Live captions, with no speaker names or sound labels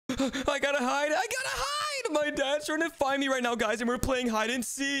I gotta hide. My dad's trying to find me right now, guys, and we're playing hide and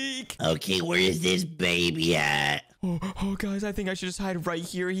seek. Okay, where is this baby at? Oh, guys, I think I should just hide right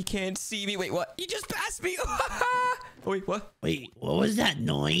here. He can't see me. Wait, what? He just passed me. Oh, wait, what? Wait, what was that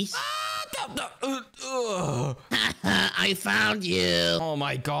noise? I found you. Oh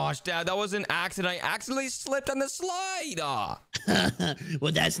my gosh, Dad, that was an accident. I accidentally slipped on the slide.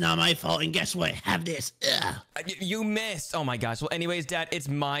 Well, that's not my fault. And guess what? Have this. You missed. Oh my gosh. Well, anyways, Dad, it's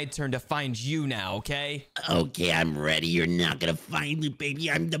my turn to find you now, okay? Okay, I'm ready. You're not gonna find me, baby.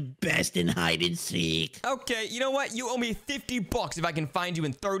 I'm the best in hide and seek. Okay, you know what? You owe me $50 if I can find you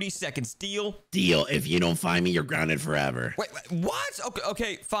in 30 seconds. Deal? Deal. If you don't find me, you're grounded forever. Wait, what?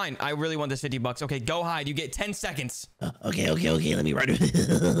 Okay, fine. I really want this $50. Okay, go hide. You get 10 seconds. Okay. Let me run.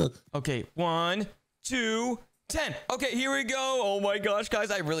 Okay, 1, 2, 10. Okay, here we go. Oh my gosh, guys,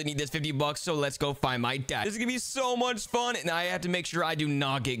 I really need this $50, so let's go find my dad. This is gonna be so much fun, and I have to make sure I do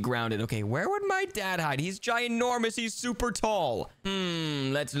not get grounded. Okay, where would my dad hide? He's ginormous. He's super tall.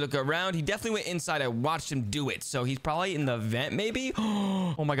 Let's look around. He definitely went inside. I watched him do it, so he's probably in the vent, maybe?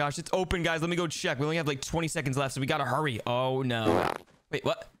 Oh my gosh, it's open, guys. Let me go check. We only have like 20 seconds left, so we gotta hurry. Oh no. Wait,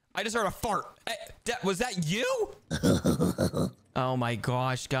 what? I just heard a fart. Hey, was that you? Oh my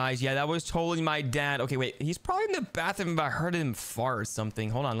gosh, guys. Yeah, that was totally my dad. Okay, wait. He's probably in the bathroom, but I heard him fart or something.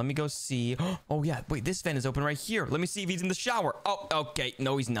 Hold on. Let me go see. Oh, yeah. Wait, this vent is open right here. Let me see if he's in the shower. Oh, okay.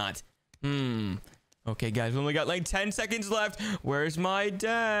 No, he's not. Okay, guys. We only got like 10 seconds left. Where's my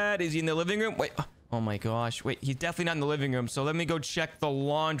dad? Is he in the living room? Wait. Oh my gosh. Wait, he's definitely not in the living room. So let me go check the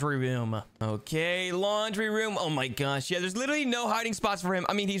laundry room. Okay, laundry room. Oh my gosh. Yeah, there's literally no hiding spots for him.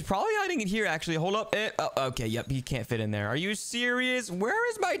 I mean, he's probably hiding in here, actually. Hold up. Okay, yep, he can't fit in there. Are you serious? Where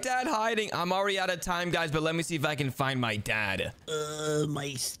is my dad hiding? I'm already out of time, guys, but let me see if I can find my dad.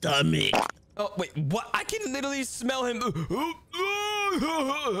 My stomach. Oh, wait, what? I can literally smell him.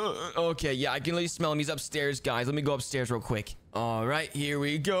 Okay, yeah, I can literally smell him. He's upstairs, guys. Let me go upstairs real quick. All right, here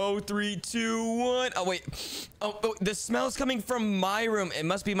we go. 3, 2, 1. Oh, wait. Oh, the smell's coming from my room. It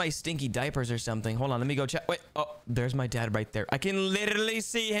must be my stinky diapers or something. Hold on, let me go check. Wait, oh, there's my dad right there. I can literally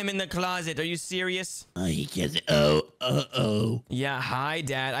see him in the closet. Are you serious? He can't. Oh. Yeah, hi,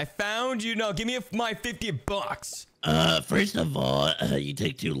 Dad. I found you. No, give me my $50. First of all, you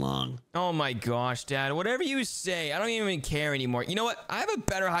take too long. Oh my gosh, Dad. Whatever you say, I don't even care anymore. You know what? I have a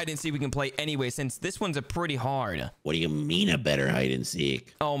better hide and seek we can play anyway, since this one's a pretty hard. What do you mean a better hide and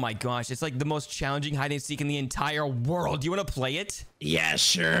seek? Oh my gosh, it's like the most challenging hide and seek in the entire world. Do you want to play it? Yeah,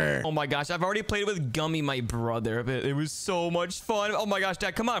 sure. Oh my gosh, I've already played it with Gummy, my brother, but it was so much fun. Oh my gosh,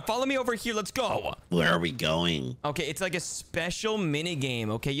 Dad, come on, follow me over here. Let's go. Where are we going? Okay, it's like a special mini game.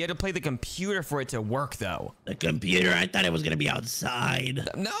 Okay, you had to play the computer for it to work, though. The computer? I thought it was gonna be outside.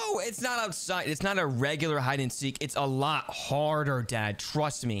 No, it's not outside. It's not a regular hide and seek. It's a lot harder, Dad.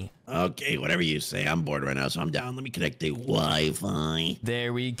 Trust me. Okay, whatever you say. I'm bored right now, so I'm down. Let me connect the Wi-Fi.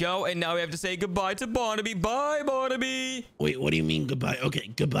 There we go. And now we have to say goodbye to Barnaby. Bye, Barnaby. Wait, what do you mean goodbye? Okay,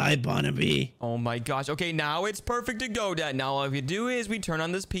 goodbye, Barnaby. Oh my gosh. Okay, now it's perfect to go, Dad. Now all we do is we turn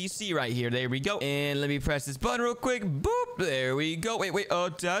on this PC right here. There we go. And let me press this button real quick. Boop. There we go. Wait.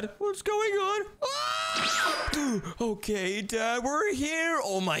 Dad, what's going on? Ah! Okay, Dad, we're here.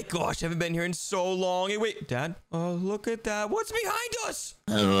 Oh my gosh, I haven't been here in so long. Hey, wait, Dad. Look at that. What's behind us?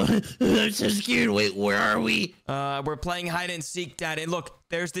 I'm so scared. Wait, where are we? We're playing hide and seek, Dad. And look,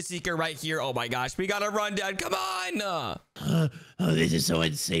 there's the seeker right here. Oh my gosh, we gotta run, Dad. Come on. This is so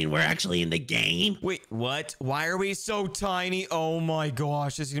insane. We're actually in the game. Wait, what? Why are we so tiny? Oh my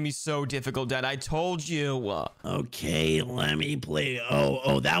gosh, this is gonna be so difficult, Dad. I told you. Okay, let me play.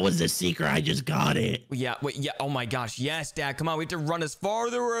 Oh, that was the seeker. I just got it. Yeah, wait, yeah. Oh my gosh, yes, Dad. Come on, we have to run as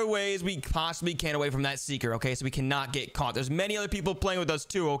farther away as we possibly can away from that seeker, okay? So we cannot get caught. There's many other people playing with us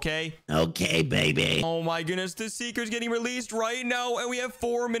too, okay? Okay, baby. Oh my goodness, the seeker's getting released right now, and we have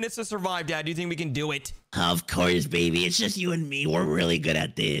 4 minutes to survive, Dad. Do you think we can do it? Of course, baby. It's just you and me. We're really good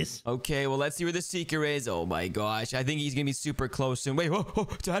at this. Okay, well, let's see where the seeker is. Oh my gosh, I think he's gonna be super close soon. Wait,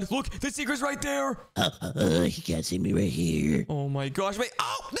 Dad, look, the seeker's right there. He can't see me right here. Oh my gosh, wait.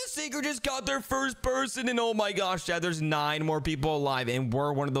 Oh, the seeker just got their first person, and oh my gosh, Dad, there's 9 more people alive, and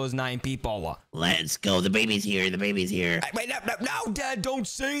we're one of those 9 people. Let's go. The baby's here. The baby's here. Wait, no, Dad, don't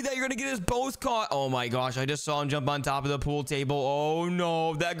say that. You're gonna get us both caught. Oh my gosh, I just saw him jump on top of the pool table. Oh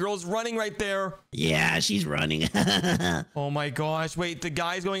no, that girl's running right there. Yeah, she's running. Oh my gosh. Wait, the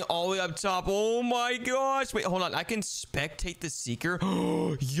guy's going all the way up top. Oh my gosh. Wait, hold on. I can spectate the seeker.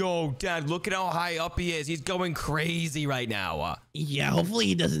 Yo, Dad, look at how high up he is. He's going crazy right now. Yeah, hopefully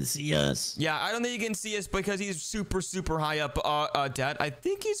he doesn't see us. Yeah, I don't think he can see us because he's super, super high up. Dad, I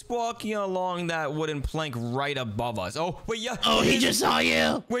think he's walking along that wooden plank right above us. Oh, wait, yeah. Oh, he just saw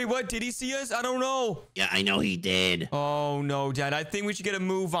you. Wait, what? Did he see us? I don't know. Yeah, I know he did. Oh, no, Dad. I think we should get a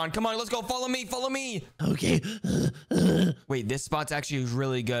move on. Come on, let's go. Follow me. Follow me. Okay. Wait, this spot's actually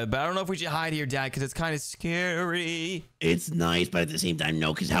really good, but I don't know if we should hide here, Dad, because it's kind of scary. It's nice, but at the same time,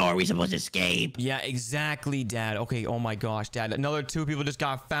 no, because how are we supposed to escape? Yeah, exactly, Dad. Okay, oh my gosh, Dad. Another 2 people just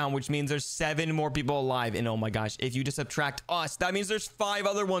got found, which means there's 7 more people alive. And oh my gosh, if you just subtract us, that means there's 5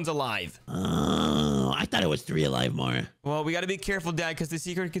 other ones alive. Oh, I thought it was 3 alive more. Well, we got to be careful, Dad, because the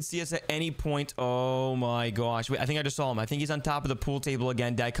secret can see us at any point. Oh my gosh. Wait, I think I just saw him. I think he's on top of the pool table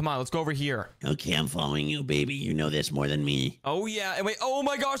again, Dad. Come on, let's go over here. Okay, I'm following you, baby. You know this more than me. Oh, yeah. And wait, oh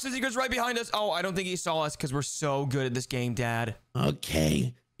my gosh, the secret's right behind us. Oh, I don't think he saw us because we're so good at this game, Dad.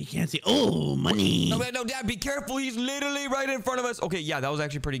 Okay. You can't see. Oh, money. No, wait, no, Dad, be careful. He's literally right in front of us. Okay, yeah, that was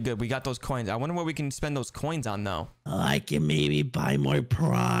actually pretty good. We got those coins. I wonder what we can spend those coins on, though. I can maybe buy more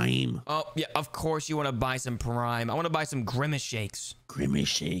Prime. Oh, yeah, of course you want to buy some Prime. I want to buy some Grimace Shakes. Grimace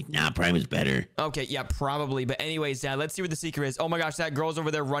Shake. Nah, Prime is better. Okay, yeah, probably. But anyways, Dad, let's see where the seeker is. Oh my gosh, that girl's over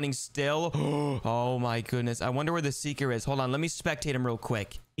there running still. Oh my goodness. I wonder where the seeker is. Hold on, let me spectate him real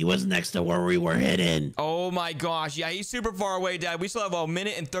quick. He was next to where we were hidden. Oh my gosh. Yeah, he's super far away, Dad. We still have a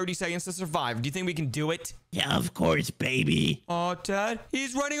minute and 30 seconds to survive. Do you think we can do it? Yeah, of course, baby. Oh, Dad,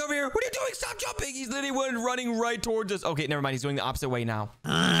 he's running over here. What are you doing? Stop jumping. He's literally running right towards us. Okay, never mind. He's going the opposite way now.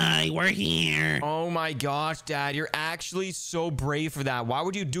 Hi, we're here. Oh my gosh, Dad. You're actually so brave for that. Why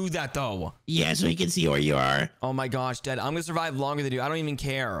would you do that, though? Yeah, so he can see where you are. Oh my gosh, Dad. I'm going to survive longer than you. I don't even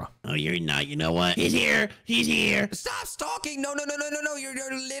care. Oh, you're not. You know what? He's here. He's here. Stop stalking. No. You're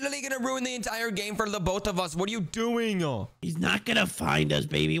literally going to ruin the entire game for the both of us. What are you doing? He's not going to find us,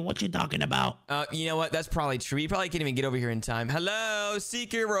 baby. What you talking about? You know what? That's probably true. You probably can't even get over here in time. Hello,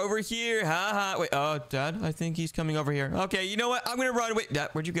 Seeker. We're over here. Ha. Wait. Oh, Dad, I think he's coming over here. Okay, you know what? I'm going to run. Wait, Dad,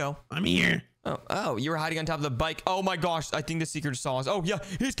 where'd you go? I'm here. Oh, you were hiding on top of the bike. Oh my gosh, I think the Seeker saw us. Oh yeah,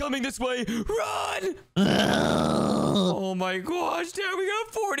 he's coming this way. Run! Oh my gosh, Dad, we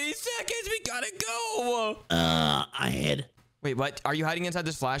got 40 seconds. We gotta go. I hid. Wait, what? Are you hiding inside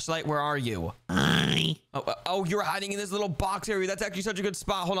this flashlight? Where are you? Hi. Oh, you're hiding in this little box area. That's actually such a good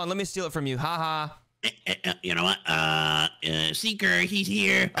spot. Hold on, let me steal it from you. Haha. You know what? Seeker, he's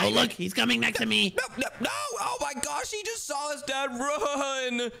here. Oh, look, he's coming next to me. No. Oh my gosh, he just saw us, Dad.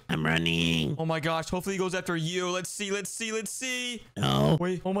 Run. I'm running. Oh my gosh, hopefully he goes after you. Let's see. No.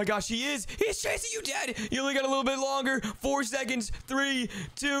 Wait, oh my gosh, he is. He's chasing you, Dad. You only got a little bit longer. 4 seconds. 3,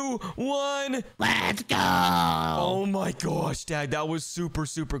 2, 1. Let's go. Oh my gosh, Dad, that was super,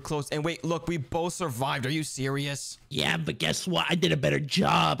 super close. And wait, look, we both survived. Are you serious? Yeah, but guess what? I did a better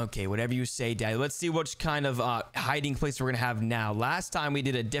job. Okay, whatever you say, Dad. Let's see which kind of hiding place we're gonna have now. Last time we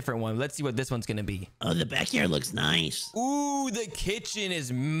did a different one. Let's see what this one's gonna be. Oh, the backyard looks nice. Ooh, the kitchen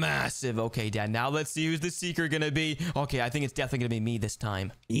is massive. Okay, Dad, now let's see who's the Seeker gonna be. Okay, I think it's definitely gonna be me this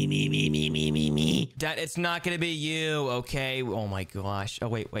time. Me. Dad, it's not gonna be you, okay? Oh my gosh. Oh,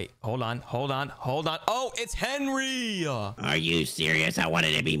 wait. Hold on. Oh, it's Henry. Are you serious? I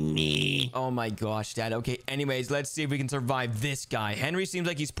wanted it to be me. Oh my gosh, Dad. Okay, anyways, let's see if we can survive this guy. Henry seems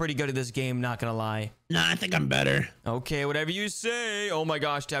like he's pretty good at this game, not gonna lie. Nah, I think I'm better. Okay, whatever you say. Oh my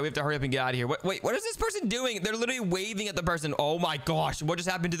gosh, Dad, we have to hurry up and get out of here. Wait, what is this person doing? They're literally waving at the person. Oh my gosh, what just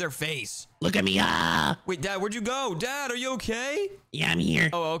happened to their face? Look at me. Wait, Dad, where'd you go? Dad, are you okay? Yeah, I'm here.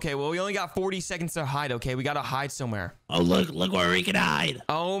 Oh, okay. Well, we only got 40 seconds to hide, okay? We gotta hide somewhere. Oh, look where we can hide.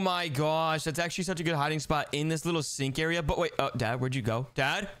 Oh my gosh, that's actually such a good hiding spot in this little sink area. But wait, Dad, where'd you go?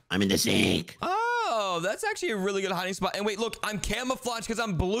 Dad? I'm in the sink. Oh, that's actually a really good hiding spot. And wait, look, I'm camouflaged because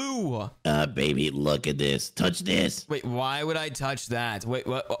I'm blue. Baby, look at this. Touch this. Wait, why would I touch that? Wait,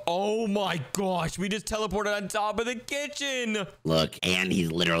 what? Oh my gosh, we just teleported on top of the kitchen. Look, and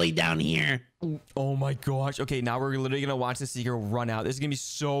he's literally down here. Oh my gosh. Okay, now we're literally gonna watch the Seeker run out. This is gonna be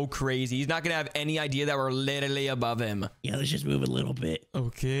so crazy. He's not gonna have any idea that we're literally above him. Yeah, let's just move a little bit.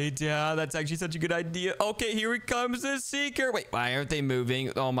 Okay, Dad, that's actually such a good idea. Okay, here it comes, the Seeker. Wait, why aren't they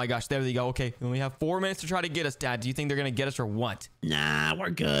moving? Oh my gosh, there they go. Okay, we only have 4 minutes to try to get us, Dad. Do you think they're gonna get us or what? Nah,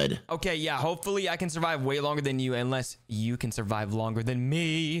 we're good. Okay, yeah, hopefully I can survive way longer than you, unless you can survive longer than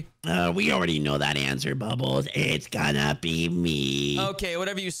me. We already know that answer, Bubbles. It's gonna be me. Okay,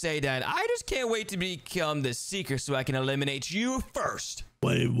 whatever you say, Dad. I just can't wait to become the Seeker so I can eliminate you first.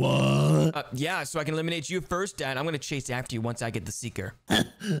 Wait, what? Yeah, so I can eliminate you first, Dad. I'm gonna chase after you once I get the seeker.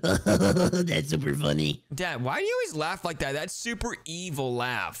 That's super funny. Dad, why do you always laugh like that? That's super evil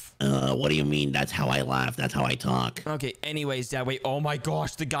laugh. What do you mean? That's how I laugh. That's how I talk. Okay, anyways, Dad, wait. Oh my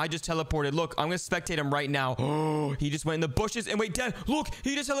gosh, the guy just teleported. Look, I'm gonna spectate him right now. Oh, he just went in the bushes. And wait, Dad, look,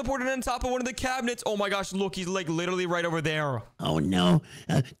 he just teleported on top of one of the cabinets. Oh my gosh, look, he's like literally right over there. Oh no,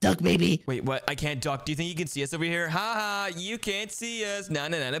 duck baby. Wait, what? I can't duck. Do you think you can see us over here? Ha ha, you can't see us. Na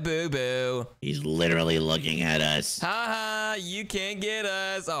na na na boo boo. He's literally looking at us. Ha ha, you can't get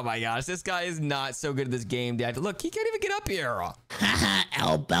us. Oh my gosh, this guy is not so good at this game, Dad. Look, he can't even get up here. Haha,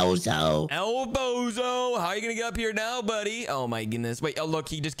 El Bozo. El Bozo, how are you gonna get up here now, buddy? Oh my goodness. Wait, oh look,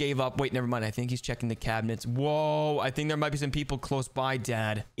 he just gave up. Wait, never mind. I think he's checking the cabinets. Whoa, I think there might be some people close by,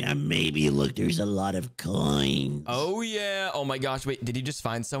 Dad. Yeah, maybe. Look, there's a lot of coins. Oh yeah. Oh my gosh. Wait, did he just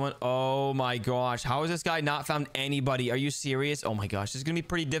find someone? Oh my gosh. How has this guy not found anybody? Are you serious? Oh my gosh, this is gonna be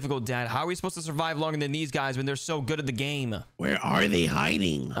pretty difficult, Dad. How are we supposed to survive longer than these guys when they're so good at the game? Where are they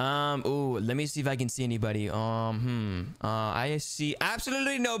hiding? Ooh, let me see if I can see anybody. I see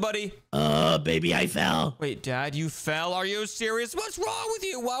absolutely nobody. Baby, I fell. Wait, Dad, you fell? Are you serious? What's wrong with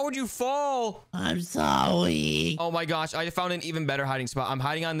you? Why would you fall? I'm sorry. Oh my gosh, I found an even better hiding spot. I'm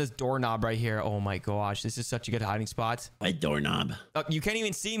hiding on this doorknob right here. Oh my gosh, this is such a good hiding spot. My doorknob. You can't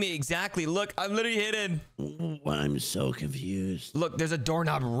even see me exactly. Look, I'm literally hidden. I'm so confused. Look, there's a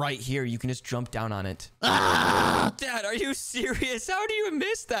doorknob right here. You can just jump down on it. Ah! Dad, are you serious? How do you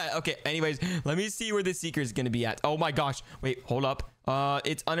miss that? Okay, anyways, let me see where the seeker is gonna be at. Oh my gosh. Wait, hold up.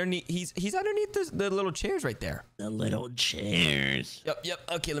 It's underneath. He's underneath the little chairs right there. The little chairs. Yep.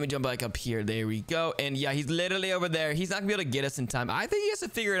 Okay, let me jump back up here. There we go. And yeah, he's literally over there. He's not gonna be able to get us in time. I think he has to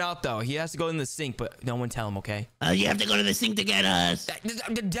figure it out though. He has to go in the sink, but no one tell him, okay? You have to go to the sink to get us.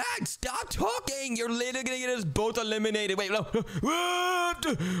 Dad, stop talking. You're literally gonna get us both eliminated. Wait, no.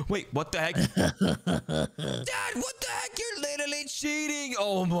 Wait, what the heck? Dad, what the heck? You're literally cheating.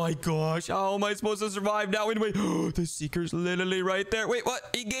 Oh my gosh. How am I supposed to survive now? Anyway, the seeker's literally right there. Wait, what?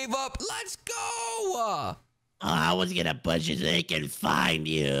 He gave up. Let's go. I was gonna push you so they can find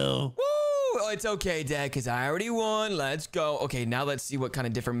you. Woo! Oh, it's okay, Dad, because I already won. Let's go. Okay, now let's see what kind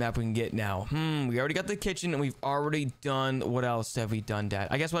of different map we can get now. We already got the kitchen, and we've already done... What else have we done, Dad?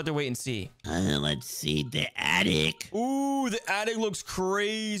 I guess we'll have to wait and see. Let's see. The attic. Ooh, the attic looks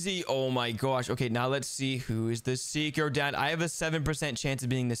crazy. Oh, my gosh. Okay, now let's see who is the seeker, Dad. I have a 7% chance of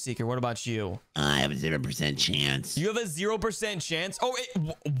being the seeker. What about you? I have a 0% chance. You have a 0% chance? Oh,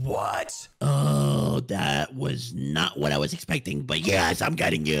 wait, what? Oh, that was not what I was expecting, but yes, I'm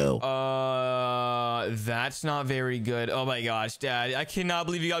getting you. That's not very good. Oh my gosh, Dad. I cannot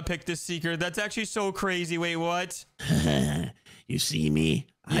believe you got picked this seeker. That's actually so crazy. Wait, what? You see me?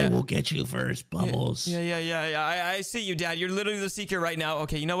 Yeah. I will get you first, Bubbles. Yeah. I see you, Dad. You're literally the seeker right now.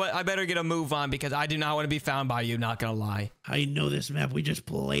 Okay, you know what? I better get a move on because I do not want to be found by you, not gonna lie. I know this map. We just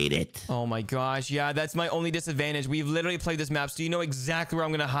played it. Oh my gosh. Yeah, that's my only disadvantage. We've literally played this map, so you know exactly where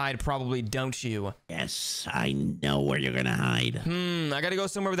I'm gonna hide, probably, don't you? Yes, I know where you're gonna hide. I gotta go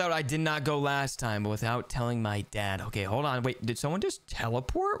somewhere without... I did not go last time, but without telling my dad. Okay, hold on. Wait, did someone just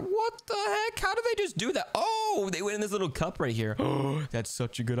teleport? What the heck? How did they just do that? Oh, they went in this little cup right here. Oh, that's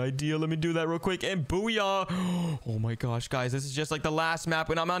such a good idea. Let me do that real quick. And booyah. Oh my gosh, guys. This is just like the last map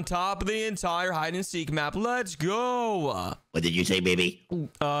when I'm on top of the entire hide and seek map. Let's go. What did you say, baby?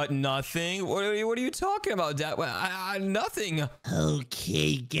 Nothing. What are you talking about, Dad? Nothing.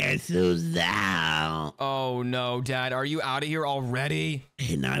 Okay, guess who's out? Oh no, Dad. Are you out of here already?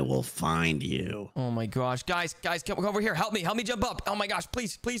 And I will find you. Oh my gosh. Guys, come over here. Help me jump up. Oh my gosh,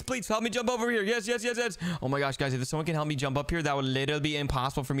 please help me jump over here. Yes. Oh my gosh, guys, if someone can help me jump up here, that would literally be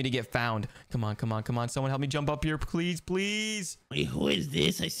impossible for me to get found. Come on. Someone help me jump up here, please. Wait, who is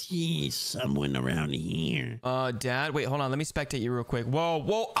this? I see someone around here. Dad, wait, hold on. Let me spectate you real quick. Whoa.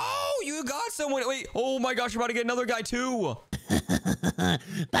 Oh, you got someone. Wait, oh my gosh, you're about to get another guy too.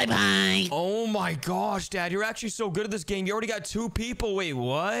 Bye. Oh my gosh, Dad, you're actually so good at this game. You already got 2 people. Wait,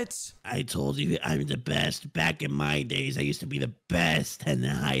 what? I told you I'm the best. Back in my days, I used to be the best in the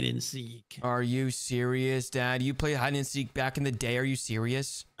hide and seek. Are you serious, Dad? You played hide and seek back in the day. Are you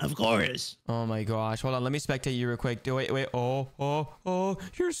serious? Of course. Oh my gosh. Hold on. Let me spectate you real quick. Wait. Oh.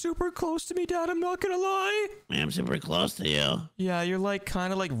 You're super close to me, Dad. I'm not gonna lie. I'm super close to you. Yeah, you're like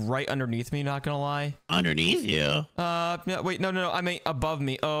kind of like right underneath me, not gonna lie. Underneath you? Wait, no. I mean above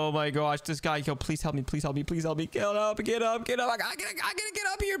me. Oh my gosh. This guy, please help me. Get up. Get up. I gotta get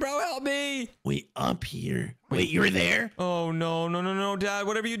up here, bro. Help me. Wait, up here? Wait, you're there? Oh, no, Dad.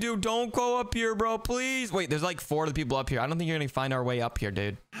 Whatever you do, don't go up here, bro. Please. Wait, there's like 4 of the people up here. I don't think you're gonna find our way up here,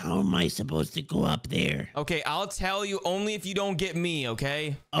 dude. How am I supposed to go up there? Okay, I'll tell you only if you don't get me,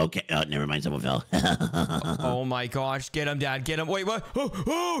 okay? Okay. Oh, never mind. Someone fell. Oh my gosh, get him, Dad, get him. Wait, what?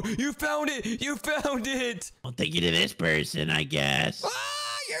 Oh, you found it. You found it. I'll take you to this person, I guess.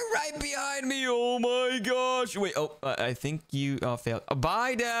 Ah, you're right behind me. Oh my gosh. Wait, I think you failed.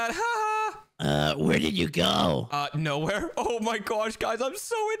 Bye, Dad. Ha. Where did you go? Nowhere. Oh my gosh, guys, I'm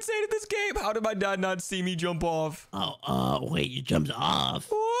so insane at this game. How did my dad not see me jump off? Wait, you jumped off.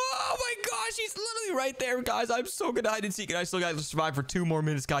 Oh my gosh, he's literally right there, guys. I'm so good at hide and seek, and I still got to survive for 2 more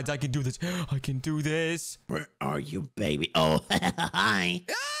minutes, guys. I can do this. I can do this. Where are you, baby? Oh, hi.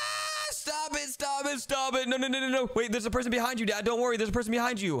 Stop it, stop it, stop it. No. Wait, there's a person behind you, Dad. Don't worry, there's a person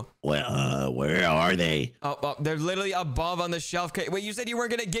behind you. Well, where are they? Oh, they're literally above on the shelf. Okay, wait, you said you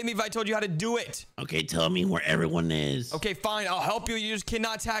weren't going to get me if I told you how to do it. Okay, tell me where everyone is. Okay, fine. I'll help you. You just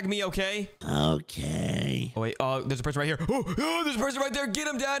cannot tag me, okay? Okay. Oh, wait. There's a person right here. Oh, there's a person right there. Get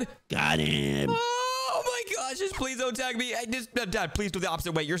him, Dad. Got him. Oh my gosh, just please don't tag me. Dad, please do the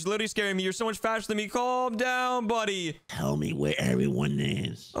opposite way. You're literally scaring me. You're so much faster than me. Calm down, buddy. Tell me where everyone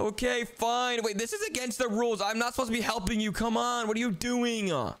is. Okay, fine. Wait, this is against the rules. I'm not supposed to be helping you. Come on. What are you doing?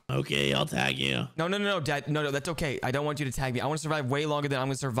 Okay, I'll tag you. No, Dad. No, that's okay. I don't want you to tag me. I want to survive way longer than I'm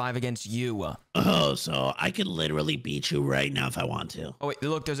going to survive against you. Oh, so I could literally beat you right now if I want to. Oh, wait,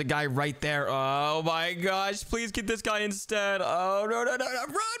 look, there's a guy right there. Oh my gosh, please get this guy instead. Oh, no. Run,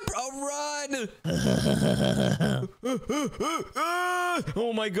 bro, run.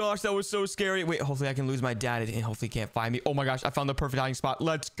 Oh my gosh, that was so scary. Wait, hopefully I can lose my dad and hopefully he can't find me. Oh my gosh, I found the perfect hiding spot.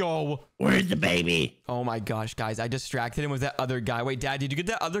 Let's go. Where's the baby? Oh my gosh, guys, I distracted him with that other guy. Wait, Dad, did you get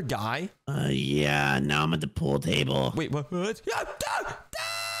that other guy? Yeah, now I'm at the pool table. Wait, what?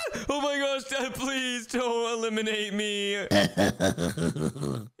 Oh my gosh, Dad, please don't eliminate me.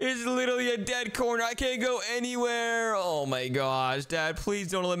 It's literally a dead corner. I can't go anywhere. Oh my gosh, Dad, please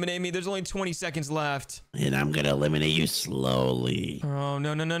don't eliminate me. There's only 20 seconds left. And I'm gonna eliminate you slowly. Oh,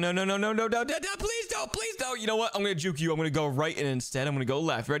 no, Dad, please don't. You know what? I'm gonna juke you. I'm gonna go right, and instead I'm gonna go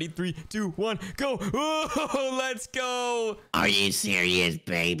left. Ready? 3, 2, 1, go. Oh, let's go. Are you serious,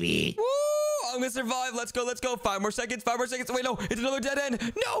 baby? Woo! I'm gonna survive. Let's go. 5 more seconds. Wait, no, it's another dead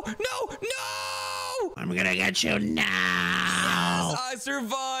end. No. I'm gonna get you now. Yes, I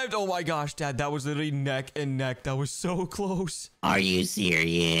survived. Oh my gosh, Dad, that was literally neck and neck. That was so close. Are you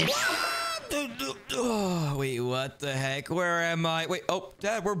serious? Oh, wait, what the heck? Where am I? Wait, oh,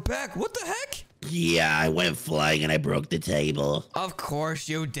 Dad, we're back. What the heck? Yeah, I went flying and I broke the table. Of course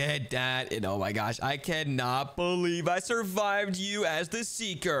you did, Dad. And oh my gosh, I cannot believe I survived you as the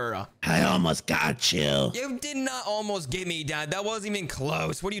Seeker. I almost got you. You did not almost get me, Dad. That wasn't even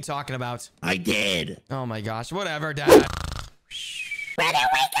close. What are you talking about? I did. Oh my gosh, whatever, Dad. Brother,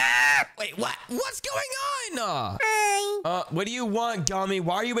 wake up! Wait, what? What's going on? Hi. What do you want, Gummy?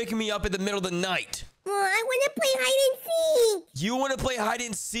 Why are you waking me up in the middle of the night? Well, I want to play hide and seek. You want to play hide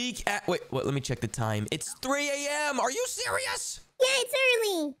and seek at... Wait, let me check the time. It's 3 a.m. Are you serious? Yeah, it's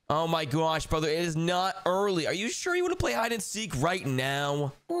early. Oh my gosh, brother. It is not early. Are you sure you want to play hide and seek right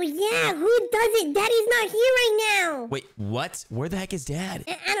now? Oh, yeah. Who does it? Daddy's not here right now. Wait, what? Where the heck is Dad?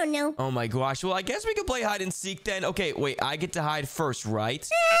 I don't know. Oh my gosh. Well, I guess we can play hide and seek then. Okay, wait. I get to hide first, right?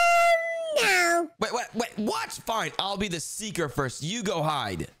 No. Wait, what? Fine. I'll be the Seeker first. You go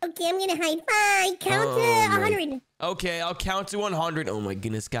hide. Okay, I'm going to hide 5. Count to 100. Okay, I'll count to 100. Oh my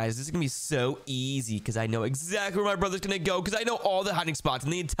goodness, guys. This is going to be so easy because I know exactly where my brother's going to go because I know all the hiding spots in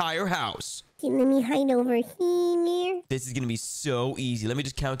the entire house. Okay, let me hide over here. This is going to be so easy. Let me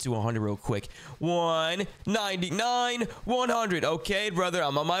just count to 100 real quick. 199, 100. Okay, brother,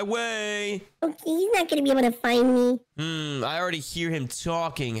 I'm on my way. Okay, he's not going to be able to find me. I already hear him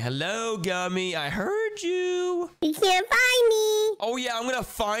talking. Hello, Gummy. I heard you. You can't find me. Oh, yeah, I'm going to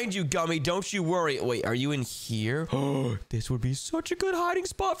find you, Gummy. Don't you worry. Wait, are you in here? Oh, this would be such a good hiding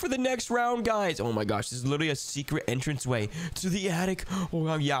spot for the next round, guys. Oh, my gosh. This is literally a secret entranceway to the attic.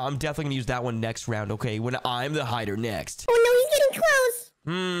 Oh, yeah, I'm definitely going to use that one next round, okay? When I'm the hider next. Oh, no, he's getting close.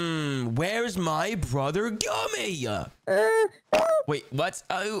 Where's my brother Gummy? Wait, what?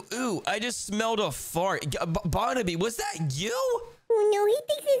 Ooh, I just smelled a fart. Barnaby, was that you? Oh, no, he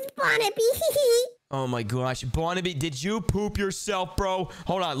thinks it's Barnaby. Oh my gosh, Barnaby, did you poop yourself, bro?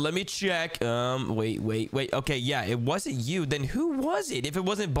 Hold on, let me check. Wait. Okay, yeah, it wasn't you. Then who was it if it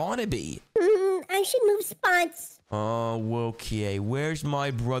wasn't Barnaby? I should move spots. Oh, okay. Where's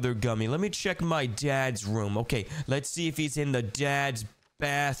my brother Gummy? Let me check my dad's room. Okay, let's see if he's in the dad's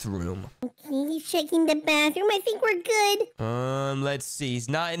bathroom. Okay, he's checking the bathroom. I think we're good. Let's see. He's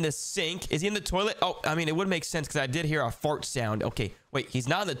not in the sink. Is he in the toilet? Oh, I mean, it would make sense because I did hear a fart sound. Okay, wait, he's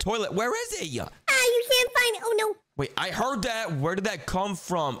not in the toilet. Where is he? You can't find it. Oh, no. Wait, I heard that. Where did that come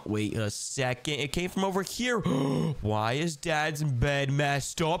from? Wait a second. It came from over here. Why is Dad's bed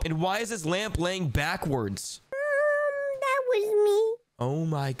messed up? And why is this lamp laying backwards? That was me. Oh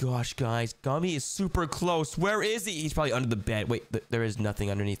my gosh, guys. Gummy is super close. Where is he? He's probably under the bed. Wait, there is nothing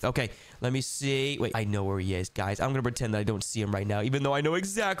underneath. Okay, let me see. Wait, I know where he is, guys. I'm gonna pretend that I don't see him right now, even though I know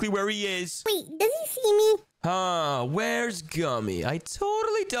exactly where he is. Wait, does he see me? Huh, where's Gummy? I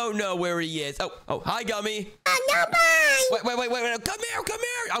totally don't know where he is. Oh, hi, Gummy. No, bye. Wait. Come here.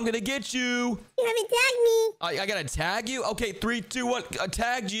 I'm gonna get you. You haven't tagged me. I gotta tag you? Okay, 3, 2, 1. I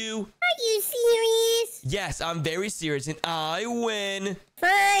tagged you. Are you serious? Yes, I'm very serious, and I win.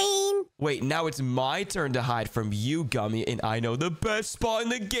 Fine. Wait, now it's my turn to hide from you, Gummy, and I know the best spot in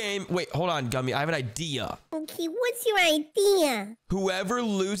the game. Wait, hold on, Gummy. I have an idea. Okay, what's your idea? Whoever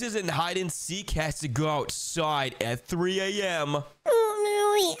loses in hide and seek has to go outside at 3 a.m.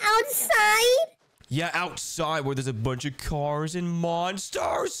 Oh, wait, outside? Yeah, outside where there's a bunch of cars and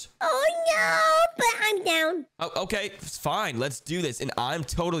monsters. Oh, no, but I'm down. Oh, okay, fine. Let's do this, and I'm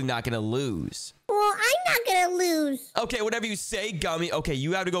totally not gonna lose. Well, I'm not gonna lose. Okay, whatever you say, Gummy. Okay,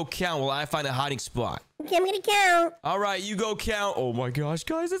 you have to go count while I find a hiding spot. Okay, I'm gonna count. All right, you go count. Oh my gosh,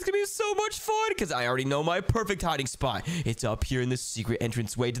 guys, it's gonna be so much fun because I already know my perfect hiding spot. It's up here in the secret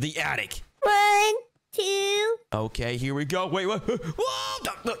entranceway to the attic. 1, 2. Okay, here we go. Wait, what?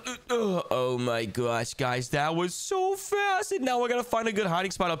 Whoa! Oh my gosh, guys, that was so fast. And now I gotta find a good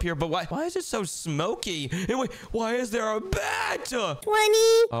hiding spot up here. But why is it so smoky? And wait, why is there a bat? 20.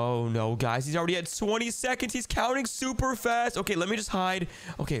 Oh no, guys, he's already at 20 seconds. He's counting super fast. Okay, let me just hide.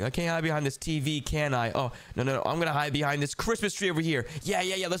 Okay, I can't hide behind this TV, can I? Oh, no. I'm gonna hide behind this Christmas tree over here. Yeah.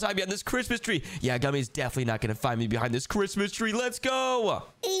 Let's hide behind this Christmas tree. Yeah, Gummy's definitely not gonna find me behind this Christmas tree. Let's go.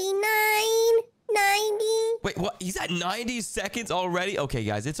 89. 90. Wait, what? He's at 90 seconds already? Okay,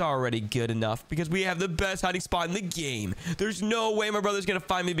 guys, it's already good enough because we have the best hiding spot in the game. There's no way my brother's gonna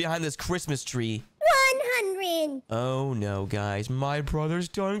find me behind this Christmas tree. 100. Oh no, guys, my brother's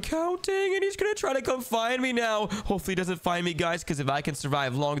done counting and he's gonna try to come find me now. Hopefully he doesn't find me, guys, because if I can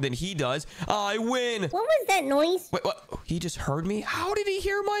survive longer than he does, I win. What was that noise? Wait, what? He just heard me? How did he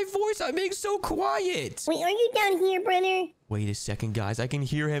hear my voice? I'm being so quiet. Wait, are you down here, brother? Wait a second, guys. I can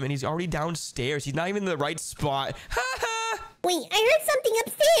hear him and he's already downstairs. He's not even in the right spot. Ha ha! Wait, I heard something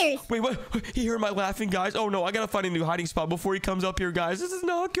upstairs. Wait, what? He heard my laughing, guys. Oh no, I gotta find a new hiding spot before he comes up here, guys. This is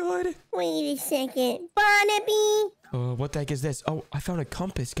not good. Wait a second. Barnaby. What the heck is this? Oh, I found a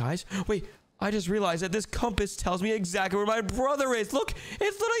compass, guys. Wait, I just realized that this compass tells me exactly where my brother is. Look,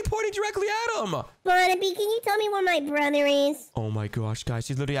 it's literally pointing directly at him. Barnaby, can you tell me where my brother is? Oh my gosh, guys.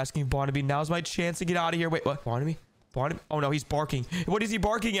 He's literally asking Barnaby. Now's my chance to get out of here. Wait, what? Barnaby? Barnaby? Oh no, he's barking. What is he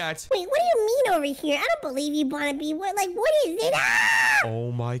barking at? Wait, what do you mean over here? I don't believe you, Barnaby. What is it? Ah!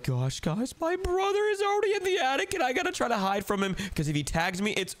 Oh my gosh, guys. My brother is already in the attic and I gotta try to hide from him because if he tags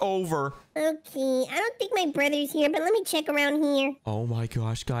me, it's over. Okay, I don't think my brother's here, but let me check around here. Oh my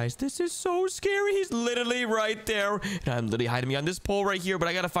gosh, guys. This is so scary. He's literally right there. And I'm literally hiding me on this pole right here, but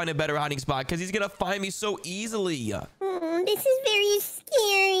I gotta find a better hiding spot because he's gonna find me so easily. This is very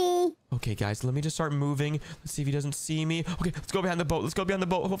scary. Okay, guys, let me just start moving. Let's see if he doesn't see me. Okay, let's go behind the boat. Let's go behind the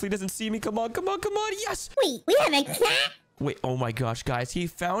boat. Hopefully he doesn't see me. Come on. Yes. Wait, we have a cat? Wait, oh my gosh, guys. He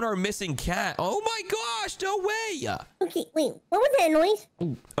found our missing cat. Oh my gosh, no way. Okay, wait, what was that noise?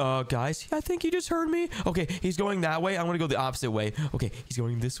 Guys, I think he just heard me. Okay, he's going that way. I'm gonna go the opposite way. Okay, he's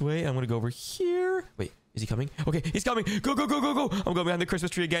going this way. I'm gonna go over here. Wait, is he coming? Okay, he's coming. Go. I'm going behind the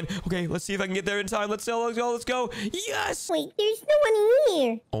Christmas tree again. Okay, let's see if I can get there in time. Let's go. Yes. Wait, there's no one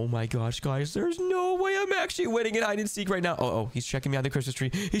here. Oh my gosh, guys. There's no way I'm actually winning in hide and seek right now. Oh, he's checking me on the Christmas tree.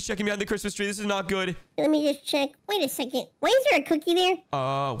 This is not good. Let me just check. Wait a second. Why is there a cookie there?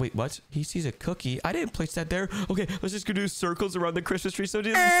 Wait, what? He sees a cookie. I didn't place that there. Okay, let's just go do circles around the Christmas tree so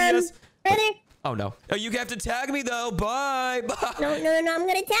he doesn't see us. Brother? Oh, no. Oh, you have to tag me, though. Bye. No, I'm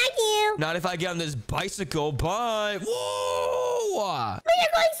gonna tag you. Not if I get on this bicycle. Bye. Whoa! But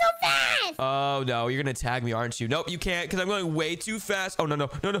you're going so fast. Oh, no. You're going to tag me, aren't you? Nope, you can't because I'm going way too fast. Oh, no.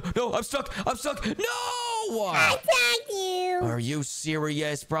 I'm stuck. No! I tagged you. Are you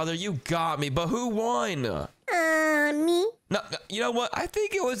serious, brother? You got me. But who won? Me. No, you know what? I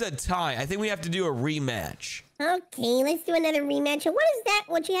think it was a tie. I think we have to do a rematch. Okay, let's do another rematch. And what is that?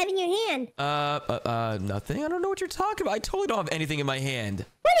 What you have in your hand? Nothing. I don't know what you're talking about. I totally don't have anything in my hand.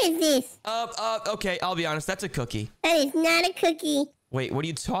 What is this? Okay, I'll be honest. That's a cookie. That is not a cookie. Wait, what are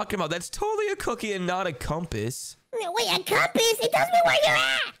you talking about? That's totally a cookie and not a compass. No, wait, a compass? It tells me where you're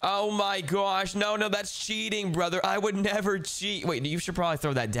at. Oh my gosh. No, that's cheating, brother. I would never cheat. Wait, you should probably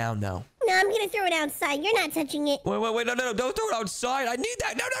throw that down, though. No, I'm gonna throw it outside. You're not touching it. Wait, no, don't throw it outside. I need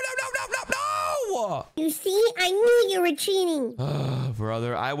that. No. You see? I knew you were cheating.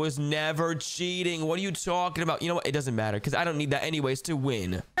 Brother, I was never cheating. What are you talking about? You know what? It doesn't matter because I don't need that anyways to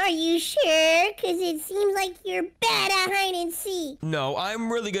win. Are you sure? Because it seems like you're bad at hide and seek. No, I'm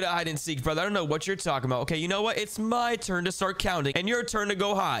really good at hide and seek, brother. I don't know what you're talking about. Okay, you know what? It's my turn to start counting and your turn to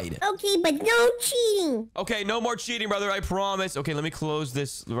go hide. Okay, but no cheating. Okay, no more cheating, brother. I promise. Okay, let me close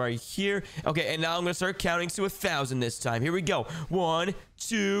this right here. Okay, and now I'm going to start counting to 1,000 this time. Here we go. 1,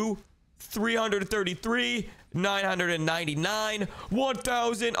 2, 333, 999,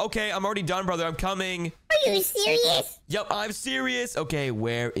 1,000. Okay, I'm already done, brother. I'm coming. Are you serious? Yep, I'm serious. Okay,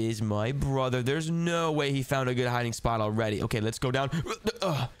 where is my brother? There's no way he found a good hiding spot already. Okay, let's go down.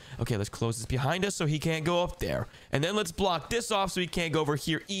 Okay, let's close this behind us so he can't go up there. And then let's block this off so he can't go over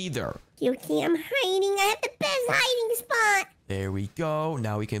here either. Okay, I'm hiding. I have the best hiding spot. There we go.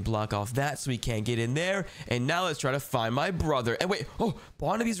 Now we can block off that so he can't get in there. And now let's try to find my brother. And wait, oh,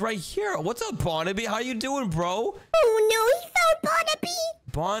 Barnaby's right here. What's up, Barnaby? How you doing, bro? Oh, no, he found Barnaby.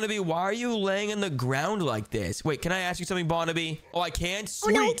 Barnaby, why are you laying on the ground like this? Wait, can I ask you something, Barnaby? Oh, I can't?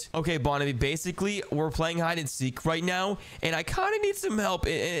 Sweet. Oh, no. Okay, Barnaby, basically, we're playing hide and seek right now, and I kind of need some help.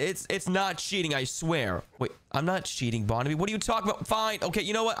 It's not cheating, I swear. Wait, I'm not cheating, Barnaby. What are you talking about? Fine. Okay,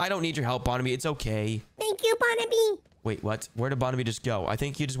 you know what? I don't need your help, Barnaby. It's okay. Thank you, Barnaby. Wait, what? Where did Barnaby just go? I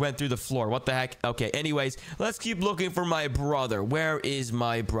think he just went through the floor. What the heck? Okay, anyways, let's keep looking for my brother. Where is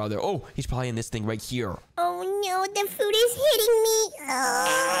my brother? Oh, he's probably in this thing right here. Oh, no, the food is hitting me.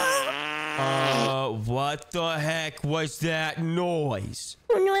 What the heck was that noise?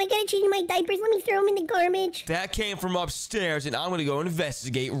 Oh, no, I gotta change my diapers. Let me throw them in the garbage. That came from upstairs, and I'm gonna go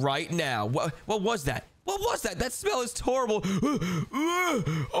investigate right now. What was that? What was that? That smell is horrible.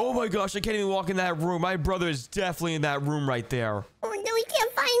 Oh my gosh, I can't even walk in that room. My brother is definitely in that room right there. Oh, no, he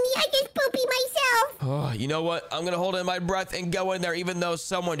can't find me. I just poopy myself. Oh, you know what? I'm gonna hold in my breath and go in there even though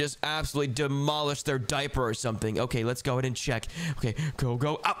someone just absolutely demolished their diaper or something. Okay, let's go ahead and check. Okay,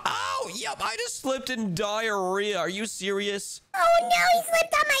 go. Ow! Yep, I just slipped in diarrhea. Are you serious? Oh, no, he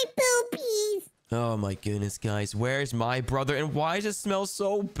slipped on my poopies. Oh my goodness, guys. Where's my brother? And why does it smell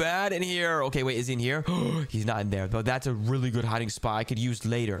so bad in here? Okay, wait, is he in here? He's not in there, but that's a really good hiding spot I could use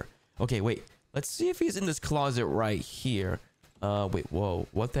later. Okay, wait. Let's see if he's in this closet right here. Wait, whoa.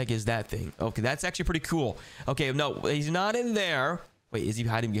 What the heck is that thing? Okay, that's actually pretty cool. Okay, no, he's not in there. Wait, is he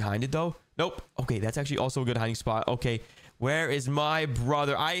hiding behind it, though? Nope. Okay, that's actually also a good hiding spot. Okay, where is my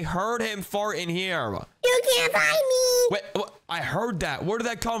brother? I heard him fart in here. You can't find me. Wait, I heard that. Where did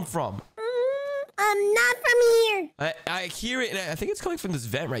that come from? Not from here. I hear it, and I think it's coming from this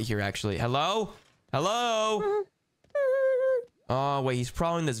vent right here, actually. Hello? Hello? Oh, wait, he's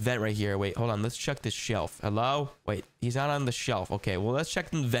probably in this vent right here. Wait, hold on. Let's check this shelf. Hello? Wait, he's not on the shelf. Okay, well, let's check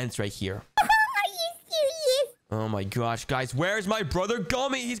the vents right here. Are you serious? Oh, my gosh, guys. Where's my brother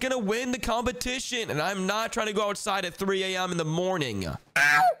Gummy? He's gonna win the competition, and I'm not trying to go outside at 3 a.m. in the morning.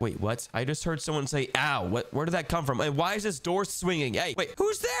 Ow! Wait, what? I just heard someone say, ow. Where did that come from? And why is this door swinging? Hey, wait,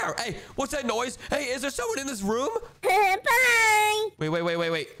 who's there? Hey, what's that noise? Hey, is there someone in this room? Bye.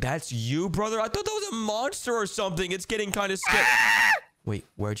 Wait. That's you, brother? I thought that was a monster or something. It's getting kind of scary. Wait,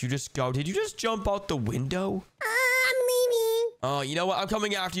 where'd you just go? Did you just jump out the window? I'm leaving. Oh, you know what? I'm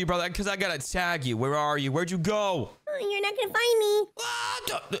coming after you, brother, because I gotta tag you. Where are you? Where'd you go? Oh, you're not gonna find me.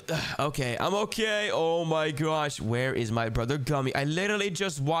 Okay, I'm okay. Oh my gosh, where is my brother Gummy? I literally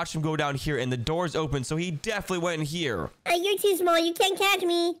just watched him go down here and the door's open, so he definitely went in here. You're too small. You can't catch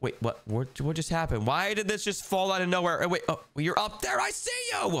me. Wait, what just happened? Why did this just fall out of nowhere? Wait, oh, you're up there. I see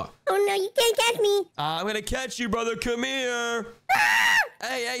you. Oh no, you can't catch me. I'm gonna catch you, brother. Come here.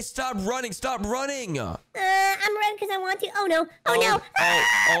 Hey, stop running. Stop running. I'm running because I want to. Oh no. No.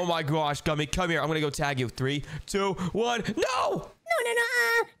 Oh my gosh, Gummy, come here. I'm gonna go tag you. 3, 2, 1. No. No. Can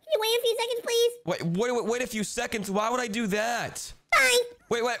you wait a few seconds, please? Wait a few seconds. Why would I do that? Fine.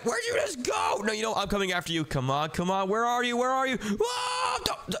 Wait, where'd you just go? No, you know, I'm coming after you. Come on. Where are you?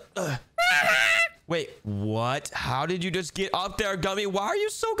 Oh, Wait, what? How did you just get up there, Gummy? Why are you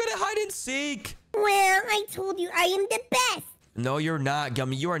so good at hide and seek? Well, I told you I am the best. No, you're not,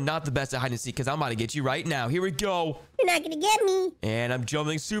 Gummy. You are not the best at hide and seek because I'm about to get you right now. Here we go. You're not gonna get me. And I'm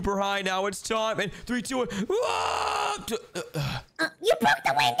jumping super high now. It's time. And 3, 2, 1. You broke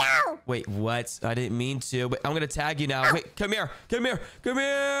the window. Wait, what? I didn't mean to, but I'm gonna tag you now. Wait, come here. No,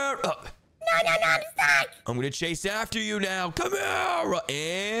 I'm stuck. I'm gonna chase after you now. Come here.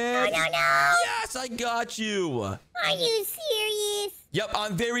 And No. yes, I got you. Are you serious? Yep,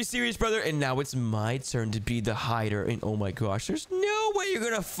 I'm very serious, brother. And now it's my turn to be the hider. And oh my gosh, there's no way you're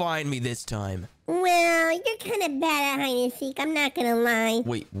gonna find me this time. Well, you're kind of bad at hide and seek. I'm not gonna lie.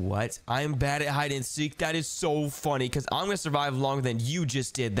 Wait, what? I'm bad at hide and seek? That is so funny because I'm gonna survive longer than you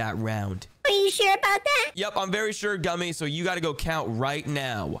just did that round. Are you sure about that? Yep, I'm very sure, Gummy. So you gotta go count right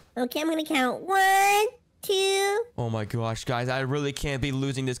now. Okay, I'm gonna count 1, 2. Oh my gosh, guys, I really can't be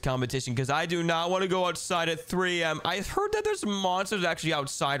losing this competition because I do not want to go outside at 3 a.m. I heard that there's monsters actually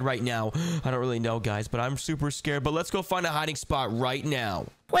outside right now. I don't really know, guys, but I'm super scared. But let's go find a hiding spot right now.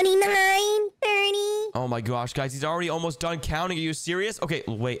 29, 30. Oh my gosh, guys, he's already almost done counting. Are you serious? Okay,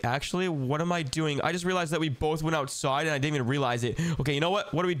 wait, actually, what am I doing? I just realized that we both went outside and I didn't even realize it. Okay, you know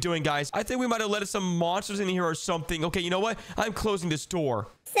what? What are we doing, guys? I think we might have let some monsters in here or something. Okay, you know what? I'm closing this door.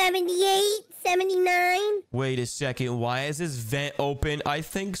 78, 79. Wait a second. Why is this vent open? I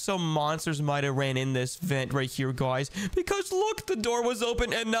think some monsters might have ran in this vent right here, guys. Because look, the door was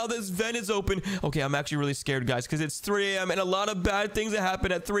open and now this vent is open. Okay, I'm actually really scared, guys, because it's 3 a.m. and a lot of bad things that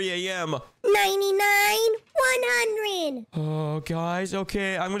happen at 3 a.m. 99, 100. Oh, guys.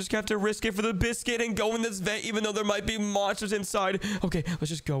 Okay, I'm just gonna have to risk it for the biscuit and go in this vent, even though there might be monsters inside. Okay, let's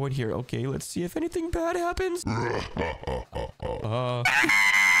just go in here. Okay, let's see if anything bad happens.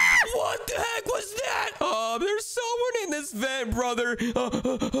 What the heck was that? There's someone in this vent, brother. I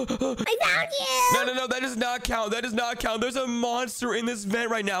found you. No, that does not count. That does not count. There's a monster in this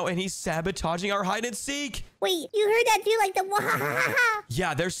vent right now, and he's sabotaging our hide and seek. Wait, you heard that too? Like the wahahaha?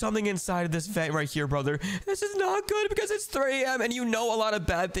 Yeah, there's something inside of this vent right here, brother. This is not good because it's 3 a.m. and you know a lot of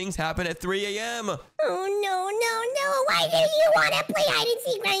bad things happen at 3 a.m. Oh, no. Why do you want to play hide and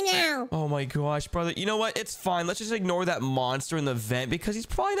seek right now? Oh my gosh, brother. You know what? It's fine. Let's just ignore that monster in the vent because he's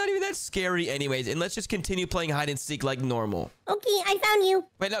probably not even that scary anyways. And let's just continue playing hide and seek like normal. Okay, I found you.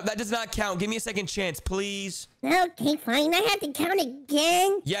 Wait, no, that does not count. Give me a second chance, please. Okay, fine. I have to count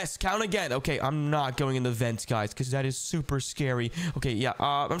again. Yes, count again. Okay, I'm not going in the vents, guys, because that is super scary. Okay, yeah,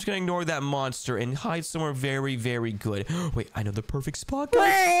 I'm just gonna ignore that monster and hide somewhere very, very good. Wait, I know the perfect spot,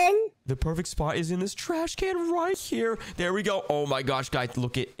 guys. 1. The perfect spot is in this trash can right here. There we go. Oh my gosh, guys,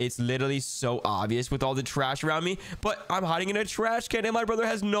 look, it's literally so obvious with all the trash around me, but I'm hiding in a trash can and my brother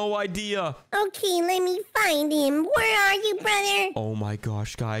has no idea. Okay, let me find him. Where are you, brother? Oh my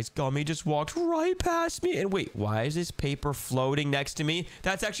gosh, guys, Gummy just walked right past me. And wait, why is this paper floating next to me?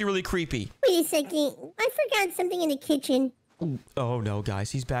 That's actually really creepy. Wait a second. I forgot something in the kitchen. Oh no,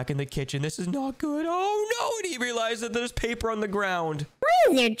 guys, he's back in the kitchen. This is not good. Oh no, and he realized that there's paper on the ground. Why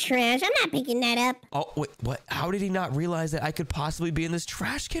is there trash? I'm not picking that up. Oh, wait, what? How did he not realize that I could possibly be in this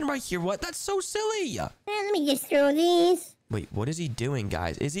trash can right here? What? That's so silly. Let me just throw these. Wait, what is he doing,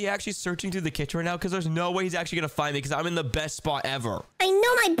 guys? Is he actually searching through the kitchen right now? Because there's no way he's actually going to find me because I'm in the best spot ever. I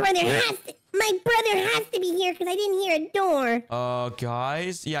know my brother has to. My brother has to be here because I didn't hear a door.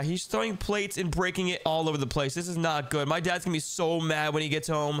 Guys, yeah, he's throwing plates and breaking it all over the place. This is not good. My dad's gonna be so mad when he gets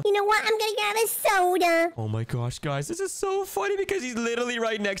home. You know what? I'm gonna grab a soda. Oh my gosh, guys, this is so funny because he's literally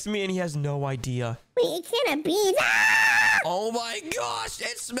right next to me and he has no idea. Wait, it can't be. Ah! Oh my gosh,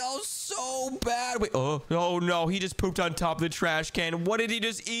 it smells so bad. Wait, oh no, he just pooped on top of the trash can. What did he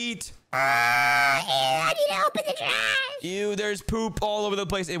just eat? I need to open the trash. Ew, there's poop all over the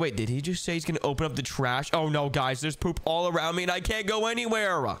place. Hey, wait, did he just say he's gonna open up the trash? Oh no, guys, there's poop all around me and I can't go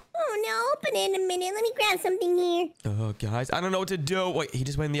anywhere. Oh no, open it in a minute. Let me grab something here. Oh, guys, I don't know what to do. Wait, he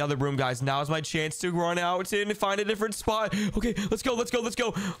just went in the other room, guys. Now's my chance to run out and find a different spot. Okay, let's go.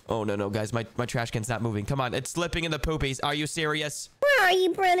 Oh, no, guys, my trash can's not moving. Come on, it's slipping in the poopies. Are you serious? Where are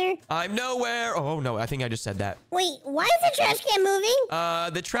you, brother? I'm nowhere. Oh, no, I think I just said that. Wait, why is the trash can moving?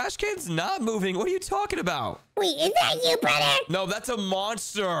 The trash can's not moving. What are you talking about? Wait, is that you, brother? No, that's a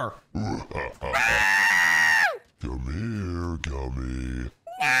monster. Come here, Gummy.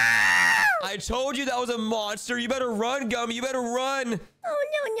 I told you that was a monster. You better run, Gummy. You better run. Oh,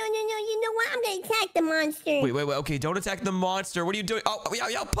 no. You know what? I'm going to attack the monster. Wait. Okay, don't attack the monster. What are you doing? Oh,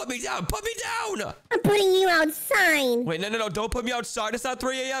 yeah, put me down. I'm putting you outside. Wait, no, don't put me outside. It's not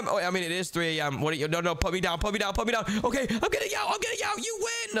 3 a.m. Oh, I mean, it is 3 a.m. What are you? No, put me down. Okay, I'm getting out. You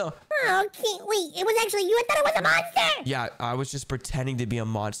win. Oh, okay. Wait, it was actually you. I thought it was a monster. Yeah, I was just pretending to be a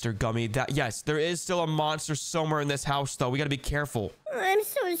monster, Gummy. Yes, there is still a monster somewhere in this house, though. We got to be careful. Oh, I'm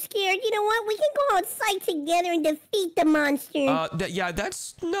so scared. You know what? We can go outside together and defeat the monster. Yeah,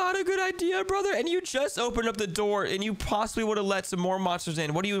 that's not a good idea, brother. And you just opened up the door, and you possibly would have let some more monsters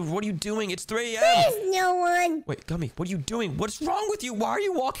in. What are you doing? It's 3 a.m. There's no one. Wait, Gummy, what are you doing? What's wrong with you? Why are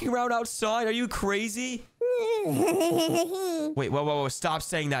you walking around outside? Are you crazy? Wait, whoa. Stop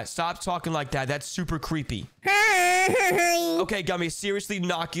saying that. Stop talking like that. That's super creepy. Hi. Okay, Gummy, seriously,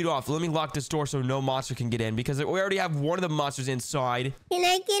 knock it off. Let me lock this door so no monster can get in because we already have one of the monsters inside. Can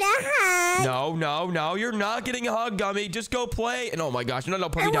I get a hug? No. You're not getting a hug, Gummy. Just go play. And oh my gosh, no,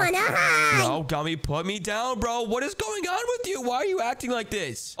 put I me down. want a hug. No, Gummy, put me down, bro. What is going on with you? Why are you acting like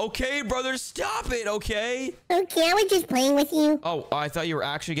this? Okay, brother, stop it, okay? Okay, I was just playing with you. Oh, I thought you were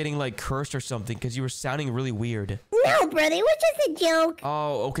actually getting like cursed or something because you were sounding really weird. No, brother, it was just a joke.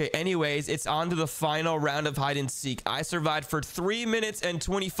 Oh, okay. Anyways, it's on to the final round of hide and seek. I survived for 3 minutes and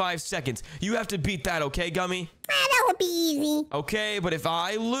 25 seconds. You have to beat that, okay, Gummy? That would be easy. Okay, but if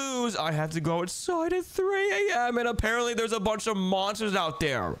I lose, I have to go outside at 3 a.m. And apparently there's a bunch of monsters out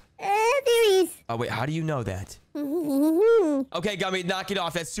there. There is. Oh, wait, how do you know that? Okay, Gummy, knock it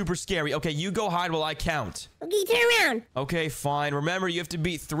off. That's super scary. Okay, you go hide while I count. Okay, turn around. Okay, fine. Remember, you have to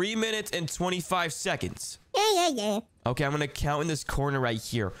beat 3 minutes and 25 seconds. Yeah. Okay, I'm gonna count in this corner right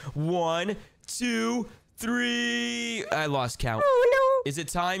here. 1, 2, 3. I lost count. Oh, Is it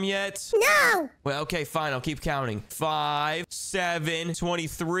time yet? no. Well, okay, fine. I'll keep counting. 5, 7,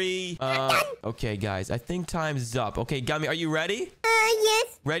 23. Okay, guys. I think time's up. Okay, Gummy, are you ready?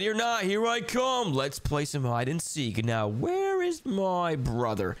 Yes. Ready or not, here I come. Let's play some hide and seek. Now, where is my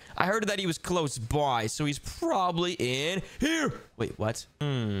brother? I heard that he was close by, so he's probably in here. Wait, what?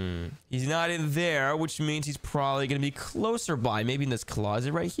 He's not in there, which means he's probably going to be closer by. Maybe in this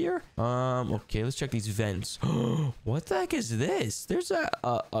closet right here? Okay, let's check these vents. What the heck is this? There's a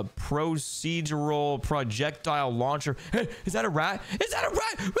procedural projectile launcher. Hey, is that a rat? Is that a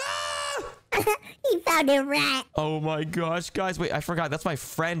rat? Ah! He found a rat. Oh my gosh, guys. Wait, I forgot. That's my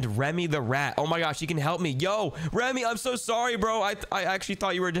friend, Remy the rat. Oh my gosh, he can help me. Yo, Remy, I'm so sorry, bro. I actually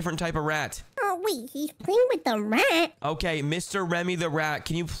thought you were a different type of rat. Oh, wait, he's playing with the rat. Okay, Mr. Remy the rat,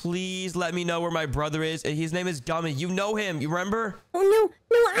 can you please let me know where my brother is? His name is Gummy. You know him. You remember? Oh, no,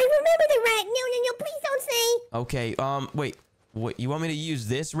 I remember the rat. No, please don't say. Okay, wait. What, you want me to use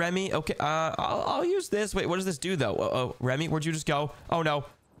this, Remy? Okay, I'll use this. Wait, what does this do, though? Oh, Remy, where'd you just go? Oh, no.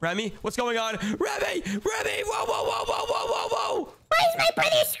 Remy, what's going on? Remy! Whoa! Why is my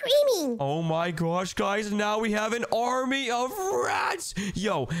brother screaming? Oh my gosh, guys, now we have an army of rats.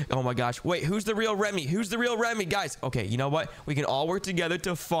 Yo, oh my gosh. Wait, who's the real Remy? Who's the real Remy? Guys, okay, you know what? We can all work together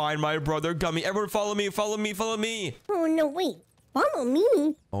to find my brother Gummy. Everyone follow me. Oh, no, wait. Follow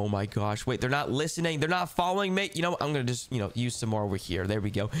me? Oh my gosh, wait, they're not listening. They're not following me. You know what? I'm gonna just, use some more over here. There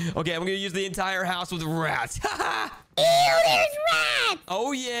we go. Okay, I'm gonna use the entire house with rats. Haha. Ew, there's rats.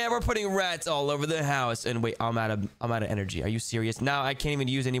 Oh yeah, we're putting rats all over the house. And wait, I'm out of energy. Are you serious? Now I can't even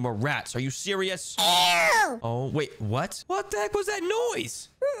use any more rats. Are you serious? Ew. Oh, wait, what? What the heck was that noise?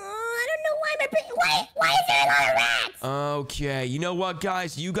 I don't know why my brother... Why is there a lot of rats? Okay, you know what,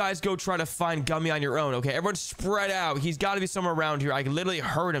 guys? You guys go try to find Gummy on your own, okay? Everyone spread out. He's got to be somewhere around here. I literally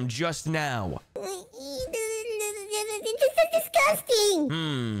heard him just now. This is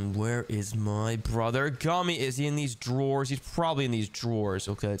disgusting. Where is my brother Gummy? Is he in these drawers? He's probably in these drawers.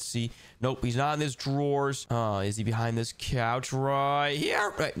 Okay, let's see. Nope, he's not in these drawers. Is he behind this couch right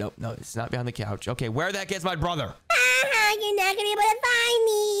here? Right, no, it's not behind the couch. Okay, where the heck is my brother? You're not gonna be able to find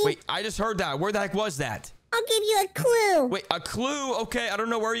me. Wait, I just heard that. Where the heck was that? I'll give you a clue. Wait, a clue? Okay, I don't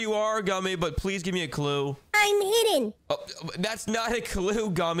know where you are, Gummy, but please give me a clue. I'm hidden. Oh, that's not a clue,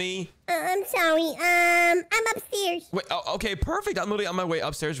 Gummy. I'm sorry. I'm upstairs. Wait, okay, perfect. I'm literally on my way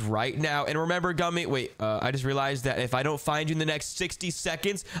upstairs right now. And remember, Gummy, wait, I just realized that if I don't find you in the next 60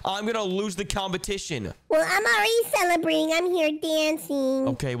 seconds, I'm gonna lose the competition. Well, I'm already celebrating. I'm here dancing.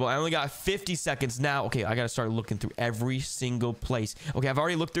 Okay, well, I only got 50 seconds now. Okay, I gotta start looking through every single place. Okay, I've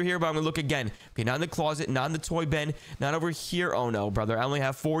already looked through here, but I'm gonna look again. Okay, not in the closet, not in the toy bin, not over here. Oh, no, brother. I only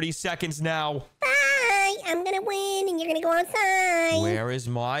have 40 seconds now. Bye. I'm gonna win, and you're gonna go outside. Where is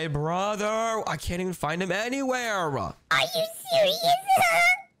my brother? I can't even find him anywhere. Are you serious?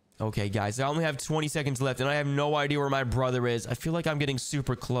 Okay, guys, I only have 20 seconds left, and I have no idea where my brother is. I feel like I'm getting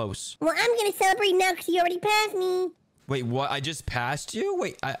super close. Well, I'm gonna celebrate now because you already passed me. Wait, what? I just passed you?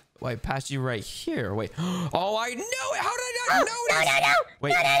 Wait, I passed you right here. Wait. Oh, I knew it. How did I not know this? No.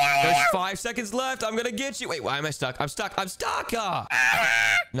 Wait, No. there's 5 seconds left. I'm gonna get you. Wait, why am I stuck? I'm stuck.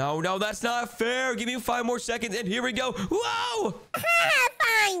 No, that's not fair. Give me 5 more seconds, and here we go. Whoa!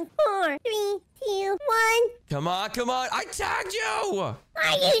 Fine. 4, 3, 2, 1. Come on. I tagged you. Are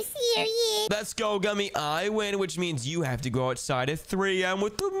you serious? Let's go, Gummy. I win, which means you have to go outside at 3 a.m.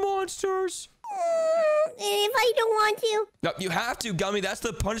 with the monsters. And if I don't want to? No, you have to, Gummy. That's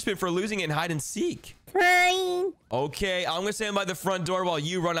the punishment for losing in hide and seek. Fine. Okay, I'm gonna stand by the front door while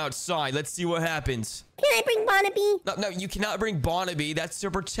you run outside. Let's see what happens. Can I bring Barnaby? No, you cannot bring Barnaby. That's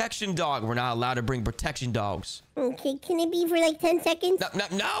a protection dog. We're not allowed to bring protection dogs. Okay, can it be for like 10 seconds?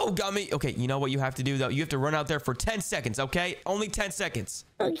 No, Gummy. Okay, you know what you have to do, though? You have to run out there for 10 seconds, okay? Only 10 seconds.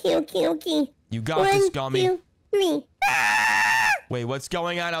 Okay. You got this, Gummy. 1, 2, 3. Wait, what's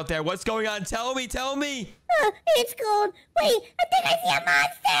going on out there? What's going on? Tell me. Oh, it's cold. Wait, I think I see a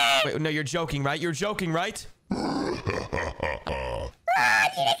monster. Wait, no, you're joking, right? You're joking, right? I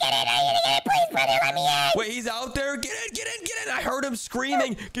need to get in. Please, brother, let me in. Wait, he's out there? Get in. I heard him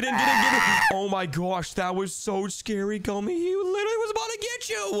screaming. Get in. Oh my gosh, that was so scary, Gummy. He literally was about to get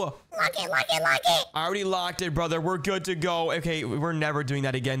you. Lock it. I already locked it, brother. We're good to go. Okay, we're never doing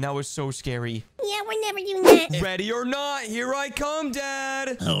that again. That was so scary. Yeah, we're never doing that. Ready or not, here I come,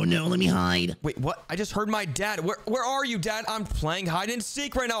 Dad. Oh no, let me hide. Wait, what? I just heard my dad. Where are you, Dad? I'm playing hide and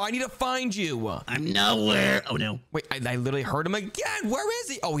seek right now. I need to find you. I'm nowhere. Oh no. Wait, I literally heard him again. Where is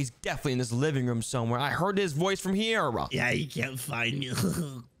he? Oh, he's definitely in this living room somewhere. I heard his voice from here. Yeah, you can't find me.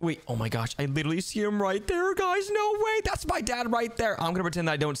 Wait, oh my gosh. I literally see him right there, guys. No way. That's my dad right there. I'm going to pretend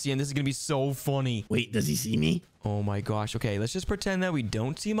that I don't see him. This is going to be so funny. Wait, does he see me? Oh my gosh. Okay, let's just pretend that we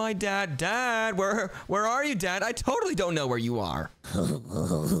don't see my dad. Dad, where are you, Dad? I totally don't know where you are.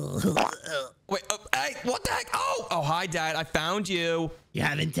 Wait, hey, what the heck? Oh, hi, Dad. I found you. You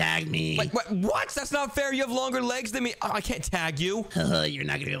haven't tagged me. Wait, what? That's not fair. You have longer legs than me. I can't tag you. You're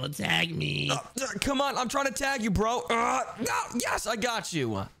not gonna be able to tag me. Come on, I'm trying to tag you, bro. No, yes, I got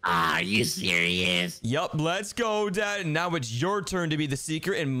you. Are you serious? Yup, let's go, Dad. Now it's your turn to be the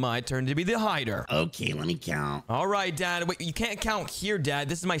seeker and my turn to be the hider. Okay, let me count. All right, Dad. Wait, you can't count here, Dad.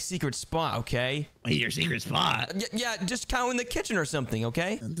 This is my secret spot, okay? Wait, your secret spot? Yeah, just count in the kitchen or something,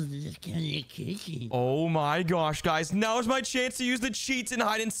 okay? Just count in the kitchen. Oh my gosh, guys. Now is my chance to use the cheats and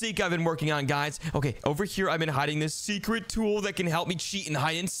hide and seek I've been working on, guys. Okay, over here, I've been hiding this secret tool that can help me cheat and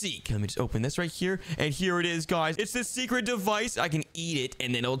hide and seek. Let me just open this right here. And here it is, guys. It's this secret device. I can eat it,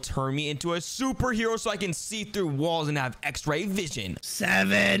 and then it'll turn me into a superhero so I can see through walls and have x-ray vision.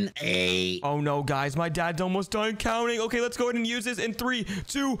 7, 8. Oh no, guys. My dad's almost done counting. Okay, let's go ahead and use this in 3,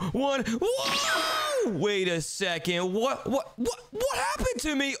 2, 1. Whoa! Wait a second. What happened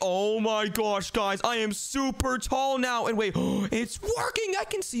to me? Oh my gosh, guys. I am super tall now. And wait, it's working. I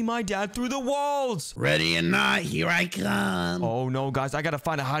can see my dad through the walls. Ready or not, here I come. Oh no, guys. I gotta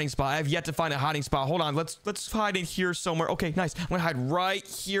find a hiding spot. I have yet to find a hiding spot. Hold on. Let's hide in here somewhere. Okay, nice. I'm gonna hide right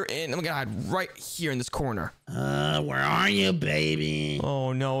here and I'm gonna hide right here in this corner. Where are you, baby?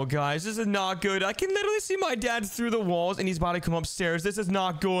 Oh no, guys. This is not good. I can literally see my dad through the walls and he's about to come upstairs. This is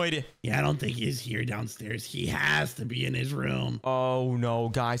not good. Yeah, I don't think he's here downstairs. He has to be in his room. Oh no,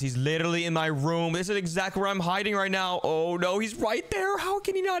 guys. He's literally in my room. This is exactly where I'm hiding right now. Oh no, he's right there. How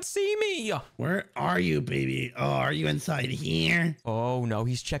can he not see me? Where are you, baby? Oh, are you inside here? Oh no,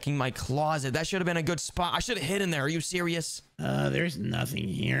 he's checking my closet. That should have been a good spot. I should have hid in there. Are you serious? There's nothing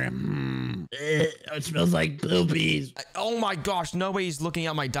here. It smells like boobies. Oh my gosh, no way he's looking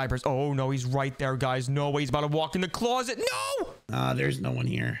at my diapers. Oh no, he's right there, guys. No way he's about to walk in the closet. No! There's no one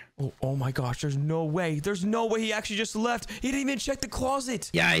here. Oh my gosh, there's no way. There's no way he actually just left. He didn't even check the closet.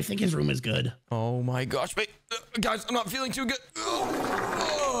 Yeah, I think his room is good. Oh my gosh. Wait, guys, I'm not feeling too good.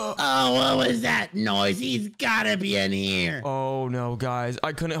 Oh, what was that noise? He's gotta be in here. Oh no, guys.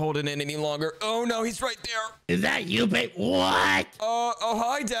 I couldn't hold it in any longer. Oh no, he's right there. Is that you, babe? What? Oh,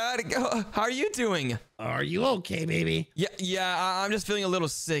 hi, Dad. How are you doing? Are you okay, baby? Yeah, I'm just feeling a little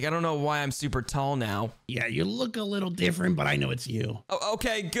sick. I don't know why I'm super tall now. Yeah, you look a little different, but I know it's you. Oh,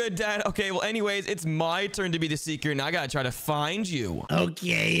 okay, good, Dad. Okay, well, anyways, it's my turn to be the seeker, and I gotta try to find you.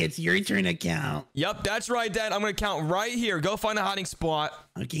 Okay, it's your turn to count. Yep, that's right, Dad. I'm gonna count right here. Go find a hiding spot.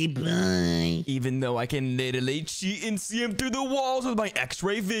 Okay, bye. Even though I can literally cheat and see him through the walls with my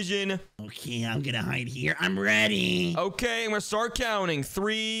x-ray vision. Okay, I'm gonna hide here. I'm ready. Okay, I'm gonna start counting.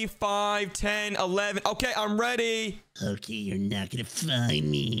 3, 5, 10, 11. Okay, I'm ready. Okay, you're not gonna find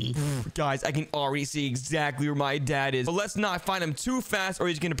me. Guys, I can already see exactly where my dad is. But let's not find him too fast or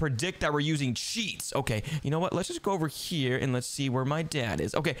he's gonna predict that we're using cheats. Okay, you know what? Let's just go over here and let's see where my dad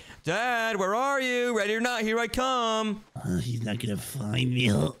is. Okay, Dad, where are you? Ready or not, here I come. He's not gonna find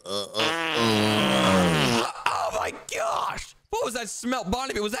me. Oh my gosh. What was that smell?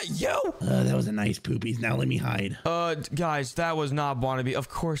 Barnaby, was that you? That was a nice poopies. Now let me hide. Guys, that was not Barnaby. Of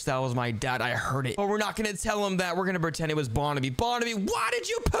course that was my dad. I heard it. But we're not gonna tell him that. We're gonna pretend it was Barnaby. Barnaby, why did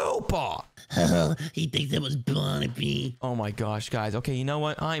you poop? He thinks it was Barnaby. Oh my gosh, guys. Okay, you know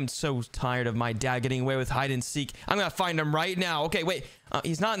what? I'm so tired of my dad getting away with hide and seek. I'm gonna find him right now. Okay, wait.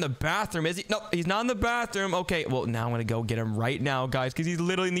 He's not in the bathroom, is he? No, he's not in the bathroom. Okay, well, now I'm gonna go get him right now, guys, because he's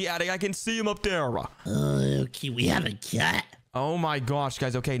literally in the attic. I can see him up there. Okay, we have a cat. Oh my gosh,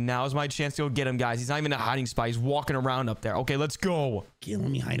 guys. Okay, now's my chance to go get him, guys. He's not even in a hiding spot. He's walking around up there. Okay, let's go. Okay, let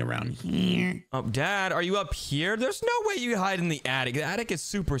me hide around here. Oh, Dad, are you up here? There's no way you hide in the attic. The attic is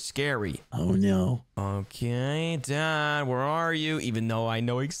super scary. Oh, no. Okay, Dad, where are you? Even though I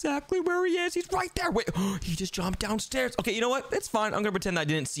know exactly where he is. He's right there. Wait, he just jumped downstairs. Okay, you know what? It's fine. I'm going to pretend I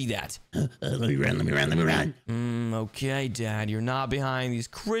didn't see that. Let me run. Okay, Dad, you're not behind these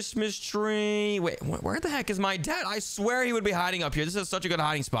Christmas tree. Wait, where the heck is my dad? I swear he would be hiding up here. This is such a good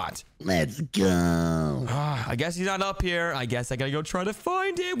hiding spot. Let's go. I guess he's not up here. I guess I gotta go try to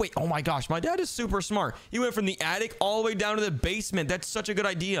find him. Wait, oh my gosh, my dad is super smart. He went from the attic all the way down to the basement. That's such a good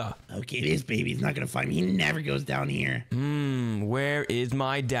idea. Okay, this baby's not gonna find me. He never goes down here. Where is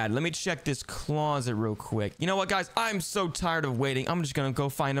my dad? Let me check this closet real quick. You know what, guys? I'm so tired of waiting. I'm just gonna go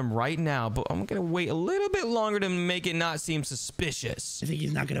find him right now, but I'm gonna wait a little bit longer to make it not seem suspicious. I think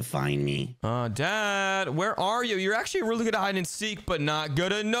he's not gonna find me. Dad, where are you? You're actually really good at hide and seek, but not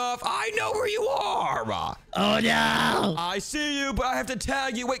good enough. I know where you are. Oh, no. I see you, but I have to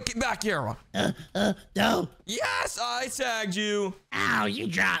tag you. Wait, get back here. No. Yes, I tagged you. Ow, you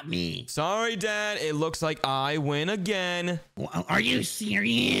dropped me. Sorry, Dad. It looks like I win again. Are you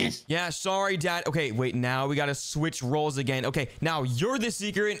serious? Yeah, sorry, Dad. Okay, wait, now we gotta switch roles again. Okay, now you're the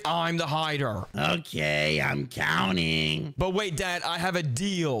seeker and I'm the hider. Okay, I'm counting. But wait, Dad, I have a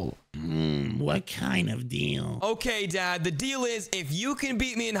deal. What kind of deal? Okay, Dad, the deal is if you can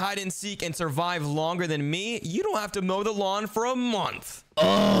beat me in hide and seek and survive longer than me, you don't have to mow the lawn for a month.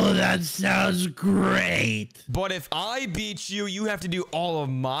 Oh, that sounds great. But if I beat you, you have to do all of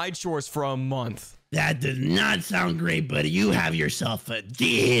my chores for a month. That does not sound great, but you have yourself a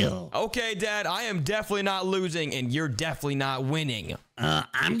deal. Okay, Dad, I am definitely not losing, and you're definitely not winning.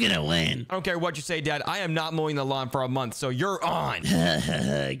 I'm gonna win. I don't care what you say, Dad. I am not mowing the lawn for a month, so you're on.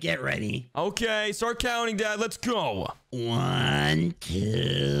 Get ready. Okay, start counting, Dad. Let's go. 1,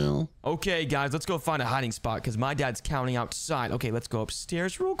 2. Okay, guys, let's go find a hiding spot because my dad's counting outside. Okay, let's go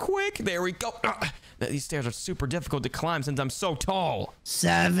upstairs real quick. There we go. These stairs are super difficult to climb since I'm so tall.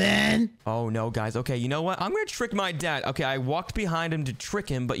 7. Oh, no, guys. Okay, you know what? I'm going to trick my dad. Okay, I walked behind him to trick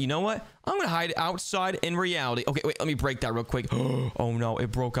him, but you know what? I'm going to hide outside in reality. Okay, wait, let me break that real quick. Oh, no,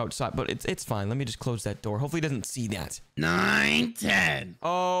 it broke outside, but it's fine. Let me just close that door. Hopefully he doesn't see that. 9, 10.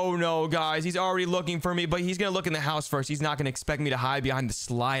 Oh, no, guys. He's already looking for me, but he's going to look in the house first. He's not going to expect me to hide behind the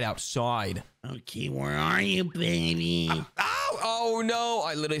slide outside. Okay, where are you, baby? Oh, no.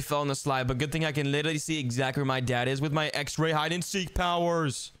 I literally fell on the slide, but good thing I can literally see exactly where my dad is with my X-ray hide and seek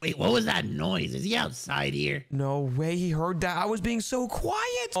powers. Wait, what was that noise? Is he outside here? No way he heard that. I was being so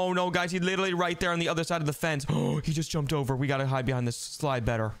quiet. Oh, no, guys. He's literally right there on the other side of the fence. Oh, he just jumped over. We got to hide behind this slide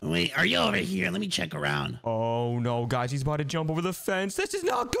better. Wait, are you over here? Let me check around. Oh, no, guys. He's about to jump over the fence. This is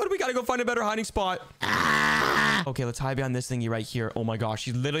not good. We got to go find a better hiding spot. Okay, let's hide behind this thingy right here. Oh, my gosh.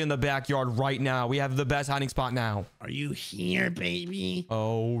 He's literally in the backyard right now. We have the best hiding spot now. Are you here, baby?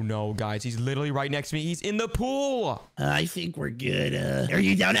 Oh, no, guys. He's literally right next to me. He's in the pool. I think we're good. Are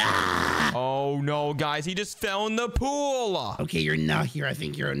you down? Oh, no, guys. He just fell in the pool. Okay, you're not here. I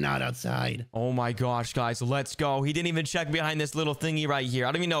think you're not outside. Oh, my gosh, guys. Let's go. He didn't even check behind this little thingy right here.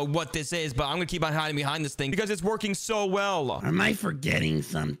 I don't even know what this is, but I'm going to keep on hiding behind this thing because it's working so well. Am I forgetting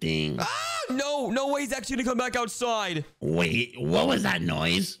something? No way. He's actually going to come back outside. Wait, what was that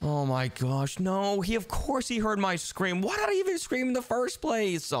noise? Oh, my gosh. No, of course he heard my scream. Why did I even scream in the first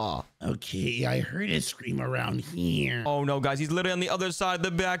place? Okay, I heard it scream around here. Oh, no, guys. He's literally on the other side of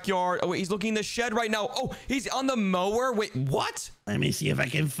the backyard. Oh, wait, he's looking in the shed right now. Oh, he's on the mower. Wait, what? Let me see if I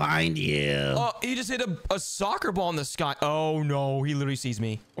can find you. Oh, he just hit a soccer ball in the sky. Oh, no. He literally sees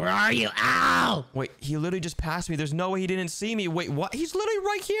me. Where are you? Ow! Wait, he literally just passed me. There's no way he didn't see me. Wait, what? He's literally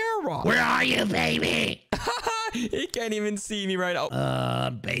right here. Where are you, baby? He can't even see me right now.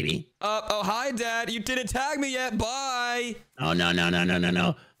 Baby? Oh, hi, Dad. You didn't tag me yet. Bye. Oh, no.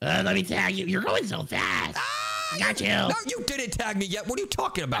 Let me tag you. You're going so fast. Got you. No, you didn't tag me yet. What are you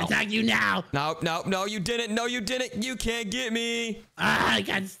talking about? I tagged you now. No, you didn't. No, you didn't. You can't get me. I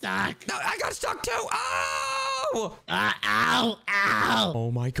got stuck. No, I got stuck too. Oh! no. Ow, ow.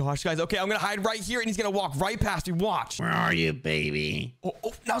 Oh my gosh, guys. Okay, I'm gonna hide right here, and he's gonna walk right past me. Watch. Where are you, baby? Oh,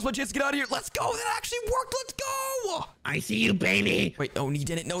 now's my chance to get out of here. Let's go. That actually worked. Let's go. I see you, baby. Wait, oh, he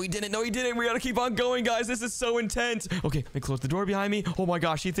didn't. No, he didn't. No, he didn't. We gotta keep on going, guys. This is so intense. Okay, let me close the door behind me. Oh my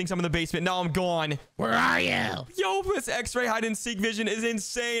gosh, he thinks I'm in the basement. Now I'm gone. Where are you? Yo, this X-ray hide and seek vision is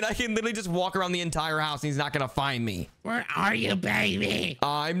insane. I can literally just walk around the entire house, and he's not gonna find me. Where are you, baby?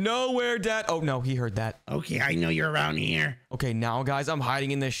 I'm nowhere, Dad. Oh no, he heard that. Okay, I know you're around here. Okay, now, guys, I'm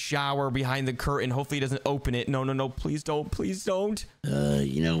hiding in the shower behind the curtain. Hopefully, he doesn't open it. No, no, no. Please don't. Please don't.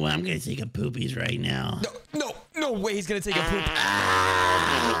 You know what? I'm gonna take a poopies right now. No, no, no way he's gonna take a poop.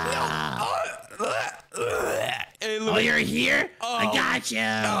 Hey, Oh, you're here? Oh. I got you.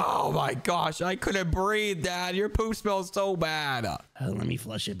 Oh my gosh, I couldn't breathe, Dad. Your poop smells so bad. Let me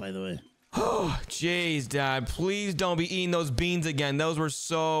flush it, by the way. Oh, jeez, Dad. Please don't be eating those beans again. Those were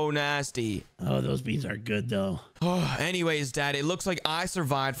so nasty. Oh, those beans are good, though. Oh, anyways, Dad, it looks like I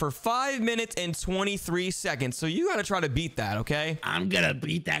survived for 5 minutes and 23 seconds. So you gotta try to beat that, okay? I'm gonna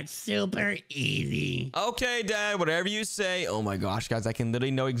beat that super easy. Okay, Dad, whatever you say. Oh my gosh, guys, I can literally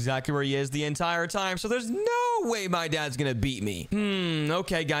know exactly where he is the entire time. So there's no way my dad's gonna beat me.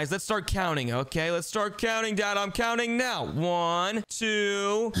 Okay, guys, let's start counting. Okay, let's start counting, Dad. I'm counting now. 1,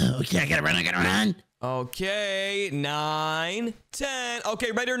 2. Okay, I gotta run. Okay, 9, 10.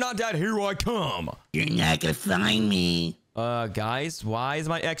 Okay, ready or not, Dad, here I come. You're not gonna find me. Guys, why is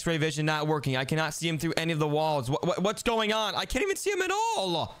my X-ray vision not working? I cannot see him through any of the walls. What's going on? I can't even see him at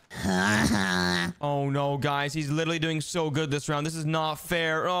all. Oh no, guys, he's literally doing so good this round. This is not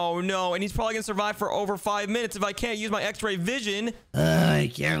fair. Oh no, and he's probably gonna survive for over 5 minutes if I can't use my X-ray vision.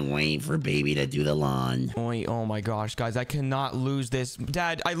 I can't wait for baby to do the lawn. Oh my gosh, guys, I cannot lose this.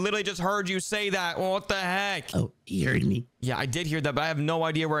 Dad, I literally just heard you say that. What the heck? Oh, he heard me. Yeah, I did hear that, but I have no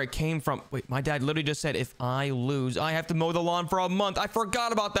idea where it came from. Wait, my dad literally just said, if I lose, I have to mow the lawn for a month. I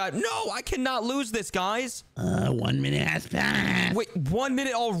forgot about that. No, I cannot lose this, guys. 1 minute has passed. Wait, 1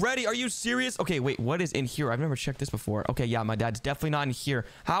 minute already? Are you serious? Okay, wait, what is in here? I've never checked this before. Okay, yeah, my dad's definitely not in here.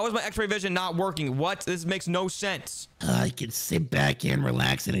 How is my X-ray vision not working? What? This makes no sense. I can sit back and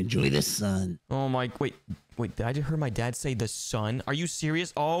relax and enjoy the sun. Oh my, wait, did I just hear my dad say the sun? Are you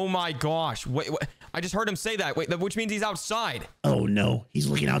serious? Oh my gosh. Wait, I just heard him say that. Wait, which means he's outside. Oh no, he's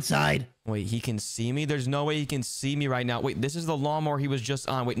looking outside. Wait, he can see me? There's no way he can see me right now. Wait, this is the lawnmower he was just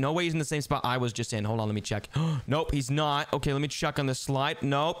on. Wait, no way he's in the same spot I was just in. Hold on, let me check. Nope, he's not. Okay, let me check on the slide.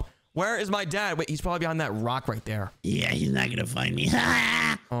 Nope. Where is my dad? Wait, he's probably behind that rock right there. Yeah, he's not gonna find me.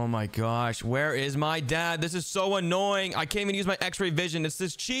 Oh my gosh, where is my dad? This is so annoying. I can't even use my X-ray vision. It's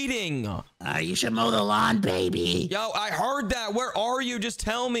this cheating. You should mow the lawn, baby. Yo, I heard that. Where are you? Just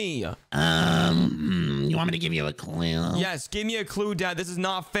tell me. You want me to give you a clue? Yes, give me a clue, Dad. This is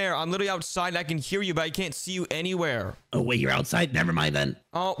not fair. I'm literally outside and I can hear you, but I can't see you anywhere. Oh, wait, you're outside? Never mind then.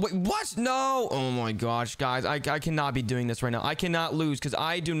 Oh, wait, what? No. Oh my gosh, guys. I cannot be doing this right now. I cannot lose because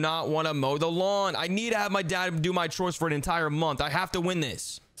I do not want to mow the lawn. I need to have my dad do my chores for an entire month. I have to win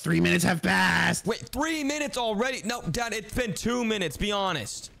this. 3 minutes have passed. Wait, 3 minutes already? No, Dad, it's been 2 minutes. Be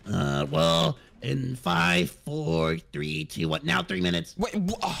honest. Well, in 5, 4, 3, 2, 1. Now 3 minutes. Wait,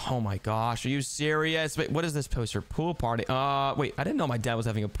 oh my gosh, are you serious? Wait, what is this poster? Pool party. Wait, I didn't know my dad was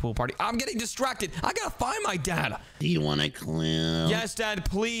having a pool party. I'm getting distracted. I gotta find my dad. Do you want a clue? Yes, Dad,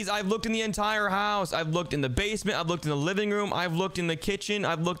 please. I've looked in the entire house. I've looked in the basement. I've looked in the living room. I've looked in the kitchen.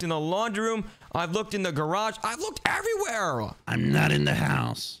 I've looked in the laundry room. I've looked in the garage. I've looked everywhere. I'm not in the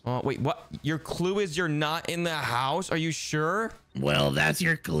house. Oh, wait, what? Your clue is you're not in the house? Are you sure? Well, that's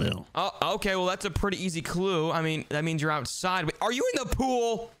your clue. Oh, okay. Well, that's a pretty easy clue. I mean, that means you're outside. Wait, are you in the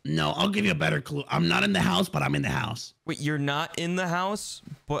pool? No, I'll give you a better clue. I'm not in the house, but I'm in the house. Wait, you're not in the house?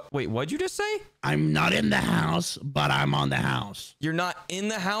 But wait, what'd you just say? I'm not in the house, but I'm on the house. You're not in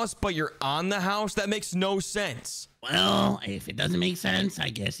the house, but you're on the house? That makes no sense. Well, if it doesn't make sense, I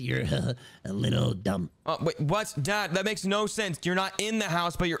guess you're a little dumb. Wait, what? Dad, that makes no sense. You're not in the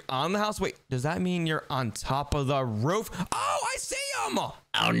house, but you're on the house? Wait, does that mean you're on top of the roof? Oh, I see him!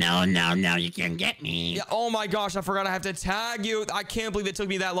 Oh, no, you can't get me. Yeah, oh my gosh, I forgot I have to tag you. I can't believe it took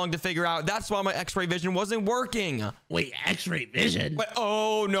me that long to figure out. That's why my X-ray vision wasn't working. Wait, X-ray vision? Wait,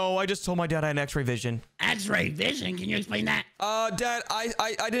 oh no, I just told my dad I had X-ray vision. X-ray vision? Can you explain that? Dad,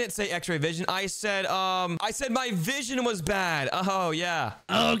 I didn't say X-ray vision. I said my vision was bad. Oh, yeah.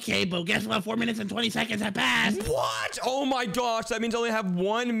 Okay, but guess what? 4 minutes and 20 seconds have passed. What? Oh my gosh, that means I only have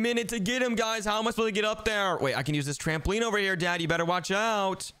 1 minute to get him, guys. How am I supposed to get up there? Wait, I can use this trampoline over here, Dad. You better watch out.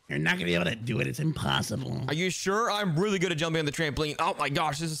 You're not gonna be able to do it. It's impossible. Are you sure? I'm really good at jumping on the trampoline. Oh my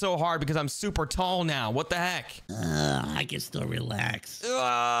gosh, this is so hard because I'm super tall now. What the heck? I can still relax.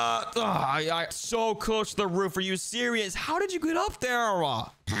 I so close to the roof. Are you serious? How did you get up there?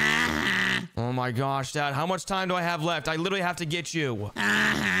 Oh my gosh, Dad. How much time do I have left? I literally have to get you.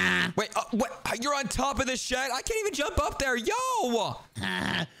 Wait, what? You're on top of the shed? I can't even jump up there. Yo!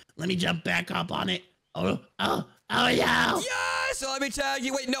 Let me jump back up on it. Oh no. Yes! Let me tag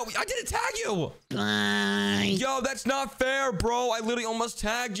you. Wait, no, I didn't tag you. Bye. Yo, that's not fair, bro. I literally almost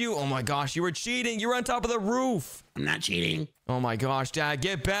tagged you. Oh my gosh, you were cheating. You were on top of the roof. I'm not cheating. Oh my gosh, Dad,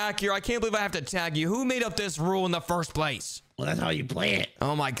 get back here. I can't believe I have to tag you. Who made up this rule in the first place? Well, that's how you play it.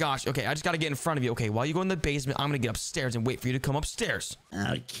 Oh my gosh. Okay, I just gotta get in front of you. Okay, while you go in the basement, I'm gonna get upstairs and wait for you to come upstairs.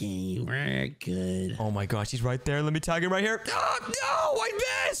 Okay, we're good. Oh my gosh, he's right there. Let me tag him right here. Oh, no, I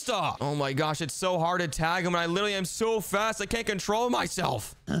missed. Oh my gosh, it's so hard to tag him, and I literally am so fast, I can't control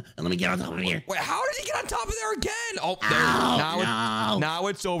myself. Let me get on top of here. Wait, how did he get on top of there again? Oh, there. Ow, no. Now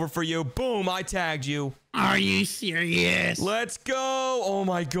it's over for you. Boom, I tagged you. Are you serious? Let's go. Oh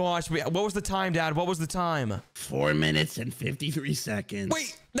my gosh. Wait, what was the time, Dad? What was the time? 4 minutes and 53 seconds.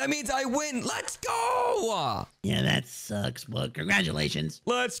 Wait, that means I win. Let's go. Yeah, that sucks. Well, congratulations.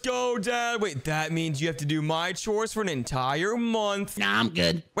 Let's go, Dad. Wait, that means you have to do my chores for an entire month. Nah, I'm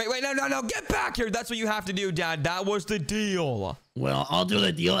good. Wait, no. Get back here. That's what you have to do, Dad. That was the deal. Well, I'll do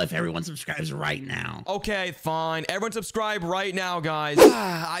the deal if everyone subscribes right now. Okay, fine. Everyone subscribe right now, guys.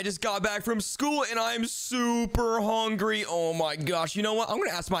 I just got back from school and I'm super hungry. Oh my gosh. You know what? I'm going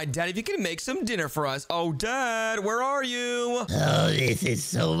to ask my dad if he can make some dinner for us. Oh, Dad, where are you? Oh, this is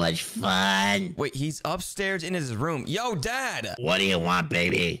so much fun. Wait, he's upstairs in his room. Yo, Dad. What do you want,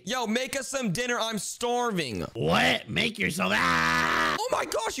 baby? Yo, make us some dinner. I'm starving. What? Make yourself... Ah! Oh my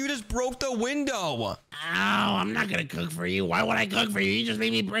gosh, you just broke the window. Ow, I'm not gonna cook for you. Why would I cook for you? You just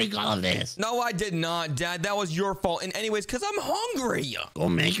made me break all of this. No, I did not, Dad. That was your fault. And anyways, because I'm hungry. Go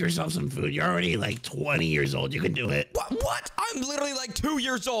make yourself some food. You're already like 20 years old. You can do it. What? I'm literally like 2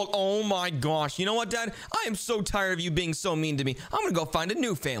 years old. Oh my gosh. You know what, Dad? I am so tired of you being so mean to me. I'm gonna go find a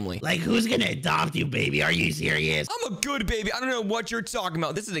new family. Like, who's gonna adopt you, baby? Are you serious? I'm a good baby. I don't know what you're talking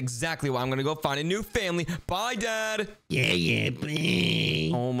about. This is exactly why I'm gonna go find a new family. Bye, Dad. Yeah,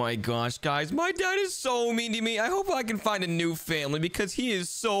 bye. Oh my gosh, guys. My dad is so mean to me. I hope I can find a new family because he is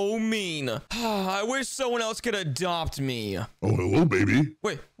so mean. I wish someone else could adopt me. Oh, hello, baby.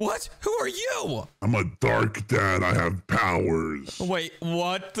 Wait, what? Who are you? I'm a dark dad. I have powers. Wait,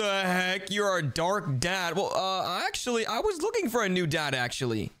 what the heck? You're a dark dad. Well, actually, I was looking for a new dad,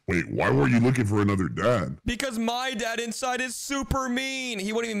 actually. Wait, why were you looking for another dad? Because my dad inside is super mean.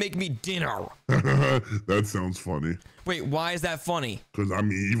 He wouldn't even make me dinner. That sounds funny. Wait, why is that funny? Because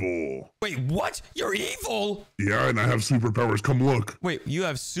I'm evil. Wait, what? You're evil? Yeah, and I have superpowers. Come look. Wait, you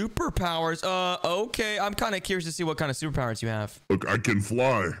have superpowers? Okay. I'm kind of curious to see what kind of superpowers you have. Look, I can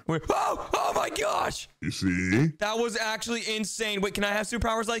fly. Wait, oh my gosh. You see? That was actually insane. Wait, can I have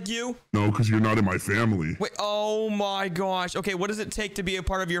superpowers like you? No, because you're not in my family. Wait, oh my gosh. Okay, what does it take to be a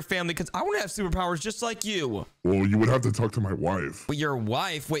part of your family? Because I want to have superpowers just like you. Well, you would have to talk to my wife. Wait, your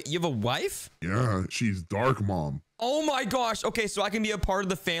wife? Wait, you have a wife? Yeah, she's Dark Mom. Oh my gosh. Okay, so I can be a part of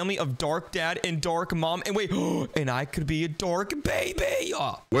the family of Dark Dad and Dark Mom. And wait, and I could be a Dark Baby.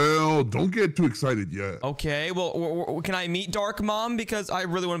 Well, don't get too excited yet. Okay, well, can I meet Dark Mom? Because I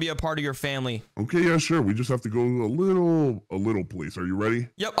really want to be a part of your family. Okay, yeah, sure. We just have to go a little place. Are you ready?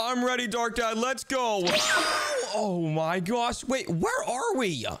 Yep, I'm ready, Dark Dad. Let's go. Oh my gosh. Wait, where are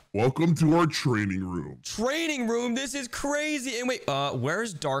we? Welcome to our training room. Training room? This is crazy. And wait,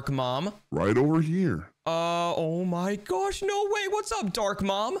 where's Dark Mom? Right over here. Oh my gosh, no way. What's up, Dark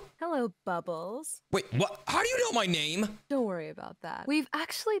Mom? Hello, Bubbles. Wait, what? How do you know my name? Don't worry about that. We've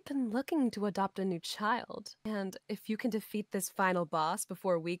actually been looking to adopt a new child. And if you can defeat this final boss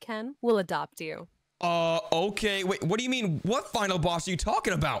before we can, we'll adopt you. Okay. Wait, what do you mean? What final boss are you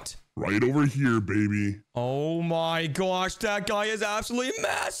talking about? Right over here, baby. Oh my gosh, that guy is absolutely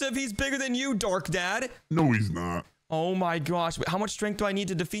massive. He's bigger than you, Dark Dad. No, he's not. Oh my gosh. Wait, how much strength do I need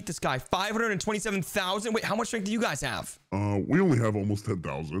to defeat this guy? 527,000? Wait, how much strength do you guys have? We only have almost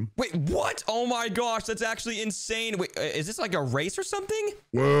 10,000. Wait, what? Oh my gosh, that's actually insane. Wait, is this like a race or something?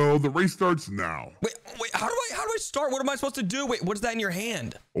 Well, the race starts now. Wait, how do I start? What am I supposed to do? Wait, what is that in your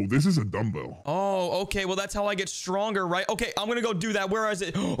hand? Oh, this is a dumbbell. Oh, okay. Well, that's how I get stronger, right? Okay, I'm gonna go do that. Where is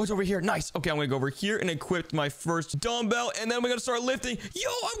it? Oh, it's over here. Nice. Okay, I'm gonna go over here and equip my first dumbbell, and then we're gonna start lifting. Yo,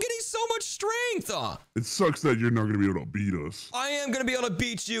 I'm getting so much strength. It sucks that you're not gonna be able to beat us. I am gonna be able to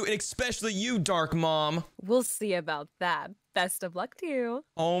beat you, and especially you, Dark Mom. We'll see about that. Best of luck to you.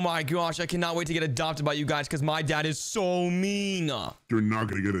 Oh my gosh, I cannot wait to get adopted by you guys because my dad is so mean. You're not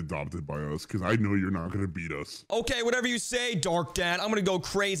gonna get adopted by us because I know you're not gonna beat us. Okay, whatever you say, Dark Dad. I'm gonna go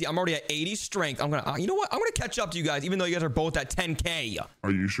crazy. I'm already at 80 strength. I'm gonna, you know what? I'm gonna catch up to you guys, even though you guys are both at 10K.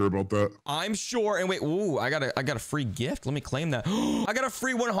 Are you sure about that? I'm sure. And wait, ooh, I got a free gift. Let me claim that. I got a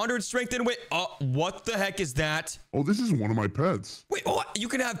free 100 strength. And wait, what the heck is that? Oh, this is one of my pets. Wait, what? You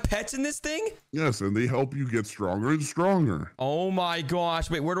can have pets in this thing? Yes, and they help you get stronger and stronger. Oh my gosh.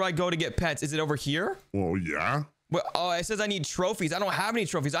 Wait, where do I go to get pets? Is it over here? Well, yeah. Well, it says I need trophies. I don't have any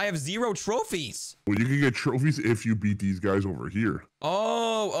trophies. I have 0 trophies. Well, you can get trophies if you beat these guys over here.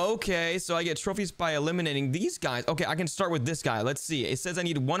 Oh, okay. So I get trophies by eliminating these guys. Okay, I can start with this guy. Let's see. It says I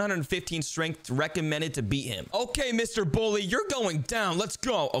need 115 strength recommended to beat him. Okay, Mr. Bully, you're going down. Let's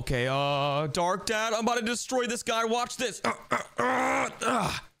go. Okay, Dark Dad, I'm about to destroy this guy. Watch this.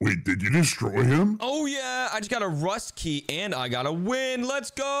 Wait, did you destroy him? Oh, yeah. I just got a rust key and I got a win.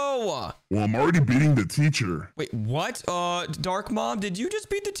 Let's go. Well, I'm already beating the teacher. Wait, what? Dark Mom, did you just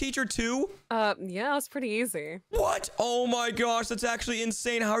beat the teacher too? Yeah, it's pretty easy. What? Oh my gosh, that's actually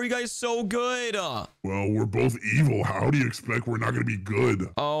insane. How are you guys so good? Well, we're both evil. How do you expect we're not gonna be good?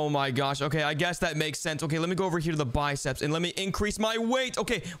 Oh my gosh. Okay, I guess that makes sense. Okay, let me go over here to the biceps and let me increase my weight.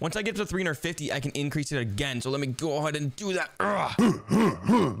 Okay, once I get to 350, I can increase it again. So let me go ahead and do that.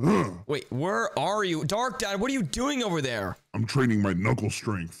 Wait, where are you? Dark Dad, what are you doing over there? I'm training my knuckle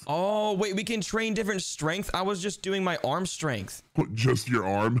strength. Oh, wait, we can train different strength. I was just doing my arm strength. Just your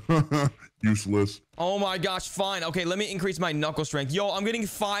arm? Useless. Oh my gosh, fine. Okay, let me increase my knuckle strength. Yo, I'm getting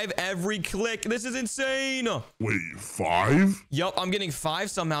 5 every click. This is insane. Wait, 5? Yup, I'm getting 5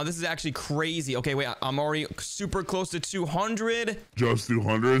 somehow. This is actually crazy. Okay, wait, I'm already super close to 200. Just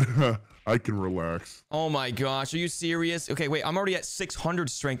 200? I can relax. Oh my gosh, are you serious? Okay, wait, I'm already at 600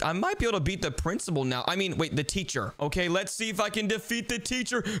 strength. I might be able to beat the principal now. I mean, wait, the teacher. Okay, let's see if I can defeat the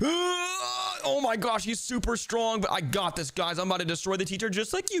teacher. Oh my gosh, he's super strong, but I got this, guys. I'm about to destroy the teacher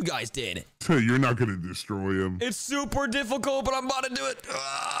just like you guys did. You're not gonna destroy him. It's super difficult, but I'm about to do it.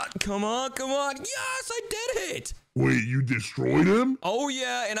 Come on, come on. Yes, I did it. Wait, you destroyed him? Oh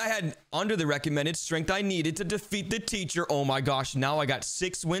yeah, and I had under the recommended strength I needed to defeat the teacher. Oh my gosh, now I got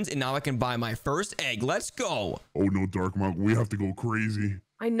 6 wins and now I can buy my first egg. Let's go. Oh no, Dark Monk, we have to go crazy.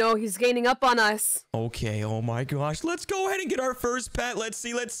 I know, he's gaining up on us. Okay, oh my gosh. Let's go ahead and get our first pet. Let's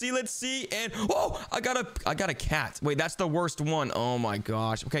see. And oh, I got a cat. Wait, that's the worst one. Oh my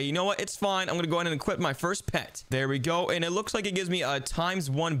gosh. Okay, you know what? It's fine. I'm gonna go ahead and equip my first pet. There we go. And it looks like it gives me a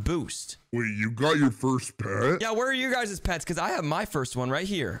 ×1 boost. Wait, you got your first pet? Yeah, where are you guys' pets? Because I have my first one right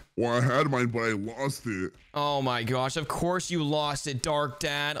here. Well, I had mine, but I lost it. Oh my gosh, of course you lost it, Dark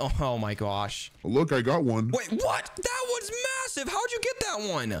Dad. Oh my gosh. Look, I got one. Wait, what? That one's massive. How'd you get that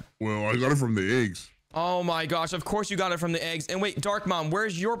one? Well, I got it from the eggs. Oh my gosh, of course you got it from the eggs. And wait, Dark Mom,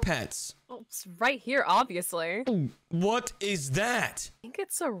 where's your pets? Oh, it's right here, obviously. I What is that? think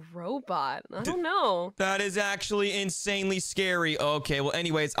it's a robot. I don't know. That is actually insanely scary. Okay, well,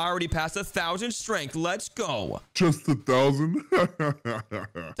 anyways, I already passed 1,000 strength. Let's go. Just 1,000?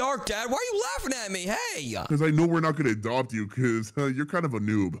 Dark Dad, why are you laughing at me? Hey! Because I know we're not going to adopt you because you're kind of a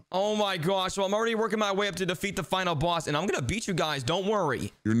noob. Oh my gosh, well, I'm already working my way up to defeat the final boss, and I'm gonna beat you guys. Don't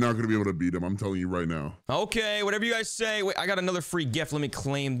worry. You're not going to be able to beat him. I'm telling you right now. Okay, whatever you guys say. Wait, I got another free gift. Let me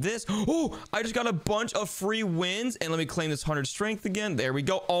claim this. Oh, I just got a bunch of free wins, and let me claim this 100 strength again. There we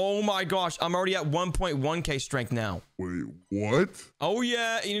go. Oh my gosh, I'm already at 1.1k strength now. Wait, what? Oh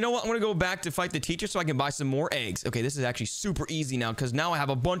yeah, and you know what? I'm gonna go back to fight the teacher so I can buy some more eggs. Okay, this is actually super easy now because now I have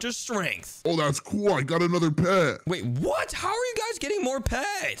a bunch of strength. Oh, that's cool. I got another pet. Wait, what? How are you guys getting more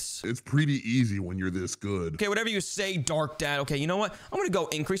pets? It's pretty easy when you're this good. Okay, whatever you say, Dark Dad. Okay, you know what? I'm gonna go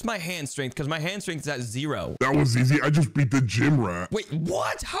increase my hand strength because my hand strength is at 0. That was easy. I just beat the gym rat. Wait,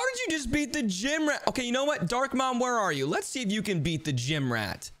 what? How did you just beat the gym rat? Okay, you know what? Dark Mom, where are you? Let's see if you can beat the gym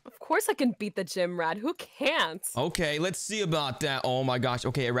rat. Of course I can beat the gym rat. Who can't? Okay, let's see about that. Oh my gosh.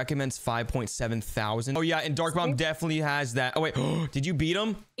 Okay, it recommends 5.7 thousand. Oh yeah, and Dark Mom definitely has that. Oh wait, did you beat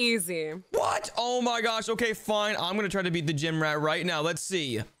him? Easy. What? Oh my gosh. Okay, fine. I'm gonna try to beat the gym rat right now. Let's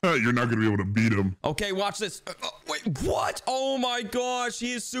see. You're not going to be able to beat him. Okay, watch this. Wait, what? Oh my gosh,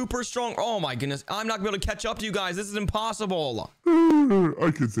 he is super strong. Oh my goodness. I'm not gonna be able to catch up to you guys. This is impossible.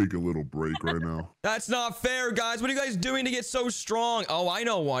 I could take a little break right now. That's not fair, guys. What are you guys doing to get so strong? Oh, I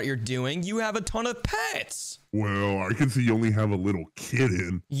know what you're doing. You have a ton of pets. Well, I can see you only have a little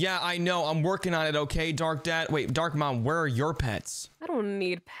kitten. Yeah, I know. I'm working on it, okay, Dark Dad? Wait, Dark Mom, where are your pets? I don't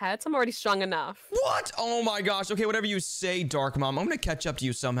need pets. I'm already strong enough. What? Oh my gosh. Okay, whatever you say, Dark Mom. I'm gonna catch up to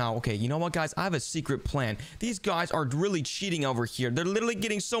you somehow. Okay, you know what, guys? I have a secret plan. These guys are really cheating over here. They're literally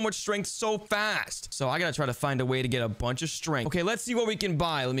getting so much strength so fast. So I gotta try to find a way to get a bunch of strength. Okay, let's see what we can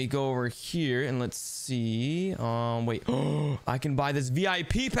buy. Let me go over here and let's see. Wait. I can buy this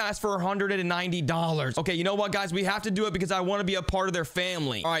VIP pass for $190. Okay, you know what, guys? We have to do it because I want to be a part of their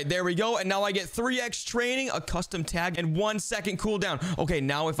family. All right, there we go. And now I get 3x training, a custom tag, and 1 second cooldown. Okay,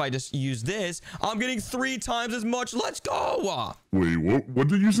 now if I just use this, I'm getting 3 times as much. Let's go. Wait, what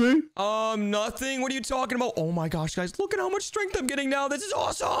did you say? Nothing. What are you talking about? Oh my gosh, guys, look at how much strength I'm getting now. This is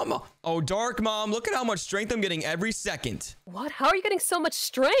awesome. Oh, Dark Mom, look at how much strength I'm getting every second. What? How are you getting so much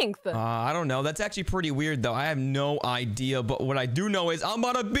strength? I don't know. That's actually pretty weird, though. I have no idea. But what I do know is I'm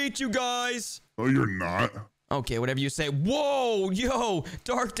about to beat you guys. Oh, you're not. Okay, whatever you say. Whoa, yo,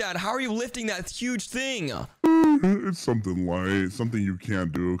 Dark Dad, how are you lifting that huge thing? It's something light, something you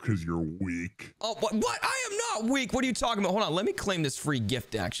can't do because you're weak. Oh, what? I am not weak. What are you talking about? Hold on, let me claim this free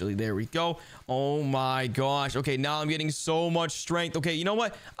gift, actually. There we go. Oh my gosh. Okay, now I'm getting so much strength. Okay, you know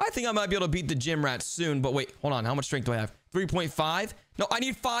what? I think I might be able to beat the gym rat soon, but wait, hold on. How much strength do I have? 3.5? No, I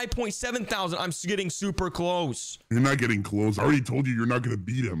need 5.7 thousand. I'm getting super close. You're not getting close. I already told you you're not going to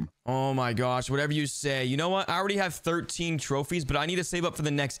beat him. Oh my gosh, whatever you say. You know what? I already have 13 trophies, but I need to save up for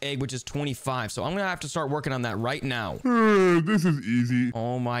the next egg, which is 25. So I'm going to have to start working on that right now. This is easy.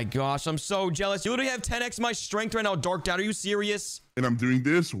 Oh my gosh, I'm so jealous. You literally have 10x my strength right now, Dark Dad. Are you serious? And I'm doing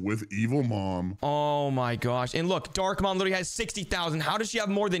this with Evil Mom. Oh my gosh. And look, Dark Mom literally has 60,000. How does she have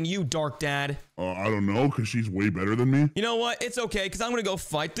more than you, Dark Dad? I don't know, because she's way better than me. You know what? It's okay, because I'm going to go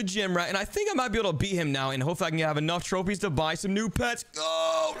fight the gym rat, and I think I might be able to beat him now, and hopefully I can have enough trophies to buy some new pets.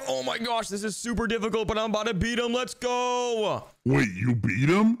 Oh my gosh, this is super difficult, but I'm about to beat him. Let's go. Wait, you beat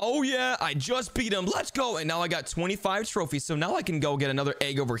him? Oh yeah, I just beat him. Let's go. And now I got 25 trophies, so now I can go get another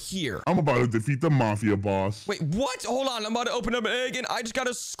egg over here. I'm about to defeat the mafia boss. Wait, what? Hold on, I'm about to open up an egg, and I just got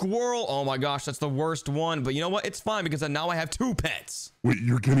a squirrel. Oh my gosh, that's the worst one, but you know what? It's fine, because now I have 2 pets. Wait,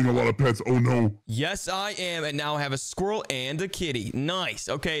 you're getting a lot of pets. Oh no. Yes, I am, and now I have a squirrel and a kitty. Nice.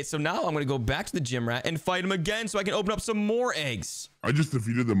 Okay, so now I'm gonna go back to the gym rat and fight him again so I can open up some more eggs. I just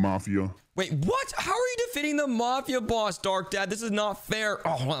defeated the mafia. Wait, what? How are you defeating the mafia boss, Dark Dad? This is not fair.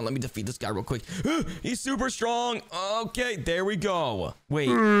 Oh, hold on. Let me defeat this guy real quick. He's super strong. Okay, there we go. Wait.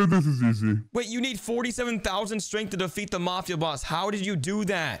 This is easy. Wait, you need 47,000 strength to defeat the mafia boss. How did you do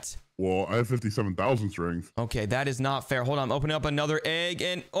that? Well, I have 57,000 strength. Okay, that is not fair. Hold on, I'm opening up another egg,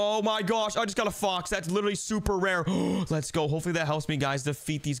 and oh my gosh, I just got a fox. That's literally super rare. Let's go. Hopefully that helps me, guys,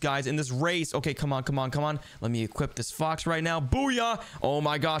 defeat these guys in this race. Okay, come on, come on, come on. Let me equip this fox right now. Booyah! Oh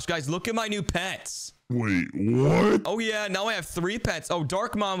my gosh, guys, look at my new pets. Wait, what? Oh yeah, now I have 3 pets. Oh,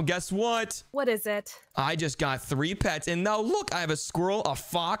 Dark Mom, guess what? What is it? I just got 3 pets, and now look, I have a squirrel, a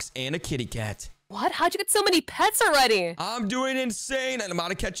fox, and a kitty cat. What? How'd you get so many pets already? I'm doing insane, and I'm about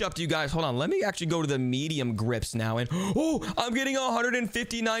to catch up to you guys. Hold on, let me actually go to the medium grips now, and oh, I'm getting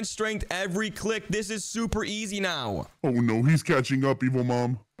 159 strength every click. This is super easy now. Oh no, he's catching up, Evil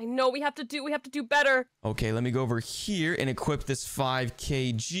Mom. I know we have to do better. Okay, let me go over here and equip this 5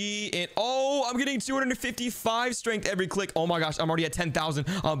 kg, and oh, I'm getting 255 strength every click. Oh my gosh, I'm already at 10,000.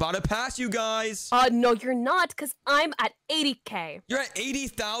 I'm about to pass you guys. No, you're not, because I'm at 80K. You're at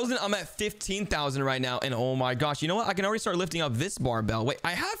 80,000. I'm at 15,000 right now, and oh my gosh, you know what? I can already start lifting up this barbell. Wait,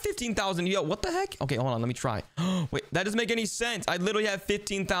 I have 15,000. Yo, what the heck? Okay, hold on, let me try. Wait, that doesn't make any sense. I literally have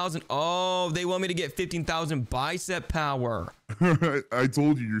 15,000. Oh, they want me to get 15,000 bicep power. I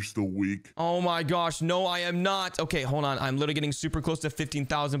told you you're still weak. Oh my gosh, no, I am not. Okay, hold on. I'm literally getting super close to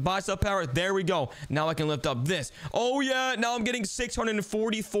 15,000 bicep power. There we go. Now I can lift up this. Oh yeah, now I'm getting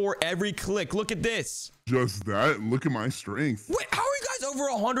 644 every click. Look at this. Just that? Look at my strength. Wait, how are you guys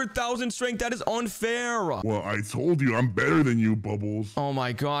over 100,000 strength? That is unfair. Well, I told you I'm better than you, Bubbles. Oh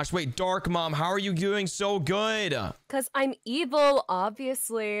my gosh. Wait, Dark Mom, how are you doing so good? Because I'm evil,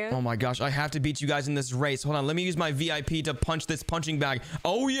 obviously. Oh my gosh, I have to beat you guys in this race. Hold on, let me use my VIP to punch this punching bag.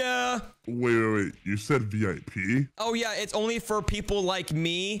 Oh yeah. Wait. You said VIP? Oh yeah, it's only for people like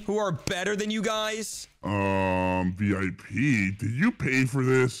me who are better than you guys. VIP. Did you pay for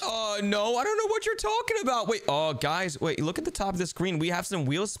this? No, I don't know what you're talking about. Wait, guys, wait, look at the top of the screen. We have some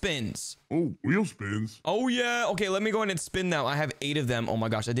wheel spins. Oh, wheel spins. Oh, yeah. Okay, let me go ahead and spin now. I have 8 of them. Oh, my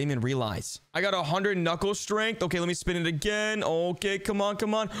gosh. I didn't even realize. I got 100 knuckle strength. Okay, let me spin it again. Okay, come on,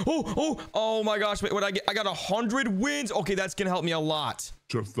 come on. Oh, my gosh. Wait, what I get? I got 100 wins. Okay, that's going to help me a lot.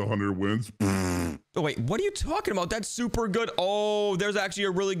 Just 100 wins. Oh, wait, what are you talking about? That's super good. Oh, there's actually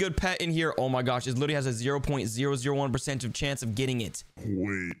a really good pet in here. Oh, my gosh. It literally has a 0.001% of chance of getting it.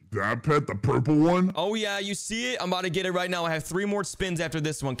 Wait, that pet, the purple one? Oh, yeah, you see it? I'm about to get it right now. I have 3 more spins after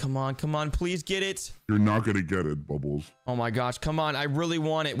this one. Come on, come on. Please get it. You're not going to get it, Bubbles. Oh, my gosh. Come on. I really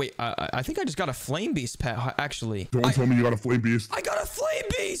want it. Wait, I think I just got a flame beast pet, actually. Don't tell me you got a flame beast. I got a flame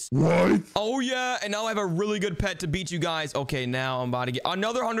beast. What? Oh, yeah. And now I have a really good pet to beat you guys. Okay, now I'm about to get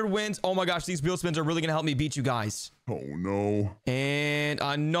another 100 wins. Oh, my gosh. These wheel spins are really going to help me beat you guys. Oh, no. And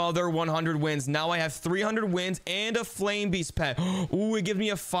another 100 wins. Now I have 300 wins and a flame beast pet. Ooh, it gives me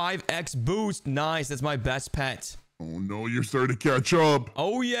a 5x boost. Nice. That's my best pet. Oh, no. You're starting to catch up.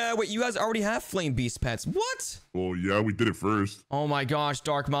 Oh, yeah. Wait, you guys already have flame beast pets. What? Oh, yeah. We did it first. Oh, my gosh,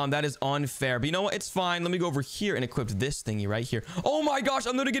 Dark Mom. That is unfair. But you know what? It's fine. Let me go over here and equip this thingy right here. Oh, my gosh.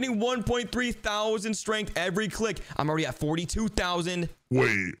 I'm literally getting 1.3 thousand strength every click. I'm already at 42,000.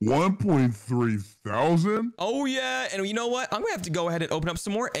 Wait, 1.3 thousand? Oh, yeah. And you know what? I'm going to have to go ahead and open up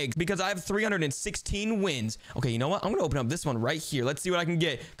some more eggs because I have 316 wins. Okay, you know what? I'm going to open up this one right here. Let's see what I can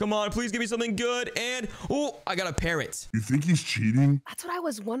get. Come on, please give me something good. And, oh, I got a parrot. You think he's cheating? That's what I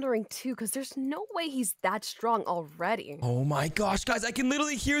was wondering too, because there's no way he's that strong already. Oh my gosh, guys, I can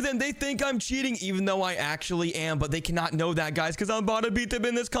literally hear them. They think I'm cheating, even though I actually am, but they cannot know that, guys, because I'm about to beat them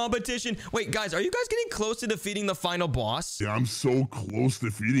in this competition. Wait, guys, are you guys getting close to defeating the final boss? Yeah, I'm so close to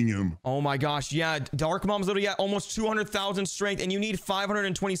defeating him. Oh my gosh, yeah, Dark Mom's literally at almost 200,000 strength, and you need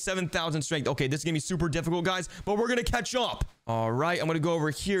 527,000 strength. Okay, this is gonna be super difficult, guys, but we're gonna catch up. All right, I'm gonna go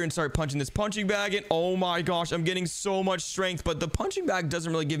over here and start punching this punching bag in. Oh my gosh, I'm getting so much strength, but the punching bag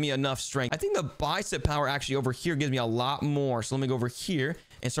doesn't really give me enough strength. I think the bicep power actually over here gives me a lot more. So let me go over here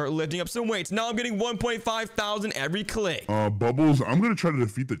and start lifting up some weights. Now I'm getting 1.5 thousand every click. Bubbles, I'm gonna try to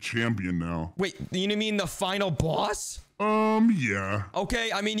defeat the champion now. Wait, you mean the final boss? Yeah.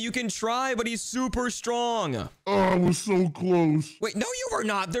 Okay, I mean, you can try, but he's super strong. Oh, I was so close. Wait, no, you were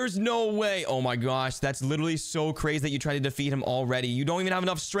not. There's no way. Oh my gosh, that's literally so crazy that you tried to defeat him already. You don't even have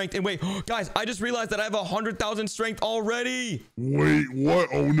enough strength. And wait, guys, I just realized that I have 100,000 strength already. Wait, what?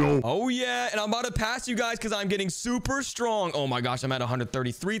 Oh no. Oh yeah, and I'm about to pass you guys because I'm getting super strong. Oh my gosh, I'm at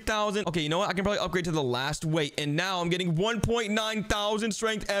 133,000. Okay, you know what? I can probably upgrade to the last weight. And now I'm getting 1.9 thousand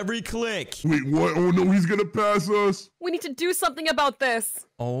strength every click. Wait, what? Oh no, he's gonna pass us. We need to do something about this.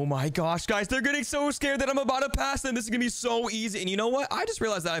 Oh my gosh, guys, they're getting so scared that I'm about to pass them. This is gonna be so easy. And you know what? I just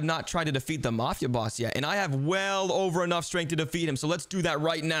realized that I've not tried to defeat the Mafia boss yet, and I have well over enough strength to defeat him. So let's do that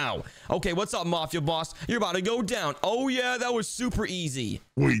right now. Okay, what's up, Mafia boss? You're about to go down. Oh yeah, that was super easy.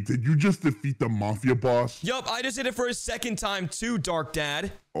 Wait, did you just defeat the Mafia boss? Yup, I just did it for a second time too, Dark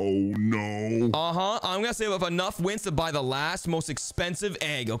Dad. Oh no. I'm gonna save up enough wins to buy the last most expensive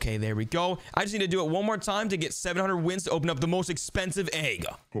egg. Okay, there we go. I just need to do it one more time to get 700 wins to open up the most expensive egg.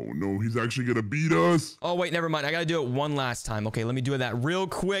 Oh no, he's actually gonna beat us. Oh wait, never mind. I gotta do it one last time. Okay, let me do that real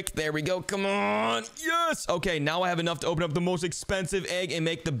quick. There we go. Come on. Yes. Okay, now I have enough to open up the most expensive egg and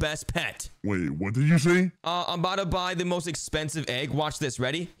make the best pet. Wait, what did you say? I'm about to buy the most expensive egg. Watch this.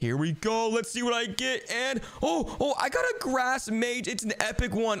 Ready? Here we go. Let's see what I get. And oh, I got a grass mage. It's an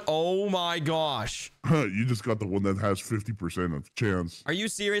epic one. Oh my gosh. You just got the one that has 50% of chance. Are you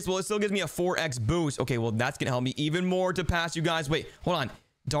serious? Well, it still gives me a 4x boost. Okay, well, that's gonna help me even more to pass you guys. Wait, hold on.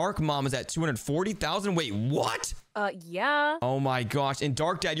 Dark Mom is at 240,000. Wait, what? Yeah. Oh my gosh. And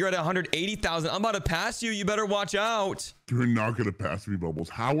Dark Dad, you're at 180,000. I'm about to pass you. You better watch out. You're not gonna pass me, Bubbles.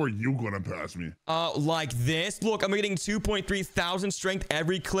 How are you gonna pass me? Like this. Look, I'm getting 2.3 thousand strength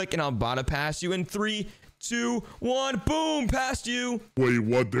every click, and I'm about to pass you in 3, 2, 1. Boom, past you. Wait,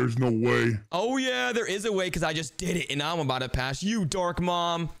 what? There's no way. Oh yeah, there is a way because I just did it, and now I'm about to pass you, Dark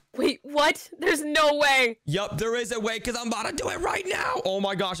Mom. Wait, what? There's no way. Yup, there is a way because I'm about to do it right now. Oh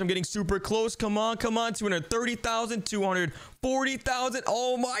my gosh, I'm getting super close. Come on, come on. 230,000, 240,000.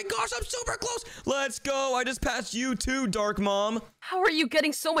 Oh my gosh, I'm super close. Let's go. I just passed you too, Dark Mom. How are you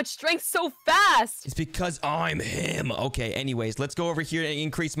getting so much strength so fast? It's because I'm him. Okay, anyways, let's go over here and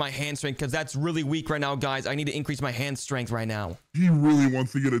increase my hand strength because that's really weak right now, guys. I need to increase my hand strength right now. He really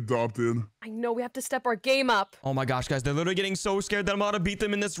wants to get adopted. I know, we have to step our game up. Oh my gosh, guys, they're literally getting so scared that I'm about to beat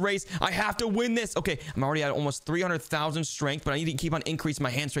them in this race. I have to win this. Okay, I'm already at almost 300,000 strength, but I need to keep on increasing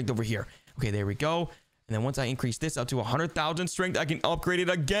my hand strength over here. Okay, there we go. And then once I increase this up to 100,000 strength, I can upgrade it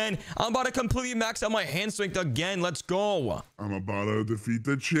again. I'm about to completely max out my hand strength again. Let's go. I'm about to defeat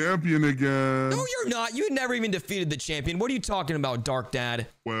the champion again. No, you're not. You had never even defeated the champion. What are you talking about, Dark Dad?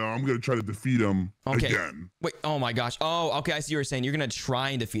 Well, I'm going to try to defeat him again. Wait, oh my gosh. Oh, okay, I see what you're saying. You're going to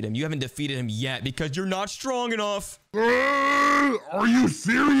try and defeat him. You haven't defeated him yet because you're not strong enough. Are you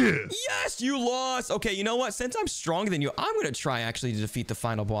serious? Yes, you lost. Okay, you know what? Since I'm stronger than you, I'm going to try actually to defeat the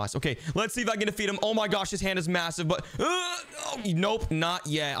final boss. Okay, let's see if I can defeat him. Oh my gosh, his hand is massive, but oh, nope, not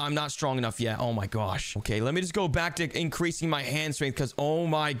yet. I'm not strong enough yet. Oh my gosh. Okay, let me just go back to increasing my hand strength because oh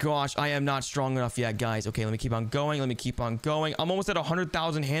my gosh, I am not strong enough yet, guys. Okay, let me keep on going. Let me keep on going. I'm almost at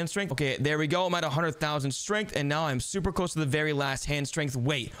 100,000 hand strength. Okay, there we go. I'm at 100,000 strength, and now I'm super close to the very last hand strength.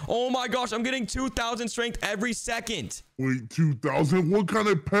 Wait, oh my gosh, I'm getting 2,000 strength every second. Wait, 2,000? What kind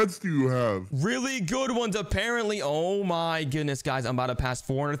of pets do you have? Really good ones, apparently. Oh my goodness, guys. I'm about to pass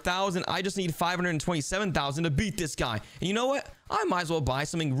 400,000. I just need 527,000 to beat this guy. And you know what? I might as well buy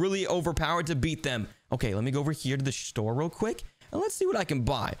something really overpowered to beat them. Okay, let me go over here to the store real quick. And let's see what I can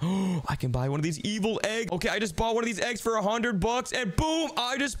buy. Oh, I can buy one of these evil eggs. Okay, I just bought one of these eggs for $100 and boom,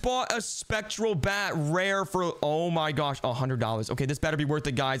 I just bought a spectral bat rare for, oh my gosh, $100. Okay, this better be worth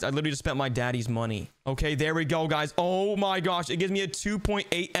it, guys. I literally just spent my daddy's money. Okay, there we go, guys. Oh my gosh, it gives me a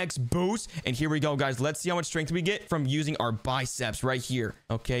 2.8x boost. And here we go, guys. Let's see how much strength we get from using our biceps right here.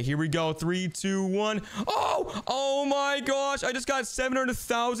 Okay, here we go. 3, 2, 1. Oh my gosh. I just got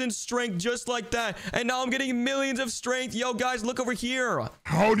 700,000 strength just like that. And now I'm getting millions of strength. Yo, guys, look over here.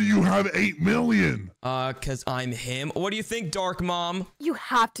 How do you have 8 million? Cause I'm him. What do you think, Dark Mom? You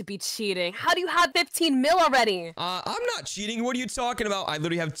have to be cheating. How do you have 15 mil already? I'm not cheating. What are you talking about? I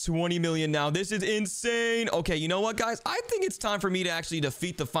literally have 20 million now. This is insane. Okay, you know what, guys? I think it's time for me to actually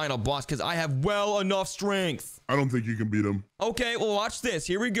defeat the final boss because I have well enough strength. I don't think you can beat him. Okay, well, watch this.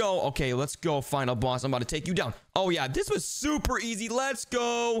 Here we go. Okay, let's go, final boss. I'm about to take you down. Oh, yeah, this was super easy. Let's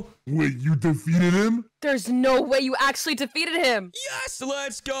go. Wait, you defeated him? There's no way you actually defeated him. Yes,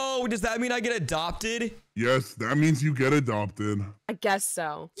 let's go. Does that mean I get adopted? Yes, that means you get adopted. I guess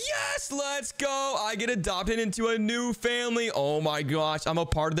so. Yes, let's go. I get adopted into a new family. Oh my gosh, I'm a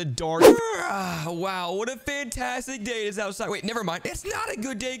part of the dark. Wow, what a fantastic day it is outside. Wait, never mind. It's not a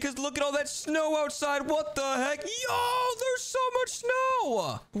good day because look at all that snow outside. What the heck? Yo, there's so much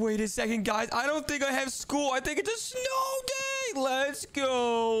snow. Wait a second, guys. I don't think I have school. I think it's a snow day. Let's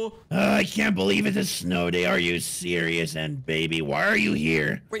go. I can't believe it's a snow day. Are you serious? And baby, why are you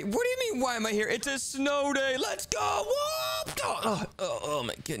here? Wait, what do you mean, why am I here? It's a snow day. Let's go. Whoop. Oh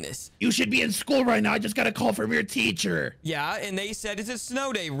my goodness. You should be in school right now. I just got a call from your teacher. Yeah, and they said it's a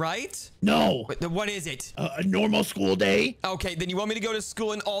snow day, right? No. What is it? A normal school day? Okay, then you want me to go to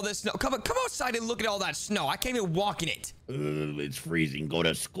school in all this snow? Come outside and look at all that snow. I can't even walk in it. It's freezing. Go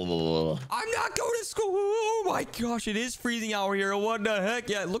to school. I'm not going to school. Oh my gosh, it is freezing out here. What the heck?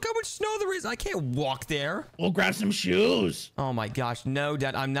 Yeah, look how much snow there is. I can't walk there. We'll grab some shoes. Oh my gosh, no,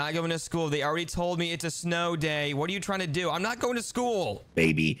 Dad. I'm not going to school. They already told me it's a snow day. What are you trying to do? I'm not going to school.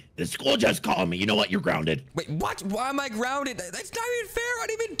 Baby, the school just called me. You know what? You're grounded. Wait, what? Why am I grounded? That's not even fair. I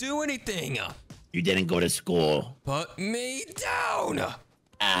didn't even do anything. You didn't go to school. Put me down.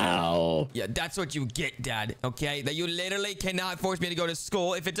 Ow. Yeah, that's what you get, Dad, okay? That you literally cannot force me to go to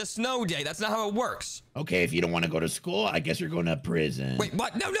school if it's a snow day. That's not how it works. Okay, if you don't want to go to school, I guess you're going to prison. Wait,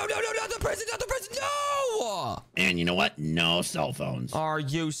 what? No, not the prison, no! And you know what? No cell phones. Are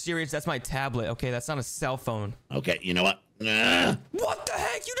you serious? That's my tablet, okay? That's not a cell phone. Okay, you know what? What the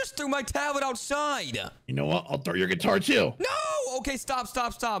heck? You just threw my tablet outside. You know what? I'll throw your guitar too. No! Okay, stop.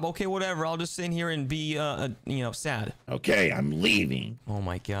 Okay, whatever. I'll just sit in here and be, sad. Okay, I'm leaving. Oh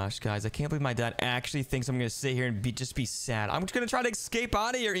my gosh, guys. I can't believe my dad actually thinks I'm gonna sit here and just be sad. I'm just gonna try to escape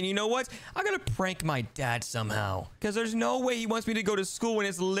out of here. And you know what? I'm gonna prank my dad somehow. Because there's no way he wants me to go to school when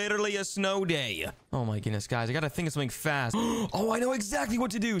it's literally a snow day. Oh my goodness, guys. I gotta think of something fast. Oh, I know exactly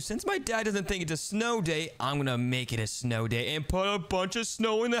what to do. Since my dad doesn't think it's a snow day, I'm gonna make it a snow day and put a bunch of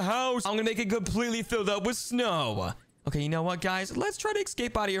snow in the house. I'm gonna make it completely filled up with snow. Okay, you know what, guys? Let's try to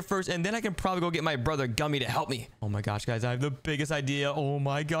escape out of here first, and then I can probably go get my brother Gummy to help me. Oh my gosh, guys, I have the biggest idea. Oh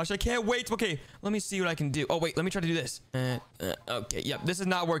my gosh, I can't wait. Okay, let me see what I can do. Oh, wait, let me try to do this. Okay, yep, this is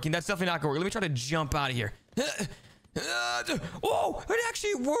not working. That's definitely not gonna work. Let me try to jump out of here. Oh, it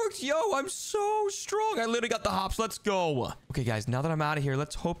actually worked. Yo, I'm so strong. I literally got the hops. Let's go. Okay, guys, now that I'm out of here,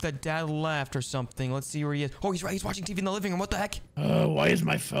 let's hope that dad left or something. Let's see where he is. Oh, he's right. He's watching TV in the living room. What the heck? Why is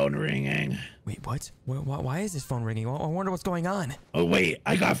my phone ringing? Wait, what? Why is his phone ringing? I wonder what's going on. Oh, wait,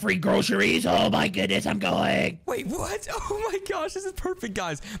 I got free groceries. Oh, my goodness, I'm going. Wait, what? Oh my gosh, this is perfect,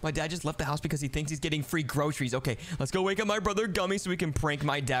 guys. My dad just left the house because he thinks he's getting free groceries. Okay, let's go wake up my brother Gummy so we can prank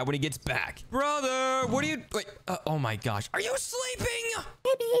my dad when he gets back. Brother, what are you... Wait, oh my gosh. Are you sleeping?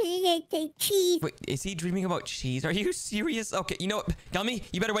 Cheese. Wait, is he dreaming about cheese? Are you serious? Okay, you know what? Gummy,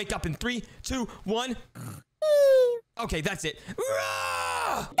 you better wake up in 3, 2, 1. Okay, that's it.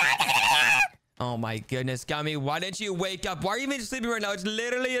 Oh my goodness, Gummy, why didn't you wake up? Why are you even sleeping right now? It's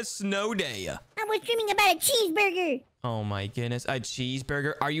literally a snow day. I was dreaming about a cheeseburger. Oh my goodness, a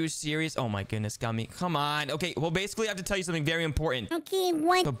cheeseburger? Are you serious? Oh my goodness, Gummy, come on. Okay, well, basically, I have to tell you something very important. Okay,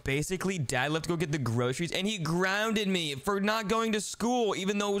 what? So basically, Dad left to go get the groceries, and he grounded me for not going to school,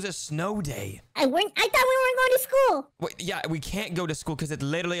 even though it was a snow day. I thought we weren't going to school. Wait, yeah, we can't go to school because it's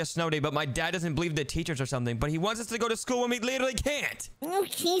literally a snow day, but my dad doesn't believe the teachers or something, but he wants us to go to school when we literally can't.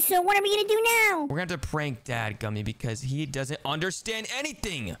 Okay, so what are we going to do now? We're going to have to prank Dad, Gummy, because he doesn't understand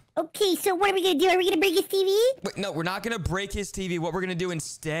anything. Okay, so what are we going to do? Are we going to break his TV? Wait, no, we're not going to break his TV. What we're going to do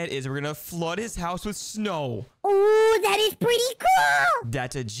instead is we're going to flood his house with snow. Oh, that is pretty cool.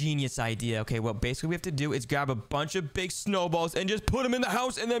 That's a genius idea. Okay, well, basically what we have to do is grab a bunch of big snowballs and just put them in the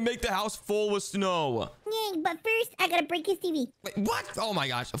house and then make the house full with snow. Yeah, but first, I got to break his TV. Wait, what? Oh my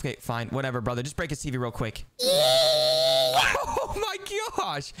gosh. Okay, fine. Whatever, brother. Just break his TV real quick. Oh my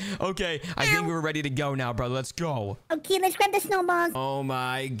gosh. Okay, I think we're ready to go now, brother. Let's go. Okay, let's grab the snowballs. Oh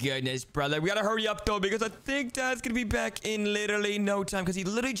my goodness, brother. We gotta hurry up, though, because I think Dad's gonna be back in literally no time, because he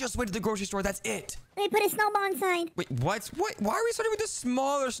literally just went to the grocery store. That's it. Let me put a snowball inside. Wait, what? Why are we starting with the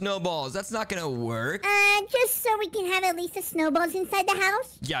smaller snowballs? That's not gonna work. Just so we can have at least the snowballs inside the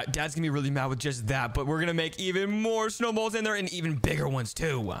house. Yeah, Dad's gonna be really mad with just that, but we're gonna make even more snowballs in there and even bigger ones,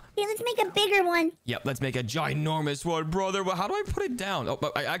 too. Okay, let's make a bigger one. Yep, let's make a ginormous one, brother. Well, how do I put it down? Oh,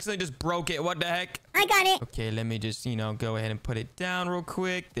 I accidentally just broke it. What the heck? I got it. Okay, let me just, go ahead and put it down real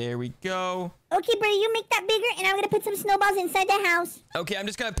quick. There we go. Okay, brother, you make that bigger, and I'm going to put some snowballs inside the house. Okay, I'm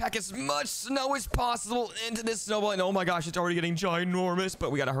just going to pack as much snow as possible into this snowball. And oh my gosh, it's already getting ginormous,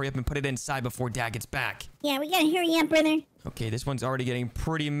 but we got to hurry up and put it inside before Dad gets back. Yeah, we got to hurry up, brother. Okay, this one's already getting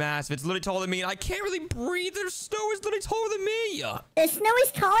pretty massive. It's literally taller than me, and I can't really breathe. The snow is literally taller than me. The snow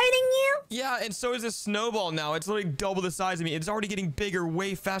is taller than you? Yeah, and so is this snowball now. It's literally double the size of me. It's already getting bigger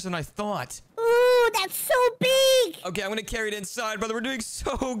way faster than I thought. Ooh, that's so big. Okay, I'm going to carry it inside, brother. We're doing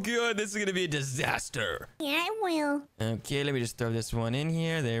so good. This is going to be a disaster. Yeah, it will. Okay, let me just throw this one in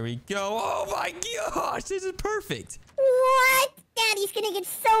here. There we go. Oh my gosh, this is perfect. What? Daddy's gonna get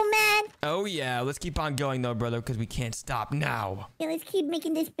so mad. Oh yeah, let's keep on going though, brother, because we can't stop now. Yeah, let's keep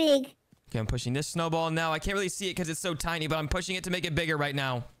making this big. Okay, I'm pushing this snowball now. I can't really see it because it's so tiny, but I'm pushing it to make it bigger right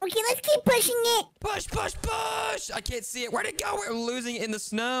now. Okay, let's keep pushing it. Push, push, push! I can't see it. Where'd it go? We're losing it in the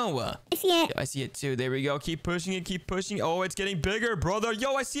snow. I see it. Yeah, I see it too. There we go. Keep pushing it, keep pushing. Oh, it's getting bigger, brother.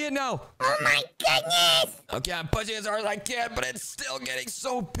 Yo, I see it now. Oh my goodness! Okay, I'm pushing as hard as I can, but it's still getting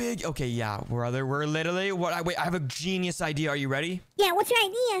so big. Okay, yeah, brother, we're literally... Wait, I have a genius idea. Are you ready? Yeah, what's your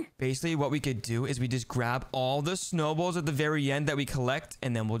idea? Basically, what we could do is we just grab all the snowballs at the very end that we collect,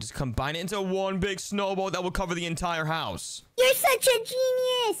 and then we'll just combine it into one big snowball that will cover the entire house. You're such a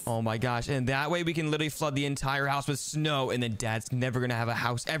genius! Oh my gosh, and that way we can literally flood the entire house with snow, and then Dad's never gonna have a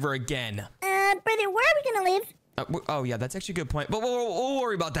house ever again. Brother, where are we gonna live? Oh yeah, that's actually a good point. But we'll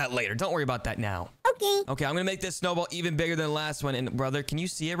worry about that later. Don't worry about that now. Okay. Okay, I'm gonna make this snowball even bigger than the last one. And brother, can you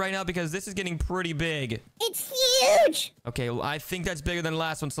see it right now? Because this is getting pretty big. It's huge. Okay, well, I think that's bigger than the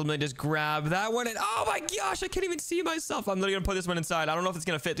last one. So let me just grab that one. And oh my gosh, I can't even see myself. I'm literally gonna put this one inside. I don't know if it's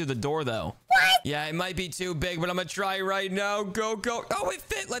gonna fit through the door though. What? Yeah, it might be too big, but I'm gonna try right now. Go, go. Oh, it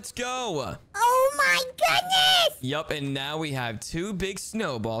fit. Let's go. Oh my goodness. Yup, and now we have 2 big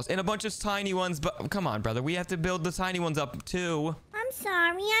snowballs and a bunch of tiny ones. But come on, brother. We have to build the tiny ones up too. I'm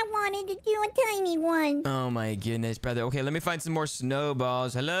sorry. I wanted to do a tiny one. Oh my goodness, brother. Okay, let me find some more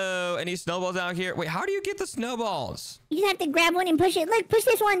snowballs. Hello? Any snowballs out here? Wait, how do you get the snowballs? You just have to grab one and push it. Look, push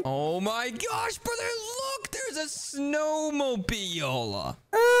this one. Oh my gosh, brother. Look, there's a snowmobile.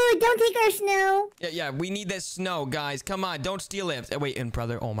 Ooh, don't take our snow. Yeah, we need this snow, guys. Come on, don't steal it. Wait, and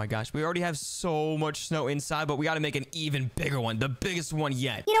brother, oh my gosh. We already have so much snow inside, but we got to make an even bigger one. The biggest one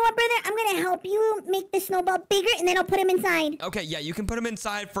yet. You know what, brother? I'm going to help you make the snowball bigger, and then I'll put him inside. Okay, yeah, you can put them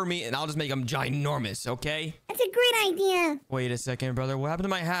inside for me, and I'll just make them ginormous, okay? That's a great idea. Wait a second, brother. What happened to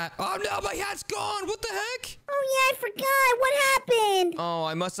my hat? Oh, no, my hat's gone. What the heck? Oh, yeah, I forgot. What happened? Oh,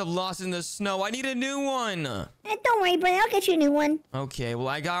 I must have lost in the snow. I need a new one. Don't worry, brother. I'll get you a new one. Okay, well,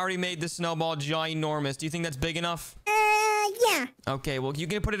 I already made the snowball ginormous. Do you think that's big enough? Yeah. Okay, well, you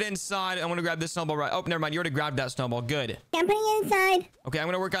can put it inside. I want to grab this snowball right. Oh, never mind. You already grabbed that snowball. Good. Yeah, I'm putting it inside. Okay, I'm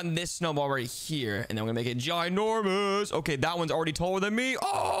going to work on this snowball right here. And then I'm going to make it ginormous. Okay, that one's already taller than me.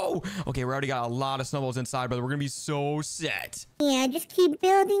 Oh! Okay, we already got a lot of snowballs inside, brother. We're going to be so set. Yeah, just keep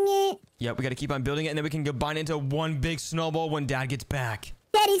building it. Yep, we got to keep on building it. And then we can combine it into one big snowball when Dad gets back.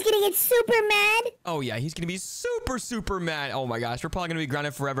 Daddy's gonna get super mad. Oh, yeah. He's going to be super, super mad. Oh, my gosh. We're probably going to be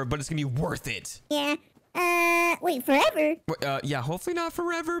grounded forever, but it's going to be worth it. Yeah. Wait, forever? Yeah, hopefully not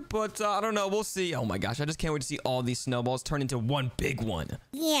forever, but I don't know. We'll see. Oh my gosh, I just can't wait to see all these snowballs turn into one big one.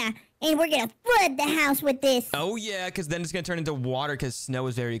 Yeah, and we're gonna flood the house with this. Oh yeah, because then it's gonna turn into water because snow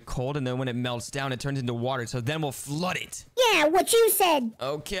is very cold, and then when it melts down, it turns into water. So then we'll flood it. Yeah, what you said.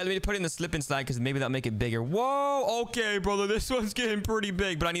 Okay, let me put it in the slip and slide because maybe that'll make it bigger. Whoa, okay, brother, this one's getting pretty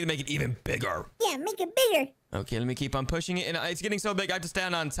big, but I need to make it even bigger. Yeah, make it bigger. Okay, let me keep on pushing it, and it's getting so big I have to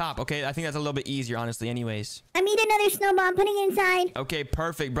stand on top. Okay, I think that's a little bit easier, honestly, anyways. I need another snowball. I'm putting it inside. Okay,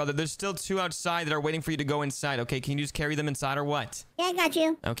 perfect, brother. There's still 2 outside that are waiting for you to go inside. Okay, can you just carry them inside or what? Yeah, I got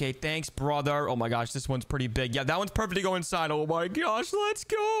you. Okay, thanks, brother. Oh my gosh, this one's pretty big. Yeah, that one's perfect to go inside. Oh my gosh, let's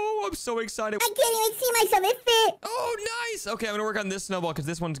go. I'm so excited. I can't even see myself. It fit. Oh, nice. Okay, I'm gonna work on this snowball because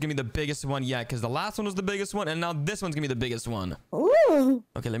this one's gonna be the biggest one yet because the last one was the biggest one, and now this one's gonna be the biggest one. Ooh.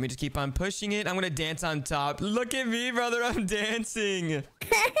 Okay, let me just keep on pushing it. I'm gonna dance on top. Look at me, brother. I'm dancing.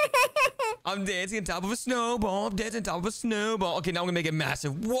 I'm dancing on top of a snowball. I'm dancing on top of a snowball. Okay, now I'm gonna make it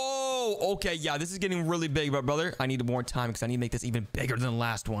massive. Whoa. Okay, yeah, this is getting really big, but brother, I need more time because I need to make this even bigger than the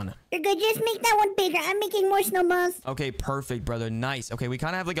last one. You're good. Just make that one bigger. I'm making more snowballs. Okay, perfect, brother. Nice. Okay, we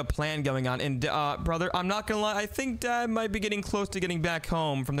kind of have like a plan going on. And, brother, I'm not gonna lie. I think Dad might be getting close to getting back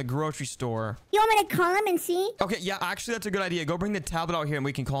home from the grocery store. You want me to call him and see? Okay, yeah, actually, that's a good idea. Go bring the tablet out here and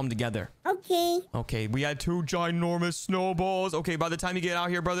we can call him together. Okay. Okay, we had 2 ginormous snowballs. Okay, by the time you get out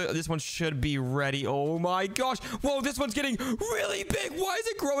here, brother, this one should be ready. Oh my gosh. Whoa, this one's getting really big. Why is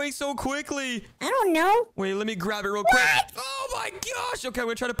it growing so quickly? I don't know. Wait, let me grab it real quick. Oh my gosh. Okay, I'm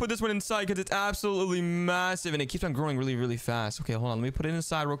gonna try to put this one inside because it's absolutely massive and it keeps on growing really, really fast. Okay, hold on. Let me put it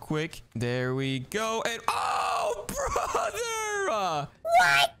inside real quick. There we go. And oh, brother.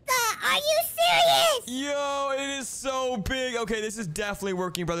 What the? Are you serious? Yo, it is so big. Okay, this is definitely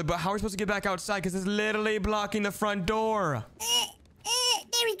working, brother. But how are we supposed to get back outside? Because it's literally blocking the front door.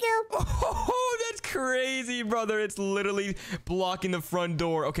 There we go. Oh, that's crazy, brother. It's literally blocking the front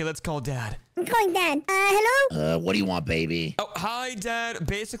door. Okay, let's call Dad. I'm calling Dad. Hello? What do you want, baby? Oh, hi, Dad.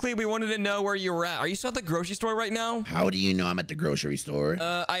 Basically, we wanted to know where you were at. Are you still at the grocery store right now? How do you know I'm at the grocery store?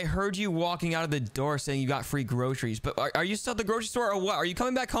 I heard you walking out of the door saying you got free groceries. But are you still at the grocery store or what? Are you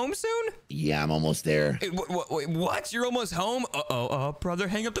coming back home soon? Yeah, I'm almost there. Wait, what? You're almost home? Uh-oh, brother,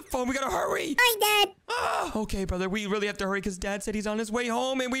 hang up the phone. We gotta hurry. Hi, Dad. Okay, brother, we really have to hurry because Dad said he's on his way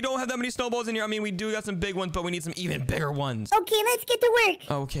home and we don't have that many snowballs in here. I mean, we do got some big ones, but we need some even bigger ones. Okay, let's get to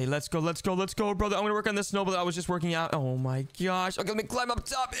work. Okay, let's go, brother. I'm gonna work on this snowball that I was just working out. Oh my gosh. Okay, let me climb up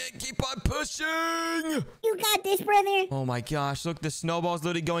top and keep on pushing. You got this, brother. Oh my gosh, look, the snowball's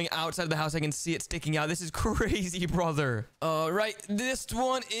literally going outside of the house. I can see it sticking out. This is crazy, brother. All right, this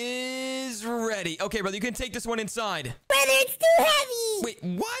one is ready. Okay, brother, you can take this one inside. Brother, it's too heavy. Wait,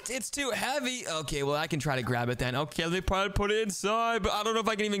 what? It's too heavy? Okay, well, I can try to grab it then. Okay, let me probably put it inside, but I don't know if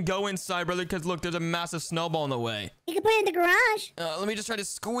I can even go inside, brother, because look, there's a massive snowball in the way. You can put it in the garage. Let me just try to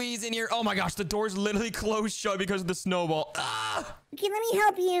squeeze in here. Oh my gosh, the door's literally closed shut because of the snowball. Ah! Okay, let me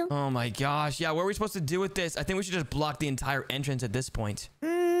help you. Oh my gosh, yeah, what are we supposed to do with this? I think we should just block the entire entrance at this point.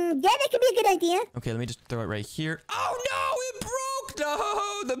 Yeah, that could be a good idea. Okay, let me just throw it right here. Oh no, it broke!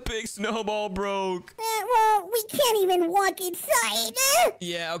 No, the big snowball broke. Well, we can't even walk inside.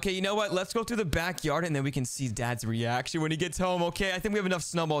 Yeah, okay, you know what? Let's go through the backyard and then we can see Dad's reaction when he gets home. Okay, I think we have enough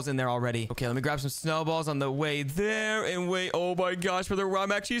snowballs in there already. Okay, let me grab some snowballs on the way there and wait. Oh my gosh, brother,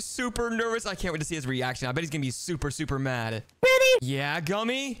 I'm actually super nervous. I can't wait to see his reaction. I bet he's gonna be super, super mad. Brother. Yeah,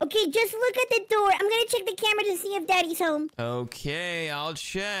 Gummy? Okay, just look at the door. I'm gonna check the camera to see if Daddy's home. Okay, I'll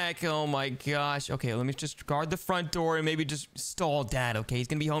check. Oh my gosh. Okay, let me just guard the front door and maybe just stall Dad. Okay, he's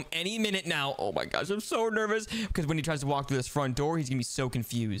gonna be home any minute now. Oh my gosh, I'm so nervous because when he tries to walk through this front door, he's gonna be so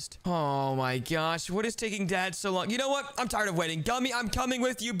confused. Oh my gosh, what is taking Dad so long? You know what? I'm tired of waiting. Gummy, I'm coming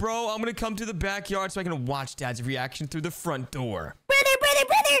with you, bro. I'm gonna come to the backyard so I can watch Dad's reaction through the front door.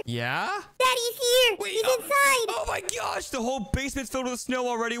 Brother. Yeah? Daddy's here. Wait, He's inside. Oh my gosh, the whole basement's filled with snow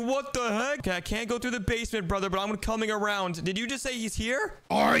already. What the heck? Okay, I can't go through the basement, brother, but I'm coming around. Did you just say he's here?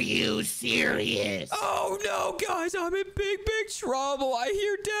 Are you serious? Oh no, guys, I'm in big trouble. I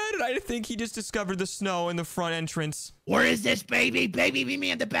hear Dad, and I think he just discovered the snow in the front entrance. Where is this baby? Baby, meet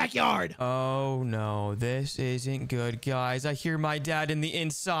me in the backyard. Oh no, this isn't good, guys. I hear my dad in the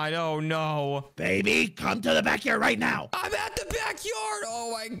inside. Oh no. Baby, come to the backyard right now. I'm at the backyard.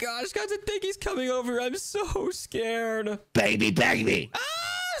 Oh my gosh, guys, I think he's coming over. I'm so scared. Baby, baby. Ah,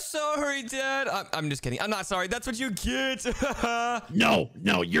 sorry, Dad. I'm just kidding. I'm not sorry. That's what you get.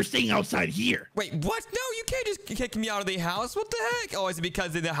 No, you're staying outside here. Wait, what? No, you can't just kick me out of the house. What the heck? Oh, is it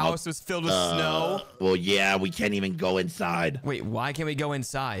because the house was filled with snow? Well, yeah, we can't even go inside. Wait, why can't we go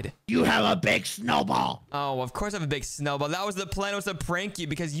inside? You have a big snowball. Oh, of course I have a big snowball. That was the plan, was to prank you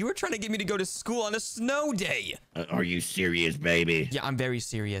because you were trying to get me to go to school on a snow day. Are you serious, baby? Yeah, I'm very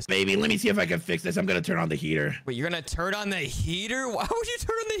serious. Baby, let me see if I can fix this. I'm gonna turn on the heater. Wait, you're gonna turn on the heater? Why would you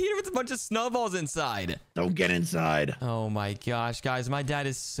turn on the heater with a bunch of snowballs inside? Don't get inside. Oh my gosh, guys, my dad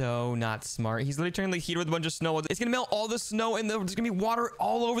is so not smart. He's literally turning the heater with a bunch of snowballs. It's gonna melt all the snow and there's gonna be water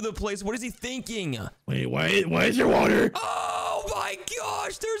all over the place. What is he thinking? Wait, why is there water? Oh my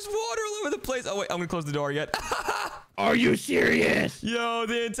gosh, there's water all over the place. Oh wait, I'm gonna close the door yet. Are you serious? Yo,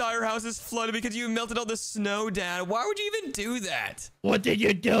 the entire house is flooded because you melted all the snow, Dad. Why would you even do that? What did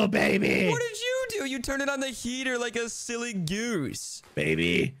you do, baby? What did you do? You turned it on the heater like a silly goose.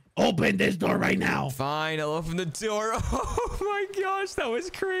 Baby, open this door right now. Fine, I'll open the door. Oh my gosh, that was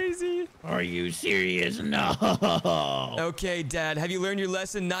crazy. Are you serious? No. Okay, Dad, have you learned your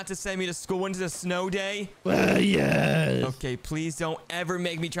lesson not to send me to school when it's a snow day? Yes. Okay, please don't ever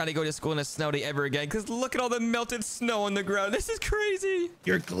make me try to go to school on a snow day ever again, because look at all the melted snow on the ground. This is crazy.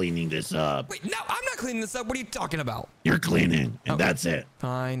 You're cleaning this up. Wait, no, I'm not cleaning this up. What are you talking about? You're cleaning, and that's it.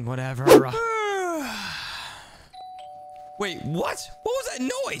 Fine, whatever. Wait, what? What was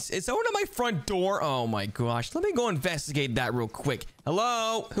that noise? Is someone at my front door? Oh my gosh. Let me go investigate that real quick.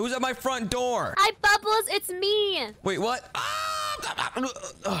 Hello? Who's at my front door? Hi, Bubbles. It's me. Wait, what?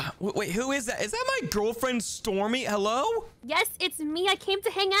 Wait, who is that? Is that my girlfriend, Stormy? Hello? Yes, it's me. I came to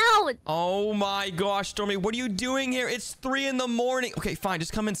hang out. Oh my gosh, Stormy, what are you doing here? It's 3 in the morning. Okay, fine,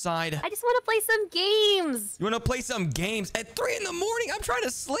 just come inside. I just want to play some games. You want to play some games? At 3 in the morning? I'm trying to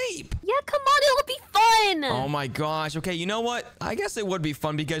sleep. Yeah, come on. It'll be fun. Oh my gosh. Okay, you know what? I guess it would be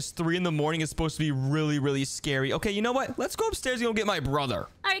fun because 3 in the morning is supposed to be really, really scary. Okay, you know what? Let's go upstairs and go get my brother.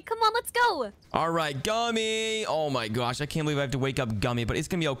 All right, come on. Let's go. All right, Gummy. Oh my gosh, I can't believe I have to wake up Gummy, but it's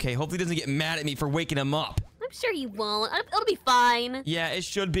gonna be okay. Hopefully he doesn't get mad at me for waking him up. I'm sure he won't. It'll be fine. Yeah, it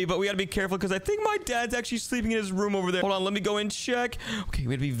should be, but we gotta be careful because I think my dad's actually sleeping in his room over there. Hold on, let me go and check. Okay,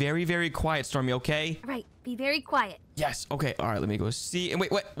 we gotta be very, very quiet, Stormy, okay? All right, be very quiet. Yes, okay, all right, let me go see. And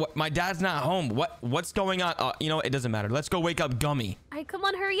wait, what? My dad's not home. What's going on? You know what? It doesn't matter. Let's go wake up Gummy. All right, come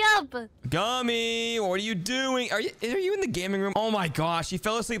on, hurry up. Gummy, what are you doing? Are you in the gaming room? Oh my gosh, he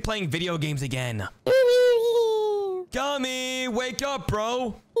fell asleep playing video games again. Gummy, wake up,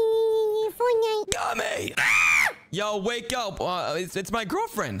 bro. Fortnite. Gummy! Yo, wake up. It's my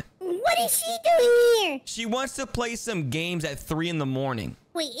girlfriend. What is she doing here? She wants to play some games at 3 in the morning.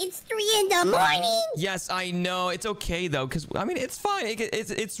 Wait, it's 3 in the morning? Yes, I know. It's okay, though, because, I mean, it's fine.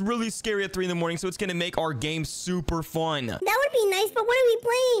 It's really scary at 3 in the morning, so it's going to make our game super fun. That would be nice, but what are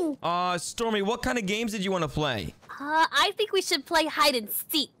we playing? Stormy, what kind of games did you want to play? I think we should play hide and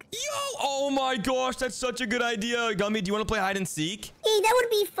seek. Yo! Oh my gosh, that's such a good idea. Gummy, do you want to play hide and seek? Hey, that would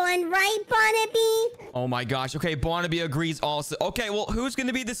be fun, right, Barnaby? Oh my gosh. Okay, Barnaby agrees also. Okay, well, who's going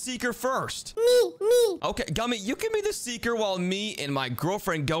to be the seeker first? Me. Okay, Gummy, you can be the seeker while me and my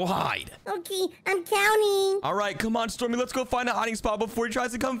girlfriend go hide. Okay, I'm counting. All right, come on, Stormy. Let's go find a hiding spot before he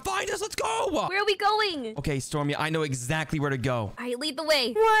tries to come find us. Let's go. Where are we going? Okay, Stormy, I know exactly where to go. All right, lead the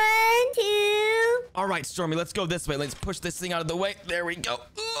way. 1, 2. All right, Stormy, let's go this way. Let's push this thing out of the way. There we go.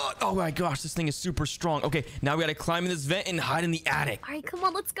 Oh my gosh, this thing is super strong. Okay, now we gotta climb in this vent and hide in the attic. All right, come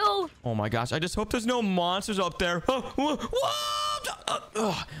on, let's go. Oh my gosh, I just hope there's no monsters up there.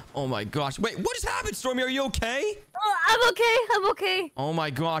 Oh my gosh. Wait, what just happened, Stormy? Are you okay? I'm okay. Oh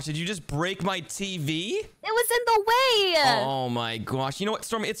my gosh, did you just break my TV? It was in the way. Oh my gosh. You know what,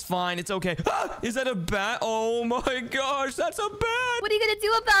 Stormy? It's fine. It's okay. Is that a bat? Oh my gosh, that's a bat. What are you gonna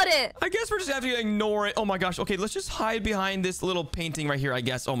do about it? I guess we're just gonna have to ignore it. Oh my gosh. Okay, let's just hide behind this little painting right here, I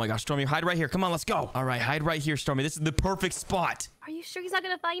guess. Oh my gosh, Stormy, hide right here. Come on, let's go. All right, hide right here, Stormy. This is the perfect spot. Are you sure he's not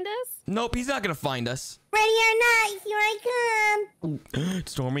gonna find us? Nope, he's not gonna find us. Ready or not, here I come.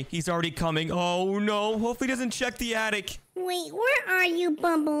 Stormy, he's already coming. Oh no, hopefully he doesn't check the attic. Wait, where are you,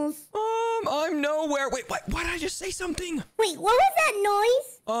 Bumbles? I'm nowhere. Wait, why did I just say something? Wait, what was that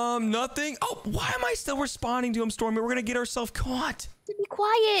noise? Nothing. Oh, why am I still responding to him, Stormy? We're gonna get ourselves caught. Be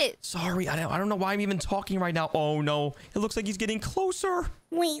quiet. Sorry, I don't know why I'm even talking right now. Oh no, it looks like he's getting closer.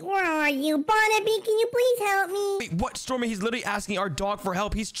 Wait, where are you? Barnaby, can you please help me? Wait, what, Stormy? He's literally asking our dog for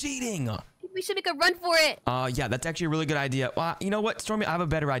help. He's cheating. Be we should make a run for it. Yeah, that's actually a really good idea. You know what, Stormy? I have a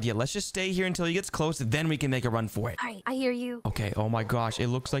better idea. Let's just stay here until he gets close, then we can make a run for it. All right, I hear you. Okay, oh my gosh, it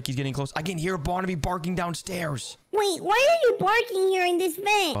looks like he's getting close. I can hear Barnaby barking downstairs. Wait, why are you barking here in this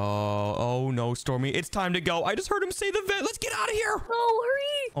vent? Oh no, Stormy, it's time to go. I just heard him say the vent. Let's get out of here. Oh,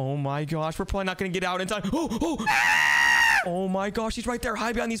 hurry. Oh my gosh, we're probably not gonna get out in time. Oh my gosh, he's right there.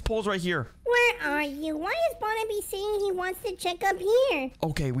 Hide behind these poles right here. Where are you? Why is Barnaby saying he wants to check up here?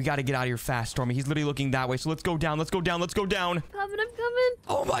 Okay, we gotta get out of here fast, Stormy. He's literally looking that way. So let's go down. Let's go down. Let's go down. I'm coming.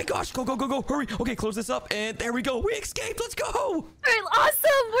 Oh my gosh, go, go, go, go. Hurry. Okay, close this up. And there we go. We escaped. Let's go. All right,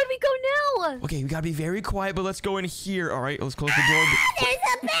 awesome. Where do we go now? Okay, we gotta be very quiet, but let's go in here. All right, let's close the door. There's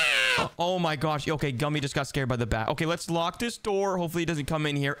a bat! Oh my gosh. Okay, Gummy just got scared by the bat. Okay, let's lock this door. Hopefully he doesn't come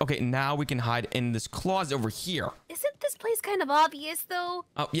in here. Okay, now we can hide in this closet over here. Isn't this place kind of obvious, though?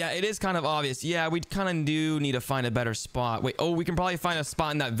 Oh, yeah, it is kind of obvious. Yeah, we kind of do need to find a better spot. Wait, oh, we can probably find a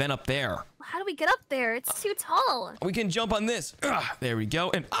spot in that vent up there. How do we get up there? It's too tall. We can jump on this. There we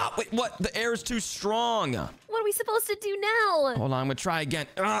go. And, wait, what? The air is too strong. What are we supposed to do now? Hold on, I'm gonna try again.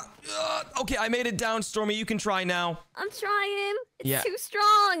 Okay, I made it down, Stormy. You can try now. I'm trying. It's Yeah. too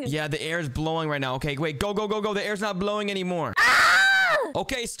strong. Yeah, the air is blowing right now. Okay, wait, go, go, go, go. The air's not blowing anymore.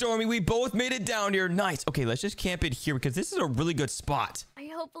 Okay, Stormy, we both made it down here. Nice. Okay, let's just camp it here because this is a really good spot.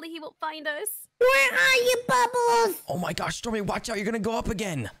 Hopefully he won't find us. Where are you, Bubbles? Oh my gosh, Stormy, watch out. You're gonna go up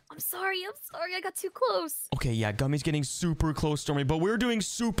again. I'm sorry. I got too close. Okay, yeah, Gummy's getting super close, Stormy, but we're doing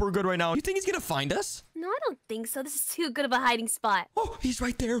super good right now. You think he's gonna find us? No, I don't think so. This is too good of a hiding spot. Oh, he's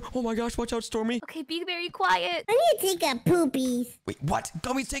right there. Oh my gosh, watch out, Stormy. Okay, be very quiet. I need to take a poopies. Wait, what?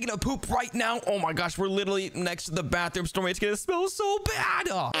 Gummy's taking a poop right now? Oh my gosh, we're literally next to the bathroom, Stormy. It's gonna smell so bad.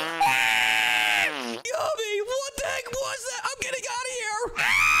 Gummy, what the heck was that? I'm getting out of here.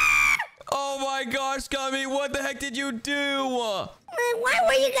 Oh my gosh, Gummy, what the heck did you do? Why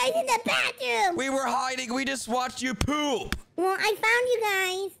were you guys in the bathroom? We were hiding. We just watched you poop. Well, I found you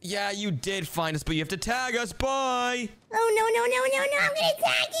guys. Yeah, you did find us, but you have to tag us. Bye. Oh, no, I'm gonna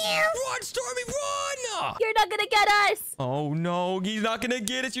tag you. Run, Stormy, run. You're not gonna get us. Oh no, he's not gonna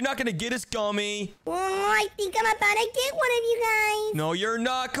get us. You're not gonna get us, Gummy. Well, I think I'm about to get one of you guys. No, you're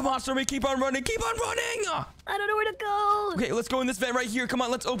not. Come on, Stormy, keep on running. Keep on running. I don't know where to go. Okay, let's go in this vent right here. Come on,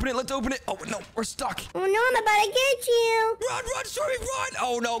 let's open it. Let's open it. Oh, no, we're stuck. Oh, no, I'm about to get you. Run, Stormy, run.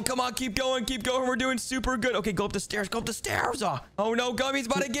 Oh, no, come on, keep going. We're doing super good. Okay, go up the stairs. Oh, no, Gummy's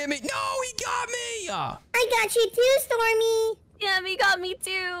about to get me. No, he got me. I got you too, Stormy. Yeah, me got me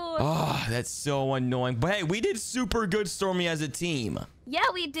too. Oh, that's so annoying. But hey, we did super good, Stormy, as a team. Yeah,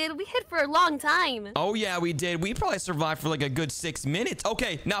 we did. We hid for a long time. Oh, yeah, we did. We probably survived for like a good 6 minutes.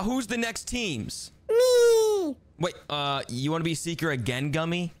 Okay, now who's the next teams? Me. Wait, you want to be Seeker again,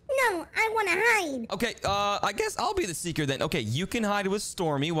 Gummy? No, I want to hide. Okay, I guess I'll be the Seeker then. Okay, you can hide with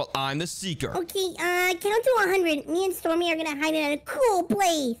Stormy while I'm the Seeker. Okay, count to 100. Me and Stormy are gonna hide in a cool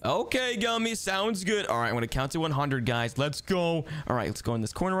place. Okay, Gummy, sounds good. All right, I'm gonna count to 100, guys. Let's go. All right, let's go in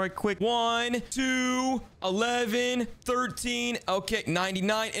this corner right quick. 1, 2, 11, 13, okay,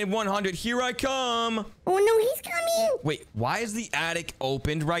 99, and 100. Here I come. Oh no, he's coming. Wait, why is the attic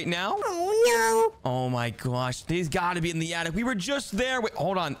opened right now? Oh no. Oh my gosh, he's got to be in the attic. We were just there. Wait,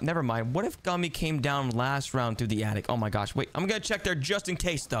 hold on. Never mind. What if Gummy came down last round through the attic? Oh my gosh. Wait, I'm gonna check there just in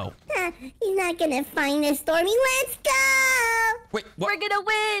case, though. He's not gonna find us, Stormy. Let's go. Wait, what? We're gonna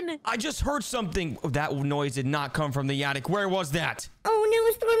win. I just heard something. Oh, that noise did not come from the attic. Where was that? Oh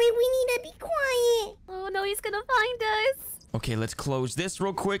no, Stormy, we need to be quiet. Oh no, he's gonna find us. Okay, let's close this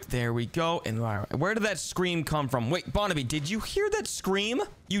real quick. There we go. And where did that scream come from? Wait, Barnaby, did you hear that scream?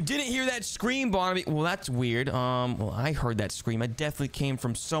 You didn't hear that scream, Barnaby. Well, that's weird. Well, I heard that scream. It definitely came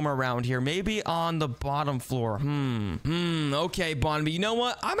from somewhere around here. Maybe on the bottom floor. Okay, Barnaby. You know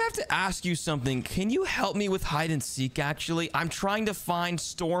what? I'm gonna have to ask you something. Can you help me with hide and seek, actually? I'm trying to find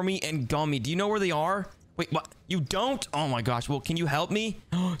Stormy and Gummy. Do you know where they are? Wait, what? You don't? Oh my gosh. Well, can you help me?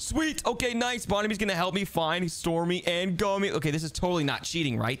 Sweet. Okay, nice. Barnaby's gonna help me find Stormy and Gummy. Okay, this is totally not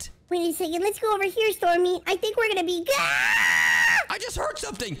cheating, right? Wait a second. Let's go over here, Stormy. I think we're gonna be good. I just heard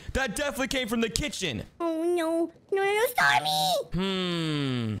something. That definitely came from the kitchen. Oh no. No,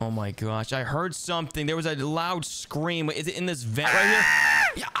 Stormy. Oh my gosh. I heard something. There was a loud scream. Wait, is it in this vent right here?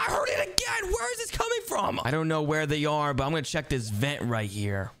 Yeah, I heard it again. Where is this coming from? I don't know where they are, but I'm gonna check this vent right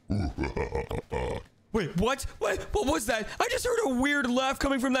here. Wait, what? What was that? I just heard a weird laugh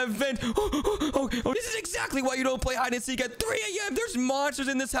coming from that vent. Oh, this is exactly why you don't play hide and seek at 3 a.m. There's monsters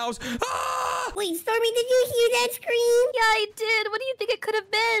in this house. Ah! Wait, Stormy, did you hear that scream? Yeah, I did. What do you think it could have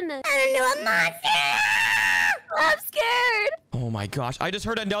been? I don't know, a monster. I'm scared. Oh my gosh. I just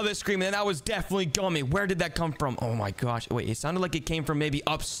heard another scream, and that was definitely Gummy. Where did that come from? Oh my gosh. Wait, it sounded like it came from maybe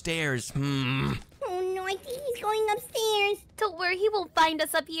upstairs. Oh no, I think he's going upstairs. Don't worry, he won't find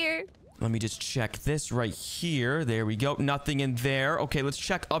us up here. Let me just check this right here. There we go. Nothing in there. Okay, let's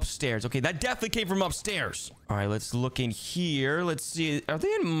check upstairs. Okay, that definitely came from upstairs. All right, let's look in here. Let's see. Are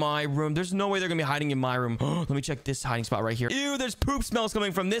they in my room? There's no way they're gonna be hiding in my room. Let me check this hiding spot right here. Ew, there's poop smells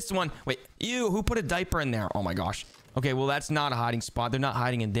coming from this one. Wait, ew, who put a diaper in there? Oh my gosh. Okay, well, that's not a hiding spot. They're not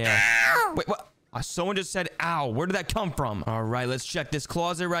hiding in there. Ow! Wait, what? Someone just said, ow. Where did that come from? All right, let's check this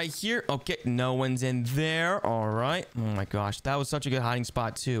closet right here. Okay, no one's in there. All right. Oh my gosh, that was such a good hiding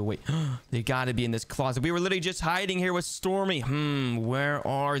spot too. Wait, they gotta be in this closet. We were literally just hiding here with Stormy. Where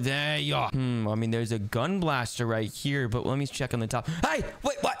are they? I mean, there's a gun blaster right here, but let me check on the top. Hey,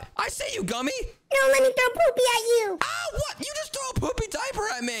 wait, what? I see you, Gummy. No, let me throw poopy at you. Ow, what? You just throw a poopy diaper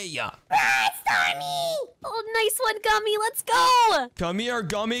at me. Ah, Stormy. Oh, nice one, Gummy. Let's go. Come here,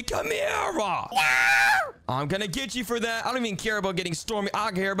 Gummy. Come here. No. I'm gonna get you for that. I don't even care about getting Stormy.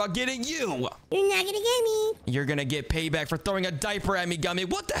 I care about getting you. You're not gonna get me. You're gonna get payback for throwing a diaper at me, Gummy.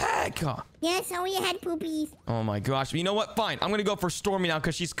 What the heck? Yeah, so you had poopies. Oh my gosh. You know what? Fine. I'm gonna go for Stormy now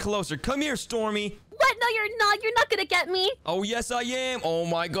because she's closer. Come here, Stormy. What? No, you're not. You're not gonna get me. Oh, yes, I am. Oh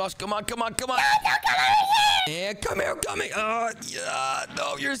my gosh. Come on, come on, come on. Don't come over here. And come here, Gummy. Yeah.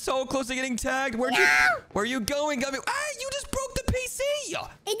 No, you're so close to getting tagged. Where are you going, Gummy? Hey, you just broke the PC.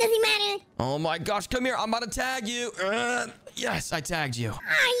 It doesn't matter. Oh my gosh. Come here. I'm about to tag you. Yes, I tagged you.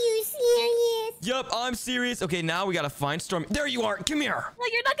 Are you serious? Yup, I'm serious. Okay, now we gotta find Stormy. There you are. Come here. No,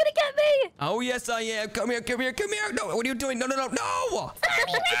 you're not gonna get me. Oh, yes, I am. Come here, come here, come here. No, what are you doing? No, no, no, no.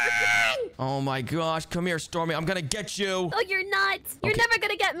 Stormy, run. Oh my gosh. Come here, Stormy. I'm gonna get you. No, you're not. You're Okay. never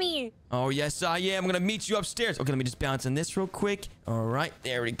gonna get me. Oh, yes, I am. I'm gonna meet you upstairs. Okay, let me just bounce on this real quick. All right,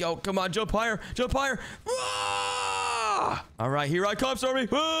 there we go. Come on, jump higher. Jump higher. Ah! All right, here I come, Stormy.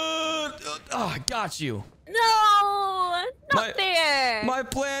 Got you. No, not fair. My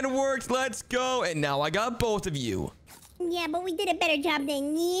plan worked. Let's go. And now I got both of you. Yeah, but we did a better job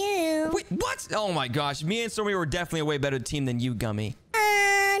than you. Wait, what? Oh my gosh. Me and Stormy were definitely a way better team than you, Gummy.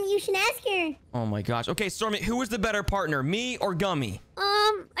 You should ask her. Oh my gosh. Okay, Stormy, who was the better partner, me or Gummy?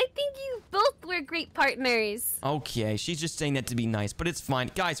 I think you both were great partners. Okay, she's just saying that to be nice, but it's fine.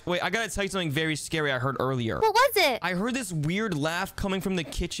 Guys, wait, I gotta tell you something very scary I heard earlier. What was it? I heard this weird laugh coming from the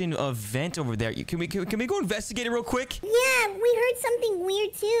kitchen vent over there. Can we go investigate it real quick? Yeah, we heard something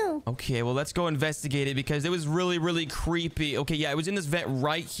weird too. Okay, well, let's go investigate it because it was really, really creepy. Okay, yeah, it was in this vent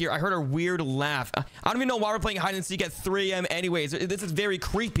right here. I heard a weird laugh. I don't even know why we're playing hide and seek at 3 a.m. anyways. This is very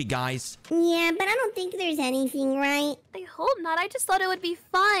creepy, guys. Yeah, but I don't think there's anything, right? I hope not. I just thought it would be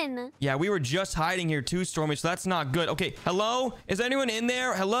fun. Yeah, we were just hiding here too, Stormy, so that's not good. Okay, hello? Is anyone in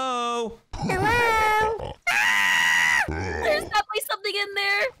there? Hello? Hello? There's definitely something in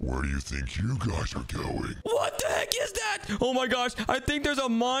there. Where do you think you guys are going? What the heck is that? Oh my gosh, I think there's a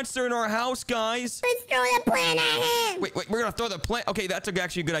monster in our house, guys. Let's throw the plant at him. Wait, we're gonna throw the plant. Okay, that's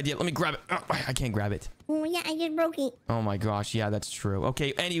actually a good idea. Let me grab it. Oh, I can't grab it. Oh, yeah, I just broke it. Oh my gosh, yeah, that's true.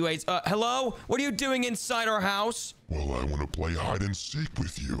 Okay, anyways, hello? What are you doing inside our house? Well, I want to play hide and seek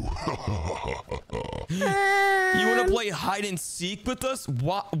with you. You want to play hide and seek with us?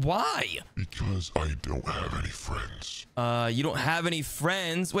 Why? Because I don't have any friends. You don't have any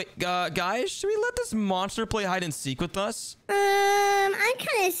friends? Wait, guys, should we let this monster play hide and seek with us? I'm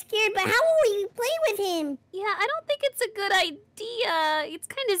kind of scared, but how will you play with him? Yeah, I don't think it's a good idea. It's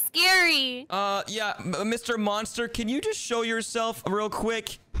kind of scary. Yeah, Mr. Monster, can you just show yourself real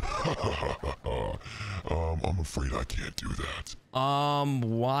quick? I'm afraid I can't do that.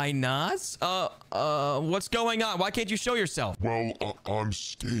 Why not? What's going on? Why can't you show yourself? Well, I'm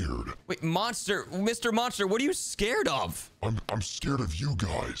scared. Wait, Mr. Monster, what are you scared of? I'm scared of you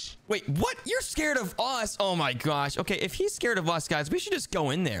guys. Wait, what? You're scared of us? Oh my gosh. Okay, if he's scared of us, guys, we should just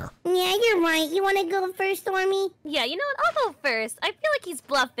go in there. Yeah, you're right. You want to go first, Stormy? Yeah, you know what? I'll go first. I feel like he's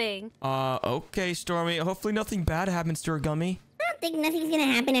bluffing. Okay, Stormy. Hopefully nothing bad happens to her, Gummy. I don't think nothing's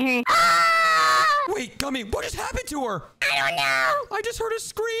gonna happen to her. Wait, Gummy, what just happened to her? I don't know. I just heard a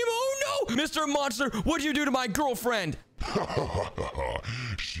scream. Oh no! Mr. Monster, what'd you do to my girlfriend?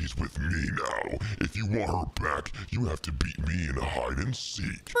 She's with me now. If you want her back, you have to beat me in a hide and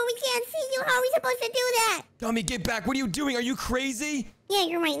seek. But we can't see you. How are we supposed to do that? Gummy, get back. What are you doing? Are you crazy? Yeah,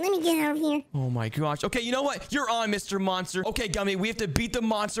 you're right. Let me get out of here. Oh my gosh. Okay, you know what? You're on, Mr. Monster. Okay, Gummy, we have to beat the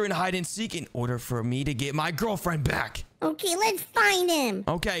monster in hide and seek in order for me to get my girlfriend back. Okay, let's find him.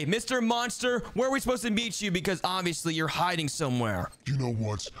 Okay, Mr. Monster, where are we supposed to meet you? Because obviously you're hiding somewhere. You know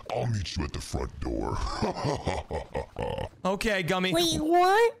what? I'll meet you at the front door. Okay, Gummy. Wait,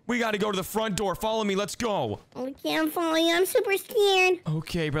 what? We got to go to the front door. Follow me. Let's go. Okay, I'm following you. I'm super scared.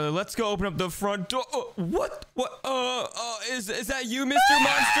 Okay, brother. Let's go open up the front door. What? What? Is that you, Mr.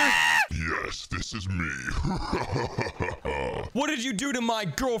 Monster? Yes, this is me. What did you do to my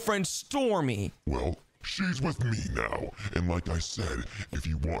girlfriend, Stormy? Well, she's with me now, and like I said, if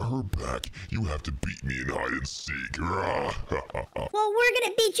you want her back, you have to beat me in hide and seek. Well, we're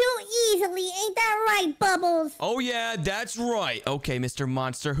gonna beat you easily. Ain't that right, Bubbles? Oh, yeah, that's right. Okay, Mr.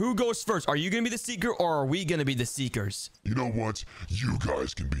 Monster. Who goes first? Are you going to be the seeker, or are we going to be the seekers? You know what? You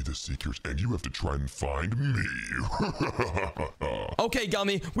guys can be the seekers, and you have to try and find me. Okay,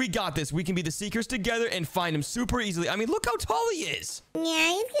 Gummy, we got this. We can be the seekers together and find him super easily. I mean, look how tall he is. Yeah,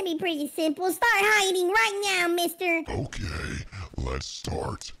 it's gonna be pretty simple. Start hiding right now, mister. Okay, let's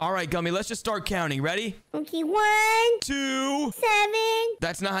start. All right, Gummy, let's just start counting. Ready? Okay, 1, 2. 7.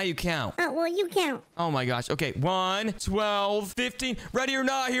 That's not how you count. Oh, well, you count. Oh my gosh. Okay, 1, 12, 15. Ready or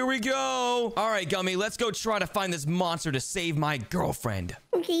not, here we go. All right, Gummy, let's go try to find this monster to save my girlfriend.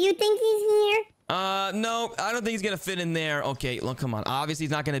 Okay, you think he's here? No, I don't think he's gonna fit in there. Okay, look, come on. Obviously,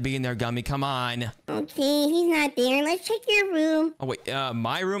 he's not gonna be in there, Gummy. Come on. Okay, he's not there. Let's check your room. Oh wait,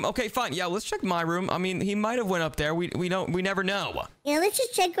 my room? Okay, fine. Yeah, let's check my room. I mean, he might have went up there. We never know. Yeah, let's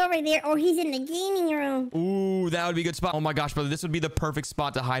just check over there, or he's in the gaming room. Ooh, that would be a good spot. Oh my gosh, brother, this would be the perfect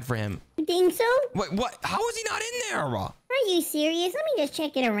spot to hide for him. You think so? Wait, what? How is he not in there? Are you serious? Let me just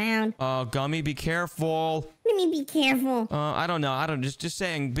check it around. Gummy, be careful. Let me be careful. I don't know. Just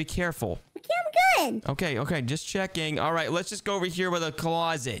saying, be careful. Okay, I'm good. Okay, just checking. All right, let's just go over here with a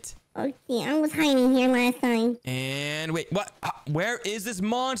closet. Okay, I was hiding here last time. And wait, what? Where is this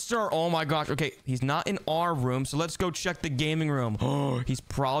monster? Oh my gosh. Okay, he's not in our room, so let's go check the gaming room. Oh, he's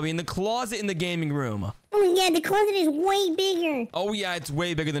probably in the closet in the gaming room. Oh, yeah, the closet is way bigger. Oh, yeah, it's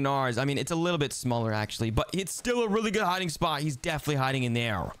way bigger than ours. I mean, it's a little bit smaller, actually, but it's still a really good hiding spot. He's definitely hiding in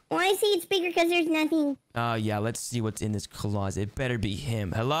there. Well, I say it's bigger because there's nothing. Yeah, let's see what's in this closet. It better be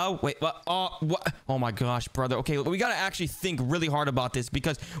him. Hello? Wait, what? What? Oh my gosh, brother. Okay, we gotta actually think really hard about this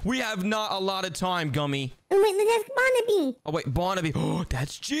because we have not a lot of time, Gummy. Oh, wait, let's ask Barnaby. Oh, wait, Barnaby. Oh,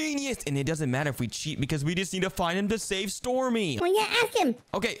 that's genius. And it doesn't matter if we cheat because we just need to find him to save Stormy. Well, yeah, ask him.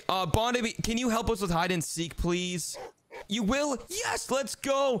 Okay, Barnaby, can you help us with hide and seek, please? You will? Yes, let's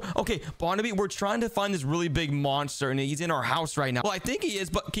go. Okay, Barnaby, we're trying to find this really big monster, and he's in our house right now. Well, I think he is,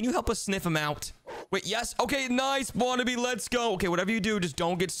 but can you help us sniff him out? Wait, yes? Okay, nice, Barnaby, let's go. Okay, whatever you do, just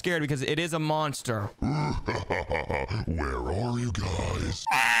don't get scared because it is a monster. Where are you guys?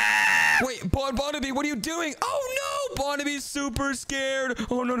 Wait, Barnaby, what are you doing? Oh, no! Barnaby's super scared.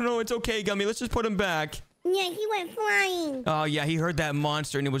 Oh, no, it's okay, Gummy. Let's just put him back. Yeah, he went flying. Oh, yeah, he heard that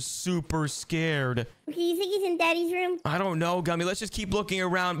monster and it was super scared. Okay, you think he's in Daddy's room? I don't know, Gummy. Let's just keep looking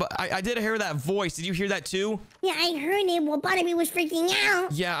around. But I did hear that voice. Did you hear that too? Yeah, I heard it while Barnaby was freaking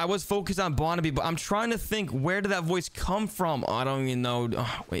out. Yeah, I was focused on Barnaby, but I'm trying to think, where did that voice come from? I don't even know.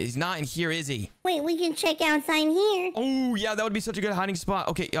 Wait, he's not in here, is he? Wait, we can check outside here. Oh, yeah, that would be such a good hiding spot.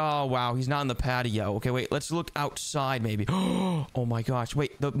 Okay, oh, wow, he's not in the patio. Okay, wait, let's look outside maybe. Oh my gosh,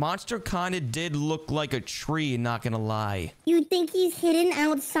 wait, the monster kind of did look like a tree, not gonna lie. You think he's hidden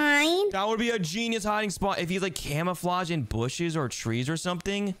outside? That would be a genius hiding spot if he's like camouflaged in bushes or trees or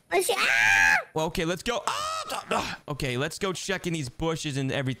something. Well, okay, let's go. Okay, let's go check in these bushes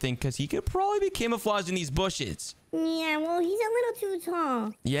and everything because he could probably be camouflaged in these bushes. Yeah, well, he's a little too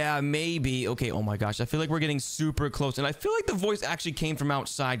tall. Yeah, maybe. Okay, oh my gosh. I feel like we're getting super close. And I feel like the voice actually came from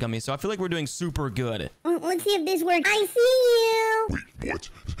outside, Gummy. So I feel like we're doing super good. Let's see if this works. I see you. Wait, what?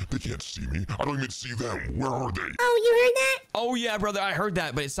 They can't see me. I don't even see them. Where are they? Oh, you heard that? Oh, yeah, brother. I heard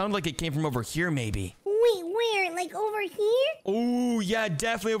that. But it sounded like it came from over here, maybe. Wait, where? Like over here? Oh, yeah,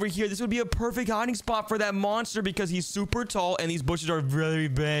 definitely over here. This would be a perfect hiding spot for that monster because he's super tall and these bushes are very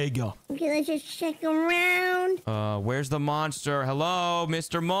big. Okay, let's just check around. Where's the monster? Hello,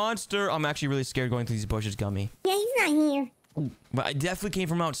 Mr. Monster. I'm actually really scared going through these bushes, Gummy. Yeah, he's not here. But I definitely came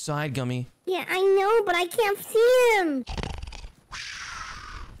from outside, Gummy. Yeah, I know, but I can't see him.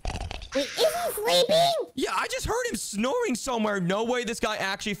 Wait, is he sleeping? Yeah, I just heard him snoring somewhere. No way this guy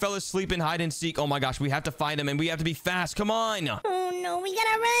actually fell asleep in hide and seek. Oh my gosh, we have to find him and we have to be fast. Come on. Oh no, we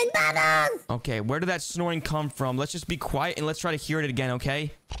gotta run, Bubbles. Okay, where did that snoring come from? Let's just be quiet and let's try to hear it again,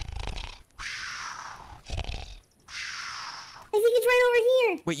 okay? I think it's right over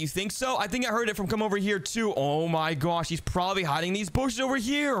here. Wait, you think so? I think I heard it from come over here too. Oh my gosh, he's probably hiding these bushes over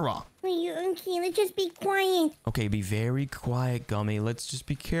here. Wait, okay, let's just be quiet. Okay, be very quiet, Gummy. Let's just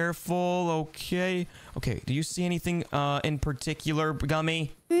be careful, okay? Okay, do you see anything in particular,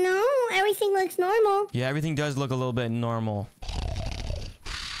 Gummy? No, everything looks normal. Yeah, everything does look a little bit normal.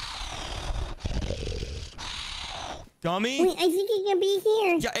 Gummy? Wait, I think he can be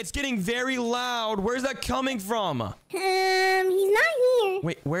here. Yeah, it's getting very loud. Where's that coming from? He's not here.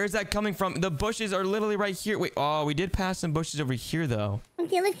 Wait, where's that coming from? The bushes are literally right here. Wait, oh, we did pass some bushes over here, though.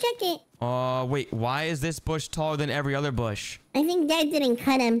 Okay, let's check it. Wait, why is this bush taller than every other bush? I think Dad didn't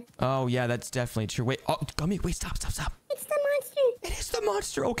cut him. Oh, yeah, that's definitely true. Wait, oh, Gummy, wait, stop. It's the monster. It is the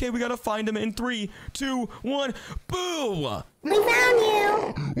monster. Okay, we gotta find him in 3, 2, 1. Boo! We found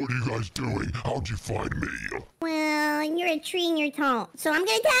you. What are you guys doing? How'd you find me? Well, you're a tree and you're tall, so I'm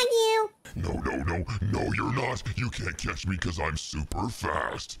gonna tag you. No, you're not. You can't catch me because I'm super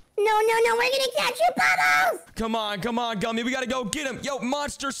fast. No, we're gonna catch you, Bubbles. Come on, Gummy. We gotta go get him. Yo,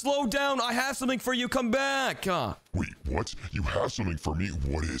 monster, slow down. I have something for you. Come back. Wait, what? You have something for me?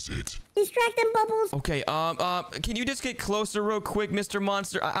 What is it? Distract them, Bubbles. Okay, can you just get closer real quick, Mr.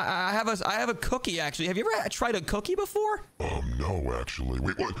 Monster? I have a cookie, actually. Have you ever tried a cookie before? No, actually.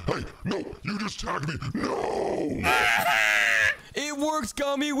 Wait, what? Hey, no, you just tagged me. No! It works,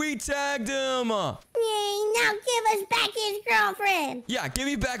 Gummy. We tagged him. Yay, now give us back his girlfriend. Yeah, give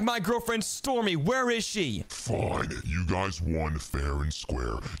me back my girlfriend, Stormy. Where is she? Fine, you guys won fair and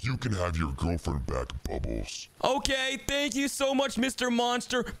square. You can have your girlfriend back, Bubbles. Okay, thank you so much, Mr.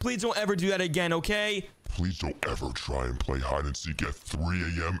 Monster. Please don't ever do that again, okay? Please don't ever try and play hide and seek at 3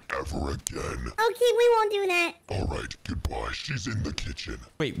 a.m. ever again. Okay, we won't do that. All right, goodbye. She's in the kitchen.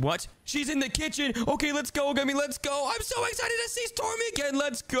 Wait, what? She's in the kitchen. Okay, let's go, Gummy. Let's go. I'm so excited to see Stormy again.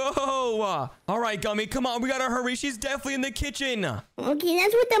 Let's go. All right, Gummy. Come on. We gotta hurry. She's definitely in the kitchen. Okay,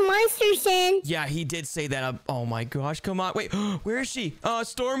 that's what the monster said. Yeah, he did say that. Oh my gosh. Come on. Wait, where is she?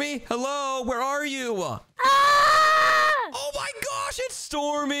 Stormy? Hello? Where are you? Ah! Oh my gosh, it's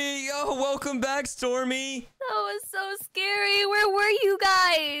Stormy. Oh, welcome back, Stormy. That was so scary. Where were you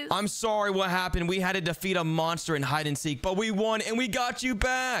guys? I'm sorry what happened. We had to defeat a monster in hide and seek, but we won and we got you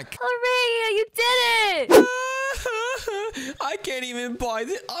back. Hooray, you did it! I can't even buy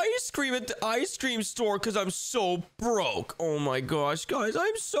the ice cream at the ice cream store because I'm so broke. Oh my gosh, guys,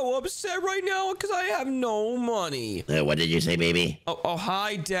 I'm so upset right now because I have no money. What did you say, baby? Oh,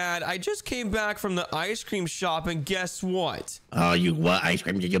 hi, Dad. I just came back from the ice cream shop and guess what? Oh, what ice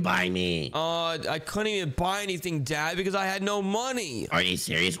cream did you buy me? I couldn't even buy anything, Dad, because I had no money. Are you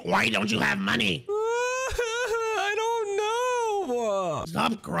serious? Why don't you have money? I don't know.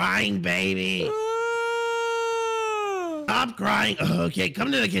 Stop crying, baby. Stop crying. Okay,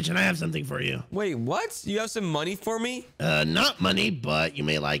 come to the kitchen. I have something for you. Wait, what? You have some money for me? Not money, but you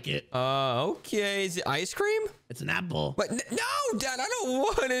may like it. Okay. Is it ice cream? It's an apple. But no, Dad, I don't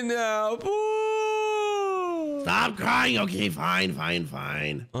want an apple. Stop crying. Okay, fine.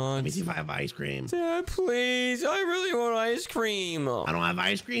 Let me see if I have ice cream. Dad, please. I really want ice cream. I don't have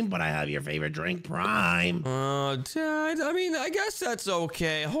ice cream, but I have your favorite drink, Prime. Dad, I mean, I guess that's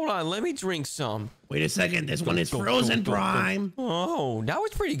okay. Hold on, let me drink some. Wait a second. This one is frozen Prime. Oh, that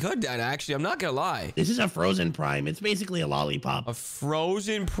was pretty good, Dad, actually. I'm not gonna lie. This is a frozen Prime. It's basically a lollipop. A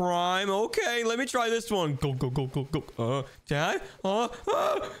frozen Prime? Okay, let me try this one. Go. Dad?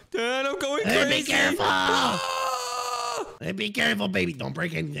 Dad, I'm going crazy. Hey, be careful. Hey, be careful, baby. Don't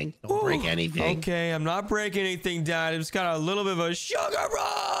break anything. Don't break anything. Okay, I'm not breaking anything, Dad. It's got a little bit of a sugar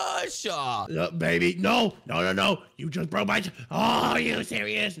rush. Baby, no. You just broke my... Oh, are you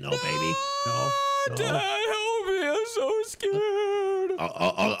serious? No, baby. No. Dad, help me. I'm so scared.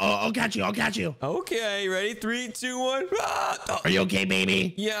 I'll catch you. Okay, ready? 3, 2, 1. Are you okay,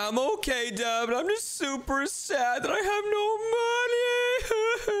 baby? Yeah, I'm okay, Dad, but I'm just super sad that I have no money.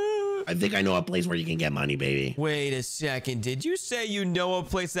 I think I know a place where you can get money, baby. Wait a second. Did you say you know a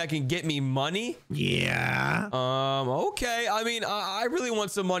place that can get me money? Yeah. Okay. I mean, I really want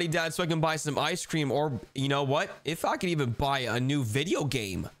some money, Dad, so I can buy some ice cream or, you know what? If I could even buy a new video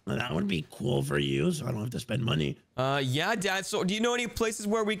game. Well, that would be cool for you, so I don't have to spend money. Yeah, Dad. So do you know any places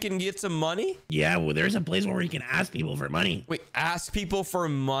where we can get some money? Yeah, well, there's a place where we can ask people for money. Wait, ask people for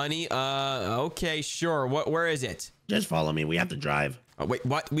money? Okay, sure. Where is it? Just follow me. We have to drive. Wait,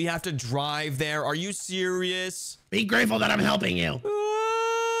 what? We have to drive there? Are you serious? Be grateful that I'm helping you.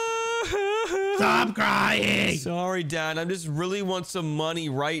 Stop crying. Sorry, Dad. I just really want some money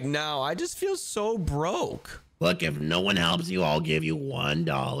right now. I just feel so broke. Look, if no one helps you, I'll give you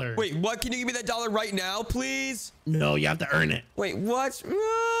 $1. Wait, what? Can you give me that dollar right now, please? No, you have to earn it. Wait, what?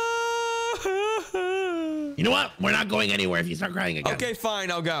 You You know what? We're not going anywhere if you start crying again. Okay, fine.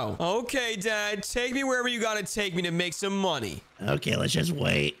 I'll go. Okay, Dad. Take me wherever you gotta take me to make some money. Okay, let's just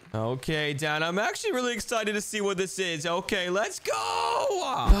wait. Okay, Dad. I'm actually really excited to see what this is. Okay, let's go.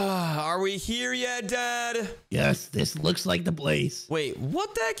 Are we here yet, Dad? Yes, this looks like the place. Wait,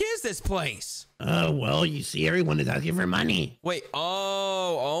 what the heck is this place? Well, you see everyone is asking for money. Wait,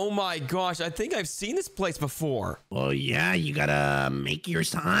 oh my gosh. I think I've seen this place before. Well, yeah, you gotta make your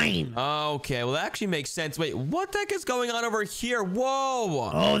sign. Okay, well, that actually makes sense. Wait, what the heck is going on over here?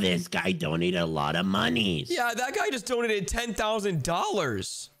 Whoa. Oh, this guy donated a lot of money. Yeah, that guy just donated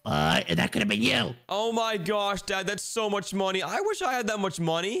 $10,000. That could have been you. Oh my gosh, Dad, that's so much money. I wish I had that much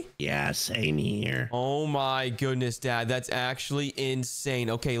money. Yeah, same here. Oh my goodness, Dad, that's actually insane.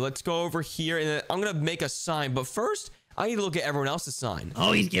 Okay, let's go over here and then I'm gonna make a sign. But first, I need to look at everyone else's sign.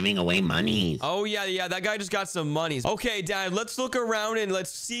 Oh, he's giving away money. Oh, yeah, that guy just got some monies. Okay, Dad, let's look around and let's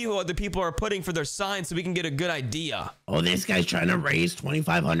see what the people are putting for their signs so we can get a good idea. Oh, this guy's trying to raise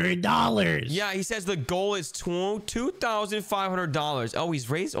 $2,500. Yeah, he says the goal is $2,500. Oh, he's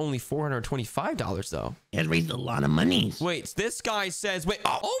raised only $425, though. He has raised a lot of money. Wait, this guy says,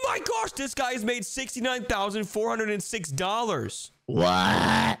 oh my gosh, this guy's made $69,406.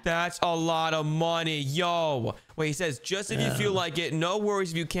 What? That's a lot of money, yo. Wait, he says, just if you feel like it, no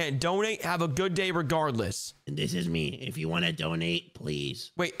worries if you can't donate. Have a good day regardless. And this is me. If you want to donate,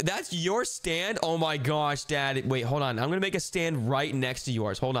 please. Wait, that's your stand? Oh my gosh, Dad. Wait, hold on. I'm going to make a stand right next to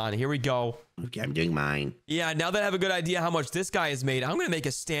yours. Hold on. Here we go. Okay, I'm doing mine. Yeah, now that I have a good idea how much this guy has made, I'm going to make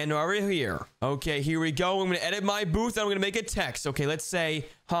a stand over here. Okay, here we go. I'm going to edit my booth and I'm going to make a text. Okay, let's say,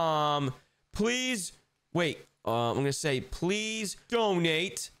 please, wait. I'm going to say, please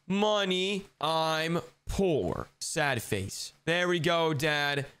donate money. I'm poor. Sad face. There we go,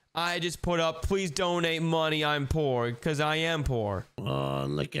 Dad. I just put up, please donate money. I'm poor because I am poor. Oh,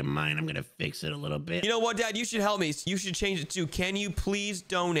 look at mine. I'm going to fix it a little bit. You know what, Dad? You should help me. You should change it to, can you please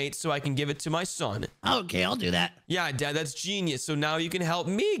donate so I can give it to my son? Okay, I'll do that. Yeah, Dad, that's genius. So now you can help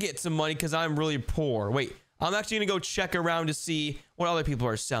me get some money because I'm really poor. Wait. I'm actually going to go check around to see what other people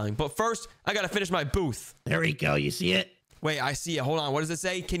are selling. But first, I got to finish my booth. There we go. You see it? Wait, I see it. Hold on. What does it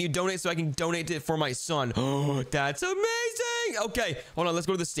say? Can you donate so I can donate it for my son? Oh, that's amazing. Okay, hold on. Let's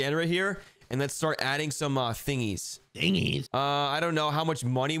go to the stand right here. And let's start adding some thingies. Thingies? I don't know how much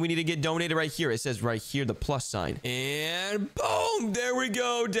money we need to get donated right here. It says right here, the plus sign. And boom, there we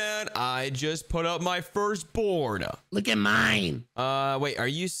go, Dad. I just put up my first board. Look at mine. Wait, are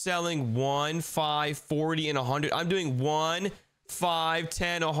you selling 1, 5, 40, and 100? I'm doing 1, 5,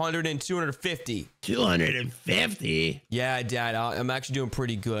 10, 100, and 250. 250? Yeah, Dad, I'm actually doing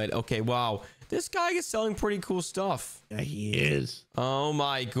pretty good. Okay, wow. This guy is selling pretty cool stuff. Yeah, he is. Oh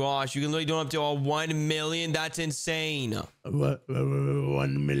my gosh, you can literally do up to 1 million. That's insane. What?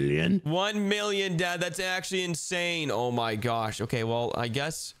 1 million? 1 million, Dad. That's actually insane. Oh my gosh. Okay, well, I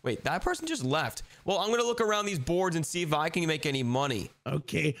guess. Wait, that person just left. Well, I'm gonna look around these boards and see if I can make any money.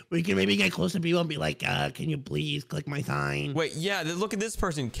 Okay, we can maybe get close to people and be like, can you please click my sign? Wait, yeah, look at this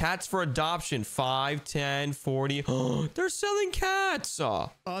person. Cats for adoption. 5, 10, 40. They're selling cats. Oh,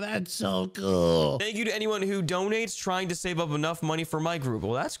 that's so cool. Thank you to anyone who donates, trying to save up enough money for my group.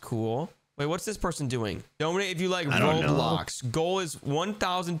 Well, that's cool. Wait, what's this person doing? Donate if you like Roblox. Goal is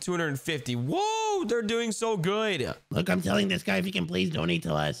 1,250. Whoa, they're doing so good. Look, I'm telling this guy if he can please donate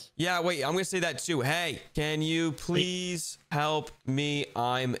to us. Yeah, wait, I'm gonna say that too. Hey, can you please help me?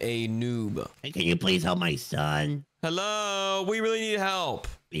 I'm a noob. Hey, can you please help my son? Hello, we really need help.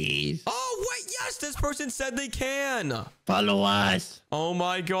 Please. Oh, wait, yes, this person said they can. Follow us. Oh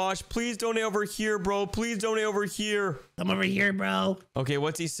my gosh, please donate over here, bro. Please donate over here. Come over here, bro. Okay,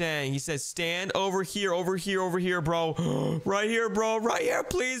 what's he saying? He says, stand over here, over here, bro. Right here, bro, right here.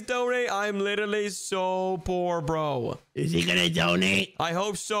 Please donate. I'm literally so poor, bro. Is he gonna donate? I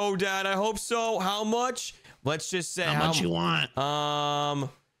hope so, Dad. I hope so. How much? Let's just say how much you want.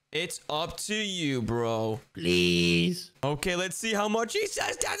 It's up to you, bro. Please. Okay, let's see how much he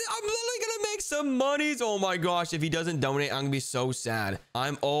says. Dad, I'm literally gonna make some monies. Oh my gosh, if he doesn't donate, I'm gonna be so sad.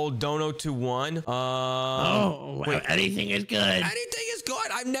 I'm old. Dono to 1. Wait, anything is good. Anything is good.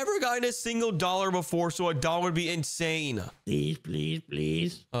 I've never gotten a single dollar before, so $1 would be insane. Please, please,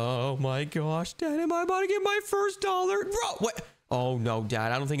 please. Oh my gosh, Dad, am I about to get my first dollar? Bro, what? Oh no,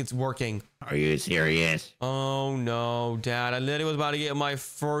 Dad, I don't think it's working. Are you serious? Oh no, Dad, I literally was about to get my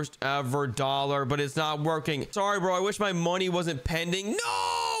first ever dollar, but it's not working. Sorry, bro, I wish my money wasn't pending.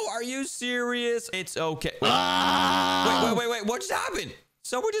 No, are you serious? It's okay. Wait, what just happened?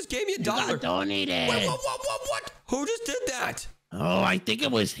 Someone just gave me $1. Got donated. Wait, what? Who just did that? Oh, I think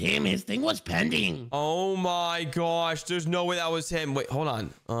it was him. His thing was pending. Oh my gosh, there's no way that was him. Wait, hold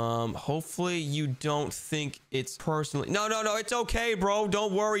on. Hopefully you don't think it's personally. No, it's okay, bro.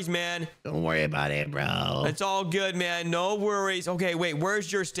 Don't worry, man. Don't worry about it, bro. It's all good, man. No worries. Okay, wait,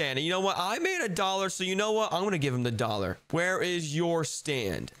 where's your stand? And you know what? I made $1, so you know what? I'm gonna give him the $1. Where is your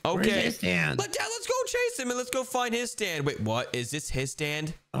stand? Okay. Where's his stand? Let's go chase him and let's go find his stand. Wait, what? Is this his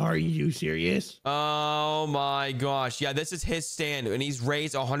stand? Are you serious? Oh my gosh. Yeah, this is his stand and he's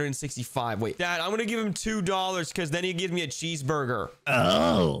raised 165. Wait, Dad, I'm gonna give him $2 because then he gives me a cheeseburger.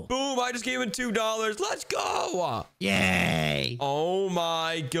 Oh. Boom, I just gave him $2. Let's go. Yay. Oh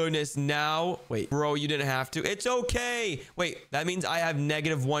my goodness. Now, wait, bro, you didn't have to. It's okay. Wait, that means I have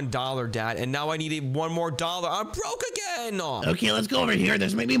 -$1, Dad. And now I need one more dollar. I'm broke again. Okay, let's go over here.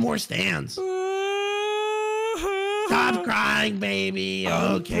 There's maybe more stands. Stop crying, baby.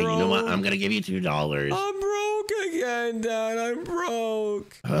 Okay, you know what? I'm gonna give you $2. I'm broke again, Dad. I'm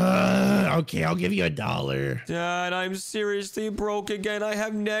broke. Okay, I'll give you $1. Dad, I'm seriously broke again. I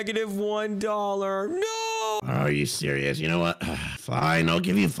have -$1. No. Are you serious? You know what? Fine, I'll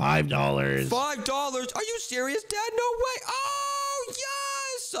give you $5. $5? Are you serious, Dad? No way. Oh, yes.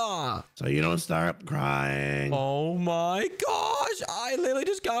 So you don't start crying. Oh my gosh. I literally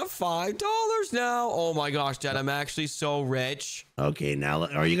just got $5 now. Oh my gosh, Dad. I'm actually so rich. Okay, now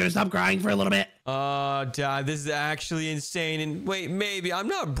are you gonna stop crying for a little bit? Dad, this is actually insane. And wait, maybe I'm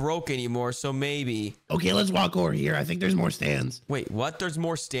not broke anymore, so maybe. Okay, let's walk over here. I think there's more stands. Wait, what? There's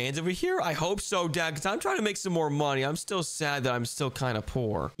more stands over here? I hope so, Dad, because I'm trying to make some more money. I'm still sad that I'm still kind of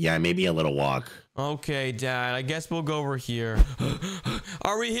poor. Yeah, maybe a little walk. Okay, Dad, I guess we'll go over here.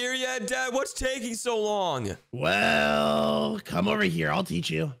 Are we here yet, Dad? What's taking so long? Well, come over here. I'll teach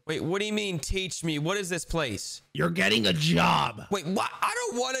you. Wait, what do you mean teach me? What is this place? You're getting a job. Wait, what? I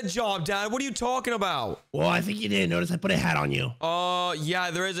don't want a job, Dad. What are you talking about? Well, I think you didn't notice I put a hat on you. Oh,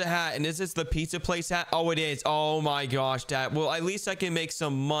 yeah, there is a hat. And is this the pizza place hat? Oh, it is. Oh my gosh, Dad. Well, at least I can make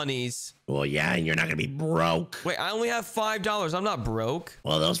some monies. Well, yeah, and you're not gonna be broke. Wait, I only have $5. I'm not broke.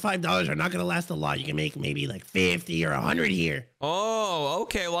 Well, those $5 are not gonna last a lot. You can make maybe like 50 or 100 here. Oh,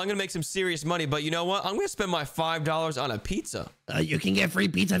 okay. Well, I'm gonna make some serious money, but you know what? I'm gonna spend my $5 on a pizza. You can get free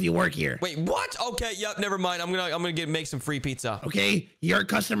pizza if you work here. Wait, what? Okay, yep, never mind. I'm gonna make some free pizza. Okay, your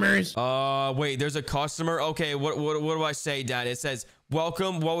customers. Wait, there's a customer. Okay, what do I say, Dad? It says,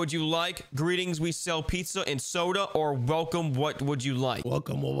 welcome, what would you like? Greetings, we sell pizza and soda, or welcome, what would you like?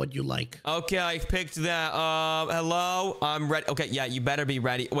 Welcome, what would you like? Okay, I picked that. Hello? I'm ready. Okay, yeah, you better be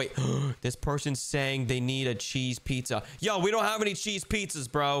ready. Wait, this person's saying they need a cheese pizza. Yo, we don't have any cheese pizzas,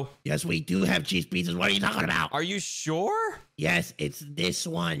 bro. Yes, we do have cheese pizzas. What are you talking about? Are you sure? Yes, it's this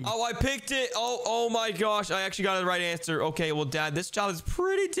one. Oh, I picked it. Oh my gosh, I actually got the right answer. Okay, well, Dad, this job is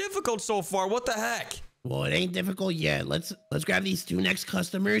pretty difficult so far. What the heck? Well, it ain't difficult yet. Let's grab these 2 next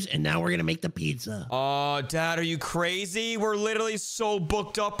customers, and now we're gonna make the pizza. Oh, Dad, are you crazy? We're literally so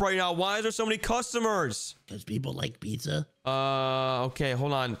booked up right now. Why is there so many customers? Because people like pizza. Okay,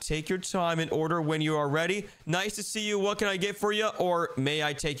 hold on. Take your time and order when you are ready. Nice to see you. What can I get for you? Or may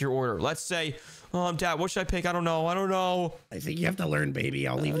I take your order? Let's say, Dad, what should I pick? I don't know. I think you have to learn, baby.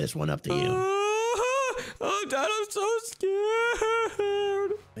 I'll leave this one up to you. Oh, Dad, I'm so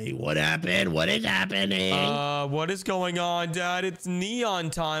scared. Hey, what happened? What is happening? What is going on, Dad? It's neon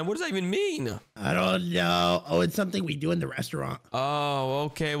time. What does that even mean? I don't know. Oh, it's something we do in the restaurant. Oh,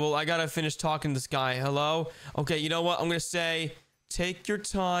 okay. Well, I gotta finish talking to this guy. Hello? Okay, you know what? I'm gonna say, take your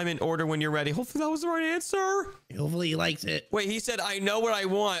time and order when you're ready. Hopefully that was the right answer. Hopefully he likes it. Wait, he said, I know what I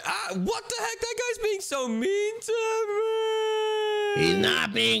want. What the heck? That guy's being so mean to me. He's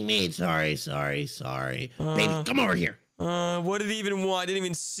not being mean. Sorry. Baby, come over here. What did he even want? I didn't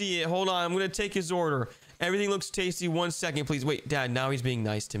even see it. Hold on. I'm gonna take his order. Everything looks tasty. 1 second, please. Wait, Dad, now he's being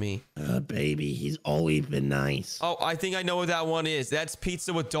nice to me. Baby, he's always been nice. Oh, I think I know what that one is. That's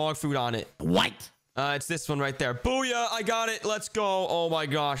pizza with dog food on it. What? It's this one right there. Booyah, I got it. Let's go. Oh my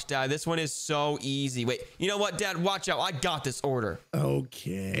gosh, Dad. This one is so easy. Wait, you know what, Dad? Watch out. I got this order.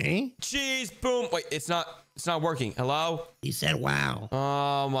 Okay. Cheese, boom. Wait, it's not working. Hello? He said, wow.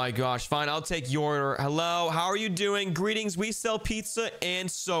 Oh my gosh. Fine, I'll take your order. Hello, how are you doing? Greetings, we sell pizza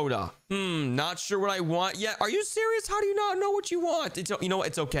and soda. Not sure what I want yet. Are you serious? How do you not know what you want? You know what?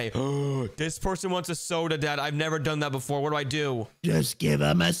 It's okay. This person wants a soda, Dad. I've never done that before. What do I do? Just give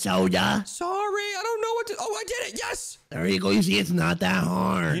him a soda. Sorry, I don't know what to... Oh, I did it. Yes. There you go. You see, it's not that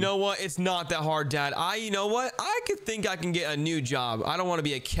hard. You know what? It's not that hard, Dad. You know what? I could think I can get a new job. I don't want to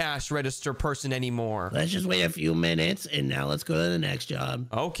be a cash register person anymore. Let's just wait a few minutes, and now let's go to the next job.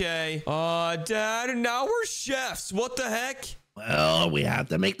 Okay. Dad, now we're chefs. What the heck? Well, we have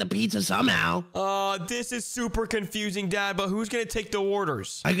to make the pizza somehow. This is super confusing, Dad, but who's gonna take the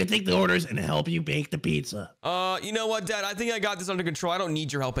orders? I could take the orders and help you bake the pizza. You know what, Dad? I think I got this under control. I don't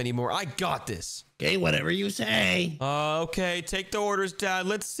need your help anymore. I got this. Okay, whatever you say. Okay, take the orders, Dad.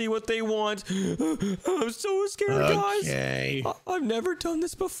 Let's see what they want. I'm so scared, guys. Okay. I've never done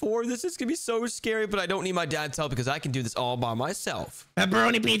this before. This is gonna be so scary, but I don't need my dad's help because I can do this all by myself.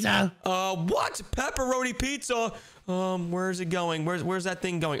 Pepperoni pizza. What? Pepperoni pizza? Where's it going? Where's that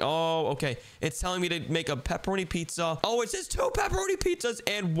thing going? Oh, okay. It's telling me to make a pepperoni pizza. Oh, it says 2 pepperoni pizzas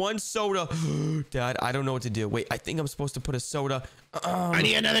and 1 soda. Dad, I don't know what to do. Wait, I think I'm supposed to put a soda. I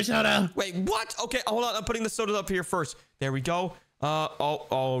need another soda. Wait, what? Okay, hold on. I'm putting the soda up here first. There we go.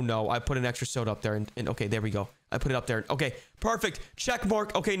 Oh no. I put an extra soda up there. And okay, there we go. I put it up there. Okay, perfect. Check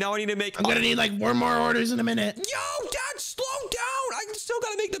mark. Okay, now I need to make... I'm gonna need like 4 more orders in a minute. Yo, Dad, slow down. I still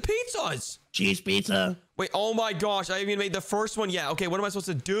gotta make the pizzas. Cheese pizza. Wait, oh my gosh. I haven't even made the first one yet. Okay, what am I supposed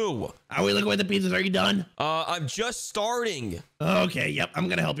to do? Are we looking at the pizzas? Are you done? I'm just starting. Okay, yep. I'm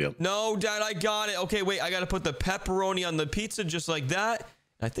gonna help you. No, Dad, I got it. Okay, wait. I gotta put the pepperoni on the pizza just like that.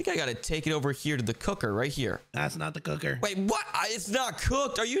 I think I gotta take it over here to the cooker right here. That's not the cooker. Wait, what? It's not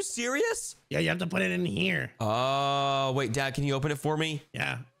cooked. Are you serious? Yeah, you have to put it in here. Oh, wait, Dad, can you open it for me?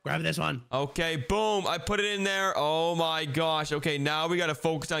 Yeah, grab this one. Okay, boom. I put it in there. Oh my gosh. Okay, now we gotta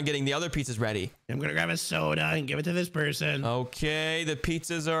focus on getting the other pizzas ready. I'm gonna grab a soda and give it to this person. Okay, the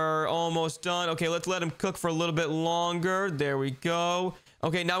pizzas are almost done. Okay, let's let them cook for a little bit longer. There we go.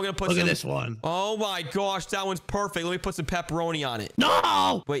 Okay, now we're gonna put Look some... at this one. Oh my gosh, that one's perfect. Let me put some pepperoni on it.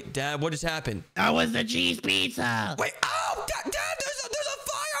 No! Wait, Dad, what just happened? That was the cheese pizza. Wait, oh, Dad, there's a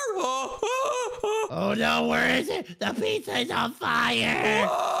fire! Oh no, where is it? The pizza is on fire.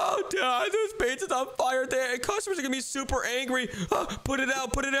 Oh, Dad, this pizza's on fire there. And customers are gonna be super angry. Put it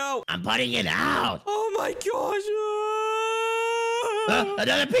out, put it out. I'm putting it out. Oh my gosh.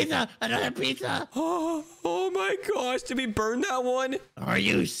 Another pizza, another pizza. Oh my gosh, did we burn that one? Are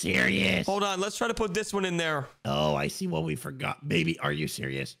you serious? Hold on, let's try to put this one in there. Oh, I see what we forgot. Baby, are you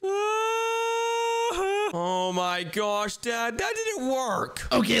serious? Oh my gosh, Dad, that didn't work.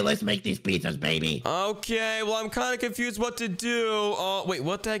 Okay, let's make these pizzas, baby. Okay, well, I'm kind of confused what to do. Oh, wait,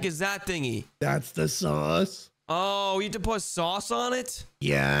 what the heck is that thingy? That's the sauce. Oh, you have to put sauce on it?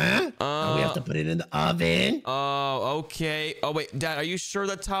 Yeah. Now we have to put it in the oven. Oh, okay. Oh, wait, Dad, are you sure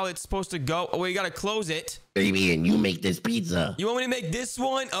that's how it's supposed to go? Oh, wait, you gotta close it. Baby, and you make this pizza. You want me to make this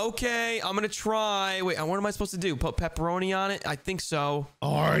one? Okay, I'm gonna try. Wait, what am I supposed to do? Put pepperoni on it? I think so.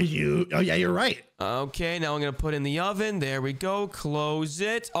 Are you? Oh, yeah, you're right. Okay, now I'm gonna put in the oven. There we go. Close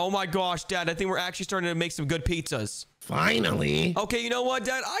it. Oh my gosh, Dad, I think we're actually starting to make some good pizzas. Finally. Okay, you know what,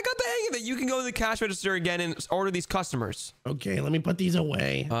 Dad? I got the hang of it. You can go to the cash register again and order these customers. Okay, let me put these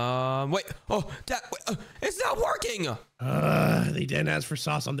away. Wait. Oh, Dad, wait, it's not working. They didn't ask for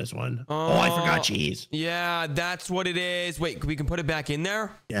sauce on this one. Oh, I forgot cheese. Yeah, that's what it is. Wait, we can put it back in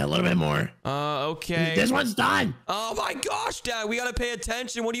there? Yeah, a little bit more. Okay. This one's done. Oh my gosh, Dad, we gotta pay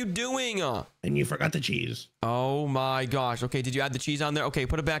attention. What are you doing? And you forgot the cheese. Oh my gosh. Okay, did you add the cheese on there? Okay,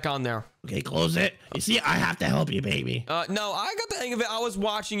 put it back on there. Okay, close it. You see, I have to help you, baby. No, I got the hang of it. I was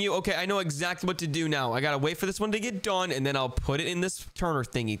watching you. Okay, I know exactly what to do now. I gotta wait for this one to get done, and then I'll put it in this turner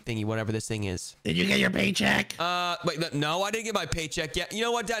thingy, whatever this thing is. Did you get your paycheck? Wait, no, I didn't get my paycheck yet. You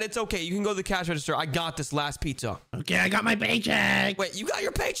know what, Dad? It's okay. You can go to the cash register. I got this last pizza. Okay, I got my paycheck. Wait, you got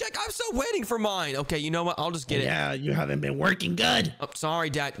your paycheck? I'm still waiting for mine. Okay, you know what? I'll just get it. Yeah, you haven't been working good. Oh, sorry,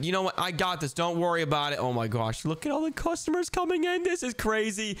 Dad. You know what? I got this. Don't worry about it. Oh my gosh. Look at all the customers coming in. This is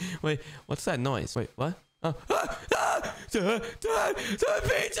crazy. Wait, what's that noise? Wait, what? The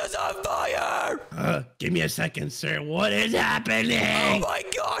pizza's on fire! Give me a second, sir. What is happening? Oh my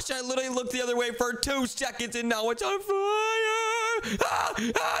gosh, I literally looked the other way for 2 seconds and now it's on fire!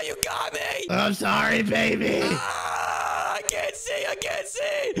 You got me! I'm sorry, baby. I can't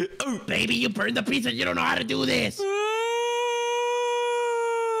see! Oh, baby, you burned the pizza. You don't know how to do this.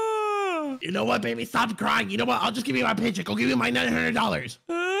 You know what, baby? Stop crying. You know what? I'll just give you my paycheck. I'll give you my $900.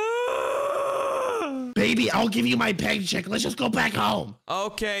 Baby, I'll give you my paycheck. Let's just go back home.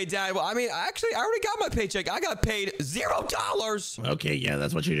 Okay, Dad. Well, I mean, actually, I already got my paycheck. I got paid $0. Okay, yeah,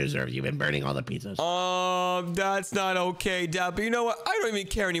 that's what you deserve. You've been burning all the pizzas. That's not okay, Dad. But you know what? I don't even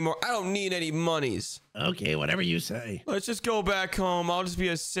care anymore. I don't need any monies. Okay, whatever you say. Let's just go back home. I'll just be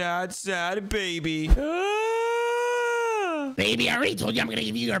a sad, sad baby. Baby, I already told you I'm gonna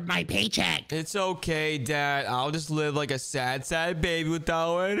give you my paycheck. It's okay, Dad. I'll just live like a sad, sad baby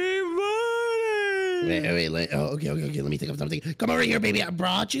without any money. Wait. Oh, okay. Let me think of something. Come over here, baby. I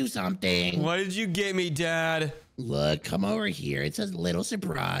brought you something. What did you get me, Dad? Look, come over here. It's a little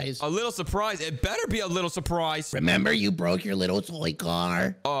surprise. A little surprise? It better be a little surprise. Remember you broke your little toy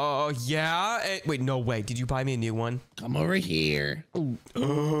car? Yeah. Wait, no way. Did you buy me a new one? Come over here.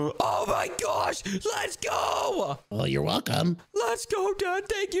 Oh my gosh. Let's go. Well, you're welcome. Let's go, Dad.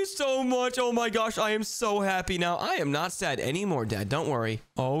 Thank you so much. Oh my gosh. I am so happy now. I am not sad anymore, Dad. Don't worry.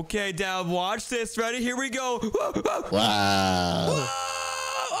 Okay, Dad. Watch this. Ready? Here we go. Whoa. Whoa.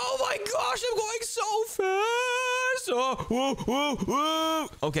 Oh my gosh. I'm going so fast. Whoa.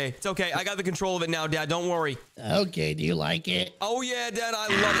 Okay. It's okay. I got the control of it now, Dad. Don't worry. Okay, do you like it? Oh yeah, Dad. I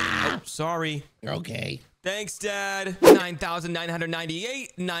love it. Oh, sorry. You're okay. Thanks, Dad.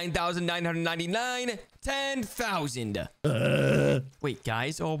 9,998, 9,999, 10,000. Wait,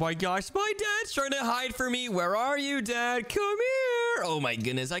 guys. Oh my gosh. My dad's trying to hide from me. Where are you, Dad? Come here. Oh my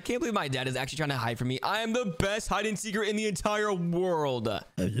goodness. I can't believe my dad is actually trying to hide from me. I am the best hide and seeker in the entire world.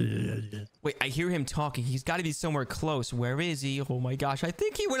 Wait, I hear him talking. He's got to be somewhere close. Where is he? Oh my gosh. I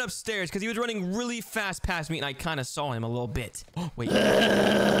think he went upstairs because he was running really fast past me and I kind of saw him a little bit. Oh, wait.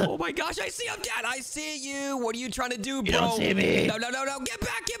 Oh my gosh. I see him, Dad. I see you. What are you trying to do, bro? You don't see me. No. Get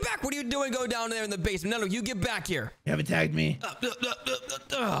back. What are you doing? Go down there in the basement. No, you get back here. You haven't tagged me.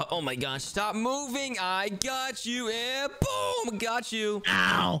 Oh my gosh. Stop moving. I got you. And boom. Got you.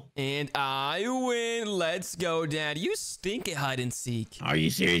 Ow. And I win. Let's go, Dad. You stink at hide and seek. Are you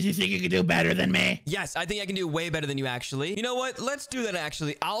serious? You think you can do better than me? Yes, I think I can do way better than you, actually. You know what? Let's do that,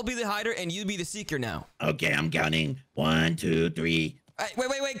 actually. I'll be the hider and you be the seeker now. Okay, I'm counting. 1, 2, 3.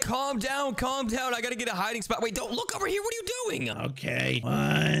 Wait. Calm down. I gotta get a hiding spot. Wait, don't look over here. What are you doing? Okay.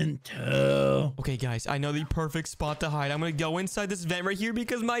 1, 2. Okay, guys, I know the perfect spot to hide. I'm gonna go inside this vent right here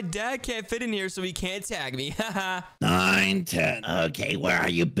because my dad can't fit in here, so he can't tag me. Haha. 9, 10. Okay, where are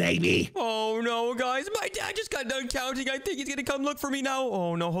you, baby? Oh, no, guys. My dad just got done counting. I think he's gonna come look for me now.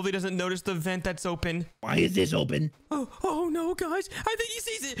 Oh, no. Hopefully he doesn't notice the vent that's open. Why is this open? Oh, no, guys. I think he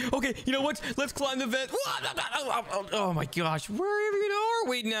sees it. Okay, you know what? Let's climb the vent. Oh, my gosh. Where even are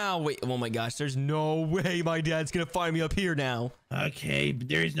we now? Wait, oh, my gosh. There's no way my dad's gonna find me up here now. Okay, but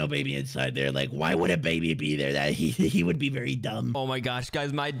there is no baby inside there. Like, why would a baby be there? That he would be very dumb. Oh, my gosh,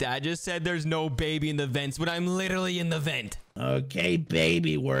 guys. My dad just said there's no baby in the vents, but I'm literally in the vent. Okay,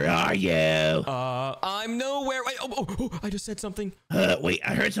 baby, where are you? I'm nowhere. Wait, I just said something. Wait,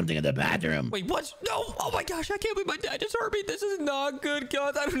 I heard something in the bathroom. Wait, what? No. Oh my gosh, I can't believe my dad just heard me. This is not good,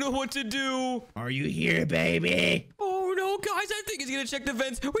 guys. I don't know what to do. Are you here, baby? Oh no, guys, I think he's gonna check the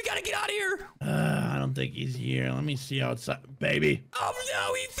vents. We gotta get out of here. I don't think he's here. Let me see outside, baby. Oh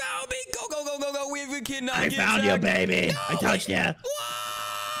no, he found me. Go. We cannot I get found back. you, baby. No, I touched you. Whoa!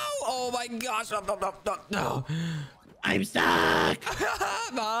 Oh my gosh. No. I'm stuck.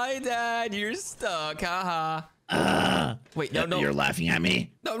 My dad, you're stuck. Haha. Wait, no. You're laughing at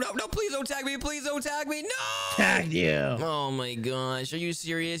me? No, please don't tag me. No! Tagged you. Oh my gosh, are you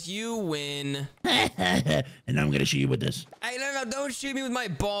serious? You win. And I'm gonna shoot you with this. Hey, no, don't shoot me with my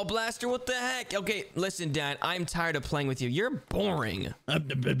ball blaster. What the heck? Okay, listen, Dad, I'm tired of playing with you. You're boring.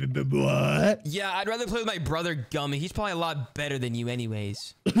 What? Yeah, I'd rather play with my brother Gummy. He's probably a lot better than you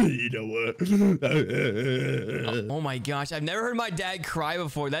anyways. You know what? Oh my gosh, I've never heard my dad cry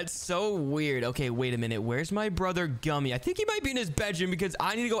before. That's so weird. Okay, wait a minute. Where's my brother Gummy? I think he might be in his bedroom because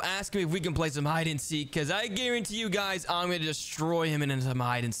I need to go ask him if we can play some hide and seek because I guarantee you guys I'm going to destroy him in some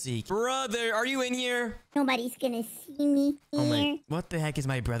hide and seek. Brother, are you in here? Nobody's gonna see me here. Oh my, what the heck is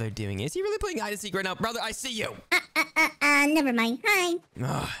my brother doing? Is he really playing hide and seek right now? Brother, I see you. Never mind. Hi.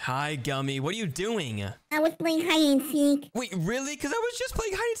 Hi, Gummy. What are you doing? I was playing hide and seek. Wait, really? Because I was just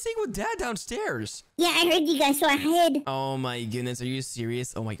playing hide and seek with Dad downstairs. Yeah, I heard you guys, so I hid. Oh my goodness, are you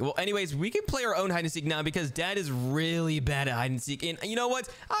serious? Oh my, well, anyways, we can play our own hide and seek now because Dad is really bad at hide and seek. And you know what?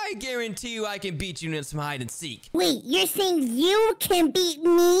 I guarantee you I can beat you in some hide and seek. Wait, you're saying you can beat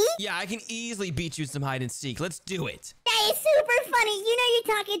me? Yeah, I can easily beat you in some hide and seek. Let's do it. That is super funny. You know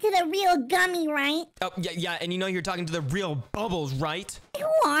you're talking to the real Gummy, right? Oh, yeah, and you know you're talking to the real Bubbles, right?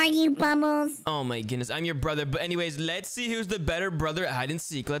 Who are you, Bubbles? Oh my goodness, I'm your brother. But anyways, let's see who's the better brother at hide and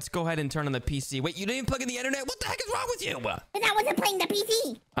seek. Let's go ahead and turn on the PC. Wait, you didn't even plug in the internet? What the heck is wrong with you? But I wasn't playing the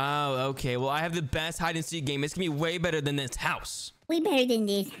PC. Oh, okay. Well, I have the best hide and seek game. It's gonna be way better than this house. Way better than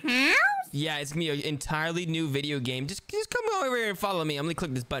this house? Yeah, it's gonna be an entirely new video game. Just come over here and follow me. I'm gonna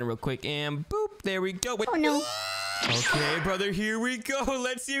click this button real quick and boop, there we go. Wait. Oh no. Okay, brother, here we go.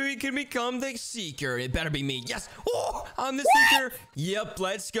 Let's see if we can become the seeker. It better be me. Yes. Oh, I'm the seeker. Yep,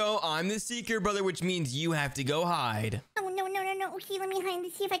 let's go. I'm the seeker, brother, which means you have to go hide. Oh, no. Okay, let me hide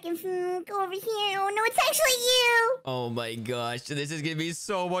to see if I can go over here. Oh, no, it's actually you. Oh, my gosh. This is going to be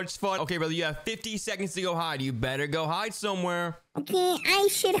so much fun. Okay, brother, you have 50 seconds to go hide. You better go hide somewhere. Okay, I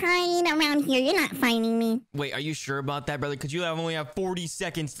should hide around here. You're not finding me. Wait, are you sure about that, brother? Because you only have 40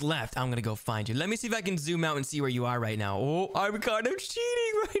 seconds left. I'm gonna go find you. Let me see if I can zoom out and see where you are right now. Oh, I'm kind of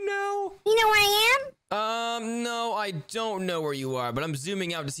cheating right now. You know where I am? No, I don't know where you are, but I'm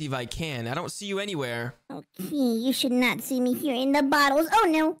zooming out to see if I can. I don't see you anywhere. Okay, you should not see me here in the bottles. Oh,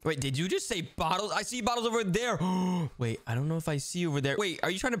 no. Wait, did you just say bottles? I see bottles over there. Wait, I don't know if I see you over there. Wait, are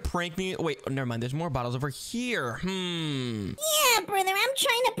you trying to prank me? Wait, oh, never mind. There's more bottles over here. Yeah, brother, I'm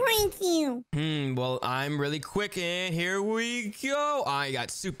trying to prank you. Well, I'm really quick, and here we go. I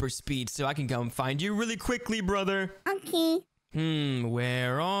got super speed, so I can come find you really quickly, brother. Okay.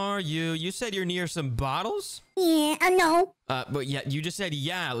 Where are you? You said you're near some bottles? Yeah, no. But yeah, you just said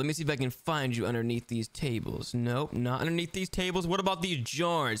yeah. Let me see if I can find you underneath these tables. Nope, not underneath these tables. What about these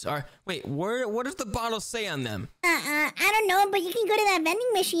jars? Wait, what does the bottle say on them? I don't know, but you can go to that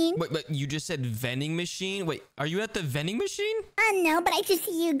vending machine. Wait, but you just said vending machine? Wait, are you at the vending machine? No, but I just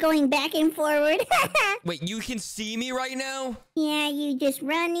see you going back and forward. Wait, you can see me right now? Yeah, you just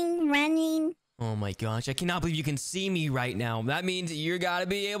running. Oh my gosh, I cannot believe you can see me right now. That means you gotta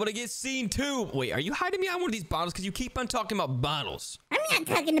be able to get seen too. Wait, are you hiding me on one of these bottles? Because you keep on talking about bottles. I'm not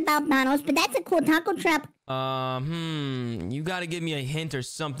talking about bottles, but that's a cool taco trap. You gotta give me a hint or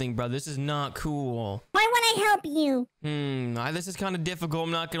something, bro. This is not cool. Why would I help you? This is kind of difficult,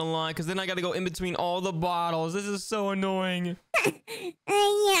 I'm not gonna lie, because then I gotta go in between all the bottles. This is so annoying. Yeah,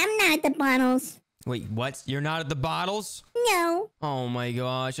 I'm not at the bottles. Wait, what? You're not at the bottles? No. Oh my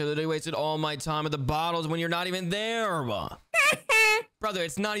gosh, I literally wasted all my time at the bottles when you're not even there. Brother,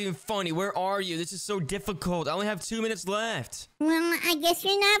 it's not even funny. Where are you? This is so difficult. I only have 2 minutes left. Well, I guess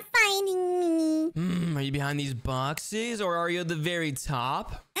you're not finding me. Are you behind these boxes or are you at the very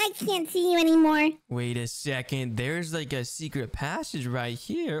top? I can't see you anymore. Wait a second. There's like a secret passage right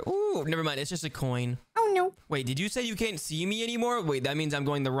here. Ooh, never mind. It's just a coin. Oh, no. Wait, did you say you can't see me anymore? Wait, that means I'm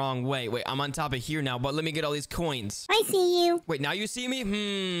going the wrong way. Wait, I'm on top of here now, but let me get all these coins. I see you. Wait, now you see me?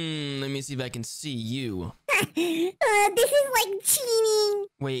 Let me see if I can see you. This is like cheating.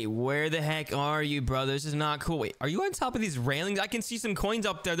 Wait, where the heck are you, brother? This is not cool. Wait, are you on top of these railings? I can see some coins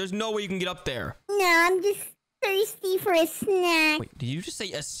up there. There's no way you can get up there. No, I'm just thirsty for a snack. Wait, did you just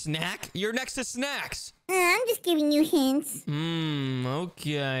say a snack? You're next to snacks. I'm just giving you hints.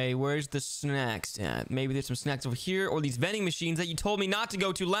 Okay. Where's the snacks at? Maybe there's some snacks over here or these vending machines that you told me not to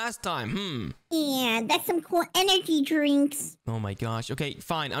go to last time. Yeah, that's some cool energy drinks. Oh my gosh. Okay,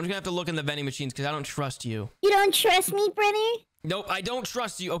 fine. I'm just gonna have to look in the vending machines because I don't trust you. You don't trust me, brother? Nope, I don't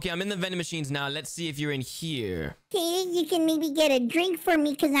trust you. Okay, I'm in the vending machines now. Let's see if you're in here. Okay, you can maybe get a drink for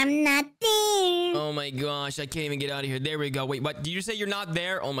me because I'm not there. Oh my gosh, I can't even get out of here. There we go. Wait, what? Did you say you're not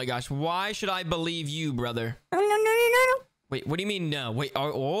there? Oh my gosh, why should I believe you, brother? Oh, no. Wait, what do you mean no? Wait,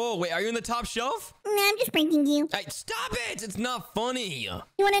 wait, are you in the top shelf? No, I'm just pranking you. Hey, stop it! It's not funny. You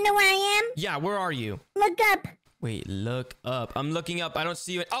want to know where I am? Yeah, where are you? Look up. Wait, look up. I'm looking up. I don't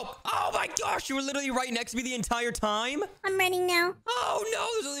see you. Oh my gosh, you were literally right next to me the entire time? I'm ready now. Oh no,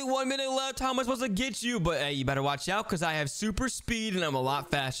 there's only 1 minute left. How am I supposed to get you? But hey, you better watch out because I have super speed and I'm a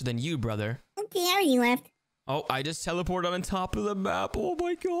lot faster than you, brother. Okay, I already left. Oh, I just teleported on top of the map. Oh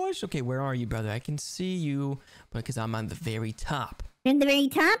my gosh. Okay, where are you, brother? I can see you because I'm on the very top. You're at the very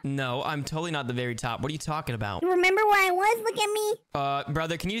top? No, I'm totally not the very top. What are you talking about? You remember where I was? Look at me.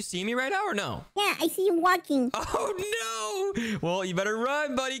 Brother, can you see me right now or no? Yeah, I see you walking. Oh no! Well, you better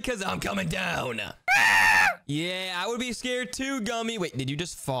run, buddy, because I'm coming down. Yeah, I would be scared too, Gummy. Wait, did you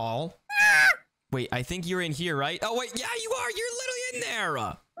just fall? Wait, I think you're in here, right? Oh, wait, yeah, you are. You're literally in there.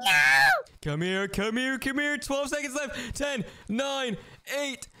 No! Come here. 12 seconds left. 10, 9,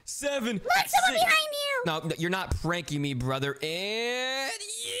 8, 7, Look, someone 6. behind you! No, you're not pranking me, brother. And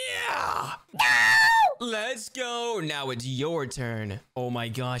yeah! No! Let's go. Now it's your turn. Oh my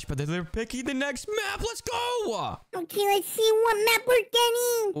gosh, brother, they're picking the next map. Let's go. Okay, let's see what map we're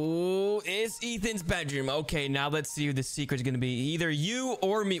getting. Oh, it's Ethan's bedroom. Okay, now let's see who the secret's gonna be. Either you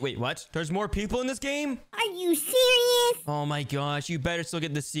or me. Wait, what? There's more people in this game? Are you serious? Oh my gosh, you better still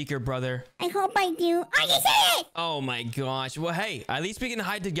get the secret, brother. I hope I do. Are you serious? Oh my gosh. Well, hey, at least we can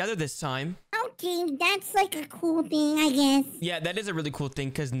hide together this time. Okay, that's like a cool thing, I guess. Yeah, that is a really cool thing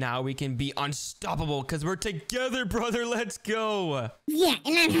because now we can be unstoppable because we're together, brother. Let's go. Yeah,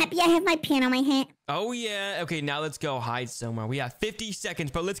 and I'm happy I have my pen on my hat. Oh, yeah. Okay, now let's go hide somewhere. We have 50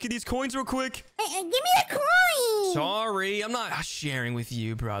 seconds, but let's get these coins real quick. Give me the coin. Sorry, I'm not sharing with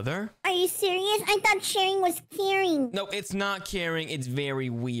you, brother. Are Are you serious? I thought sharing was caring. No, it's not caring. It's very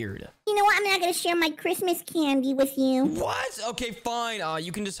weird. You know what? I'm not gonna share my Christmas candy with you. What? Okay, fine.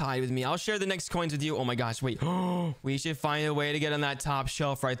 You can just hide with me. I'll share the next coins with you. Oh my gosh, wait. We should find a way to get on that top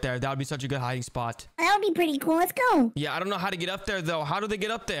shelf right there. That would be such a good hiding spot. That would be pretty cool. Let's go. Yeah, I don't know how to get up there, though. How do they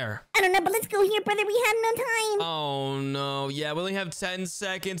get up there? I don't know, but let's go here, brother. We have no time. Oh, no. Yeah, we only have 10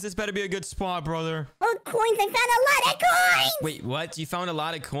 seconds. This better be a good spot, brother. Oh, coins. I found a lot of coins. Wait, what? You found a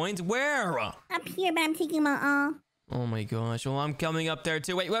lot of coins? Where? Up here, but I'm taking my all. Oh my gosh. Well, I'm coming up there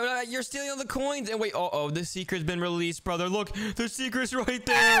too. Wait, you're stealing all the coins. And wait, the secret's been released, brother. Look, the secret's right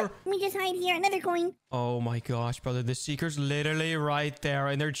there. Let me just hide here. Another coin. Oh my gosh, brother. The secret's literally right there.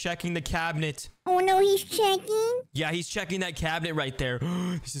 And they're checking the cabinet. Oh no, he's checking. Yeah, he's checking that cabinet right there.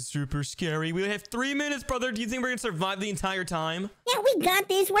 This is super scary. We have 3 minutes, brother. Do you think we're gonna survive the entire time? Yeah, we got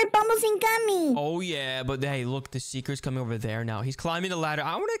this. We're Bumbles and Gummy. Oh yeah, but hey, look, the secret's coming over there now. He's climbing the ladder.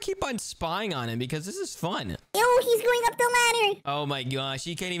 I want to keep on spying on him because this is fun. Oh, he's going up the ladder. Oh my gosh,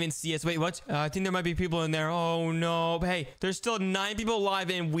 he can't even see us. Wait, what? I think there might be people in there. Oh no. But hey, there's still 9 people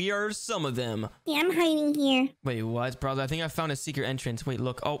alive and we are some of them. Yeah, I'm hiding here. Wait, what, brother? I think I found a secret entrance. Wait,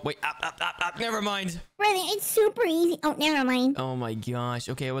 look. Oh, wait. Up. Never mind. Brother, it's super easy. Oh, never mind. Oh my gosh.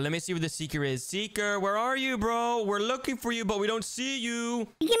 Okay, well, let me see what the seeker is. Seeker, where are you, bro? We're looking for you, but we don't see you.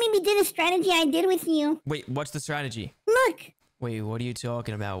 You can maybe do the strategy I did with you. Wait, what's the strategy? Look. Wait, what are you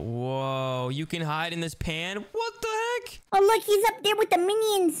talking about? Whoa, you can hide in this pan? What the heck? Oh, look, he's up there with the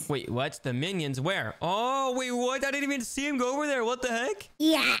minions. Wait, what? The minions? Where? Oh, wait, what? I didn't even see him go over there. What the heck?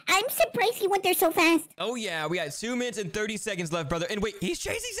 Yeah, I'm surprised he went there so fast. Oh, yeah, we got 2 minutes and 30 seconds left, brother. And wait, he's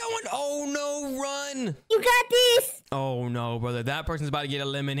chasing someone. Oh, no, run. You got this. Oh, no, brother. That person's about to get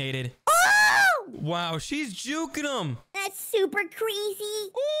eliminated. Oh! Wow, she's juking him. That's super crazy.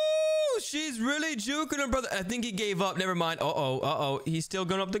 Ooh, she's really juking him, brother. I think he gave up. Never mind. Uh-oh. He's still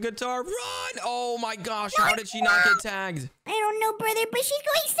going up the guitar. Run! Oh, my gosh. How did she not get tagged? I don't know, brother, but she's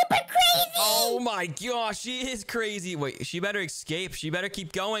going super crazy. Oh, my gosh. She is crazy. Wait, she better escape. She better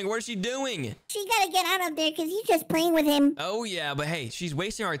keep going. What is she doing? She gotta get out of there because he's just playing with him. Oh, yeah, but hey, she's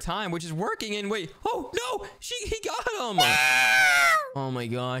wasting our time, which is working. And wait. Oh, no. He got him. No! Oh, my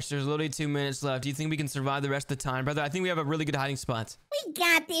gosh. There's literally 2 minutes left. Do you think we can survive the rest of the time, brother? I think we have a really good hiding spot. We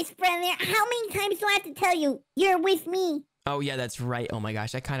got this, brother. How many times do I have to tell you? You're with me. Oh, yeah, that's right. Oh, my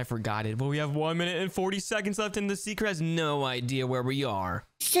gosh. I kind of forgot it. But we have 1 minute and 40 seconds left, and the seeker has no idea where we are.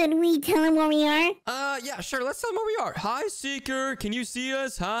 Should we tell him where we are? Yeah, sure. Let's tell him where we are. Hi, Seeker. Can you see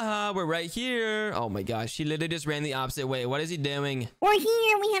us? Haha, we're right here. Oh, my gosh. She literally just ran the opposite way. What is he doing? We're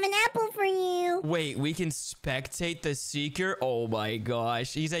here. We have an apple for you. Wait, we can spectate the Seeker? Oh, my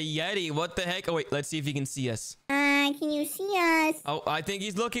gosh. He's a Yeti. What the heck? Oh, wait. Let's see if he can see us. Can you see us? Oh, I think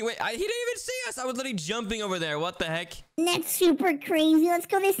he's looking. Wait, he didn't even see us. I was literally jumping over there. What the heck? That's super crazy. Let's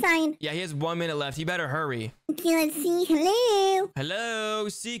go this side. Yeah, he has 1 minute left. He better hurry. Okay, let's see. Hello. Hello,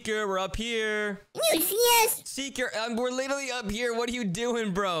 Seeker. We're up here. Can you see us? Seeker, we're literally up here. What are you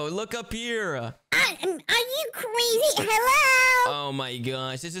doing, bro? Look up here. Are you crazy? Hello? Oh my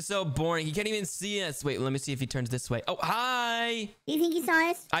gosh, this is so boring. He can't even see us. Wait, let me see if he turns this way. Oh, hi. Do you think he saw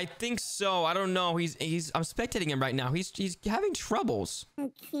us? I think so. I don't know. I'm spectating him right now. He's having troubles.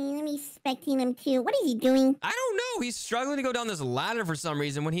 Okay, let me spectate him too. What is he doing? I don't know. He's struggling to go down this ladder for some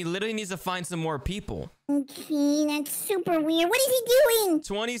reason when he literally needs to find some more people. Okay, that's super weird. What is he doing?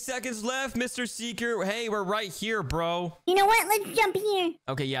 20 seconds left, Mr. Seeker. Hey, we're right here, bro. You know what? Let's jump here.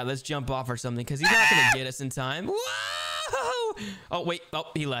 Okay, yeah, let's jump off or something because he's not going to get us in time. Whoa! Oh, wait. Oh,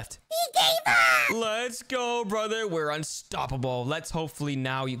 he left. He gave up. Let's go, brother. We're unstoppable. Let's hopefully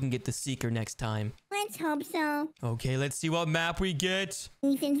now you can get the Seeker next time. Let's hope so. Okay, let's see what map we get.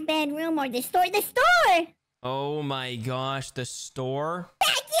 Ethan's bedroom or the store. The store! Oh my gosh, the store?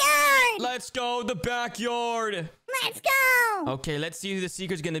 Backyard! Let's go, the backyard! Let's go! Okay, let's see who the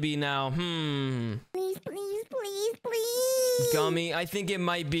Seeker's gonna be now. Please, please, please, please. Gummy, I think it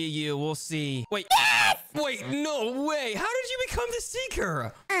might be you. We'll see. Wait. Yes! Wait, no way. How did you become the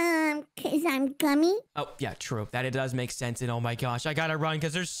Seeker? Cause I'm Gummy. Oh, yeah, true. That it does make sense. And oh my gosh, I gotta run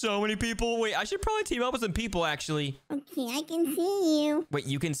because there's so many people. Wait, I should probably team up with some people, actually. Okay, I can see you. Wait,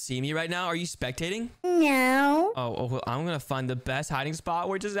 you can see me right now? Are you spectating? No. Oh, well, I'm gonna find the best hiding spot,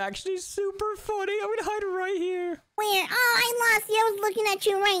 which is actually super funny. I'm gonna hide right here. Where? Oh, I lost you. I was looking at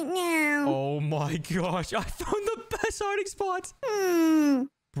you right now. Oh my gosh, I found the best hiding spot.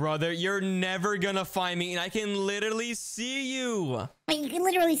 Brother, you're never gonna find me, and I can literally see you. But you can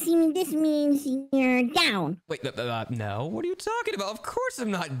literally see me. This means you're down. Wait, no. What are you talking about? Of course I'm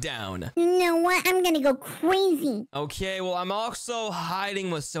not down. You know what? I'm gonna go crazy. Okay, well, I'm also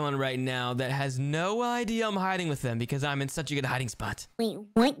hiding with someone right now that has no idea I'm hiding with them because I'm in such a good hiding spot. Wait,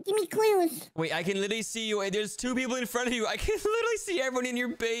 what? Give me clues. Wait, I can literally see you. There's 2 people in front of you. I can literally see everyone in your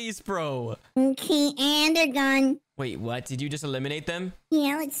base, bro. Okay, and they're gone. Wait, what? Did you just eliminate them?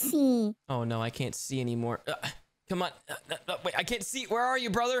 Yeah, let's see. Oh, no, I can't see anymore. Come on. Wait, I can't see. Where are you,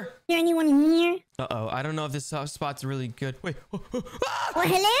 brother? Is there anyone in here? Uh-oh. I don't know if this spot's really good. Wait. Ah! Oh,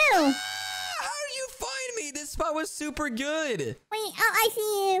 hello. How did you find me? This spot was super good. Wait, oh, I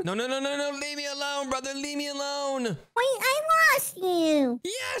see you. No. Leave me alone, brother. Leave me alone. Wait, I lost you.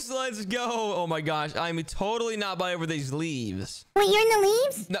 Yes, let's go. Oh, my gosh. I'm totally not by over these leaves. Wait, you're in the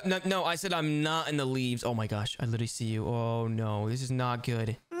leaves? No. I said I'm not in the leaves. Oh, my gosh. I literally see you. Oh, no. This is not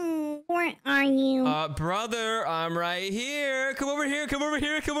good. Where are you? Brother, I'm right here. Come over here.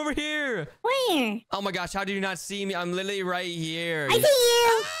 Where? Oh, my gosh. How did you not see me? I'm literally right here. I see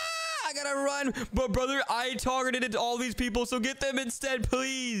you. I gotta run. But, brother, I targeted all these people, so get them instead,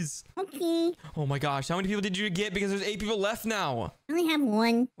 please. Okay. Oh, my gosh. How many people did you get? Because there's 8 people left now. I only have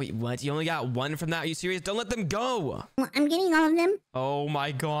one. Wait, what? You only got 1 from that? Are you serious? Don't let them go. Well, I'm getting all of them. Oh,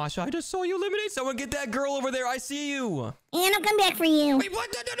 my gosh. I just saw you eliminate someone. Get that girl over there. I see you. And I'll come back for you. Wait,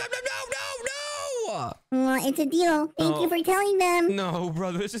 what? No. Well, it's a deal. Thank you for telling them. No,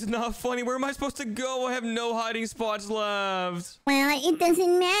 brother. This is not funny. Where am I supposed to go? I have no hiding spots left. Well, it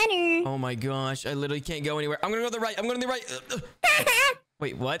doesn't matter. Oh, my gosh. I literally can't go anywhere. I'm going to go to the right. I'm going to the right.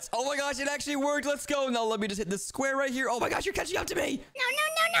 Wait, what? Oh, my gosh. It actually worked. Let's go. Now, let me just hit this square right here. Oh, my gosh. You're catching up to me. No.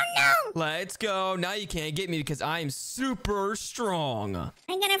 Let's go. Now you can't get me because I'm super strong. I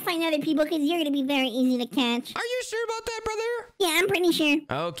gotta find other people because you're gonna be very easy to catch. Are you sure about that, brother? Yeah, I'm pretty sure.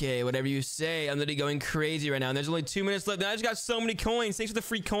 Okay, whatever you say. I'm literally going crazy right now. And there's only 2 minutes left. And I just got so many coins. Thanks for the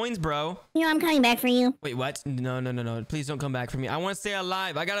free coins, bro. You know, I'm coming back for you. Wait, what? No. Please don't come back for me. I want to stay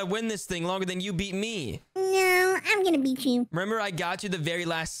alive. I gotta win this thing longer than you beat me. No, I'm gonna beat you. Remember, I got you the very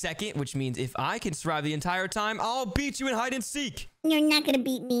last second, which means if I can survive the entire time, I'll beat you in hide and seek. You're not gonna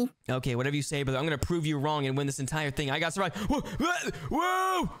beat me. Okay, whatever you say, brother. I'm gonna prove you wrong and win this entire thing. I gotta survive.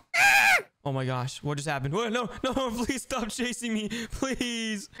 Whoa! Oh my gosh, what just happened? Whoa, no, please stop chasing me.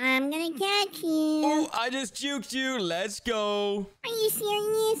 Please. I'm gonna catch you. Oh, I just juked you. Let's go. Are you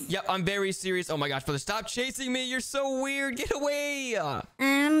serious? Yep, I'm very serious. Oh my gosh, brother, stop chasing me. You're so weird. Get away.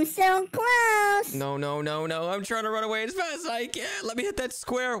 I'm so close. No. I'm trying to run away as fast as I can. Let me hit that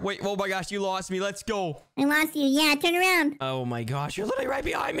square. Wait, oh my goch, you lost me. Let's go. I lost you. Yeah, turn around. Oh my gosh, you're literally right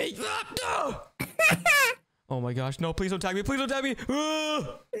behind me. Oh my gosh, no, please don't tag me. Please don't tag me.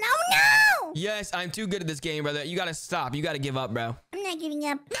 No. Yes, I'm too good at this game, brother. You gotta stop. You gotta give up, bro. I'm not giving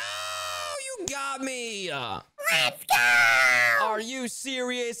up. No, you got me. Let's go. Are you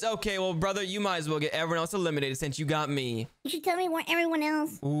serious? Okay, well, brother, you might as well get everyone else eliminated since you got me. You should tell me where everyone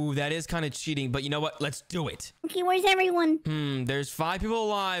else. Ooh, that is kind of cheating, but you know what? Let's do it. Okay, where's everyone? There's 5 people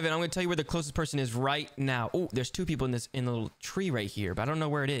alive, and I'm gonna tell you where the closest person is right now. Oh, there's 2 people in the little tree right here, but I don't know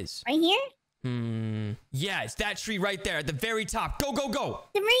where it is. Right here? Yeah, it's that tree right there at the very top. Go.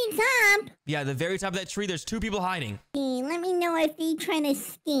 The very top? Yeah, the very top of that tree, there's 2 people hiding. Okay, let me know if they try to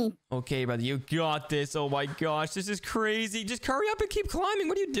escape. Okay, brother, you got this. Oh my gosh, this is crazy. Just hurry up and keep climbing.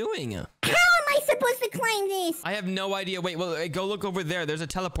 What are you doing? How am I supposed to climb this? I have no idea. Wait, well, go look over there. There's a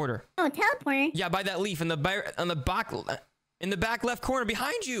teleporter. Oh, teleporter? Yeah, by that leaf in the back left corner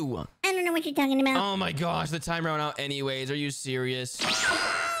behind you. I don't know what you're talking about. Oh my gosh, the time ran out anyways. Are you serious?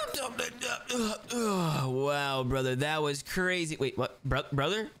 Wow, brother, that was crazy. Wait, what?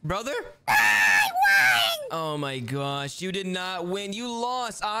 Brother? I won! Oh my gosh, you did not win. You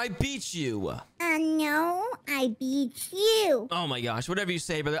lost. I beat you. No, I beat you. Oh my gosh, whatever you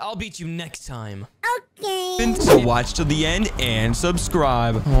say, brother. I'll beat you next time. Okay. So watch till the end and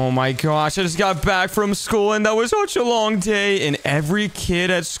subscribe. Oh my gosh, I just got back from school and that was such a long day. And every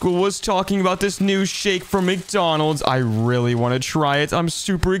kid at school was talking about this new shake from McDonald's. I really want to try it. I'm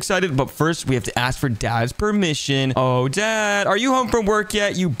super excited. But first, we have to ask for Dad's permission. Oh, Dad, are you home from work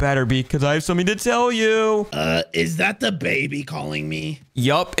yet? You better be, because I have something to tell you. Is that the baby calling me?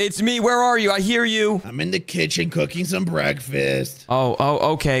 Yup, it's me. Where are you? I hear you. I'm in the kitchen cooking some breakfast. Oh,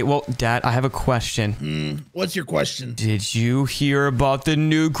 okay. Well, Dad, I have a question. What's your question? Did you hear about the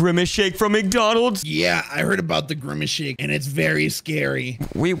new Grimace shake from McDonald's? Yeah, I heard about the Grimace shake, and it's very scary.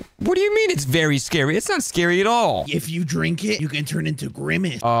 Wait, what do you mean it's very scary? It's not scary at all. If you drink it, you can turn into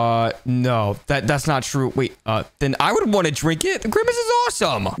Grimace. No, that's not true. Wait, then I would want to drink it. Grimace is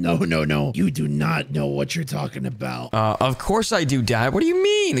awesome. No. You do not know what you're talking about. Of course I do, Dad. What do you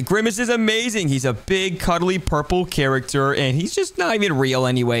mean? mean? Grimace is amazing. He's a big, cuddly, purple character, and he's just not even real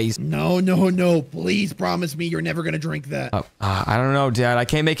anyways. No, no, no. Please promise me you're never gonna drink that. I don't know, Dad. I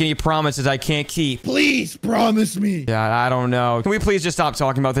can't make any promises I can't keep. Please promise me. Dad, I don't know. Can we please just stop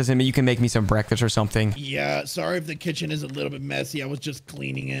talking about this and you can make me some breakfast or something? Yeah, sorry if the kitchen is a little bit messy. I was just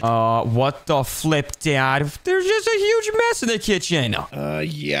cleaning it. What the flip, Dad? There's just a huge mess in the kitchen.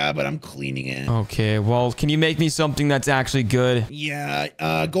 Yeah, but I'm cleaning it. Okay, well, can you make me something that's actually good? Yeah,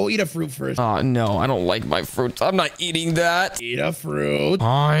 go eat a fruit first. No, I don't like my fruits. I'm not eating that. Eat a fruit.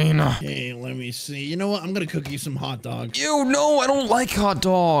 Fine. Okay, let me see. You know what? I'm gonna cook you some hot dogs. Ew, no, I don't like hot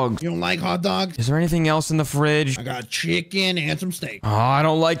dogs. You don't like hot dogs? Is there anything else in the fridge? I got chicken and some steak. I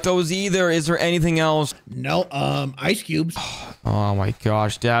don't like those either. Is there anything else? No, ice cubes. Oh my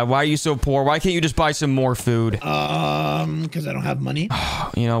gosh, Dad, why are you so poor? Why can't you just buy some more food? Because I don't have money.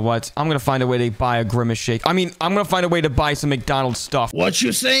 You know what? I'm gonna find a way to buy a Grimace shake. I mean, I'm gonna find a way to buy some McDonald's stuff. What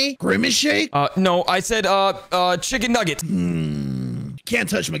you say? Grimace shake? No, I said, chicken nuggets. Can't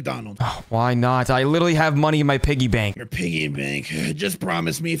touch McDonald's. Why not? I literally have money in my piggy bank. Your piggy bank. Just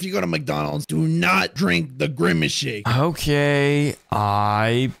promise me if you go to McDonald's, do not drink the Grimace shake. Okay,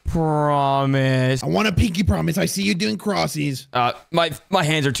 I promise. I want a pinky promise. I see you doing crossies. My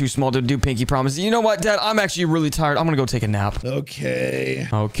hands are too small to do pinky promises. You know what, Dad? I'm actually really tired. I'm gonna go take a nap. Okay.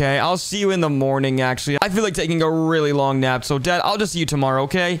 Okay, I'll see you in the morning, actually. I feel like taking a really long nap, so Dad, I'll just see you tomorrow,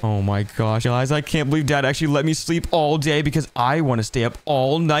 okay? Oh my gosh, guys, I can't believe Dad actually let me sleep all day because I want to stay up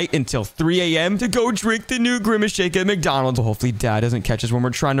all night until 3 a.m. to go drink the new Grimace shake at McDonald's. Hopefully, Dad doesn't catch us when we're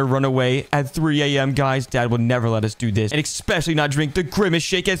trying to run away at 3 a.m., guys. Dad would never let us do this, and especially not drink the Grimace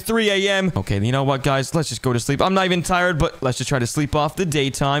shake at 3 a.m. Okay, you know what, guys? Let's just go to sleep. I'm not even tired, but let's just try to sleep off the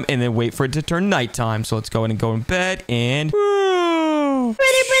daytime and then wait for it to turn nighttime. So let's go ahead and go in bed and... Brother,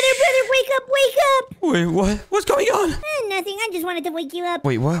 wake up, wake up! Wait, what? What's going on? Nothing, I just wanted to wake you up.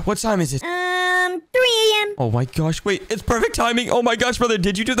 Wait, what? What time is it? 3 a.m. Oh my gosh, wait, it's perfect timing. Oh my gosh, brother,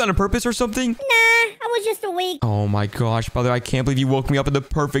 did you do that on purpose or something? Nah, I was just awake. Oh my gosh, brother, I can't believe you woke me up at the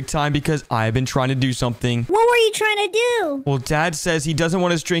perfect time because I've been trying to do something. What were you trying to do? Well, Dad says he doesn't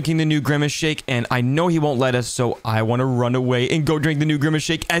want us drinking the new Grimace shake, and I know he won't let us, so I want to run away and go drink the new Grimace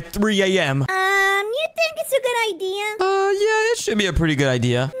shake at 3 a.m. You think it's a good idea? Yeah, it should be a pretty good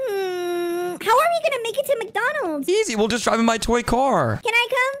idea. How are we gonna make it to McDonald's? Easy, we'll just drive in my toy car. Can I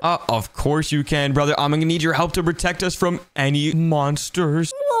come? Of course you can, brother. I'm gonna need your help to protect us from any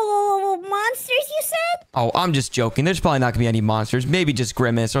monsters. Whoa, monsters, you said? Oh, I'm just joking. There's probably not gonna be any monsters. Maybe just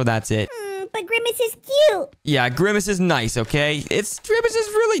Grimace, or that's it. But Grimace is cute. Yeah, Grimace is nice, okay? Grimace is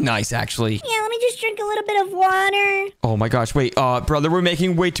really nice, actually. Yeah, let me just drink a little bit of water. Oh my gosh, wait, brother, we're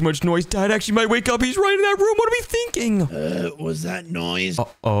making way too much noise. Dad actually might wake up. He's right in that room. What are we thinking? Was that noise?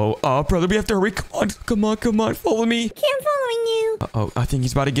 Brother, we have to hurry. Come on, follow me. Okay, I'm following you. I think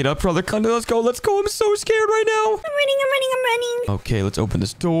he's about to get up, brother. Come on, let's go. I'm so scared right now. I'm running. Okay, let's open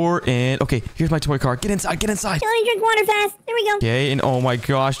this door, and okay, here's my toy car. Get inside. Okay, let me drink water fast. There we go. Okay, and oh my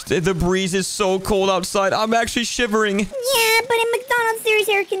gosh, the breeze is so cold outside. I'm actually shivering. Yeah, but in McDonald's there's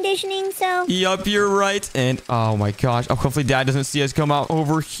air conditioning, so... Yup, you're right. And oh my gosh, hopefully Dad doesn't see us come out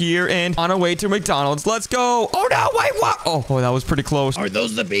over here and on our way to McDonald's. Let's go. Oh no, wait, what? Oh, that was pretty close. Are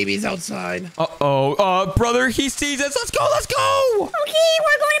those the babies outside? Brother, he sees us. Let's go. Okay,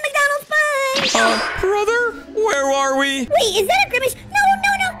 we're going to McDonald's. Bye. Brother, where are we? Wait, is that a Grimace? No.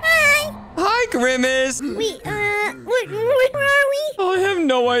 Hi. Hi, Grimace. Wait, where are we? I have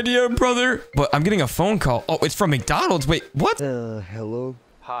no idea, brother. But I'm getting a phone call. Oh, it's from McDonald's. Wait, what? Hello?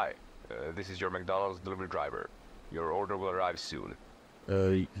 Hi, this is your McDonald's delivery driver. Your order will arrive soon.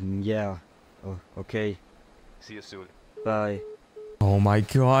 Yeah. Oh, okay. See you soon. Bye. Oh my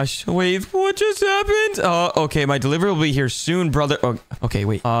gosh. Wait, what just happened? Okay, my delivery will be here soon, brother. Oh, okay,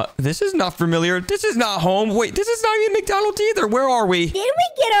 wait. This is not familiar. This is not home. Wait, this is not even McDonald's either. Where are we? Didn't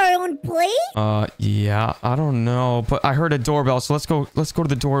we get our own plate? Yeah, I don't know, but I heard a doorbell, so let's go to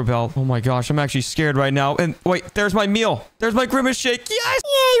the doorbell. Oh my gosh, I'm actually scared right now. And wait, there's my meal. There's my Grimace shake. Yes!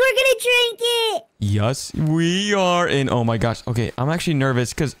 Yay, we're gonna drink it! Yes, we are. And oh my gosh. Okay, I'm actually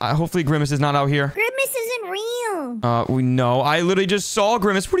nervous because hopefully Grimace is not out here. Grimace isn't real. We know. I literally just saw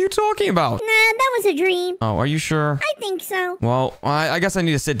Grimace. What are you talking about? Nah, that was a dream. Oh, are you sure? I think so. Well, I guess I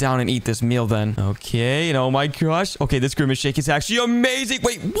need to sit down and eat this meal then. Okay, and oh my gosh. Okay, this Grimace shake is actually amazing.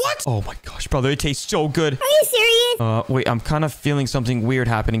 Wait, what? Oh my gosh, brother, it tastes so good. Are you serious? Wait, I'm kind of feeling something weird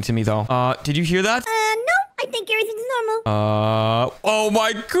happening to me though. Did you hear that? No, I think everything's normal. Oh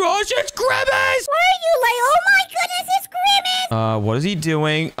my gosh, it's Grimace! Why are you like, oh my goodness, it's Grimace? What is he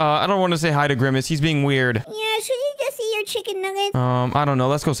doing? I don't want to say hi to Grimace. He's being weird. Yeah, should you just eat your chicken nuggets? I don't know.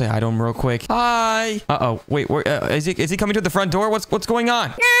 Let's go say hi to him real quick. Hi. Uh-oh. Wait, where, is he coming to the front door? What's going on?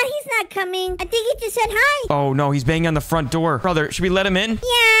 Nah, he's not coming. I think he just said hi. Oh, no. He's banging on the front door. Brother, should we let him in?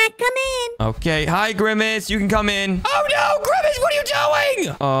 Yeah, come in. Okay. Hi, Grimace. You can come in. Oh, no. Grimace, what are you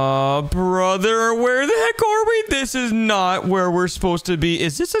doing? Brother, where the heck are we? This is not where we're supposed to be.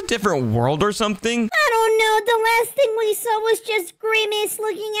 Is this a different world or something? I don't know. The last thing we saw was just Grimace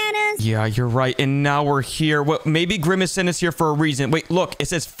looking at us. Yeah, you're right. And now we're here. Well, maybe Grimace sent us here for a reason. Wait, look. It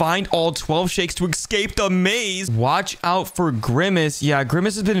says find all 12 shakes to escape the maze. Watch out for Grimace. Yeah,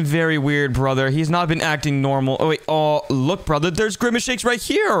 Grimace has been very weird, brother. He's not been acting normal. Oh, wait. Oh, look, brother. There's Grimace shakes right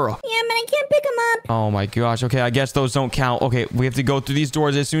here. Yeah, but I can't pick them up. Oh, my gosh. Okay, I guess those don't count. Okay, we have to go through these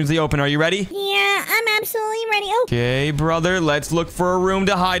doors as soon as they open. Are you ready? Yeah, I'm absolutely ready. Oh. Okay, brother. Let's look for a room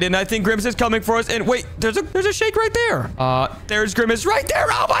to hide in. I think Grimace is coming for us. And wait, there's a shake right there. There's Grimace right there.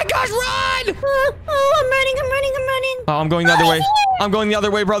 Oh, my gosh. Run! I'm running. I'm going the other way. I'm going the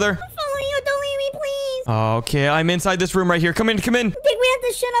other way, brother. I'm following you. Don't leave me, please. Okay, I'm inside this room right here. Come in. I think we have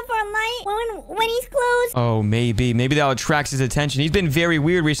to shut off our light when he's closed. Oh, maybe that attracts his attention. He's been very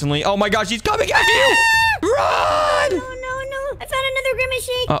weird recently. Oh my gosh, he's coming at you! Run! No. I found another Grimace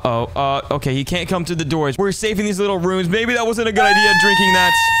shake. Uh-oh. Okay, he can't come through the doors. We're safe in these little rooms. Maybe that wasn't a good idea, drinking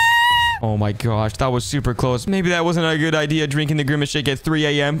that. Oh my gosh, that was super close. Maybe that wasn't a good idea, drinking the Grimace shake at 3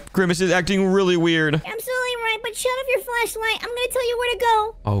 a.m. Grimace is acting really weird. You're absolutely right, but shut off your flashlight. I'm going to tell you where to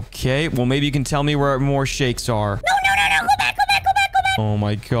go. Okay, well, maybe you can tell me where more shakes are. No. Go back. Oh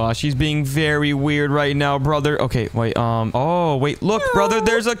my gosh, he's being very weird right now, brother. Okay, wait, oh, wait, look, brother,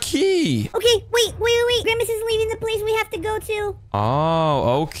 there's a key. Okay, wait. Grimace is leaving the place we have to go to.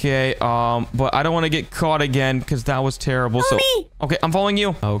 Oh, okay, but I don't want to get caught again because that was terrible. Follow me. Okay, I'm following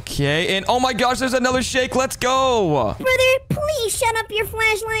you. Okay, and oh my gosh, there's another shake. Let's go. Brother, please shut up your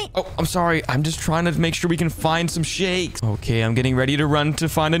flashlight. Oh, I'm sorry. I'm just trying to make sure we can find some shakes. Okay, I'm getting ready to run to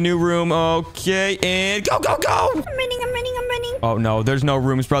find a new room. Okay, and go. I'm running. Oh, no, there's no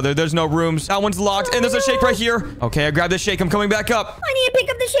rooms, brother. There's no rooms. That one's locked, and there's a shake right here. Okay, I grabbed the shake. I'm coming back up. I need to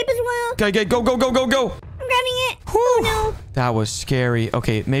pick up the shape as well. Okay, go. I'm grabbing it. Whew. Oh, no. That was scary.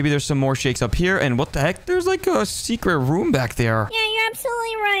 Okay, maybe there's some more shakes up here. And what the heck? There's like a secret room back there. Yeah, you're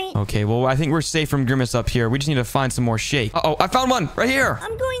absolutely right. Okay, well, I think we're safe from Grimace up here. We just need to find some more shake. Uh-oh, I found one right here.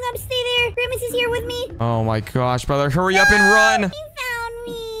 I'm going up. Stay there. Grimace is here with me. Oh my gosh, brother. Hurry up and run. You found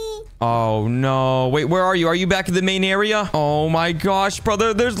me. Oh no. Wait, where are you? Are you back in the main area? Oh my gosh,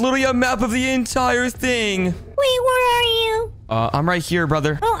 brother. There's literally a map of the entire thing. Wait, where are you? I'm right here,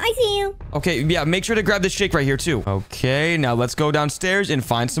 brother. Oh, I see you. Okay, yeah, make sure to grab this shake right here, too. Okay, now let's go downstairs and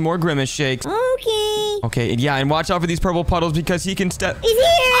find some more Grimace shakes. Okay. Okay, yeah, and watch out for these purple puddles because he can step... He's here.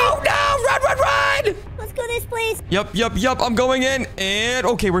 Oh, no! Run! Let's go this place. Yup. I'm going in. And,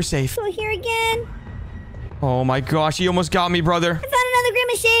 okay, we're safe. Go here again. Oh, my gosh. He almost got me, brother. I found another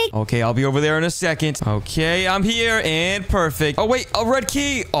Grimace shake. Okay, I'll be over there in a second. Okay, I'm here. And perfect. Oh, wait. A red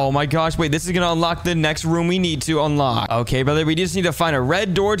key. Oh, my gosh. Wait, this is going to unlock the next room we need to unlock. Okay, brother. We just need to find a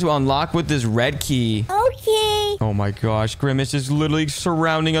red door to unlock with this red key. Okay. Oh, my gosh. Grimace is literally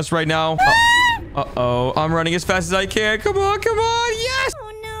surrounding us right now. Uh-oh. I'm running as fast as I can. Come on. Yes!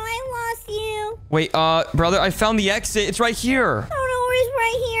 Oh, no. I lost you. Wait, brother. I found the exit. It's right here. Oh, no. It's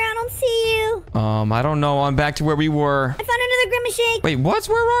right here. I don't see you. I don't know. I'm back to where we were. I found another Grimace shake. Wait, what?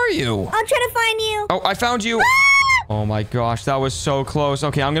 Where are you? I'll try to find you. Oh, I found you. Oh my gosh, that was so close.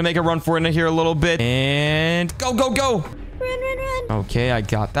 Okay, I'm gonna make a run for it in here a little bit. And go. Run. Okay, I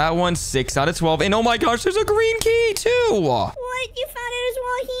got that one. 6 out of 12. And oh my gosh, there's a green key too. What? You found it as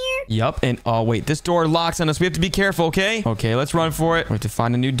well here? Yup. And oh wait, this door locks on us. We have to be careful, okay? Okay, let's run for it. We have to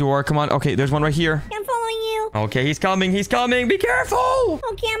find a new door. Come on. Okay, there's one right here. I'm following you. Okay, he's coming. Be careful.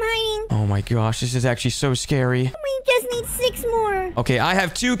 Okay, I'm hiding. Oh my gosh, this is actually so scary. We just need 6 more. Okay, I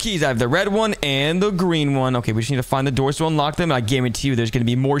have 2 keys. I have the red one and the green one. Okay, we just need to find the doors to unlock them. I guarantee you there's going to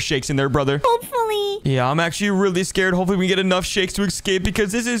be more shakes in there, brother. Hopefully. Yeah, I'm actually really scared. Hopefully we get enough shakes to escape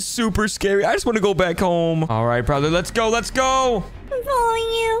because this is super scary. I just want to go back home. All right, brother, let's go. I'm following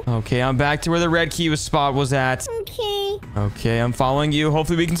you. Okay, I'm back to where the red key spot was at. Okay. Okay, I'm following you.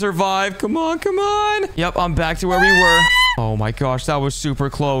 Hopefully we can survive. Come on. Yep, I'm back to where we were. Oh my gosh, that was super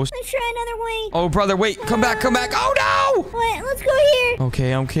close. Let's try another way. Oh, brother, wait. Come back. Oh, no. What? Let's go here.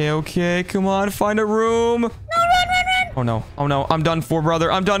 Okay. Come on, find a room. No, run. Oh no. I'm done for,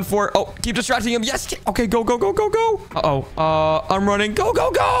 brother. I'm done for. Oh, keep distracting him. Yes. Okay, go. Uh-oh. I'm running. Go.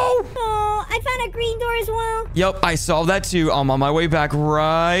 Oh, I found a green door as well. Yep, I saw that too. I'm on my way back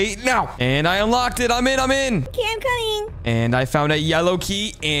right now. And I unlocked it. I'm in. Okay, I'm coming. And I found a yellow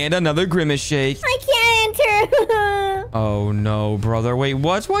key and another Grimace shake. I can't enter. Oh no, brother. Wait,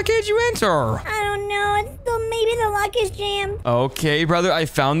 what? Why can't you enter? I don't know. The maze Maybe the lock is jammed. Okay, brother, I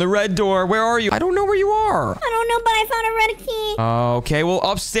found the red door. Where are you? I don't know where you are. I don't know, but I found a red key. Okay, well,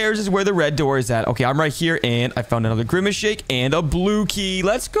 upstairs is where the red door is at. Okay, I'm right here, and I found another Grimace Shake and a blue key.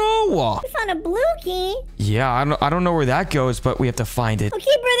 Let's go. You found a blue key? Yeah, I don't know where that goes, but we have to find it. Okay,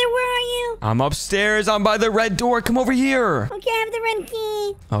 brother, where are you? I'm upstairs. I'm by the red door. Come over here. Okay, I have the red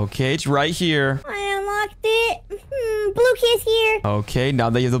key. Okay, it's right here. I unlocked it. Blue key is here. Okay, now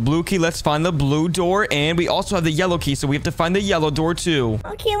that you have the blue key, let's find the blue door. And we also have the yellow key, so we have to find the yellow door too.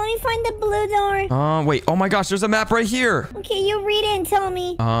 Okay, let me find the blue door. Wait. Oh my gosh, there's a map right here. Okay, you read it and tell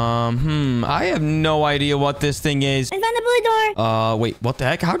me. I have no idea what this thing is. I found the blue door. Wait, what the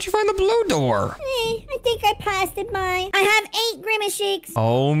heck? How'd you find the blue door? I think I passed it by. I have 8 Grimace Shakes.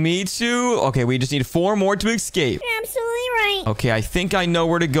 Oh, me too. Okay, we just need 4 more to escape. You're absolutely right. Okay, I think I know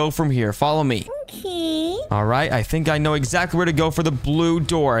where to go from here. Follow me. Okay. All right, I think I know exactly where to go for the blue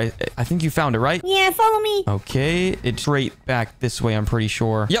door. I think you found it, right? Yeah, follow me. Okay, it's right back this way, I'm pretty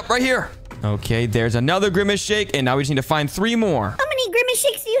sure. Yep, right here. Okay, there's another Grimace Shake, and now we just need to find 3 more. How many Grimace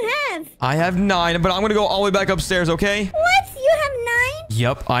Shakes do you have? I have 9, but I'm gonna go all the way back upstairs, okay? What? You have 9?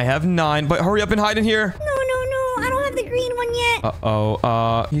 Yep, I have 9, but hurry up and hide in here. No. I don't have the green one yet.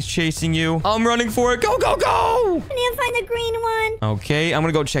 Uh-oh, he's chasing you. I'm running for it. Go, go, go! I need to find the green one. Okay, I'm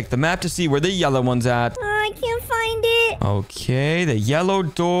gonna go check the map to see where the yellow one's at. I can't find it. Okay, the yellow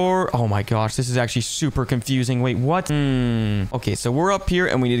door. Oh my gosh, this is actually super confusing. Wait, what? Okay, so we're up here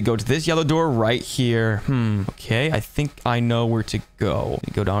and we need to go to this yellow door right here. Okay, I think I know where to go.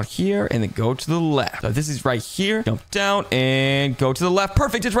 We go down here and then go to the left. So this is right here. Jump down and go to the left.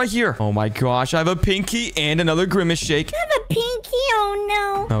 Perfect, it's right here. Oh my gosh, I have a pink key and another Grimace Shake. I have a pink key.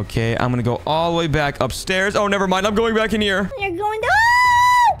 Oh no. Okay, I'm gonna go all the way back upstairs. Oh, never mind. I'm going back in here. You're going to...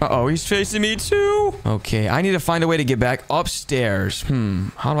 Uh-oh, he's chasing me too. Okay, I need to find a way to get back upstairs.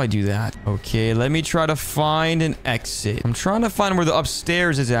 How do I do that? Okay, let me try to find an exit. I'm trying to find where the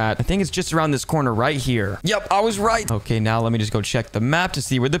upstairs is at. I think it's just around this corner right here. Yep, I was right. Okay, now let me just go check the map to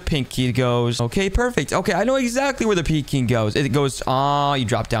see where the pink key goes. Okay, perfect. Okay, I know exactly where the pink key goes. It goes, you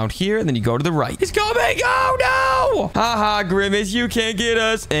drop down here, and then you go to the right. He's coming! Oh, no! Haha, Grimace, you can't get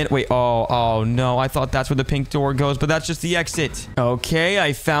us. And wait, oh, no. I thought that's where the pink door goes, but that's just the exit. Okay,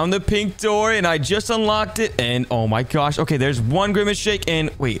 I found the pink door, and I just unlocked it, and oh my gosh. Okay, there's one Grimace Shake, and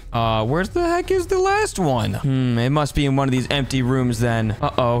wait, where's the heck is the last one? It must be in one of these empty rooms then.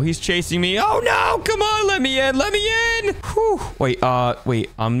 Uh-oh, he's chasing me. Oh, no! Come on, let me in! Let me in! Whew. Wait,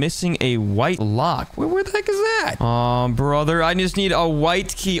 I'm missing a white lock. Where the heck is that? Brother, I just need a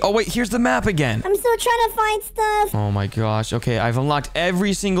white key. Oh, wait, here's the map again. I'm still trying to find stuff. Oh my gosh. Okay, I've unlocked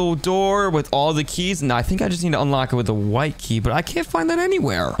every single door with all the keys, and I think I just need to unlock it with a white key, but I can't find that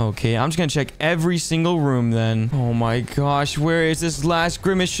anywhere. Okay, I'm just gonna check every single room then. Oh my gosh, where is this last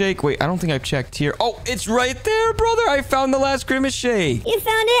Grimace Shake? Wait, I don't think I've checked here. Oh, it's right there, brother. I found the last Grimace Shake. You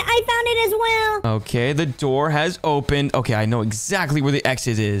found it? I found it as well. Okay, the door has opened. Okay, I know exactly where the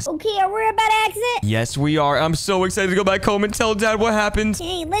exit is. Okay, are we about to exit? Yes, we are. I'm so excited to go back home and tell Dad what happened.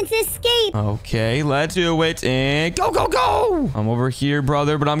 Hey, let's escape. Okay, let's do it. And go, go, go! I'm over here,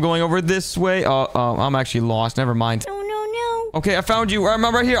 brother, but I'm going over this way. I'm actually lost. Never mind. No. Okay, I found you. I'm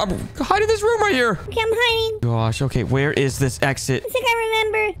right here. I'm hiding in this room right here. Okay, I'm hiding. Gosh, okay, where is this exit? I think I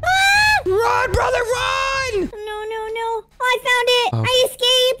remember. Ah! Run, brother, run! No. I found it. I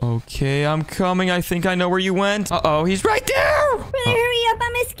escaped. Okay, I'm coming. I think I know where you went. Uh-oh, he's right there. Brother, hurry up.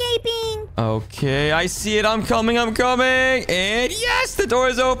 I'm escaping. Okay, I see it. I'm coming. And yes, the door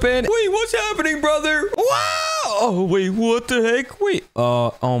is open. Wait, what's happening, brother? Wow! Oh, wait, what the heck? Wait,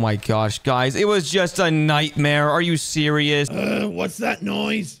 oh my gosh, guys. It was just a nightmare. Are you serious? What's that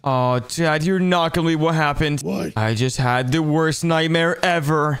noise? Oh, Dad, you're not gonna believe what happened. What? I just had the worst nightmare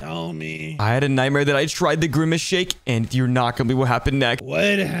ever. Tell me. I had a nightmare that I tried the Grimace Shake, and you're not gonna believe what happened next.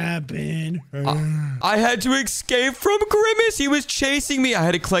 What happened? I had to escape from Grimace. He was chasing me. I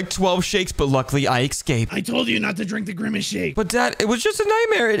had to collect 12 shakes, but luckily I escaped. I told you not to drink the Grimace Shake. But Dad, it was just a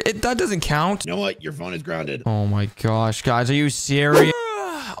nightmare. That doesn't count. You know what? Your phone is grounded. Oh my gosh, guys, are you serious?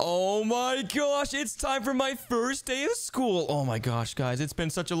 Oh my gosh, it's time for my first day of school. Oh my gosh, guys, it's been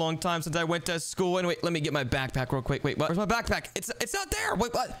such a long time since I went to school. And wait, let me get my backpack real quick. Wait, what? Where's my backpack? It's not there.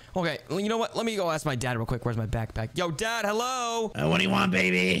 Wait, what? Okay, you know what? Let me go ask my dad real quick. Where's my backpack? Yo, Dad, hello? What do you want,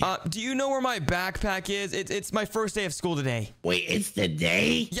 baby? Do you know where my backpack is? It's my first day of school today. Wait, it's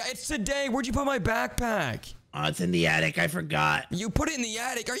today? Yeah, it's today. Where'd you put my backpack? Oh, it's in the attic. I forgot. You put it in the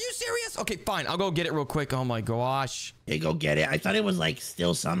attic. Are you serious? Okay, fine. I'll go get it real quick. Oh my gosh. Hey, go get it. I thought it was like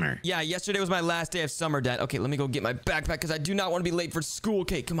still summer. Yeah, yesterday was my last day of summer, Dad. Okay, let me go get my backpack because I do not want to be late for school.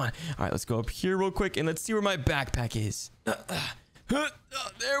 Okay, come on. All right, let's go up here real quick and let's see where my backpack is.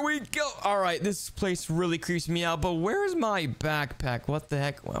 There we go. All right, this place really creeps me out, but where is my backpack? What the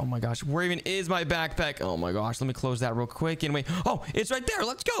heck? Oh my gosh, where even is my backpack? Oh my gosh, let me close that real quick and wait. Oh, it's right there.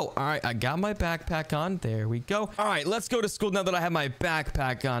 Let's go. All right, I got my backpack on. There we go. All right, let's go to school now that I have my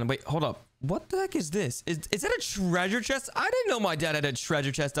backpack on. Wait, hold up. What the heck is this? Is that a treasure chest? I didn't know my dad had a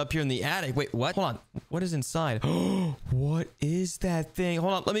treasure chest up here in the attic. Wait, what? Hold on. What is inside? What is that thing?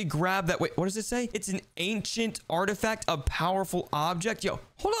 Hold on. Let me grab that. Wait, what does it say? It's an ancient artifact, a powerful object. Yo,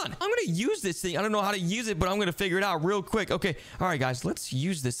 hold on. I'm going to use this thing. I don't know how to use it, but I'm going to figure it out real quick. Okay. All right, guys. Let's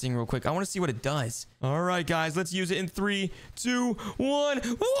use this thing real quick. I want to see what it does. All right, guys. Let's use it in 3, 2, 1.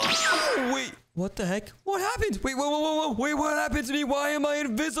 Whoa! Wait. What the heck? What happened? Wait, whoa. Wait, what happened to me? Why am I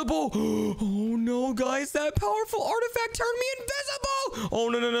invisible? Oh, no, guys. That powerful artifact turned me invisible. Oh,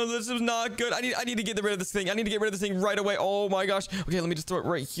 no. This is not good. I need to get rid of this thing. I need to get rid of this thing right away. Oh, my gosh. Okay, let me just throw it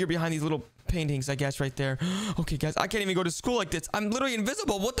right here behind these little paintings, I guess, right there. Okay, guys. I can't even go to school like this. I'm literally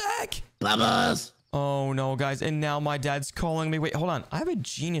invisible. What the heck? Bubbles. Oh, no, guys. And now my dad's calling me. Wait, hold on. I have a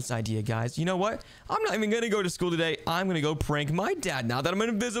genius idea, guys. You know what? I'm not even going to go to school today. I'm going to go prank my dad now that I'm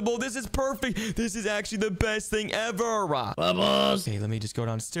invisible. This is perfect. This is actually the best thing ever. Bubbles. Okay, let me just go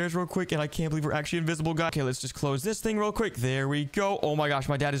downstairs real quick. And I can't believe we're actually invisible, guys. Okay, let's just close this thing real quick. There we go. Oh, my gosh.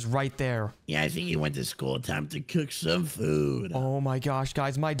 My dad is right there. Yeah, I think he went to school. Time to cook some food. Oh, my gosh,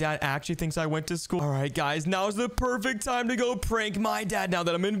 guys. My dad actually thinks I went to school. All right, guys. Now's the perfect time to go prank my dad now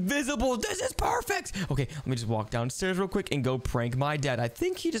that I'm invisible. This is perfect. Okay, let me just walk downstairs real quick and go prank my dad. I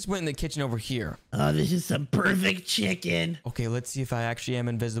think he just went in the kitchen over here. Oh, this is some perfect chicken. Okay, let's see if I actually am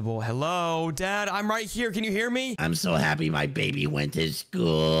invisible. Hello, Dad. I'm right here. Can you hear me? I'm so happy my baby went to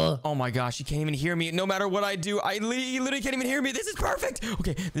school. Oh my gosh, he can't even hear me. No matter what I do, he literally can't even hear me. This is perfect.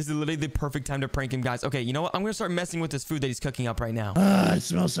 Okay, this is literally the perfect time to prank him, guys. Okay, you know what? I'm gonna start messing with this food that he's cooking up right now. It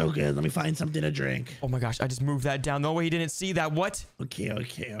smells so good. Let me find something to drink. Oh my gosh, I just moved that down. No way he didn't see that. What? Okay.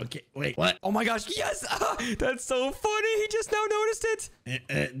 Wait, what? Oh my gosh, yes! That's so funny. He just now noticed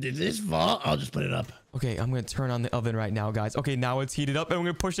it. Did this fall? I'll just put it up. Okay, I'm going to turn on the oven right now, guys. Okay, now it's heated up and I'm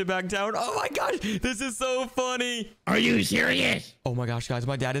going to push it back down. Oh my gosh, this is so funny. Are you serious? Oh my gosh, guys,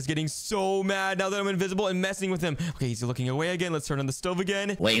 my dad is getting so mad now that I'm invisible and messing with him. Okay, he's looking away again. Let's turn on the stove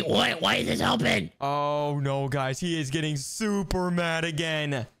again. Wait, what? Why is this open? Oh no, guys, he is getting super mad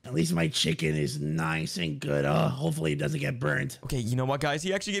again. At least my chicken is nice and good. Oh, hopefully it doesn't get burnt. Okay, you know what, guys?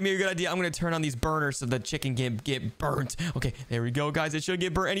 He actually gave me a good idea. I'm going to turn on these burners so the chicken can get burnt. Okay, there we go, guys. It should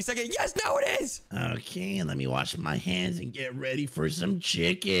get burnt any second. Yes, now it is. Okay, let me wash my hands and get ready for some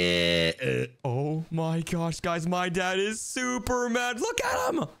chicken. Oh my gosh, guys. My dad is super mad. Look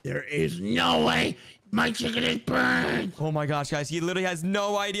at him. There is no way my chicken is burned. Oh my gosh, guys. He literally has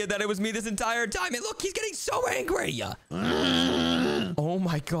no idea that it was me this entire time. And look, he's getting so angry. Oh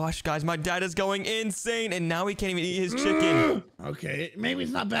my gosh, guys. My dad is going insane. And now he can't even eat his chicken. Okay, maybe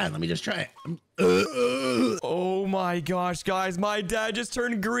it's not bad. Let me just try it. Oh my gosh, guys. My dad just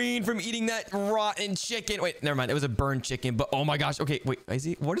turned green from eating that rotten chicken. Wait, never mind. It was a burned chicken. But oh my gosh. Okay, wait.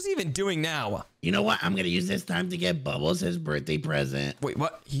 What is he even doing now? You know what? I'm going to use this time to get Bubbles his birthday present. Wait,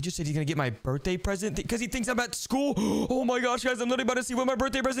 what? He just said he's going to get my birthday present because he thinks I'm at school. Oh my gosh, guys. I'm literally about to see what my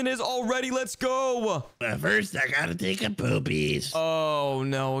birthday present is already. Let's go. But first, I got to take a poopies. Oh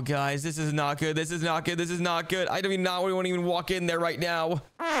no, guys. This is not good. This is not good. This is not good. I don't even want to even walk in there right now.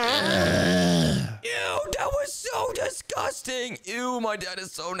 Ew, that was so disgusting. Ew, my dad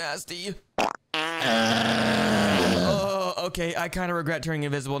is so nasty. Okay, I kind of regret turning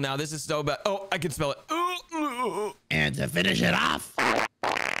invisible now. This is so bad. Oh, I can smell it. And to finish it off.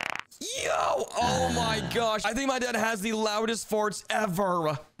 Yo, oh my gosh. I think my dad has the loudest farts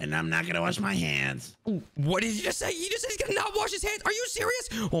ever. And I'm not going to wash my hands. What did you just say? You just said he's going to not wash his hands. Are you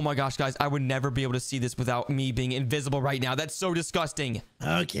serious? Oh my gosh, guys. I would never be able to see this without me being invisible right now. That's so disgusting.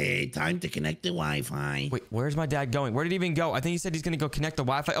 Okay, time to connect the Wi-Fi. Wait, where's my dad going? Where did he even go? I think he said he's going to go connect the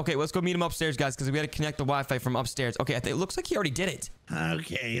Wi-Fi. Okay, let's go meet him upstairs, guys, because we got to connect the Wi-Fi from upstairs. Okay, it looks like he already did it.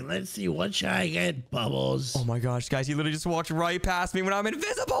 Okay, let's see. What should I get, Bubbles? Oh my gosh, guys. He literally just walked right past me when I'm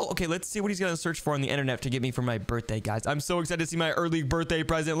invisible. Okay, let's see what he's going to search for on the internet to get me for my birthday, guys. I'm so excited to see my early birthday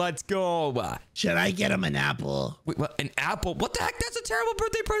present. Let's go. Should I get him an apple? Wait, what? An apple? What the heck? That's a terrible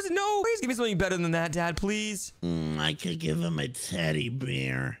birthday present. No, please give me something better than that, Dad, please. I could give him a teddy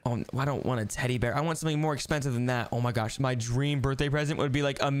bear. Oh, I don't want a teddy bear. I want something more expensive than that. Oh my gosh, my dream birthday present would be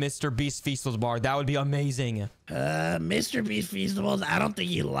like a Mr. Beast Feastables bar. That would be amazing. Mr. Beast Feastables? I don't think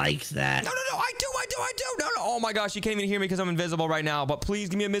he likes that. No, I do. No. Oh my gosh, you can't even hear me because I'm invisible right now. But please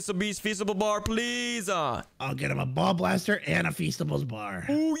give me a Mr. Beast Feastable bar, please. I'll get him a ball blaster and a Feastables bar.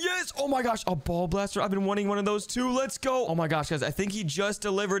 Oh, yes. Oh my gosh, a ball blaster. I've been wanting one of those too. Let's go. Oh my gosh, guys, I think he just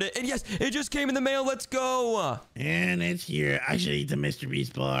delivered it. And yes, it just came in the mail. Let's go. And it's here. I should eat the Mr.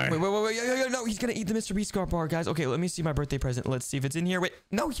 Beast bar. Wait. No, he's going to eat the Mr. Beast bar, guys. Okay, let me see my birthday present. Let's see if it's in here. Wait,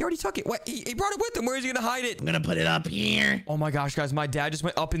 no, he already took it. What? He brought it with him. Where is he going to hide it? I'm going to put it up here. Oh my gosh, guys, my dad just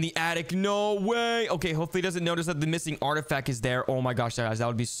went up in the attic. No way. Okay, hopefully he doesn't notice that the missing artifact is there. Oh my gosh, guys, that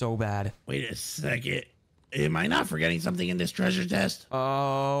would be so bad. Wait a second. Am I not forgetting something in this treasure chest?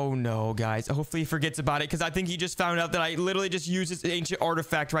 Oh no, guys. Hopefully he forgets about it because I think he just found out that I literally just used this ancient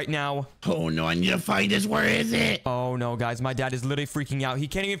artifact right now. Oh no, I need to find this. Where is it? Oh no, guys. My dad is literally freaking out. He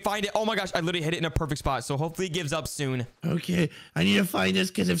can't even find it. Oh my gosh, I literally hit it in a perfect spot. So hopefully he gives up soon. Okay, I need to find this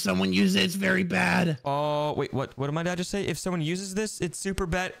because if someone uses it, it's very bad. Oh, wait, what did my dad just say? If someone uses this, it's super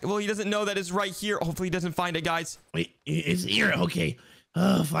bad. Well, he doesn't know that it's right here. Hopefully he doesn't find it, guys. Wait, it's here. Okay.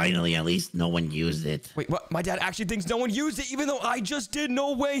 Oh, finally, at least no one used it. Wait, what? My dad actually thinks no one used it, even though I just did.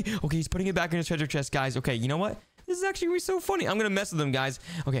 No way. Okay, he's putting it back in his treasure chest, guys. Okay, you know what? This is actually going to be so funny. I'm going to mess with them, guys.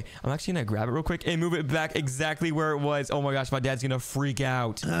 Okay, I'm actually going to grab it real quick and move it back exactly where it was. Oh my gosh, my dad's going to freak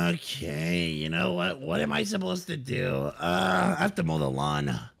out. Okay, you know what? What am I supposed to do? I have to mow the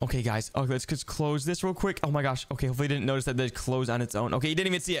lawn. Okay, guys. Okay, let's just close this real quick. Oh my gosh. Okay, hopefully he didn't notice that there's closed on its own. Okay, he didn't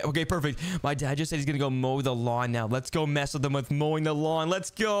even see it. Okay, perfect. My dad just said he's going to go mow the lawn now. Let's go mess with them with mowing the lawn. Let's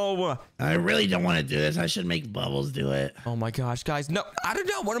go. I really don't want to do this. I should make Bubbles do it. Oh my gosh, guys. No, I don't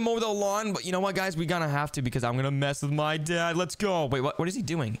know. I want to mow the lawn, but you know what, guys? We're going to have to because I'm going to mess with my dad. Let's go. Wait, what is he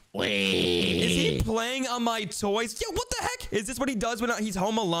doing? Wait. Is he playing on my toys? Yo, what the heck? Is this what he does when he's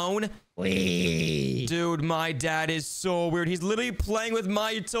home alone? Wait. Dude, my dad is so weird. He's literally playing with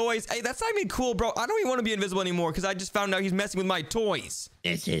my toys. Hey, that's not even cool, bro. I don't even want to be invisible anymore because I just found out he's messing with my toys.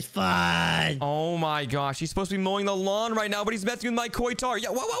 This is fun. Oh my gosh. He's supposed to be mowing the lawn right now, but he's messing with my koi tar.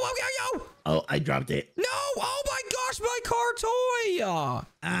 Yo, yo. Oh, I dropped it. No. Oh my gosh, my car toy.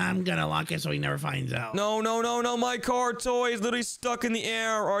 I'm gonna lock it so he never finds out. No. My car toy is literally stuck in the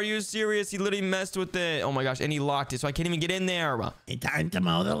air. Are you serious? He literally messed with it. Oh my gosh. And he locked it, so I can't even get in there. It's time to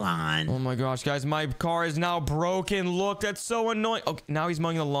mow the lawn. Oh my gosh, guys. My car is now broken. Look, that's so annoying. Okay, now he's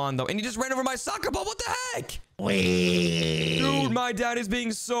mowing the lawn, though. And he just ran over my soccer ball. What the heck? Wait. Dude, my dad is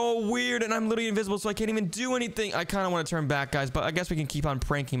being so weird, and I'm literally invisible, so I can't even do anything. I kind of want to turn back, guys, but I guess we can keep on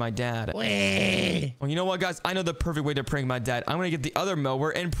pranking my dad. Wait. Well, you know what, guys? I know the perfect way to prank my dad. I'm going to get the other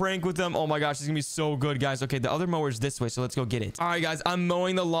mower and prank with them. Oh my gosh, this is going to be so good, guys. Okay, the other mower is this way, so let's go get it. All right, guys, I'm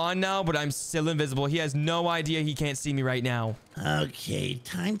mowing the lawn now, but I'm still invisible. He has no idea he can't see me right now. Okay,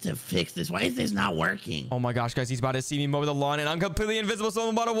 time to fix this. Why is this not working? Oh my gosh, guys, he's about to see me mow the lawn, and I'm completely invisible, so I'm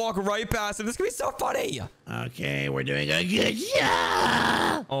about to walk right past him. This is going to be so funny. Okay, we're doing a good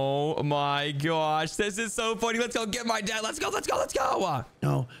job. Oh my gosh, this is so funny. Let's go get my dad. Let's go.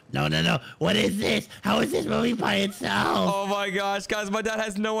 No. What is this? How is this moving by itself? Oh my gosh, guys, my dad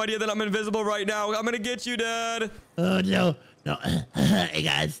has no idea that I'm invisible right now. I'm gonna get you, Dad. Oh no. I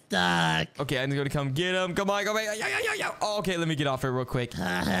got stuck. Okay, I'm gonna come get him. Come on, go back. Yo. Oh, okay, let me get off it real quick.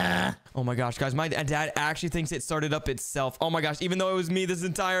 Oh my gosh, guys, my dad actually thinks it started up itself. Oh my gosh, even though it was me this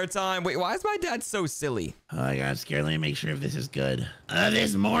entire time. Wait, why is my dad so silly? Oh, I got scared. Let me make sure if this is good.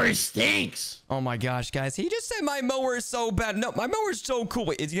 This mower stinks. Oh my gosh, guys, he just said my mower is so bad. No, my mower is so cool.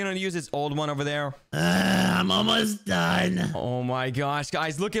 Wait, is he gonna use his old one over there? I'm almost done. Oh my gosh,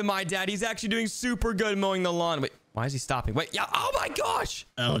 guys, look at my dad. He's actually doing super good mowing the lawn. Wait. Why is he stopping? Wait, yeah. Oh my gosh.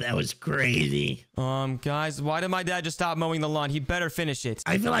 Oh, that was crazy. Guys, why did my dad just stop mowing the lawn? He better finish it.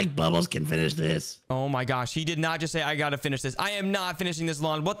 I feel like Bubbles can finish this. Oh my gosh. He did not just say, I gotta finish this. I am not finishing this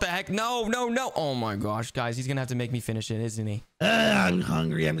lawn. What the heck? No. Oh my gosh, guys. He's gonna have to make me finish it, isn't he? I'm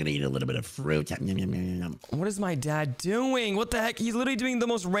hungry. I'm gonna eat a little bit of fruit. What is my dad doing? What the heck? He's literally doing the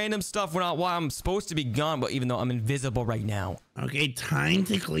most random stuff while I'm supposed to be gone, but even though I'm invisible right now. Okay, time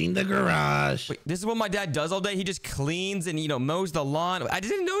to clean the garage. Wait, this is what my dad does all day. He just cleans and, mows the lawn. I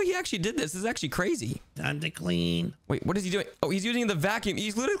didn't know he actually did this. This is actually crazy. Time to clean. Wait, what is he doing? Oh, he's using the vacuum.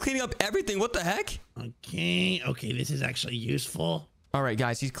 He's literally cleaning up everything. What the heck? Okay, this is actually useful. All right,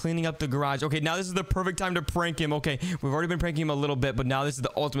 guys, he's cleaning up the garage. Okay, now this is the perfect time to prank him. Okay, we've already been pranking him a little bit, but now this is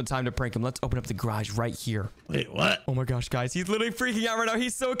the ultimate time to prank him. Let's open up the garage right here. Wait, what? Oh my gosh, guys, he's literally freaking out right now.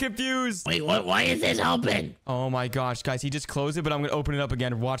 He's so confused. Wait, what? Why is this open? Oh my gosh, guys, he just closed it, but I'm going to open it up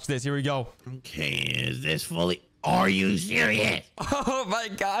again. Watch this. Here we go. Okay, is this fully... Are you serious? Oh my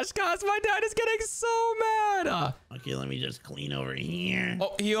gosh, guys, my dad is getting so mad. Okay, let me just clean over here.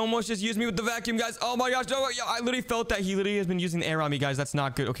 Oh, he almost just used me with the vacuum, guys. Oh my gosh, no, I literally felt that. He literally has been using the air on me, guys. That's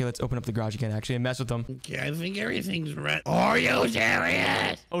not good. Okay, let's open up the garage again, actually, and mess with them. Okay, I think everything's right. Are you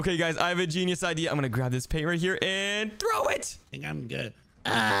serious? Okay, guys, I have a genius idea. I'm gonna grab this paint right here and throw it. I think I'm good.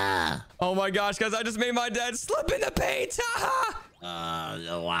 Oh my gosh, guys, I just made my dad slip in the paint.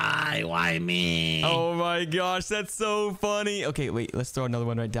 Why? Why me? Oh my gosh, that's so funny. Okay, wait, let's throw another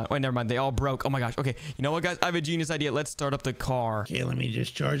one right down. Wait, never mind. They all broke. Oh my gosh. Okay, you know what, guys? I have a genius idea. Let's start up the car. Okay, let me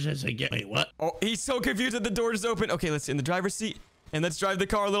just charge this again. Wait, what? Oh, he's so confused that the door is open. Okay, let's in the driver's seat and let's drive the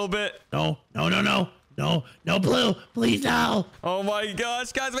car a little bit. No, no, no, no. No, no, Blue. Please, no. Oh my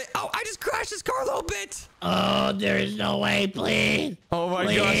gosh, guys. Wait. Oh, I just crashed this car a little bit. Oh, there is no way. Please. Oh my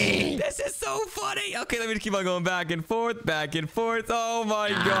Please. gosh. This is so funny. Okay, let me just keep on going back and forth, back and forth. Oh my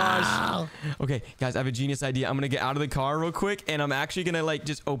gosh. Okay, guys, I have a genius idea. I'm going to get out of the car real quick, and I'm actually going to, like,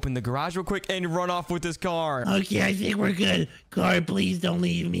 just open the garage real quick and run off with this car. Okay, I think we're good. Car, please don't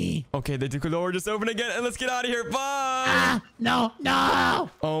leave me. Okay, the door just opened again, and let's get out of here. Bye. No,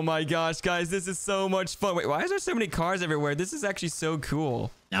 no. Oh my gosh, guys, this is so much fun. Wait, why is there so many cars everywhere? This is actually so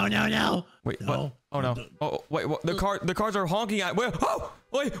cool. No, no, no. Wait, no. what? Oh no. Oh, wait, what? The cars are honking at. Wait, oh,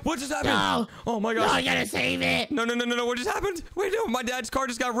 wait, what just happened? No. Oh my No, gosh. I gotta save it. No, what just happened? Wait, no, my dad's car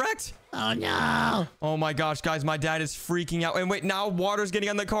just got wrecked. Oh, no. Oh my gosh, guys, my dad is freaking out. And wait, now water's getting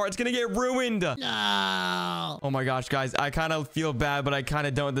on the car. It's gonna get ruined. No. Oh my gosh, guys, I kind of feel bad, but I kind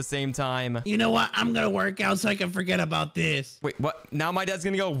of don't at the same time. You know what? I'm gonna work out so I can forget about this. Wait, what? Now my dad's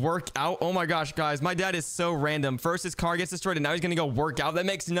gonna go work out? Oh my gosh, guys, my dad is so random. First his car gets destroyed, and now he's gonna go work out. That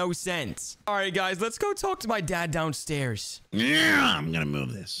makes no sense. All right, guys, let's go talk to my dad downstairs. Yeah, I'm gonna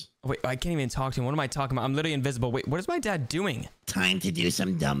move this. Wait, I can't even talk to him. What am I talking about? I'm literally invisible. Wait, what is my dad doing? Time to do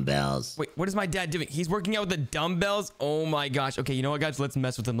some dumbbells. Wait, what is my dad doing? He's working out with the dumbbells? Oh my gosh. Okay, you know what, guys? Let's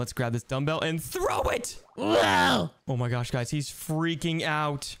mess with him. Let's grab this dumbbell and throw it. Whoa. Oh my gosh, guys. He's freaking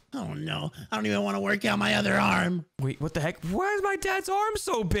out. Oh, no. I don't even want to work out my other arm. Wait, what the heck? Why is my dad's arm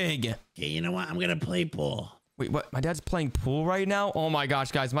so big? Okay, you know what? I'm gonna play pool. Wait, what? My dad's playing pool right now? Oh my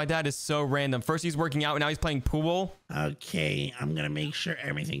gosh, guys. My dad is so random. First he's working out, and now he's playing pool. Okay, I'm gonna make sure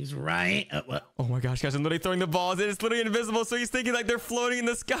everything's right. What? Oh my gosh, guys. I'm literally throwing the balls, and it's literally invisible, so he's thinking like they're floating in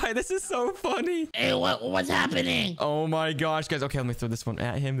the sky. This is so funny. Hey, what's happening? Oh my gosh, guys. Okay, let me throw this one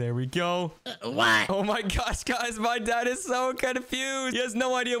at him. There we go. What? Oh my gosh, guys. My dad is so confused. He has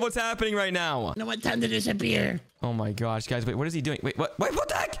no idea what's happening right now. No, what time to disappear? Oh my gosh, guys. Wait, what is he doing? Wait, what? Wait, what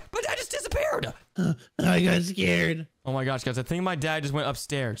the heck? My dad just disappeared. I got scared. Oh my gosh, guys. I think my dad just went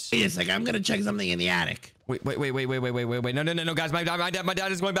upstairs. Wait a second, I'm gonna check something in the attic. Wait. No, guys. My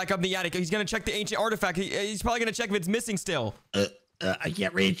dad is going back up in the attic. He's going to check the ancient artifact. He's probably going to check if it's missing still. I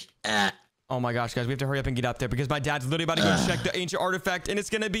can't reach. Oh my gosh, guys. We have to hurry up and get up there because my dad's literally about to go check the ancient artifact, and it's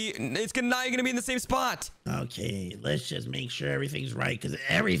not going to be in the same spot. Okay, let's just make sure everything's right because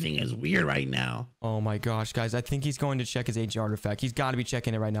everything is weird right now. Oh my gosh, guys. I think he's going to check his ancient artifact. He's got to be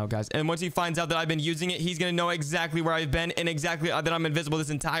checking it right now, guys. And once he finds out that I've been using it, he's going to know exactly where I've been and exactly that I'm invisible this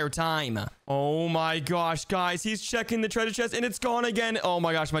entire time. Oh my gosh, guys. He's checking the treasure chest, and it's gone again. Oh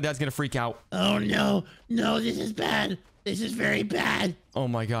my gosh, my dad's going to freak out. Oh no, this is bad. This is very bad. Oh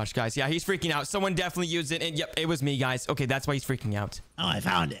my gosh, guys. Yeah, he's freaking out. Someone definitely used it, and yep, it was me, guys. Okay, that's why he's freaking out. Oh, I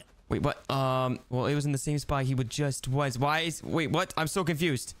found it. Wait, what? Well, it was in the same spot he just was. Wait, what? I'm so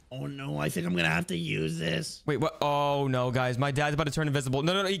confused. Oh no, I think I'm gonna have to use this. Wait, what? Oh no, guys. My dad's about to turn invisible.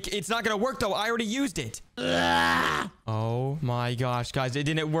 No. It's not gonna work, though. I already used it. Oh my gosh, guys. It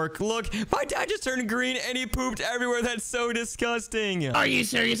didn't work. Look, my dad just turned green, and he pooped everywhere. That's so disgusting. Are you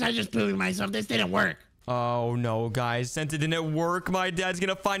serious? I just pooped myself. This didn't work. Oh no, guys. Since it didn't work, my dad's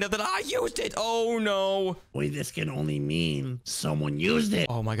gonna find out that I used it. Oh no. Wait, this can only mean someone used it.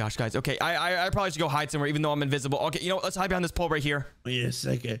 Oh my gosh, guys. Okay, I probably should go hide somewhere even though I'm invisible. Okay, you know what? Let's hide behind this pole right here. Wait a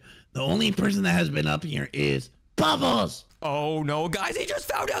second. The only person that has been up here is Bubbles. Oh no, guys. He just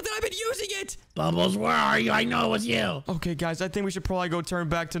found out that I've been using it. Bubbles, where are you? I know it was you. Okay, guys. I think we should probably go turn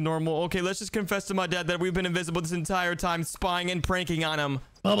back to normal. Okay, let's just confess to my dad that we've been invisible this entire time, spying and pranking on him.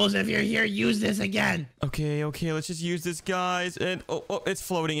 Bubbles, if you're here, use this again. Okay, let's just use this, guys. And oh, it's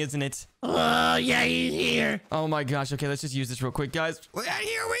floating, isn't it? Oh, yeah, he's here. Oh my gosh. Okay, let's just use this real quick, guys. And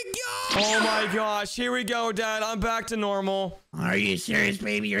here we go. Oh my gosh. Here we go, Dad. I'm back to normal. Are you serious,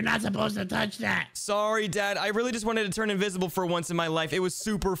 baby? You're not supposed to touch that. Sorry, Dad. I really just wanted to turn invisible for once in my life. It was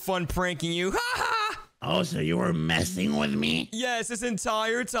super fun pranking you. Ha ha! Oh, so you were messing with me? Yes, this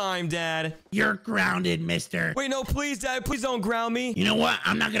entire time, Dad. You're grounded, mister. Wait, no, please, Dad. Please don't ground me. You know what?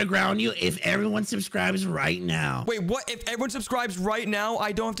 I'm not gonna ground you if everyone subscribes right now. Wait, what? If everyone subscribes right now,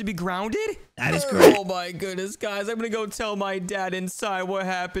 I don't have to be grounded? That is correct. Oh my goodness, guys. I'm gonna go tell my dad inside what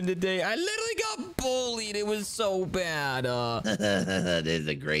happened today. I literally got bullied. It was so bad. This is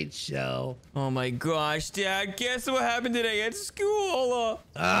a great show. Oh my gosh, Dad. Guess what happened today at school?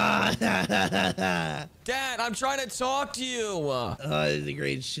 Dad, I'm trying to talk to you. This is a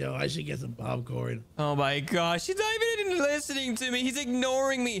great show. I should get some popcorn. Oh my gosh, he's not even listening to me. He's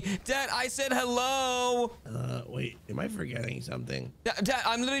ignoring me. Dad, I said hello. Wait, am I forgetting something? Dad,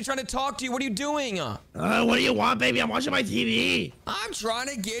 I'm literally trying to talk to you. What are you doing? What do you want, baby? I'm watching my TV. I'm trying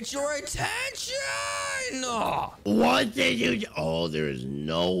to get your attention. What did you do? Oh, there is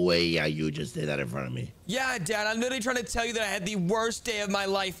no way you just did that in front of me. Yeah, Dad, I'm literally trying to tell you that I had the worst day of my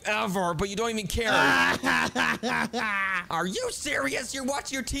life ever, but you don't even care. Are you serious? You're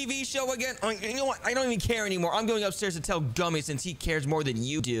watching your TV show again? You know what? I don't even care anymore. I'm going upstairs to tell Gummy since he cares more than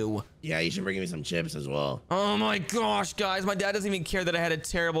you do. Yeah, you should bring me some chips as well. Oh my gosh, guys. My dad doesn't even care that I had a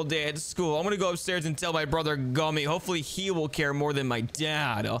terrible day at school. I'm going to go upstairs and tell my brother Gummy. Hopefully he will care more than my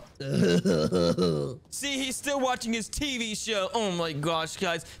dad. See, he's still watching his TV show. Oh my gosh,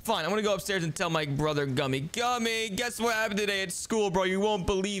 guys. Fine, I'm going to go upstairs and tell my brother Gummy. Gummy, guess what happened today at school, bro? You won't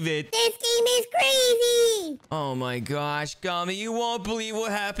believe it. This game is crazy. Oh my gosh, Gummy, you won't believe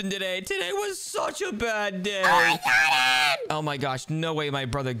what happened today. Today was such a bad day. Oh, I got him. Oh my gosh, no way my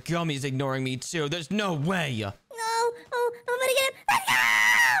brother Gummy's ignoring me too. There's no way. No. Oh, I'm gonna get him. Let's go.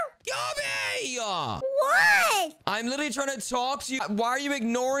 Gummy! What? I'm literally trying to talk to you. Why are you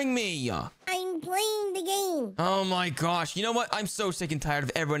ignoring me? I'm playing the game. Oh my gosh. You know what? I'm so sick and tired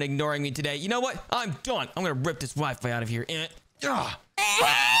of everyone ignoring me today. You know what? I'm done. I'm gonna rip this Wi-Fi out of here. Hey!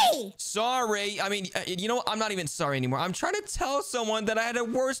 Sorry. I mean, you know what? I'm not even sorry anymore. I'm trying to tell someone that I had the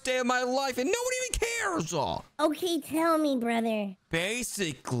worst day of my life and no one even cares. Okay, tell me, brother.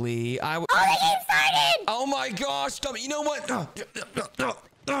 Basically, Oh, the game started! Oh my gosh. You know what? Yo, what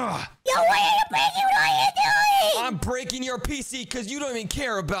are you breaking? What are you doing? I'm breaking your PC because you don't even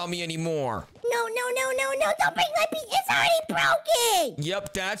care about me anymore. No, don't break my piece. It's already broken.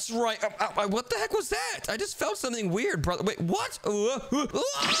 Yep, that's right. What the heck was that? I just felt something weird, brother. Wait, what? Oh,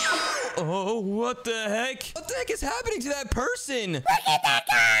 what the heck? What the heck is happening to that person? Look at that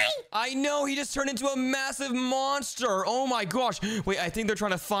guy. I know, he just turned into a massive monster. Oh my gosh. Wait, I think they're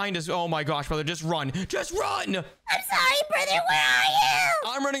trying to find us. Oh my gosh, brother, just run. Just run. I'm sorry, brother. Where are you?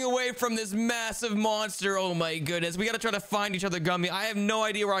 I'm running away from this massive monster. Oh my goodness. We gotta try to find each other, Gummy. I have no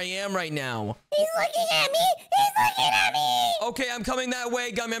idea where I am right now. He's looking at me. He's looking at me. Okay, I'm coming that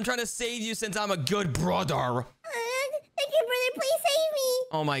way, Gummy. I'm trying to save you since I'm a good brother. Thank you, brother. Please save me.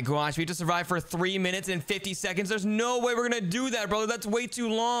 Oh my gosh, we have to survive for 3 minutes and 50 seconds. There's no way we're gonna do that, brother. That's way too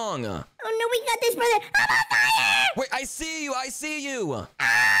long. Oh no, we got this, brother. I'm on fire. Wait, I see you. I see you.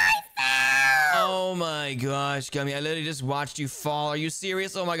 I fell. Oh my gosh, Gummy. I literally just watched you fall. Are you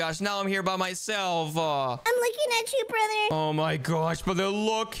serious? Oh my gosh, now I'm here by myself. I'm looking at you, brother. Oh my gosh, brother,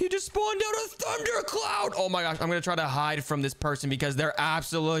 look. He just spawned out a thundercloud. Oh my gosh, I'm gonna try to hide from this person because they're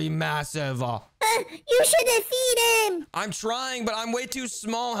absolutely massive. You should defeat him. I'm trying, but I'm way too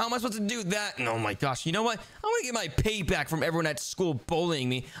small. How am I supposed to do that? Oh my gosh, you know what? I'm gonna get my payback from everyone at school bullying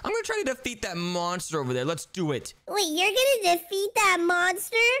me. I'm gonna try to defeat that monster over there. Let's do it. Wait, you're gonna defeat that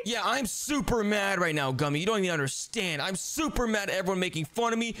monster? Yeah, I'm super mad right now, Gummy. You don't even understand. I'm super mad at everyone making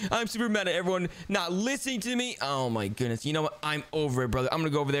fun of me. I'm super mad at everyone not listening to me. Oh my goodness. You know what? I'm over it, brother. I'm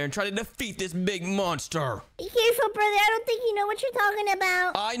gonna go over there and try to defeat this big monster. Be careful, brother. I don't think you know what you're talking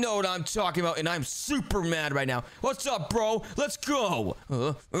about. I know what I'm talking about, and I'm super mad right now. What's up, bro? Let's go.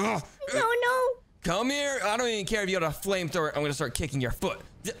 No. Come here. I don't even care if you got a flamethrower. I'm gonna start kicking your foot.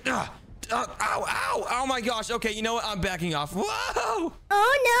 Ow. Oh my gosh. Okay, you know what? I'm backing off. Whoa. Oh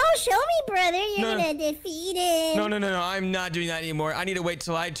no, show me, brother. You're gonna defeat him. No. I'm not doing that anymore. I need to wait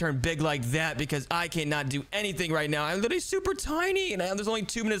till I turn big like that because I cannot do anything right now. I'm literally super tiny, and there's only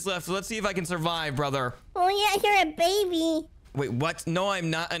 2 minutes left. So let's see if I can survive, brother. Oh yeah, you're a baby. Wait, what? No, I'm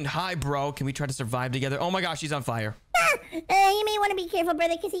not. And hi, bro. Can we try to survive together? Oh my gosh, he's on fire. You may want to be careful,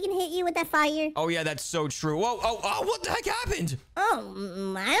 brother, because he can hit you with that fire. Oh yeah, that's so true. Whoa, what the heck happened? Oh,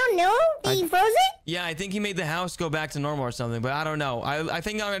 I don't know. He froze it? Yeah, I think he made the house go back to normal or something, but I don't know. I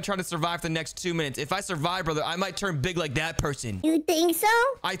think I'm gonna try to survive for the next 2 minutes. If I survive, brother, I might turn big like that person. You think so?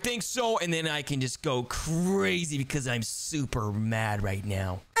 I think so, and then I can just go crazy because I'm super mad right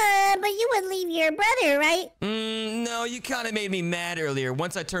now. But you would leave your brother, right? No, you kind of made me mad earlier.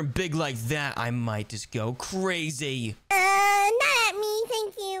 Once I turn big like that, I might just go crazy. Not at me,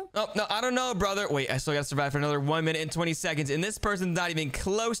 thank you. Oh, no, I don't know, brother. Wait, I still gotta survive for another 1 minute and 20 seconds, and this person's not even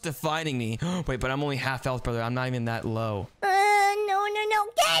close to finding me. Wait, but I'm only half health, brother. I'm not even that low. No. no.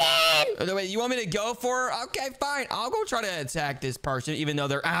 Get him! Oh, wait, you want me to go for her? Okay, fine. I'll go try to attack this person, even though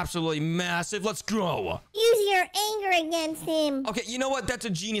they're absolutely massive. Let's go. Use your anger against him. Okay, you know what? That's a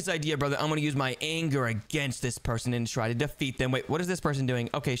genius idea, brother. I'm gonna use my anger against this person and try to defeat them. Wait, what is this person doing?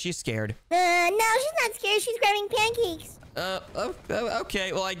 Okay, she's scared. No, she's not scared. She's grabbing pancakes.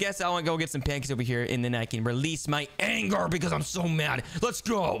 Okay. Well, I guess I want to go get some pancakes over here, and then I can release my anger because I'm so mad. Let's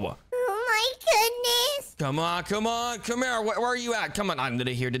go. Oh my goodness. Come on. Come here. Where are you at? Come on. I'm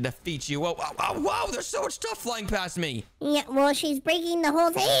here to defeat you. Whoa. There's so much stuff flying past me. Yeah, well, she's breaking the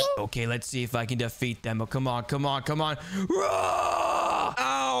whole thing. Okay, let's see if I can defeat them. Oh, come on.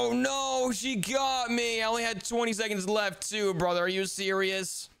 Oh, no. She got me. I only had 20 seconds left, too, brother. Are you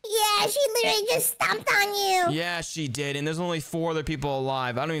serious? Yeah, she literally just stomped on you. Yeah, she did. And there's only 4 other people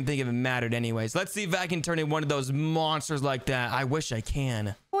alive. I don't even think it mattered anyways. Let's see if I can turn into one of those monsters like that. I wish I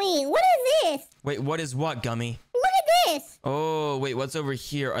can. Wait, what is this? Wait, what is what, Gummy? Look at this. Oh, wait, what's over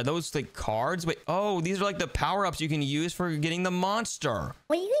here? Are those like cards? Wait, oh, these are like the power-ups you can use for getting the monster.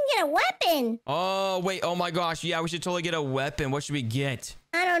 Well, you can get a weapon. Oh, wait, oh my gosh. Yeah, we should totally get a weapon. What should we get?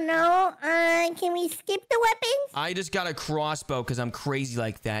 I don't know. Can we skip the weapons? I just got a crossbow because I'm crazy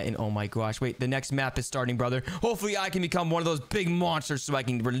like that. And oh my gosh, wait, the next map is starting, brother. Hopefully I can become one of those big monsters so I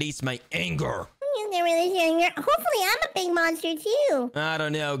can release my anger. You can release your anger. Hopefully I'm a big monster too. I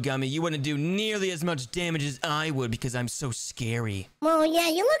don't know, Gummy. You wouldn't do nearly as much damage as I would because I'm so scary. Well, yeah,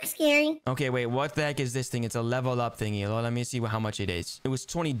 you look scary. Okay, wait, what the heck is this thing? It's a level up thingy. Let me see how much it is. It was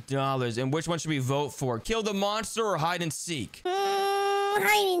 $20. And which one should we vote for? Kill the monster or hide and seek?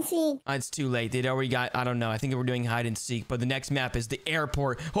 Hide and seek. It's too late. They'd already got, I don't know. I think we're doing hide and seek. But the next map is the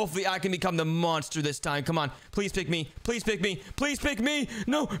airport. Hopefully I can become the monster this time. Come on. Please pick me. Please pick me. Please pick me.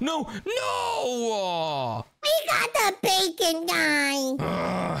 No. We got the bacon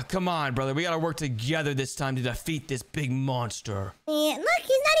guy. Come on, brother. We gotta work together this time to defeat this big monster. Yeah, look,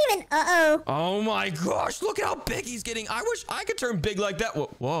 he's not even, Oh my gosh. Look at how big he's getting. I wish I could turn big like that.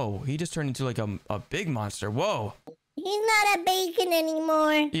 Whoa. He just turned into like a big monster. Whoa. He's not a bacon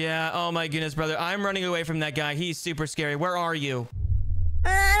anymore. Yeah, oh my goodness, brother. I'm running away from that guy. He's super scary. Where are you?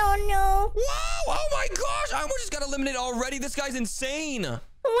 I don't know. Whoa! Oh my gosh! I almost just got eliminated already. This guy's insane. Where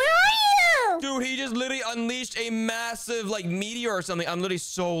are you? Dude, he just literally unleashed a massive, like, meteor or something. I'm literally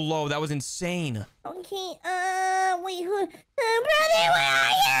so low. That was insane. Okay, wait, brother, where are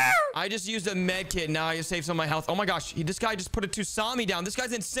you? I just used a med kit. Now I just saved some of my health. Oh my gosh, this guy just put a Tusami down. This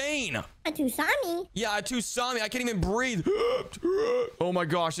guy's insane. A Tusami? Yeah, a Tusami. I can't even breathe. Oh my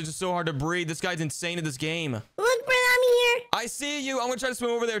gosh, it's just so hard to breathe. This guy's insane at this game. Look, brother, I'm here. I see you. I'm gonna try to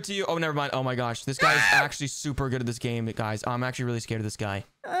swim over there to you. Oh, never mind. Oh my gosh, this guy is actually super good at this game, guys. I'm actually really scared of this guy.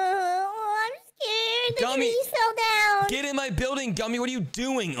 I'm scared. The Gummy, trees fell down. get in my building, Gummy. What are you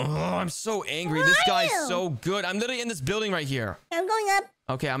doing? Oh, I'm so angry. This guy's so good. I'm literally in this building right here. I'm going up.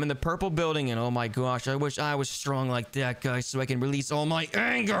 Okay, I'm in the purple building, and oh my gosh, I wish I was strong like that, guys, so I can release all my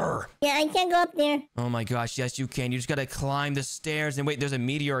anger. Yeah, I can't go up there. Oh my gosh, yes, you can. You just gotta climb the stairs, and wait, there's a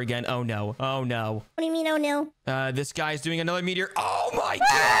meteor again. Oh no. Oh no. What do you mean, oh no? This guy's doing another meteor. Oh my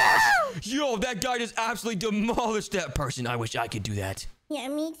gosh! Yo, that guy just absolutely demolished that person. I wish I could do that. Yeah,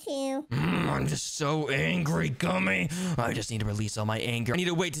 me too. I'm just so angry, Gummy. I just need to release all my anger. I need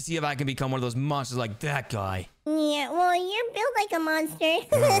to wait to see if I can become one of those monsters like that guy. Yeah, well, you're built like a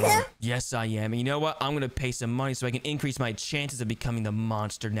monster. Yes, I am. And you know what? I'm going to pay some money so I can increase my chances of becoming the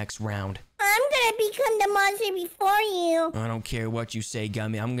monster next round. I'm gonna become the monster before you. I don't care what you say,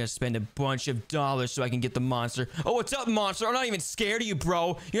 Gummy. I'm going to spend a bunch of dollars so I can get the monster. Oh, what's up, monster? I'm not even scared of you,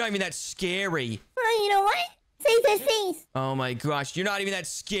 bro. You're not even that scary. You know what? Face to face. Oh my gosh, you're not even that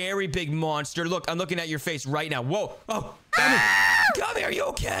scary, big monster. Look, I'm looking at your face right now. Whoa. Oh, Gummy. Gummy, are you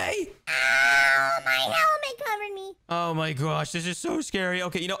okay? Ow, my helmet covered me. Oh my gosh, this is so scary.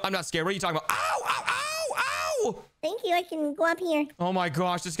 Okay, you know, I'm not scared. What are you talking about? Ow, ow, ow, ow. Thank you, I can go up here. Oh my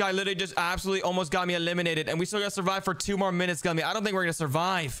gosh, this guy literally just absolutely almost got me eliminated. And we still gotta survive for 2 more minutes, Gummy. I don't think we're gonna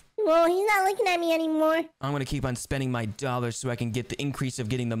survive. Well, he's not looking at me anymore. I'm gonna keep on spending my dollars so I can get the increase of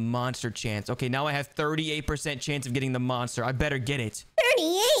getting the monster chance. Okay, now I have 38% chance of getting the monster. I better get it. 38?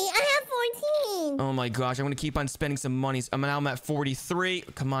 I have 14. Oh my gosh, I'm gonna keep on spending some money. I'm at 43.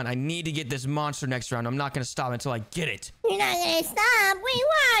 Come on, I need to get this monster next round. I'm not gonna stop until I get it. You're not gonna stop? Wait,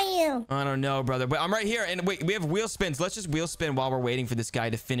 where are you? I don't know, brother. But I'm right here. And wait, we have wheel spins. Let's just wheel spin while we're waiting for this guy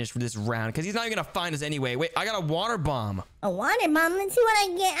to finish for this round. Because he's not even gonna find us anyway. Wait, I got a water bomb. A water bomb? Let's see what I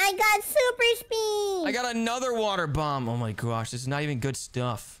get. I got super speed. I got another water bomb. Oh my gosh, this is not even good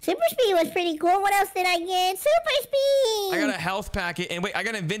stuff. Super speed was pretty cool. What else did I get? Super speed. I got a health packet. And wait, I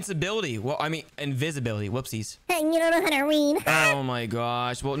got invincibility. Well, I mean, invisibility. Whoopsies. Hey, you don't know how to read. Oh my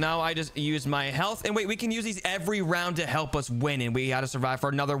gosh. Well, now I just used my health. And wait, we can use these every round to help help us win, and we got to survive for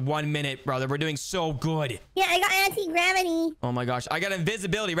another 1 minute, brother. We're doing so good. Yeah, I got anti-gravity. Oh my gosh. I got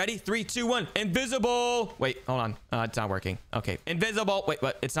invisibility. Ready? 3, 2, 1. Invisible. Wait, hold on. It's not working. Okay. Invisible. Wait,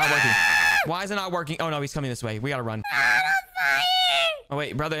 what? It's not working. Why is it not working? Oh no, he's coming this way. We gotta run. I'm on fire. Oh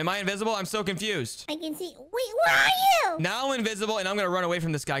wait, brother, am I invisible? I'm so confused. I can see. Wait, where are you? Now I'm invisible, and I'm gonna run away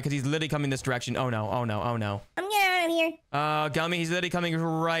from this guy because he's literally coming this direction. Oh no, oh no, oh no. I'm getting out of here. Gummy, he's literally coming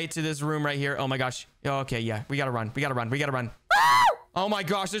right to this room right here. Oh my gosh. Okay, yeah, we gotta run. We gotta run. We gotta run. Oh! Oh my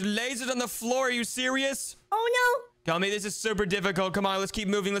gosh, there's lasers on the floor. Are you serious? Oh no. Gummy, this is super difficult. Come on, let's keep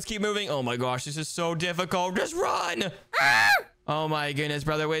moving. Let's keep moving. Oh my gosh, this is so difficult. Just run. Ah! Oh my goodness,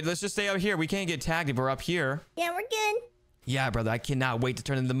 brother. Wait, let's just stay up here. We can't get tagged if we're up here. Yeah, we're good. Yeah, brother, I cannot wait to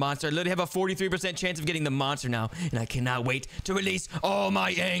turn into the monster. I literally have a 43% chance of getting the monster now, and I cannot wait to release all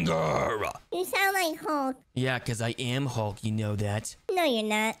my anger. You sound like Hulk. Yeah, because I am Hulk, you know that. No, you're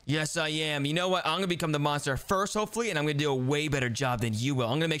not. Yes, I am. You know what? I'm going to become the monster first, hopefully, and I'm going to do a way better job than you will.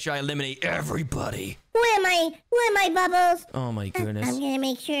 I'm going to make sure I eliminate everybody. Who am I? Who am I, Bubbles? Oh, my goodness. I'm gonna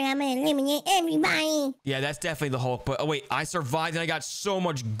make sure I'm gonna eliminate everybody. Yeah, that's definitely the Hulk. But, oh, wait, I survived, and I got so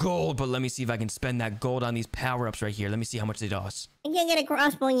much gold. But let me see if I can spend that gold on these power-ups right here. Let me see how much they cost. I can't get a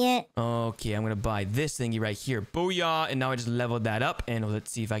crossbow yet. Okay, I'm going to buy this thingy right here. Booyah. And now I just leveled that up, and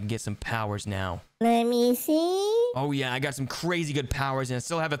let's see if I can get some powers now. Let me see. Oh, yeah, I got some crazy good powers, and I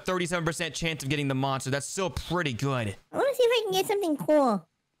still have a 37% chance of getting the monster. That's still pretty good. I wanna see if I can get something cool.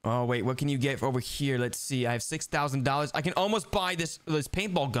 Oh, wait, what can you get over here? Let's see. I have $6,000. I can almost buy this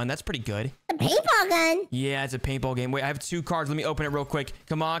paintball gun. That's pretty good. A paintball gun? Yeah, it's a paintball game. Wait, I have 2 cards. Let me open it real quick.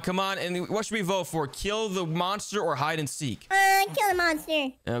 Come on, come on. And what should we vote for? Kill the monster or hide and seek? Kill the monster.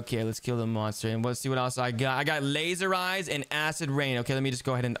 Okay, let's kill the monster. And let's see what else I got. I got laser eyes and acid rain. Okay, let me just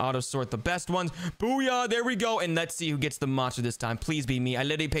go ahead and auto sort the best ones. Booyah, there we go. And let's see who gets the monster this time. Please be me. I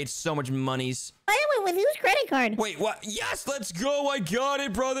literally paid so much monies. By the way, with whose credit card? Wait, what? Yes, let's go. I got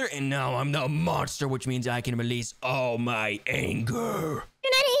it, brother. And now I'm the monster, which means I can release all my anger.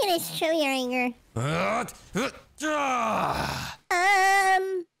 You're not even gonna show your anger.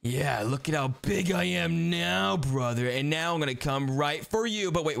 Yeah, look at how big I am now, brother. And now I'm gonna come right for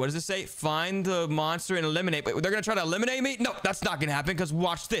you. But wait, what does it say? Find the monster and eliminate. Wait, they're gonna try to eliminate me? No, that's not gonna happen, because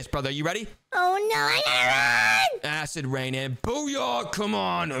watch this, brother. You ready? Oh no, I gotta run! Acid rain and booyah! Come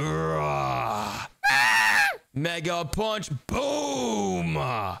on! Mega punch! Boom!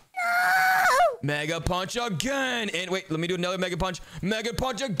 No! Mega punch again! And wait, let me do another mega punch. Mega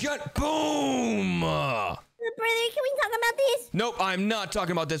punch again! Boom! Brother, can we talk about this? Nope, I'm not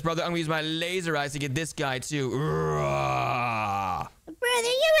talking about this, brother. I'm gonna use my laser eyes to get this guy too. Brother,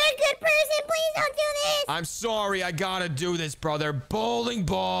 you're a good person. Please don't do this. I'm sorry, I gotta do this, brother. Bowling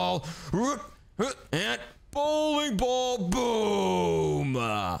ball. And bowling ball. Boom!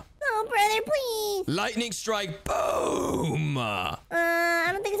 Oh, brother, please. Lightning strike. Boom! I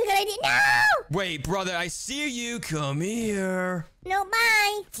don't think it's a good idea. No! Wait, brother, I see you. Come here. No,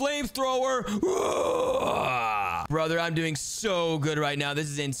 bye. Flamethrower. Brother, I'm doing so good right now. This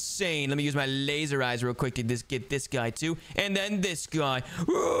is insane. Let me use my laser eyes real quick to get this guy too. And then this guy.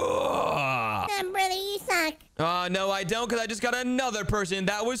 Brother, you suck. No, I don't, because I just got another person.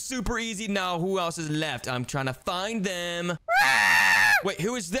 That was super easy. Now, who else is left? I'm trying to find them. Wait,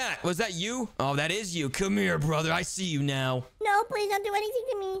 who is that? Was that you? Oh, that is you. Come here, brother. I see you now. No, please don't do anything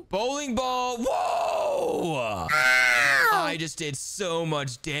to me. Bowling ball. Whoa! Ow! I just did so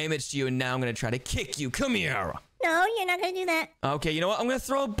much damage to you, and now I'm going to try to kick you. Come here. No, you're not going to do that. Okay, you know what? I'm going to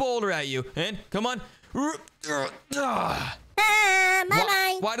throw a boulder at you. And come on. Bye-bye.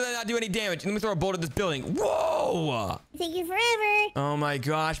 Why did I not do any damage? Let me throw a boulder at this building. Whoa! Take you forever. Oh my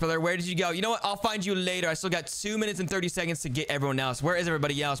gosh, brother. Where did you go? You know what? I'll find you later. I still got 2 minutes and 30 seconds to get everyone else. Where is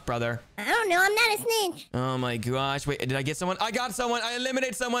everybody else, brother? I don't know. I'm not a snitch. Oh my gosh. Wait, did I get someone? I got someone. I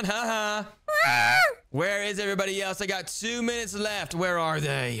eliminated someone. Haha. Where is everybody else? I got 2 minutes left. Where are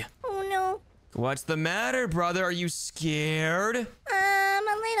they? Oh, no. What's the matter, brother? Are you scared?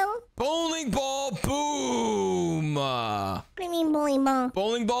 A little. Bowling ball. Boom. What do you mean bowling ball?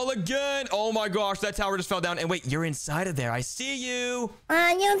 Bowling ball again. Oh my gosh, that tower just fell down. And wait, you're inside of there. I see you. You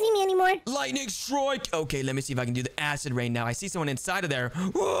don't see me anymore. Lightning strike. Okay, let me see if I can do the acid rain now. I see someone inside of there.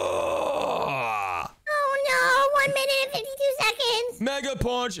 Whoa! Oh no, 1 minute and 52 seconds. Mega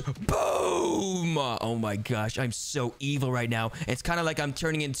punch. Boom. Oh my gosh, I'm so evil right now. It's kind of like I'm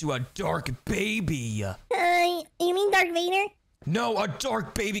turning into a dark baby. You mean Darth Vader? No, a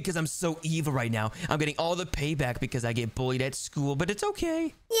dark baby, because I'm so evil right now. I'm getting all the payback because I get bullied at school, but it's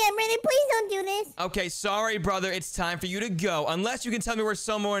okay. Yeah, brother, please don't do this. Okay, sorry, brother. It's time for you to go. Unless you can tell me where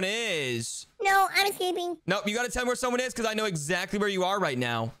someone is. No, I'm escaping. Nope, you gotta tell me where someone is, because I know exactly where you are right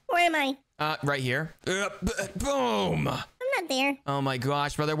now. Where Where am I? Right here. Boom. I'm not there. Oh my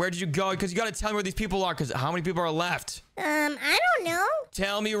gosh, brother. Where did you go? Because you got to tell me where these people are. Because how many people are left? I don't know.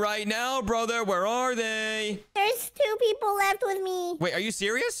 Tell me right now, brother. Where are they? There's 2 people left with me. Wait, are you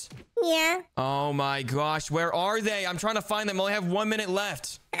serious? Yeah. Oh my gosh. Where are they? I'm trying to find them. I only have 1 minute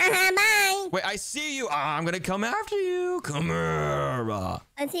left. Bye. Wait, I see you. I'm going to come after you. Come here.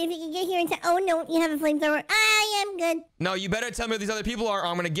 Let's see if we can get here in time. Oh, no. You have a flamethrower. I am good. No, you better tell me where these other people are. Or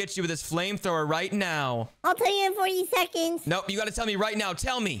I'm going to get you with this flamethrower right now. I'll tell you in 40 seconds. Nope, you got to tell me right now.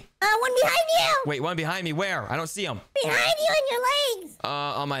 Tell me. One behind you. Wait, one behind me. Where? I don't see them. Behind you on your legs.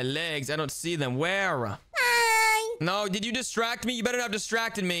 On my legs. I don't see them. Where? Hi. No, did you distract me? You better not have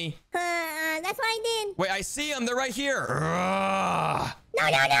distracted me. That's what I did. Wait, I see them. They're right here. Ugh. No.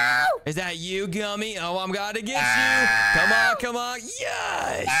 Is that you, Gummy? Oh, I'm gotta get you. Come on, come on.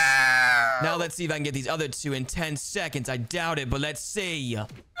 Yes. Now let's see if I can get these other 2 in 10 seconds. I doubt it, but let's see. Are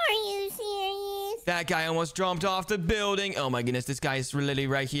you serious? That guy almost jumped off the building. Oh my goodness, this guy is literally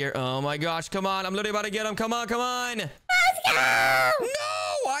right here. Oh my gosh, come on. I'm literally about to get him. Come on, come on. Let's go.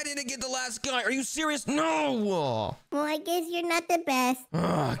 No, I didn't get the last guy. Are you serious? No. Well, I guess you're not the best.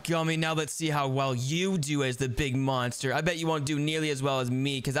 Ugh, Gummy, now let's see how well you do as the big monster. I bet you won't do nearly as well as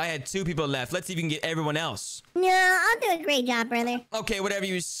me because I had 2 people left. Let's see if you can get everyone else. No, I'll do a great job, brother. Okay, whatever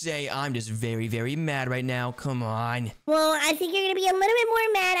you say. I'm just very, very mad right now. Come on. Well, I think you're going to be a little bit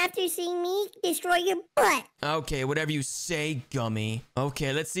more mad after seeing me destroy your butt. Okay, whatever you say, Gummy.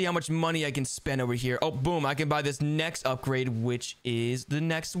 Okay, let's see how much money I can spend over here. Oh, boom, I can buy this next upgrade, which is the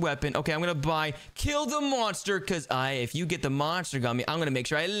next weapon. Okay, I'm gonna buy Kill the Monster, because if you get the monster, Gummy, I'm gonna make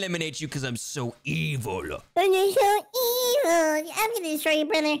sure I eliminate you, because I'm so evil. And you're so evil. I'm going to destroy you,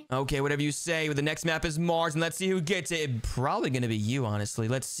 brother. Okay, whatever you say. The next map is Mars, and let's see who gets it. It's probably gonna be you, honestly.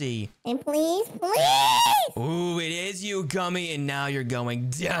 Let's see. And please, please. Ooh, it is you, Gummy, and now you're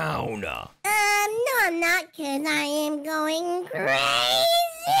going down. No, I'm not, because I am going crazy.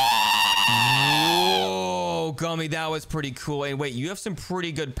 Whoa, Gummy, that was pretty cool. And wait, you have some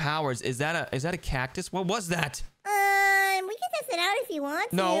pretty good powers. Is that a cactus? What was that? We can test it out if you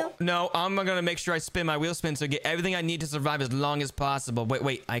want No, to. no, I'm gonna make sure I spin my wheel spin to get everything I need to survive as long as possible.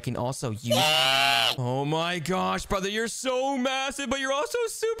 Wait, I can also use... Oh my gosh, brother, you're so massive, but you're also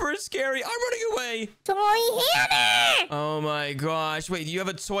super scary. I'm running away. Toy hammer. Oh my gosh, wait, you have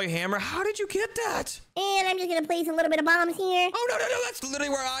a toy hammer? How did you get that? And I'm just going to place a little bit of bombs here. Oh, no, that's literally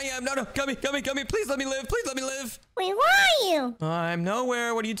where I am. No, Gummy, please let me live. Please let me live. Wait, where are you? I'm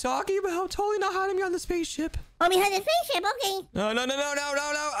nowhere. What are you talking about? Totally not hiding behind the spaceship. Oh, behind the spaceship. Okay. No.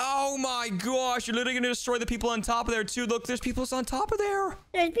 Oh my gosh, you're literally gonna destroy the people on top of there too. Look, there's people on top of there.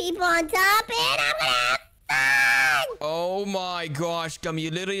 There's people on top, and I'm gonna have fun. Oh my gosh, Gummy,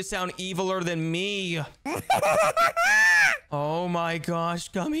 you literally sound eviler than me. Oh my gosh,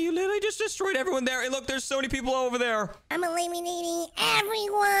 Gummy, you literally just destroyed everyone there. And look, there's so many people over there. I'm eliminating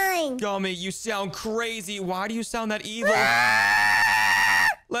everyone. Gummy, you sound crazy. Why do you sound that evil?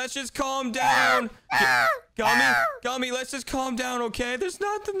 Let's just calm down. Gummy, let's just calm down, okay? There's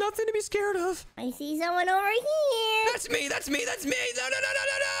nothing to be scared of. I see someone over here. That's me. No.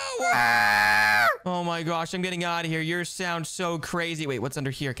 Oh my gosh, I'm getting out of here. You sound so crazy. Wait, what's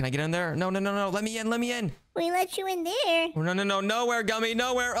under here? Can I get in there? No. Let me in. We let you in there. Oh, no. Nowhere, Gummy.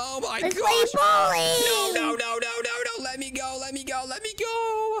 Nowhere. Oh my Let's gosh. play bowling. No. Let me go.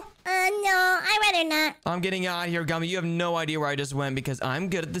 No, I'd rather not. I'm getting out of here, Gummy. You have no idea where I just went because I'm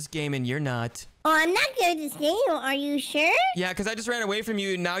good at this game and you're not. Oh, I'm not good at this game. Are you sure? Yeah, because I just ran away from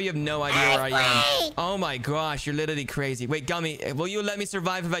you and now you have no idea where I am. Oh my gosh, you're literally crazy. Wait, Gummy, will you let me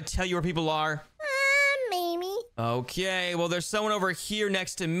survive if I tell you where people are? Maybe. Okay, well, there's someone over here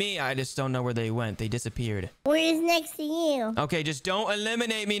next to me. I just don't know where they went. They disappeared. Where's next to you? Okay, just don't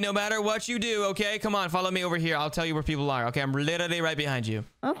eliminate me no matter what you do, okay? Come on, follow me over here. I'll tell you where people are. Okay, I'm literally right behind you.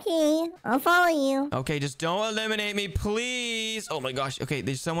 Okay, I'll follow you. Okay, just don't eliminate me, please. Oh my gosh. Okay,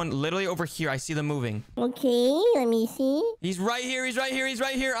 there's someone literally over here. I see them moving. Okay, let me see. He's right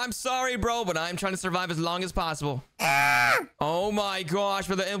here. I'm sorry, bro, but I'm trying to survive as long as possible. Oh my gosh,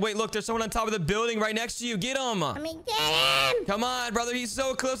 brother. And wait, look, there's someone on top of the building right next to you. Get him. Let me get him. Come on, brother. He's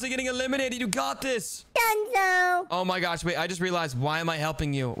so close to getting eliminated. You got this. Dunzo. Oh my gosh. Wait, I just realized, why am I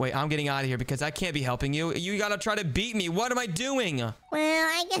helping you? Wait, I'm getting out of here because I can't be helping you. You gotta try to beat me. What am I doing? Well,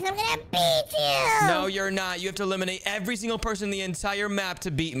 I guess I'm gonna beat you. No, you're not. You have to eliminate every single person in the entire map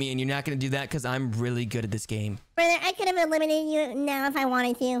to beat me, and you're not gonna do that because I'm really good at this game. Brother, I could have eliminated you now if I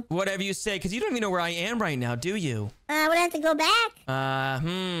wanted to. Whatever you say, because you don't even know where I am right now, do you? I would have to go back.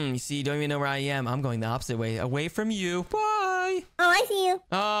 You see, you don't even know where I am. I'm going the opposite way, away from you. Bye. boy? Oh, I see you.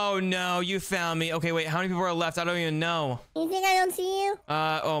 Oh, no. You found me. Okay, wait. How many people are left? I don't even know. You think I don't see you?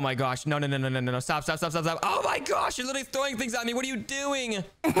 Oh my gosh. No, no, no, no, no, no, no. Stop, stop, stop, stop, stop. Oh my gosh. You're literally throwing things at me. What are you doing?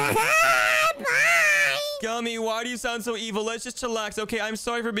 Bye. Gummy, why do you sound so evil? Let's just chillax, okay? I'm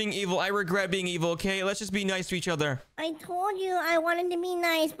sorry for being evil. I regret being evil, okay? Let's just be nice to each other. I told you I wanted to be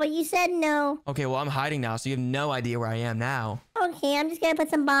nice, but you said no. Okay, well, I'm hiding now, so you have no idea where I am now. Okay, I'm just gonna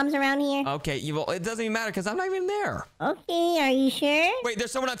put some bombs around here. Okay, evil. It doesn't even matter because I'm not even there. Okay, are you sure? Wait,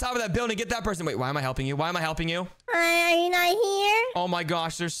 there's someone on top of that building. Get that person. Wait, why am I helping you? Why am I helping you? Are you not here? Oh my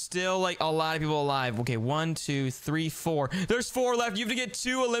gosh, there's still like a lot of people alive. Okay, 1, 2, 3, 4. There's 4 left. You have to get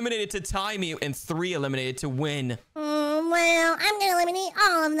 2 eliminated to tie me and 3 eliminated to win. Well, I'm gonna eliminate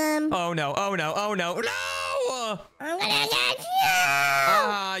all of them. Oh no, oh no, oh no, no! I'm gonna get you!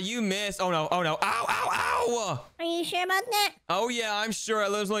 Ah, you missed. Oh no, oh no. Ow, ow, ow! Are you sure about that? Oh yeah, I'm sure.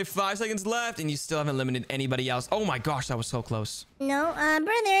 There's only 5 seconds left and you still haven't eliminated anybody else. Oh my gosh, that was so close. No,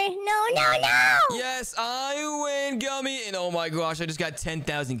 brother. No, no, no! Yes, I win, Gummy. And oh my gosh, I just got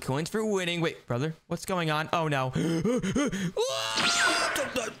 10,000 coins for winning. Wait, brother, what's going on? Oh no.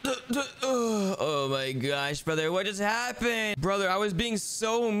 Oh my gosh, brother, what just happened? Brother, I was being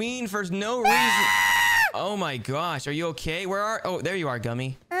so mean for no reason. Oh my gosh, are you okay? Where are... Oh, there you are,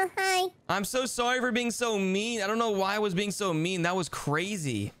 Gummy. Hi. I'm so sorry for being so mean. I don't know why I was being so mean. That was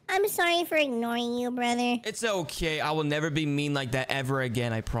crazy. I'm sorry for ignoring you, brother. It's okay. I will never be mean like that ever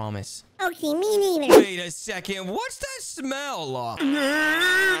again, I promise. Okay, me neither. Wait a second. What's that smell?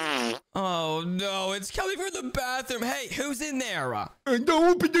 Oh, no. It's coming from the bathroom. Hey, who's in there? Don't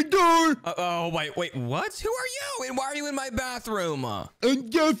open the door. Oh, wait. What? Who are you? And why are you in my bathroom? I'm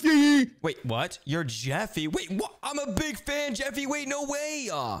Jeffy. Wait, what? You're Jeffy? Wait, what? I'm a big fan, Jeffy. Wait, no way.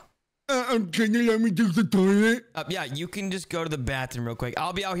 Can you let me use the toilet? Yeah, you can just go to the bathroom real quick.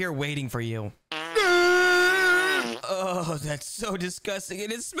 I'll be out here waiting for you. Oh, that's so disgusting,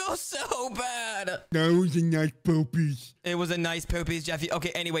 and it smells so bad. That was a nice poopies. It was a nice poopies, Jeffy.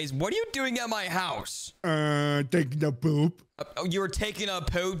 Okay, anyways, what are you doing at my house? Taking a poop. Oh, you were taking a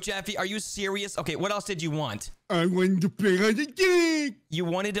poop, Jeffy? Are you serious? Okay, what else did you want? I wanted to play hide and seek. You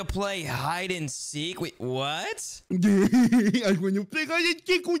wanted to play hide and seek? Wait, what? I want to play hide and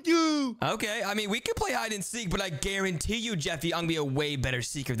seek with you. Okay, I mean, we can play hide and seek, but I guarantee you, Jeffy, I'm gonna be a way better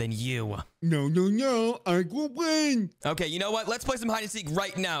seeker than you. No. I will win. Okay, you know what? Let's play some hide and seek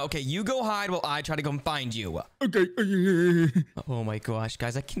right now. Okay, you go hide while I try to come find you. Okay. Oh my gosh,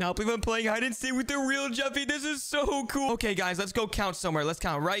 guys, I cannot believe I'm playing hide and seek with the real Jeffy. This is so cool. Okay, guys, let's go count somewhere. Let's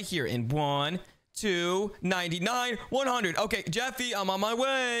count right here in 1, 2, 99, 100. Okay, Jeffy, I'm on my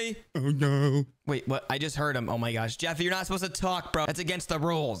way. Oh no. Wait, what? I just heard him. Oh my gosh. Jeffy, you're not supposed to talk, bro. That's against the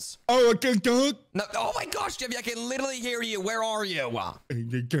rules. Oh, I can't talk? No. Oh my gosh, Jeffy, I can literally hear you. Where are you?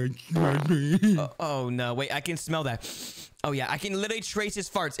 They can't smell me. Oh no, wait, I can smell that. Oh yeah, I can literally trace his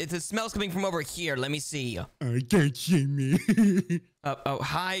farts. The smell's coming from over here. Let me see. I can't see me.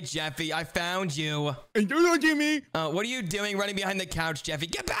 Hi, Jeffy. I found you. Hey, don't look at me. What are you doing running behind the couch, Jeffy?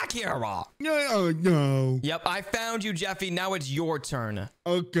 Get back here. No. Yep, I found you, Jeffy. Now it's your turn.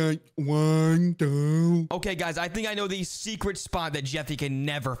 Okay, 1, 2. Okay, guys, I think I know the secret spot that Jeffy can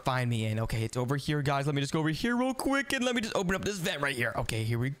never find me in. Okay, it's over here, guys. Let me just go over here real quick, and let me just open up this vent right here. Okay,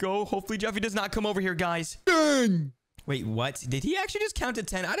 here we go. Hopefully, Jeffy does not come over here, guys. 10. Wait, what? Did he actually just count to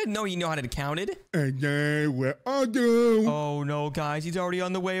 10? I didn't know he knew how to count it. And then where are you? Oh, no, guys. He's already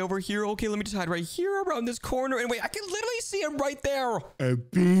on the way over here. Okay, let me just hide right here around this corner. And wait, I can literally see him right there.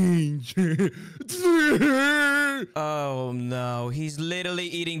 Beans. Oh, no. He's literally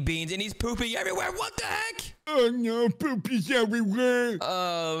eating beans, and he's pooping everywhere. What the heck? Oh, no. Poopy's everywhere.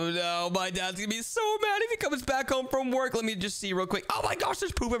 Oh, no. My dad's going to be so mad if he comes back home from work. Let me just see real quick. Oh, my gosh.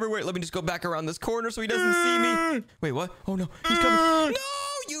 There's poop everywhere. Let me just go back around this corner so he doesn't see me. Wait, what? Oh, no. He's coming. No,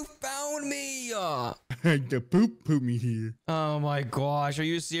 you found me. The poop put me here. Oh, my gosh. Are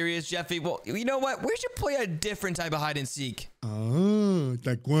you serious, Jeffy? Well, you know what? We should play a different type of hide and seek. Oh,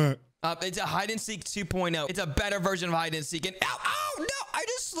 like what? It's a hide and seek 2.0. It's a better version of hide and seek. And oh, no. I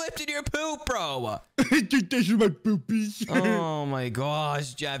just slipped in your poop, bro. This is my poopies. Oh, my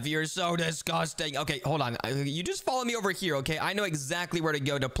gosh, Jeff. You're so disgusting. Okay, hold on. You just follow me over here, okay? I know exactly where to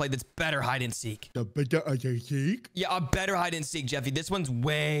go to play this better hide and seek. The better hide and seek? Yeah, a better hide and seek, Jeffy. This one's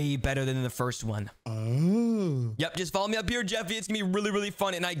way better than the first one. Oh. Yep, just follow me up here, Jeffy. It's going to be really, really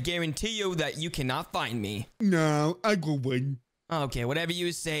fun, and I guarantee you that you cannot find me. No, I go win. Okay, whatever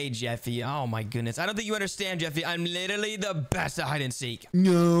you say, Jeffy. Oh, my goodness. I don't think you understand, Jeffy. I'm literally the best at hide and seek.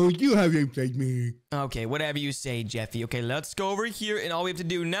 No, you haven't played me. Okay, whatever you say, Jeffy. Okay, let's go over here, and all we have to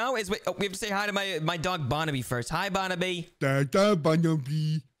do now is wait. Oh, we have to say hi to my dog, Barnaby, first. Hi, Barnaby. Tata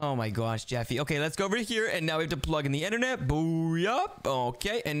Barnaby. Oh my gosh, Jeffy. Okay, let's go over here, and now we have to plug in the internet. Booyah.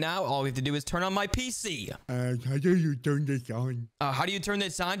 Okay, and now all we have to do is turn on my PC. How do you turn this on? How do you turn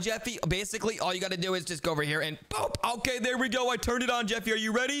this on, Jeffy? Basically, all you got to do is just go over here and boop. Okay, there we go. I turned it on, Jeffy. Are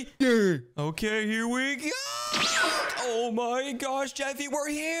you ready? Yeah. Okay, here we go. Oh my gosh, Jeffy, we're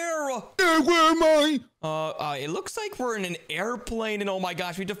here. Where am I? It looks like we're in an airplane, and oh my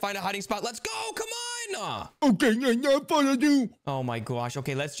gosh, we need to find a hiding spot. Let's go. Come on. Okay, now follow you. Oh my gosh.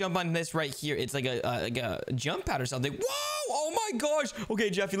 Okay, let's jump on this right here. It's like a jump pad or something. Whoa! Oh my gosh. Okay,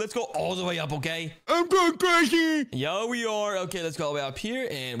 Jeffy, let's go all the way up, okay? I'm going crazy. Yeah, we are. Okay, let's go all the way up here.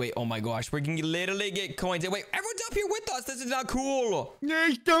 And wait, oh my gosh, we can literally get coins. And wait, everyone's up here with us. This is not cool.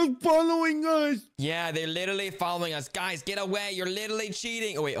 They stop following us. Yeah, they're literally following us. Guys, get away. You're literally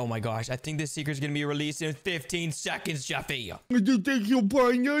cheating. Oh wait, oh my gosh. I think this secret's gonna be released in 15 seconds, Jeffy. Do you think you'll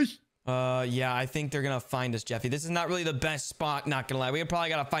find us? Yeah, I think they're gonna find us, Jeffy. This is not really the best spot, not gonna lie. We probably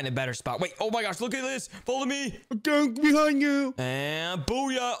gotta find a better spot. Wait, oh my gosh, look at this. Follow me. Okay, behind you. And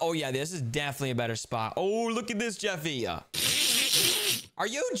booyah. Oh yeah, this is definitely a better spot. Oh, look at this, Jeffy. Are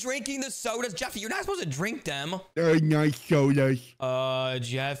you drinking the sodas? Jeffy, you're not supposed to drink them. They're nice sodas.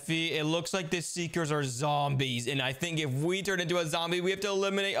 Jeffy, it looks like the Seekers are zombies. And I think if we turn into a zombie, we have to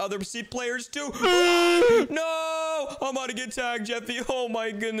eliminate other players too. No! I'm about to get tagged, Jeffy. Oh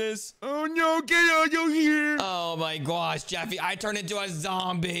my goodness. Oh no, get out of here. Oh my gosh, Jeffy, I turned into a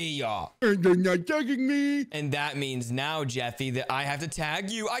zombie. And they're not tagging me. And that means now, Jeffy, that I have to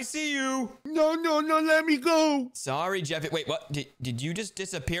tag you. I see you. No, let me go. Sorry, Jeffy. Wait, what? Did you just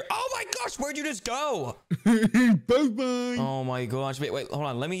disappear? Oh my gosh, where'd you just go? Bye-bye. Oh my gosh. Wait, hold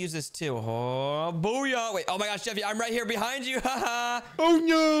on. Let me use this too. Oh, booyah. Wait, oh my gosh, Jeffy, I'm right here behind you. Haha. Oh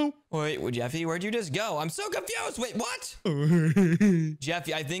no. Wait, Jeffy, where'd you just go? I'm so confused. Wait, what?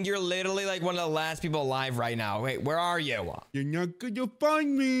 Jeffy, I think you're literally like one of the last people alive right now. Wait, where are you? You're not gonna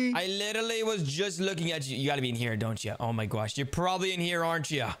find me. I literally was just looking at you. You gotta be in here, don't you? Oh my gosh, you're probably in here,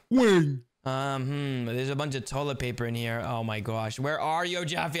 aren't you? When? There's a bunch of toilet paper in here. Oh my gosh. Where are you,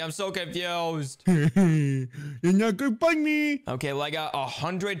 Jeffy? I'm so confused. You're not gonna find me. Okay, well, I got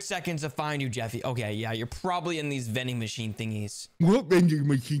 100 seconds to find you, Jeffy. Okay, yeah, you're probably in these vending machine thingies. What vending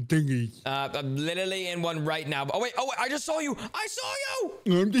machine thingies? I'm literally in one right now. Oh, wait, I just saw you. I saw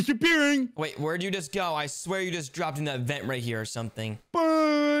you. I'm disappearing. Wait, where'd you just go? I swear you just dropped in that vent right here or something.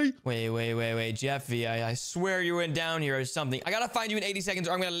 Bye. Wait, Jeffy. I swear you went down here or something. I gotta find you in 80 seconds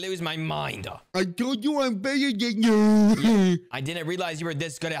or I'm gonna lose my mind. I told you I'm better than you. I didn't realize you were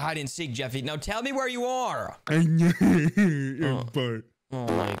this good at hide and seek, Jeffy. Now tell me where you are. I know.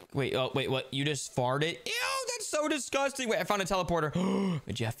 Wait, what? You just farted? Ew, that's so disgusting. Wait, I found a teleporter.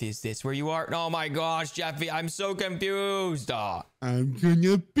 Jeffy, is this where you are? Oh my gosh, Jeffy, I'm so confused. I'm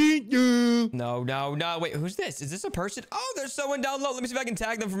gonna beat you. No. Wait, who's this? Is this a person? Oh, there's someone down low. Let me see if I can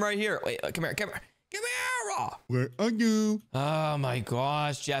tag them from right here. Wait, come here. Where are you? Oh my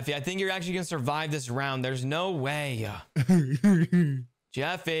gosh, Jeffy. I think you're actually gonna survive this round. There's no way.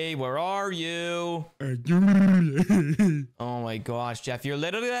 Jeffy, where are you? Oh my gosh, Jeff, you're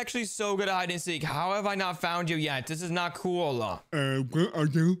literally actually so good at hide and seek. How have I not found you yet? This is not cool. Where are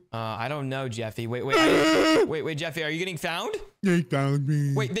you? I don't know, Jeffy. Wait, Jeffy, are you getting found? They found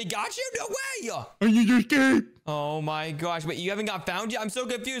me. Wait, they got you? No way! Are you escaped? Oh my gosh, wait, you haven't got found yet? I'm so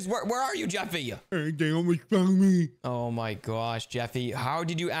confused. Where are you, Jeffy? They almost found me. Oh my gosh, Jeffy, how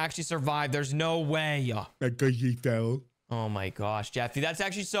did you actually survive? There's no way. Because he fell. Oh my gosh, Jeffy, that's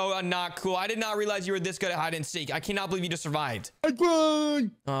actually so not cool. I did not realize you were this good at hide and seek. I cannot believe you just survived. I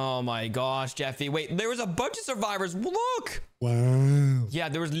won. Oh my gosh, Jeffy. Wait, there was a bunch of survivors. Look. Wow. Yeah,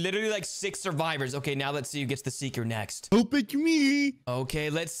 there was literally like 6 survivors. Okay, now let's see who gets the seeker next. Hope it's me. Okay,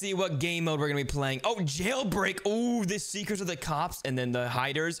 let's see what game mode we're gonna be playing. Oh, jailbreak. Oh, the seekers are the cops, and then the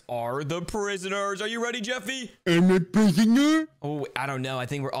hiders are the prisoners. Are you ready, Jeffy? I'm a prisoner? Oh, I don't know. I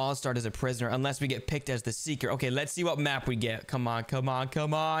think we're all start as a prisoner unless we get picked as the seeker. Okay, let's see what map we get. Come on.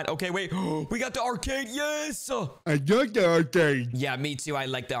 Okay, wait. We got the arcade. Yes. I got the arcade. Yeah, me too. I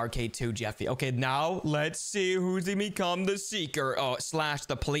like the arcade too, Jeffy. Okay, now let's see who's gonna become the seeker slash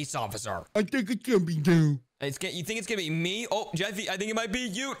the police officer. I think it's gonna be you. You think it's gonna be me? Oh, Jeffy, I think it might be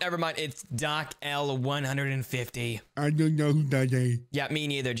you. Never mind. It's Doc L150. I don't know who that is. Yeah, me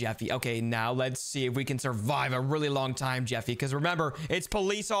neither, Jeffy. Okay, now let's see if we can survive a really long time, Jeffy. Because remember, it's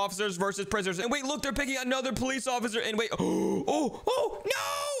police officers versus prisoners. And wait, look, they're picking another police officer. And wait, oh, no!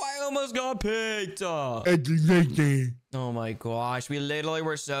 I almost got picked. Oh my gosh, we literally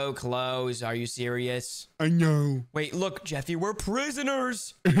were so close. Are you serious? I know. Wait, look, Jeffy, we're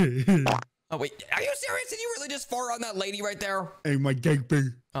prisoners. Oh, wait. Are you serious? Did you really just fart on that lady right there? And my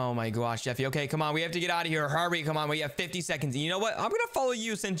diaper. Oh my gosh, Jeffy. Okay, come on. We have to get out of here. Hurry. Come on. We have 50 seconds. And you know what? I'm going to follow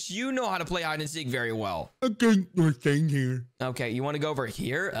you since you know how to play hide and seek very well. Okay, we're staying here. Okay, you want to go over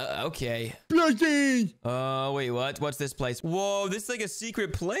here? Okay. Blessings! Wait, what? What's this place? Whoa, this is like a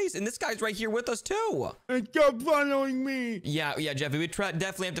secret place. And this guy's right here with us too. And stop following me! Yeah, Jeffy. We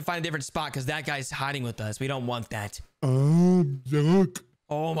definitely have to find a different spot because that guy's hiding with us. We don't want that. Oh, look.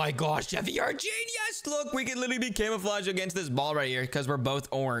 Oh my gosh, Jeffy, you're a genius! Look, we can literally be camouflaged against this ball right here because we're both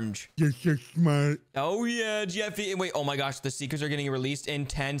orange. You're so smart. Oh yeah, Jeffy. And wait, oh my gosh, the Seekers are getting released in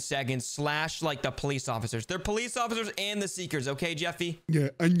 10 seconds. Slash like the police officers. They're police officers and the Seekers, okay, Jeffy? Yeah,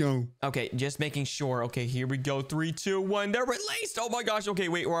 I know. Okay, just making sure. Okay, here we go. 3, 2, 1. They're released. Oh my gosh. Okay,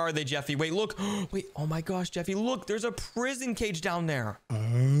 wait, where are they, Jeffy? Wait, look. Wait, oh my gosh, Jeffy. Look, there's a prison cage down there. Oh.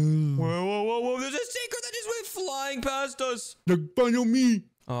 Whoa. There's a Seeker that just went flying past us. Look, follow me.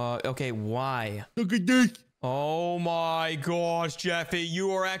 Okay, why? Look at this. Oh my gosh, Jeffy,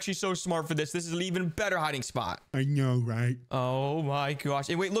 you are actually so smart for this. This is an even better hiding spot. I know, right? Oh my gosh.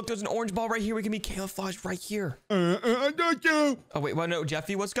 Hey, wait, look, there's an orange ball right here. We can be camouflaged right here. I don't know. Oh, wait, well, no,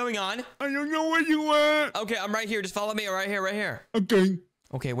 Jeffy, what's going on? I don't know where you are. Okay, I'm right here. Just follow me right here. Okay.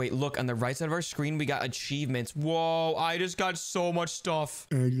 Okay, wait, look, on the right side of our screen, we got achievements. Whoa, I just got so much stuff.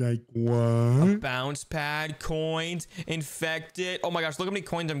 Like what? Bounce pad, coins, infected. Oh my gosh, look how many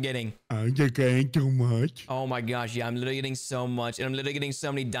coins I'm getting. I'm just getting too much. Oh my gosh, yeah, I'm literally getting so much. And I'm literally getting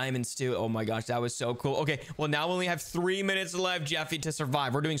so many diamonds too. Oh my gosh, that was so cool. Okay, well, now we only have 3 minutes left, Jeffy, to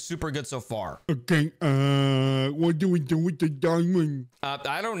survive. We're doing super good so far. Okay, what do we do with the diamond?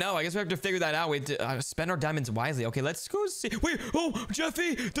 I don't know. I guess we have to figure that out. We have to spend our diamonds wisely. Okay, let's go see. Wait, oh,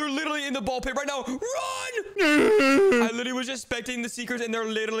 Jeffy, they're literally in the ball pit right now. Run! I literally was just spectating the Seekers, and they're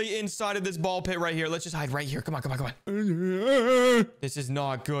literally inside of this ball pit right here. Let's just hide right here. Come on. This is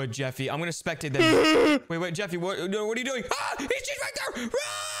not good, Jeffy. I'm going to spectate them. Wait, Jeffy, what are you doing? Ah, she's right there. Run!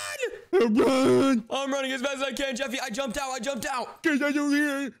 Run! I'm running as fast as I can, Jeffy. I jumped out. Get out of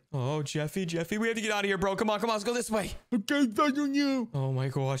here. Oh, Jeffy, we have to get out of here, bro. Come on, let's go this way. Okay, follow you. Oh my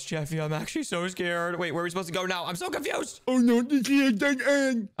gosh, Jeffy, I'm actually so scared. Wait, where are we supposed to go now? I'm so confused. Oh no, this is a dead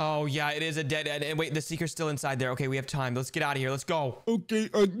end. Oh yeah, it is a dead end. And wait, the Seeker's still inside there. Okay, we have time. Let's get out of here. Let's go. Okay,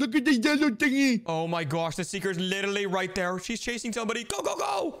 look at the yellow thingy. Oh my gosh, the Seeker's literally right there. She's chasing somebody.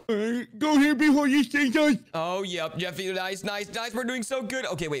 Go. Go here before you see us. Oh, yep, Jeffy, nice. We're doing so good.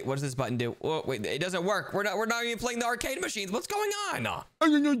 Okay, wait, what does this button do? Oh, wait, it doesn't work. We're not even playing the arcade machines. What's going on? I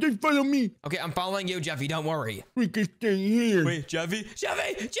don't know, just follow me. Okay, I'm following you, Jeffy. Don't worry. We can stay here. Wait, Jeffy!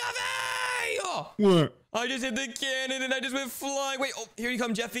 Oh, what? I just hit the cannon and I just went flying. Wait, oh, here you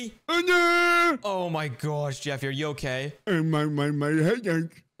come, Jeffy. Oh no! Oh my gosh, Jeffy, are you okay? My head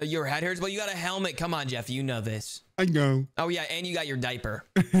hurts. Your head hurts? Well, you got a helmet. Come on, Jeffy, you know this. I know. Oh yeah, and you got your diaper.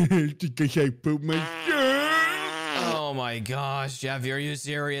 Because I pooped my shirt. Oh my gosh, Jeffy, are you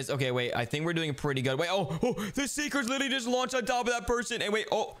serious? Okay, wait, I think we're doing pretty good. Wait, oh, the Seekers literally just launched on top of that person. And wait,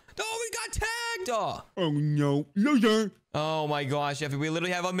 oh, we got tagged. Oh no, loser. Oh my gosh, Jeffy, we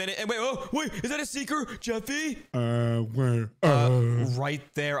literally have a minute. And wait, is that a Seeker, Jeffy? Where? Right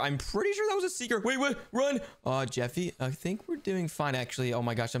there. I'm pretty sure that was a Seeker. Wait, run. Jeffy, I think we're doing fine, actually. Oh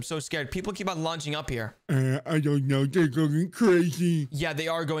my gosh, I'm so scared. People keep on launching up here. I don't know. They're going crazy. Yeah, they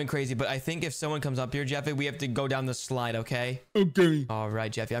are going crazy, but I think if someone comes up here, Jeffy, we have to go down the slide, okay? Okay. All right,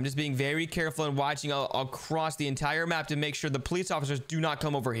 Jeffy. I'm just being very careful and watching across the entire map to make sure the police officers do not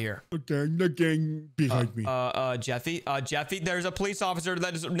come over here. Okay, I'm looking behind me. Jeffy, there's a police officer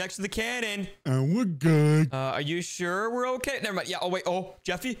that is next to the cannon. We're good. Are you sure we're okay? Never mind. Yeah. Oh, wait. Oh,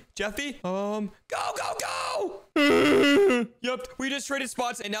 Jeffy. Go. Yep. We just traded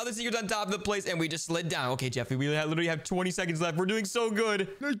spots and now the Seeker's on top of the place and we just slid down. Okay, Jeffy. We literally have 20 seconds left. We're doing so good.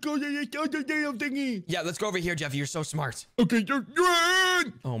 Let's go to this other damn thingy. Yeah, let's go over here, Jeffy. You're so smart. Okay, just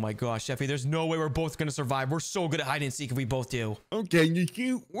run. Oh my gosh, Jeffy. There's no way we're both going to survive. We're so good at hide and seek if we both do. Okay, you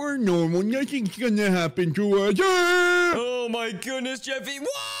see, we're normal. Nothing's going to happen to us. Oh my goodness, Jeffy.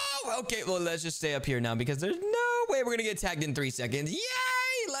 Whoa. Okay, well, let's just stay up here now because there's no way we're going to get tagged in 3 seconds. Yay!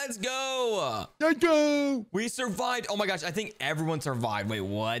 Let's go. Let's go. We survived. Oh my gosh, I think everyone survived. Wait,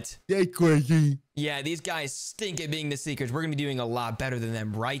 what? That's crazy. Yeah, these guys stink at being the Seekers. We're going to be doing a lot better than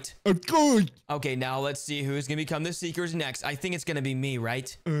them, right? Of course. Okay, now let's see who's going to become the Seekers next. I think it's going to be me,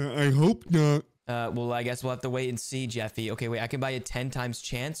 right? I hope not. Well, I guess we'll have to wait and see, Jeffy. Okay, wait, I can buy a 10 times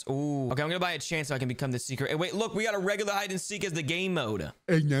chance. Ooh. Okay, I'm gonna buy a chance so I can become the seeker. Hey, wait, look, we got a regular hide and seek as the game mode.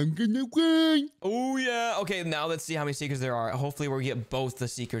 And I'm gonna win. Oh, yeah. Okay, now let's see how many seekers there are. Hopefully, we'll get both the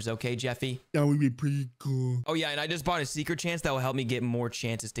seekers, okay, Jeffy? That would be pretty cool. Oh, yeah, and I just bought a seeker chance that will help me get more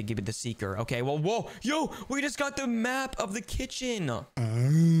chances to give it the seeker. Okay, well, whoa. Yo, we just got the map of the kitchen.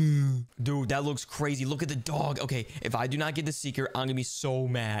 Dude, that looks crazy. Look at the dog. Okay, if I do not get the seeker, I'm gonna be so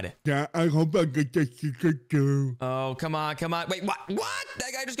mad. Yeah, I hope I get the secret too. Oh, come on, come on. Wait, what? What?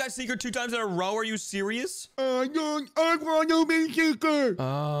 That guy just got seeker 2 times in a row? Are you serious? I want to be secret.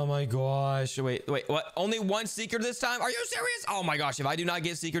 Oh my gosh. Wait, what? Only 1 seeker this time? Are you serious? Oh my gosh. If I do not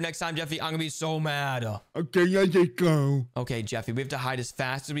get seeker next time, Jeffy, I'm gonna be so mad. Okay, let's go. Okay, Jeffy, we have to hide as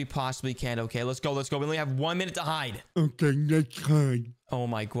fast as we possibly can. Okay, let's go. Let's go. We only have 1 minute to hide. Okay, let's hide. Oh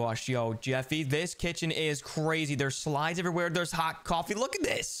my gosh, yo, Jeffy, this kitchen is crazy. There's slides everywhere. There's hot coffee. Look at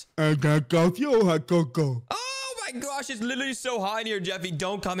this. I got coffee or hot cocoa? Oh my gosh, it's literally so hot in here, Jeffy.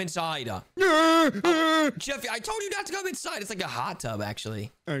 Don't come inside. Jeffy, I told you not to come inside. It's like a hot tub,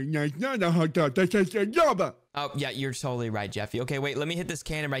 actually. That's not a hot tub. That's just a lava. Oh, yeah, you're totally right, Jeffy. Okay, wait, let me hit this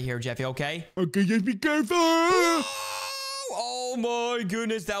cannon right here, Jeffy, okay? Okay, just be careful. Oh my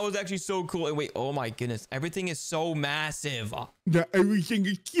goodness, that was actually so cool. And wait, oh my goodness, everything is so massive. Yeah, everything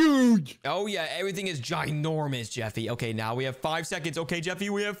is huge. Oh yeah, everything is ginormous, Jeffy. Okay, now we have 5 seconds. Okay, Jeffy,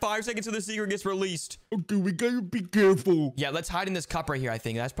 we have 5 seconds till the secret gets released. Okay, we gotta be careful. Yeah, let's hide in this cup right here, I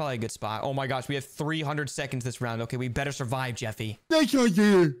think. That's probably a good spot. Oh my gosh, we have 300 seconds this round. Okay, we better survive, Jeffy. That's not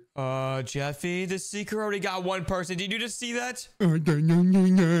it. Jeffy, the secret already got 1 person. Did you just see that? No.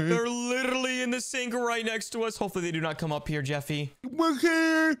 They're literally in the sink right next to us. Hopefully they do not come up here, Jeffy. We're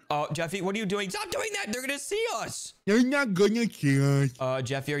here. Oh, Jeffy, what are you doing? Stop doing that. They're gonna see us. They're not gonna see us.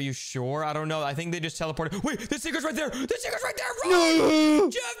 Jeffy, are you sure? I don't know. I think they just teleported. Wait, the secret's right there. The secret's right there. Run! No.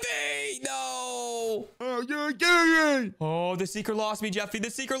 Jeffy, no. Oh, you're doing. Oh, the seeker lost me, Jeffy.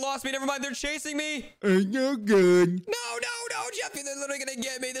 The seeker lost me. Never mind. They're chasing me. No good. No, Jeffy. They're literally gonna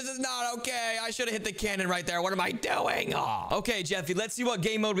get me. This is not okay. I should have hit the cannon right there. What am I doing? Oh. Okay, Jeffy, let's see what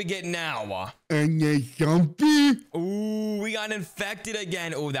game mode we get now. And a zombie. Ooh, we got infected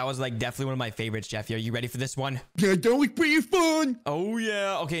again. Oh, that was like definitely one of my favorites, Jeffy. Are you ready for this one? Yeah, that was pretty fun. Oh,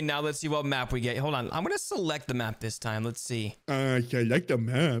 yeah. Okay, now let's see what map we get. Hold on. I'm going to select the map this time. Let's see. Select the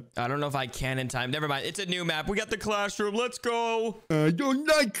map. I don't know if I can in time. Never mind. It's a new map. We got the classroom. Let's go. I don't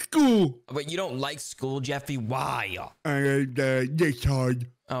like school. Wait, you don't like school, Jeffy? Why? It's hard.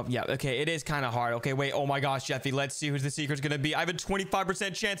 Oh, yeah. Okay, it is kind of hard. Okay, wait. Oh, my gosh, Jeffy. Let's see who's the secret's going to be. I have a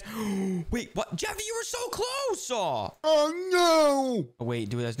 25% chance. Wait, what? Jeffy, you were so close. Oh, no. Oh, wait,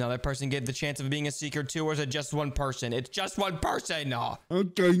 does another person get the chance of being a seeker too, or is it just 1 person? It's just 1 person.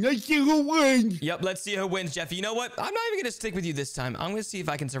 Okay, let's see who wins. Yep, let's see who wins, Jeffy. You know what? I'm not even going to stick with you this time. I'm going to see if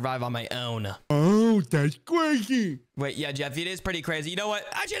I can survive on my own. Oh, that's crazy. Wait, yeah, Jeffy, it is pretty crazy. You know what?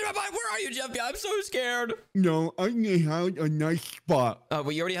 I changed my mind. Where are you, Jeffy? I'm so scared. No, I need a nice spot. Oh,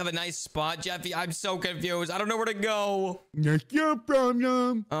 well, you already have a nice spot, Jeffy. I'm so confused. I don't know where to go. That's your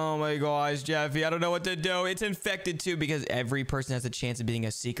problem. Oh my gosh, Jeffy. I don't know what to do. It's infected too because every person has a chance of being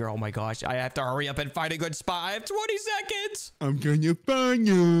a seeker. Oh my gosh. I have to hurry up and find a good spot. I have 20 seconds. I'm gonna find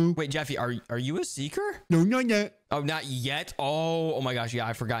you. Wait, Jeffy, are you a seeker? No, not yet. Oh, not yet? Oh my gosh. Yeah,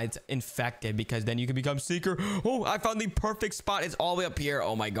 I forgot it's infected because then you can become seeker. Oh, I found the perfect spot. It's all the way up here.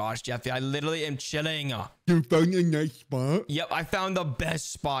 Oh my gosh, Jeffy. I literally am chilling. You found a nice spot? Yep, I found the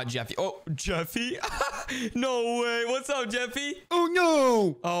best spot, Jeffy. Oh, Jeffy? No way. What's up, Jeffy? Oh,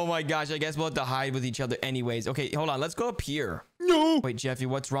 no. Oh my gosh. I guess we'll have to hide with each other anyways. Okay, hold on. Let's go up here. No. Wait, Jeffy,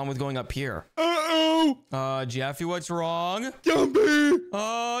 what's wrong with going up here? Uh-oh. Jeffy, what's wrong? Zombie.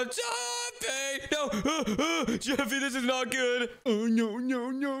 Jeffy! No! Jeffy, this is not good. Oh,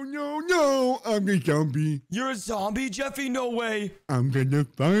 no. I'm a zombie. You're a zombie, Jeffy? No way. I'm gonna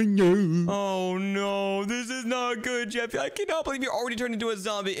find you. Oh, no. This is not good, Jeffy. I cannot believe you already turned into a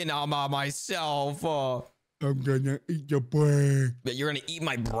zombie and I'm on myself. I'm gonna eat your brain. But you're gonna eat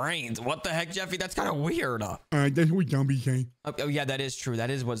my brains. What the heck, Jeffy? That's kind of weird. That's what zombies say. Oh, yeah, that is true.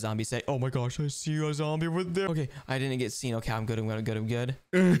 That is what zombies say. Oh my gosh, I see a zombie over there. Okay, I didn't get seen. Okay, I'm good. I'm good.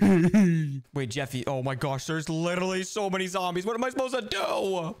 Wait, Jeffy. Oh my gosh, there's literally so many zombies. What am I supposed to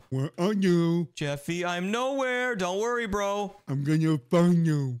do? Where are you? Jeffy, I'm nowhere. Don't worry, bro. I'm gonna find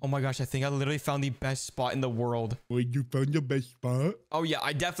you. Oh my gosh, I think I literally found the best spot in the world. Wait, you found the best spot? Oh yeah,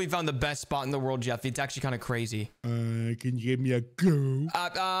 I definitely found the best spot in the world, Jeffy. It's actually kind of crazy. crazy. Can you give me a clue?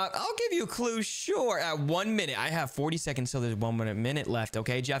 I'll give you a clue, sure. At 1 minute. I have 40 seconds till there's 1 minute left,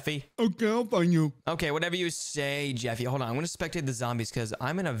 okay, Jeffy? Okay, I'll find you. Okay, whatever you say, Jeffy. Hold on, I'm gonna spectate the zombies because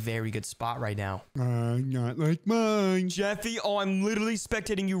I'm in a very good spot right now. Not like mine. Jeffy, oh, I'm literally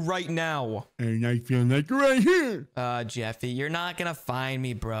spectating you right now. And I feel like right here. Jeffy, you're not gonna find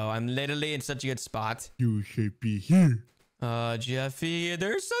me, bro. I'm literally in such a good spot. You should be here. Jeffy,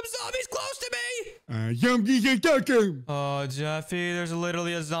 there's some zombies close to me. Zombies attacking. Jeffy, there's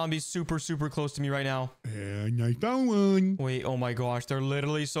literally a zombie super close to me right now. And I found one. Wait, oh my gosh, they're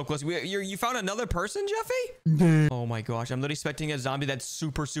literally so close. You found another person, Jeffy? Yeah. Oh my gosh, I'm literally expecting a zombie that's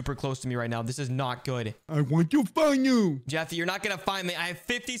super close to me right now. This is not good. I want to find you. Jeffy, you're not gonna find me. I have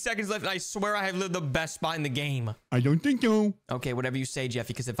 50 seconds left, and I swear I have lived the best spot in the game. I don't think so. Okay, whatever you say,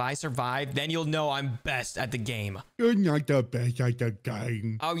 Jeffy, because if I survive, then you'll know I'm best at the game. You're not the best at the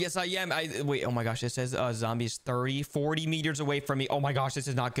game. Oh, yes, I am. Wait, oh my gosh, it says zombies 30, 40 meters away from me. Oh my gosh, this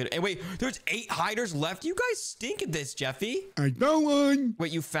is not good. And wait, there's 8 hiders left. You guys stink at this, Jeffy. I found one.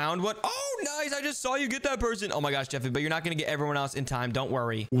 Wait, you found one? Oh, nice. I just saw you get that person. Oh my gosh, Jeffy, but you're not going to get everyone else in time. Don't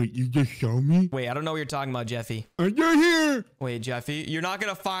worry. Wait, you just showed me? Wait, I don't know what you're talking about, Jeffy. I'm not here. Wait, Jeffy, you're not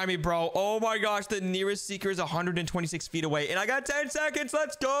going to find me, bro. Oh my gosh, the nearest seeker is 126 feet away, and I got 10 seconds.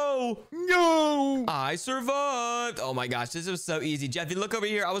 Let's go. No. I survived. Oh my gosh, this was so easy. Jeffy, look over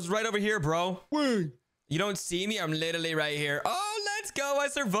here. I was right over here, bro. Wait. You don't see me? I'm literally right here. Oh, let's go. I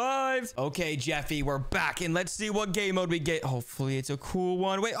survived. Okay, Jeffy, we're back. And let's see what game mode we get. Hopefully, it's a cool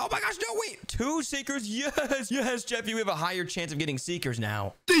one. Wait, oh my gosh, no, wait. 2 seekers? Yes. Yes, Jeffy, we have a higher chance of getting seekers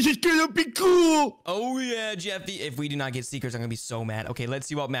now. This is gonna be cool. Oh, yeah, Jeffy. If we do not get seekers, I'm gonna be so mad. Okay, let's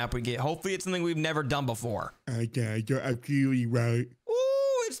see what map we get. Hopefully, it's something we've never done before. Okay, you're absolutely right.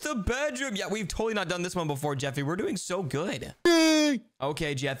 Ooh, it's the bedroom. Yeah, we've totally not done this one before, Jeffy. We're doing so good.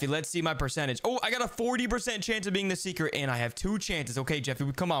 Okay, Jeffy, let's see my percentage. Oh, I got a 40% chance of being the seeker, and I have 2 chances. Okay,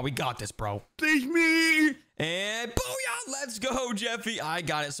 Jeffy, come on. We got this, bro. Please me. And booyah! Let's go, Jeffy. I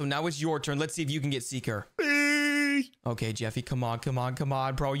got it. So now it's your turn. Let's see if you can get seeker. Please. Okay, Jeffy, come on,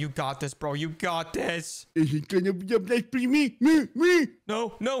 bro. You got this, bro. You got this. Is it gonna be a place for me? Me.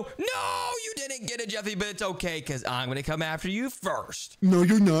 No, you didn't get it, Jeffy, but it's okay, because I'm going to come after you first. No,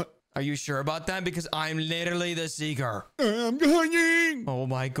 you're not. Are you sure about that? Because I'm literally the seeker. I'm hiding. Oh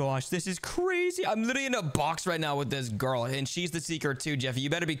my gosh, this is crazy. I'm literally in a box right now with this girl, and she's the seeker too, Jeffy. You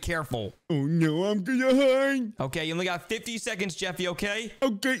better be careful. Oh no, I'm gonna hide. Okay, you only got 50 seconds, Jeffy, okay?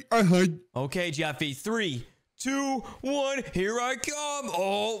 Okay, I hide. Okay, Jeffy, 3, 2, 1, here I come.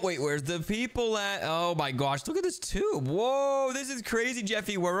 Oh, wait, where's the people at? Oh my gosh, look at this tube. Whoa, this is crazy,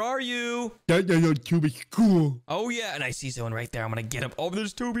 Jeffy. Where are you? That little tube is cool. Oh yeah, and I see someone right there. I'm gonna get him. Oh,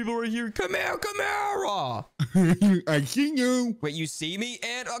 there's 2 people right here. Come here. I see you. Wait, you see me?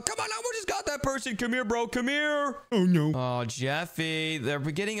 And come on, I almost just got that person. Come here, bro. Come here. Oh no. Oh, Jeffy, they're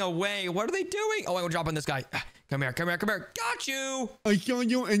getting away. What are they doing? Oh, I'm dropping this guy. Come here. Got you. I saw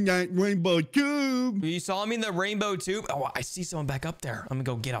you in that rainbow tube. You saw me in the rainbow tube? Oh, I see someone back up there. I'm gonna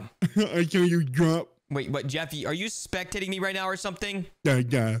go get him. I saw you drop. Wait, what, Jeffy? Are you spectating me right now or something?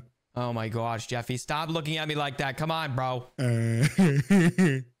 Yeah. Oh my gosh, Jeffy, stop looking at me like that. Come on, bro.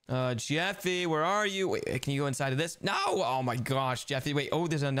 Jeffy, where are you? Wait, can you go inside of this? No! Oh my gosh, Jeffy. Wait, oh,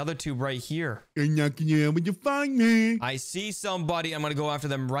 there's another tube right here. You're not gonna be able to find me. I see somebody. I'm gonna go after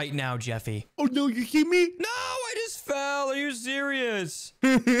them right now, Jeffy. Oh no, you see me? No, I just fell. Are you serious?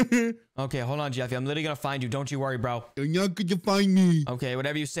 Okay, hold on, Jeffy. I'm literally gonna find you. Don't you worry, bro. You're not gonna find me. Okay,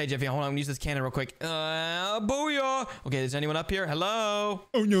 whatever you say, Jeffy. Hold on, I'm gonna use this cannon real quick. Booyah! Okay, is anyone up here? Hello?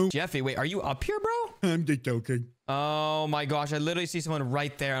 Oh no. Jeffy, wait, are you up here, bro? I'm just joking. Oh my gosh, I literally see someone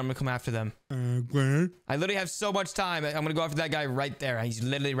right there. I'm gonna come after them. Where? I literally have so much time. I'm gonna go after that guy right there. He's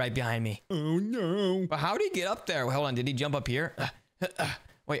literally right behind me. Oh no. But how did he get up there? Hold on, did he jump up here?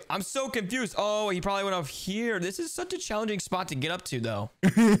 Wait, I'm so confused. Oh, he probably went up here. This is such a challenging spot to get up to, though.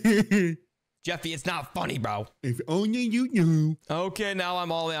 Jeffy, it's not funny, bro. If only you knew. Okay, now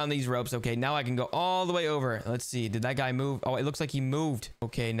I'm all on these ropes. Okay, now I can go all the way over. Let's see. Did that guy move? Oh, it looks like he moved.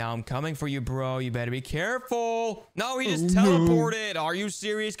 Okay, now I'm coming for you, bro. You better be careful. No, he just teleported. No. Are you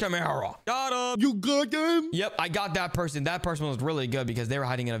serious? Come here. Got him. You got him? Yep, I got that person. That person was really good because they were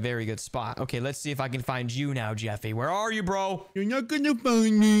hiding in a very good spot. Okay, let's see if I can find you now, Jeffy. Where are you, bro? You're not gonna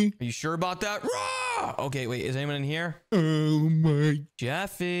find me. Are you sure about that? Rah! Okay, wait. Is anyone in here? Oh my.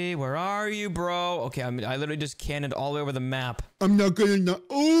 Jeffy, where are you, bro? Okay, I literally just cannoned all over the map. I'm not gonna not.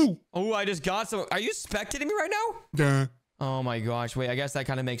 Oh! Oh, I just got some. Are you spectating me right now? Yeah. Oh my gosh. Wait, I guess that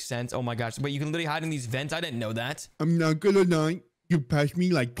kind of makes sense. Oh my gosh. Wait, you can literally hide in these vents? I didn't know that. I'm not gonna lie. You passed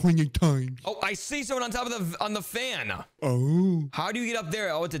me like 20 times. Oh, I see someone on top of the fan. Oh, How do you get up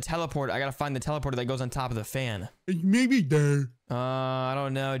there? Oh, it's a teleporter. I gotta find the teleporter that goes on top of the fan. it's maybe there. I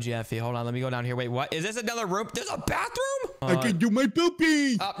don't know, Jeffy. Hold on, let me go down here. Wait, what? Is this another room? There's a bathroom? I can do my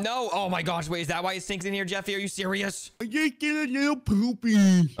poopy. No. Oh my gosh, wait, is that why it stinks in here, Jeffy? Are you serious? I just get a little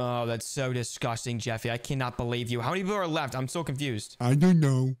poopy. Oh, that's so disgusting, Jeffy. I cannot believe you. How many people are left? I'm so confused. I don't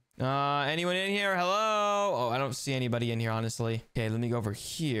know. Anyone in here? Hello? Oh, I don't see anybody in here, honestly. Okay, let me go over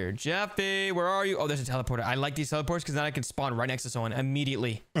here. Jeffy, where are you? Oh, there's a teleporter. I like these teleporters because then I can spawn right next to someone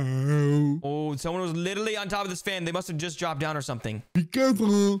immediately. Oh, someone was literally on top of this fan. They must have just dropped down or something. Be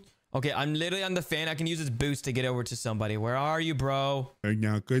careful. Okay, I'm literally on the fan. I can use this boost to get over to somebody. Where are you, bro? They're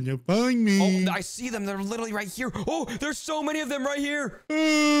not gonna find me. Oh, I see them. They're literally right here. Oh, there's so many of them right here.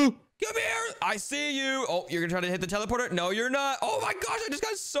 Come here. I see you. Oh, you're gonna try to hit the teleporter? No, you're not. Oh my gosh, I just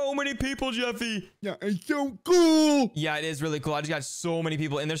got so many people, Jeffy. Yeah, it's so cool. Yeah, it is really cool. I just got so many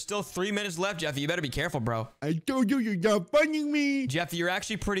people, and there's still 3 minutes left, Jeffy. You better be careful, bro. I told you you're not finding me. Jeffy, you're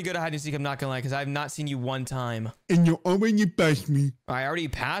actually pretty good at hide and seek. I'm not gonna lie, because I have not seen you one time. And you already passed me. I already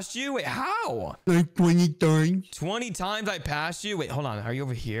passed you? Wait, how? Like 20 times. 20 times I passed you? Wait, hold on. Are you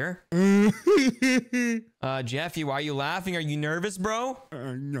over here? Jeffy, why are you laughing? Are you nervous, bro?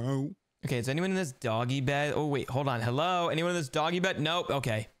 No. Okay, is anyone in this doggy bed? Oh, wait, hold on. Hello? Anyone in this doggy bed? Nope.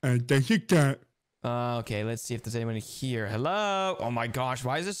 Okay. That's a cat. Okay, let's see if there's anyone here. Hello? Oh my gosh,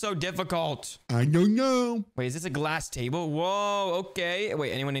 why is this so difficult? I don't know. Wait, is this a glass table? Whoa, okay.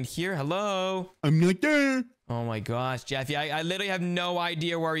 Wait, anyone in here? Hello? I'm not there. Oh my gosh, Jeffy, I literally have no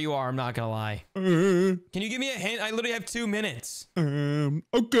idea where you are. I'm not gonna lie. Uh, Can you give me a hint? I literally have 2 minutes.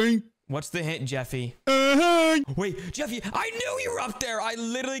 okay. What's the hint, Jeffy? Hi. Wait, Jeffy, I knew you were up there. I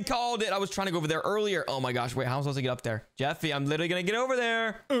literally called it. I was trying to go over there earlier. Oh my gosh, wait, how am I supposed to get up there? Jeffy, I'm literally gonna get over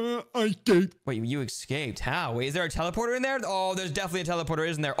there. I escaped. Wait, you escaped. How? Wait, is there a teleporter in there? Oh, there's definitely a teleporter,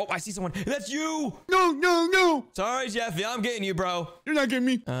 isn't there? Oh, I see someone. That's you. No. Sorry, Jeffy, I'm getting you, bro. You're not getting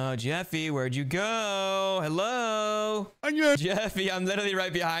me. Oh, Jeffy, where'd you go? Hello? Jeffy, I'm literally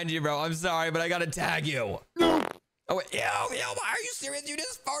right behind you, bro. I'm sorry, but I gotta tag you. No. Oh, wait, ew, are you serious? You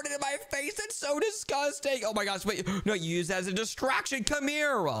just farted in my face. That's so disgusting. Oh my gosh, wait. No, you use that as a distraction. Come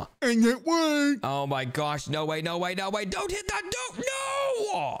here. And it worked. Oh my gosh. No way. Don't hit that.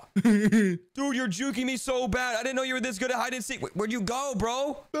 No. Dude, you're juking me so bad. I didn't know you were this good at hide and seek. Wait, where'd you go,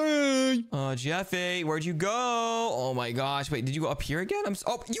 bro? Bye. Jeffy, where'd you go? Oh my gosh. Wait, did you go up here again?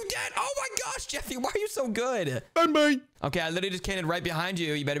 Oh, you did. Oh my gosh, Jeffy, why are you so good? Bye. Okay, I literally just came in right behind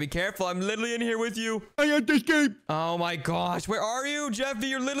you. You better be careful. I'm literally in here with you. I had to escape. Oh my gosh, where are you, Jeffy?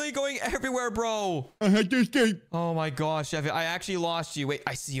 You're literally going everywhere, bro. I had to escape. Oh my gosh, Jeffy, I actually lost you. Wait,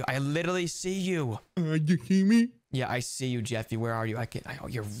 I see you. I literally see you. You see me? Yeah, I see you, Jeffy. Where are you? Oh,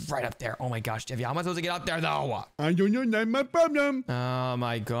 you're right up there. Oh my gosh, Jeffy, how am I supposed to get up there, though? I don't know. That's my problem. Oh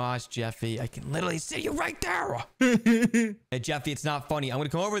my gosh, Jeffy, I can literally see you right there. Hey, Jeffy, it's not funny. I'm gonna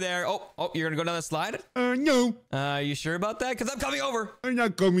come over there. Oh, you're gonna go down the slide? No. Are you sure about that? Because I'm coming over. I'm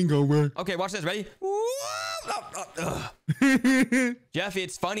not coming over. Okay, watch this. Ready? Jeffy,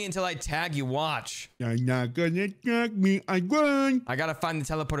 it's funny until I tag you. Watch. You're not gonna tag me. I run. I gotta find the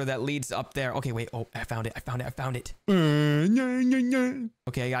teleporter that leads up there. Okay, wait. Oh, I found it. No.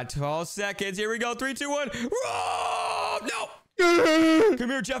 Okay, I got 12 seconds. Here we go. 3, 2, 1. No. Come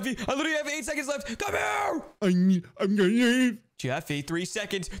here, Jeffy. I literally have 8 seconds left. Come here. I'm gonna leave. Jeffy, 3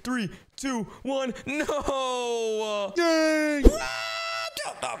 seconds. 3, 2, 1. No. Yay.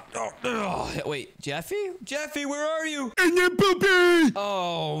 Wait, Jeffy, where are you? And then poopy.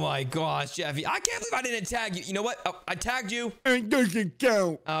 Oh my gosh, Jeffy, I can't believe I didn't tag you. You know what? Oh, I tagged you. It doesn't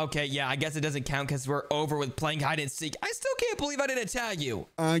count. Okay, yeah, I guess it doesn't count because we're over with playing hide and seek. I still can't believe I didn't tag you.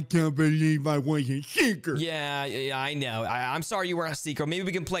 I can't believe I wasn't seeker. Yeah, I know. I'm sorry you were a seeker. Maybe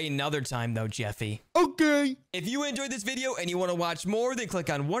we can play another time though, Jeffy. Okay. If you enjoyed this video and you want to watch more, then click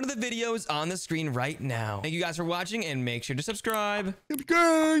on one of the videos on the screen right now. Thank you guys for watching and make sure to subscribe.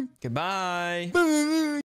 Subscribe. Goodbye. Bye.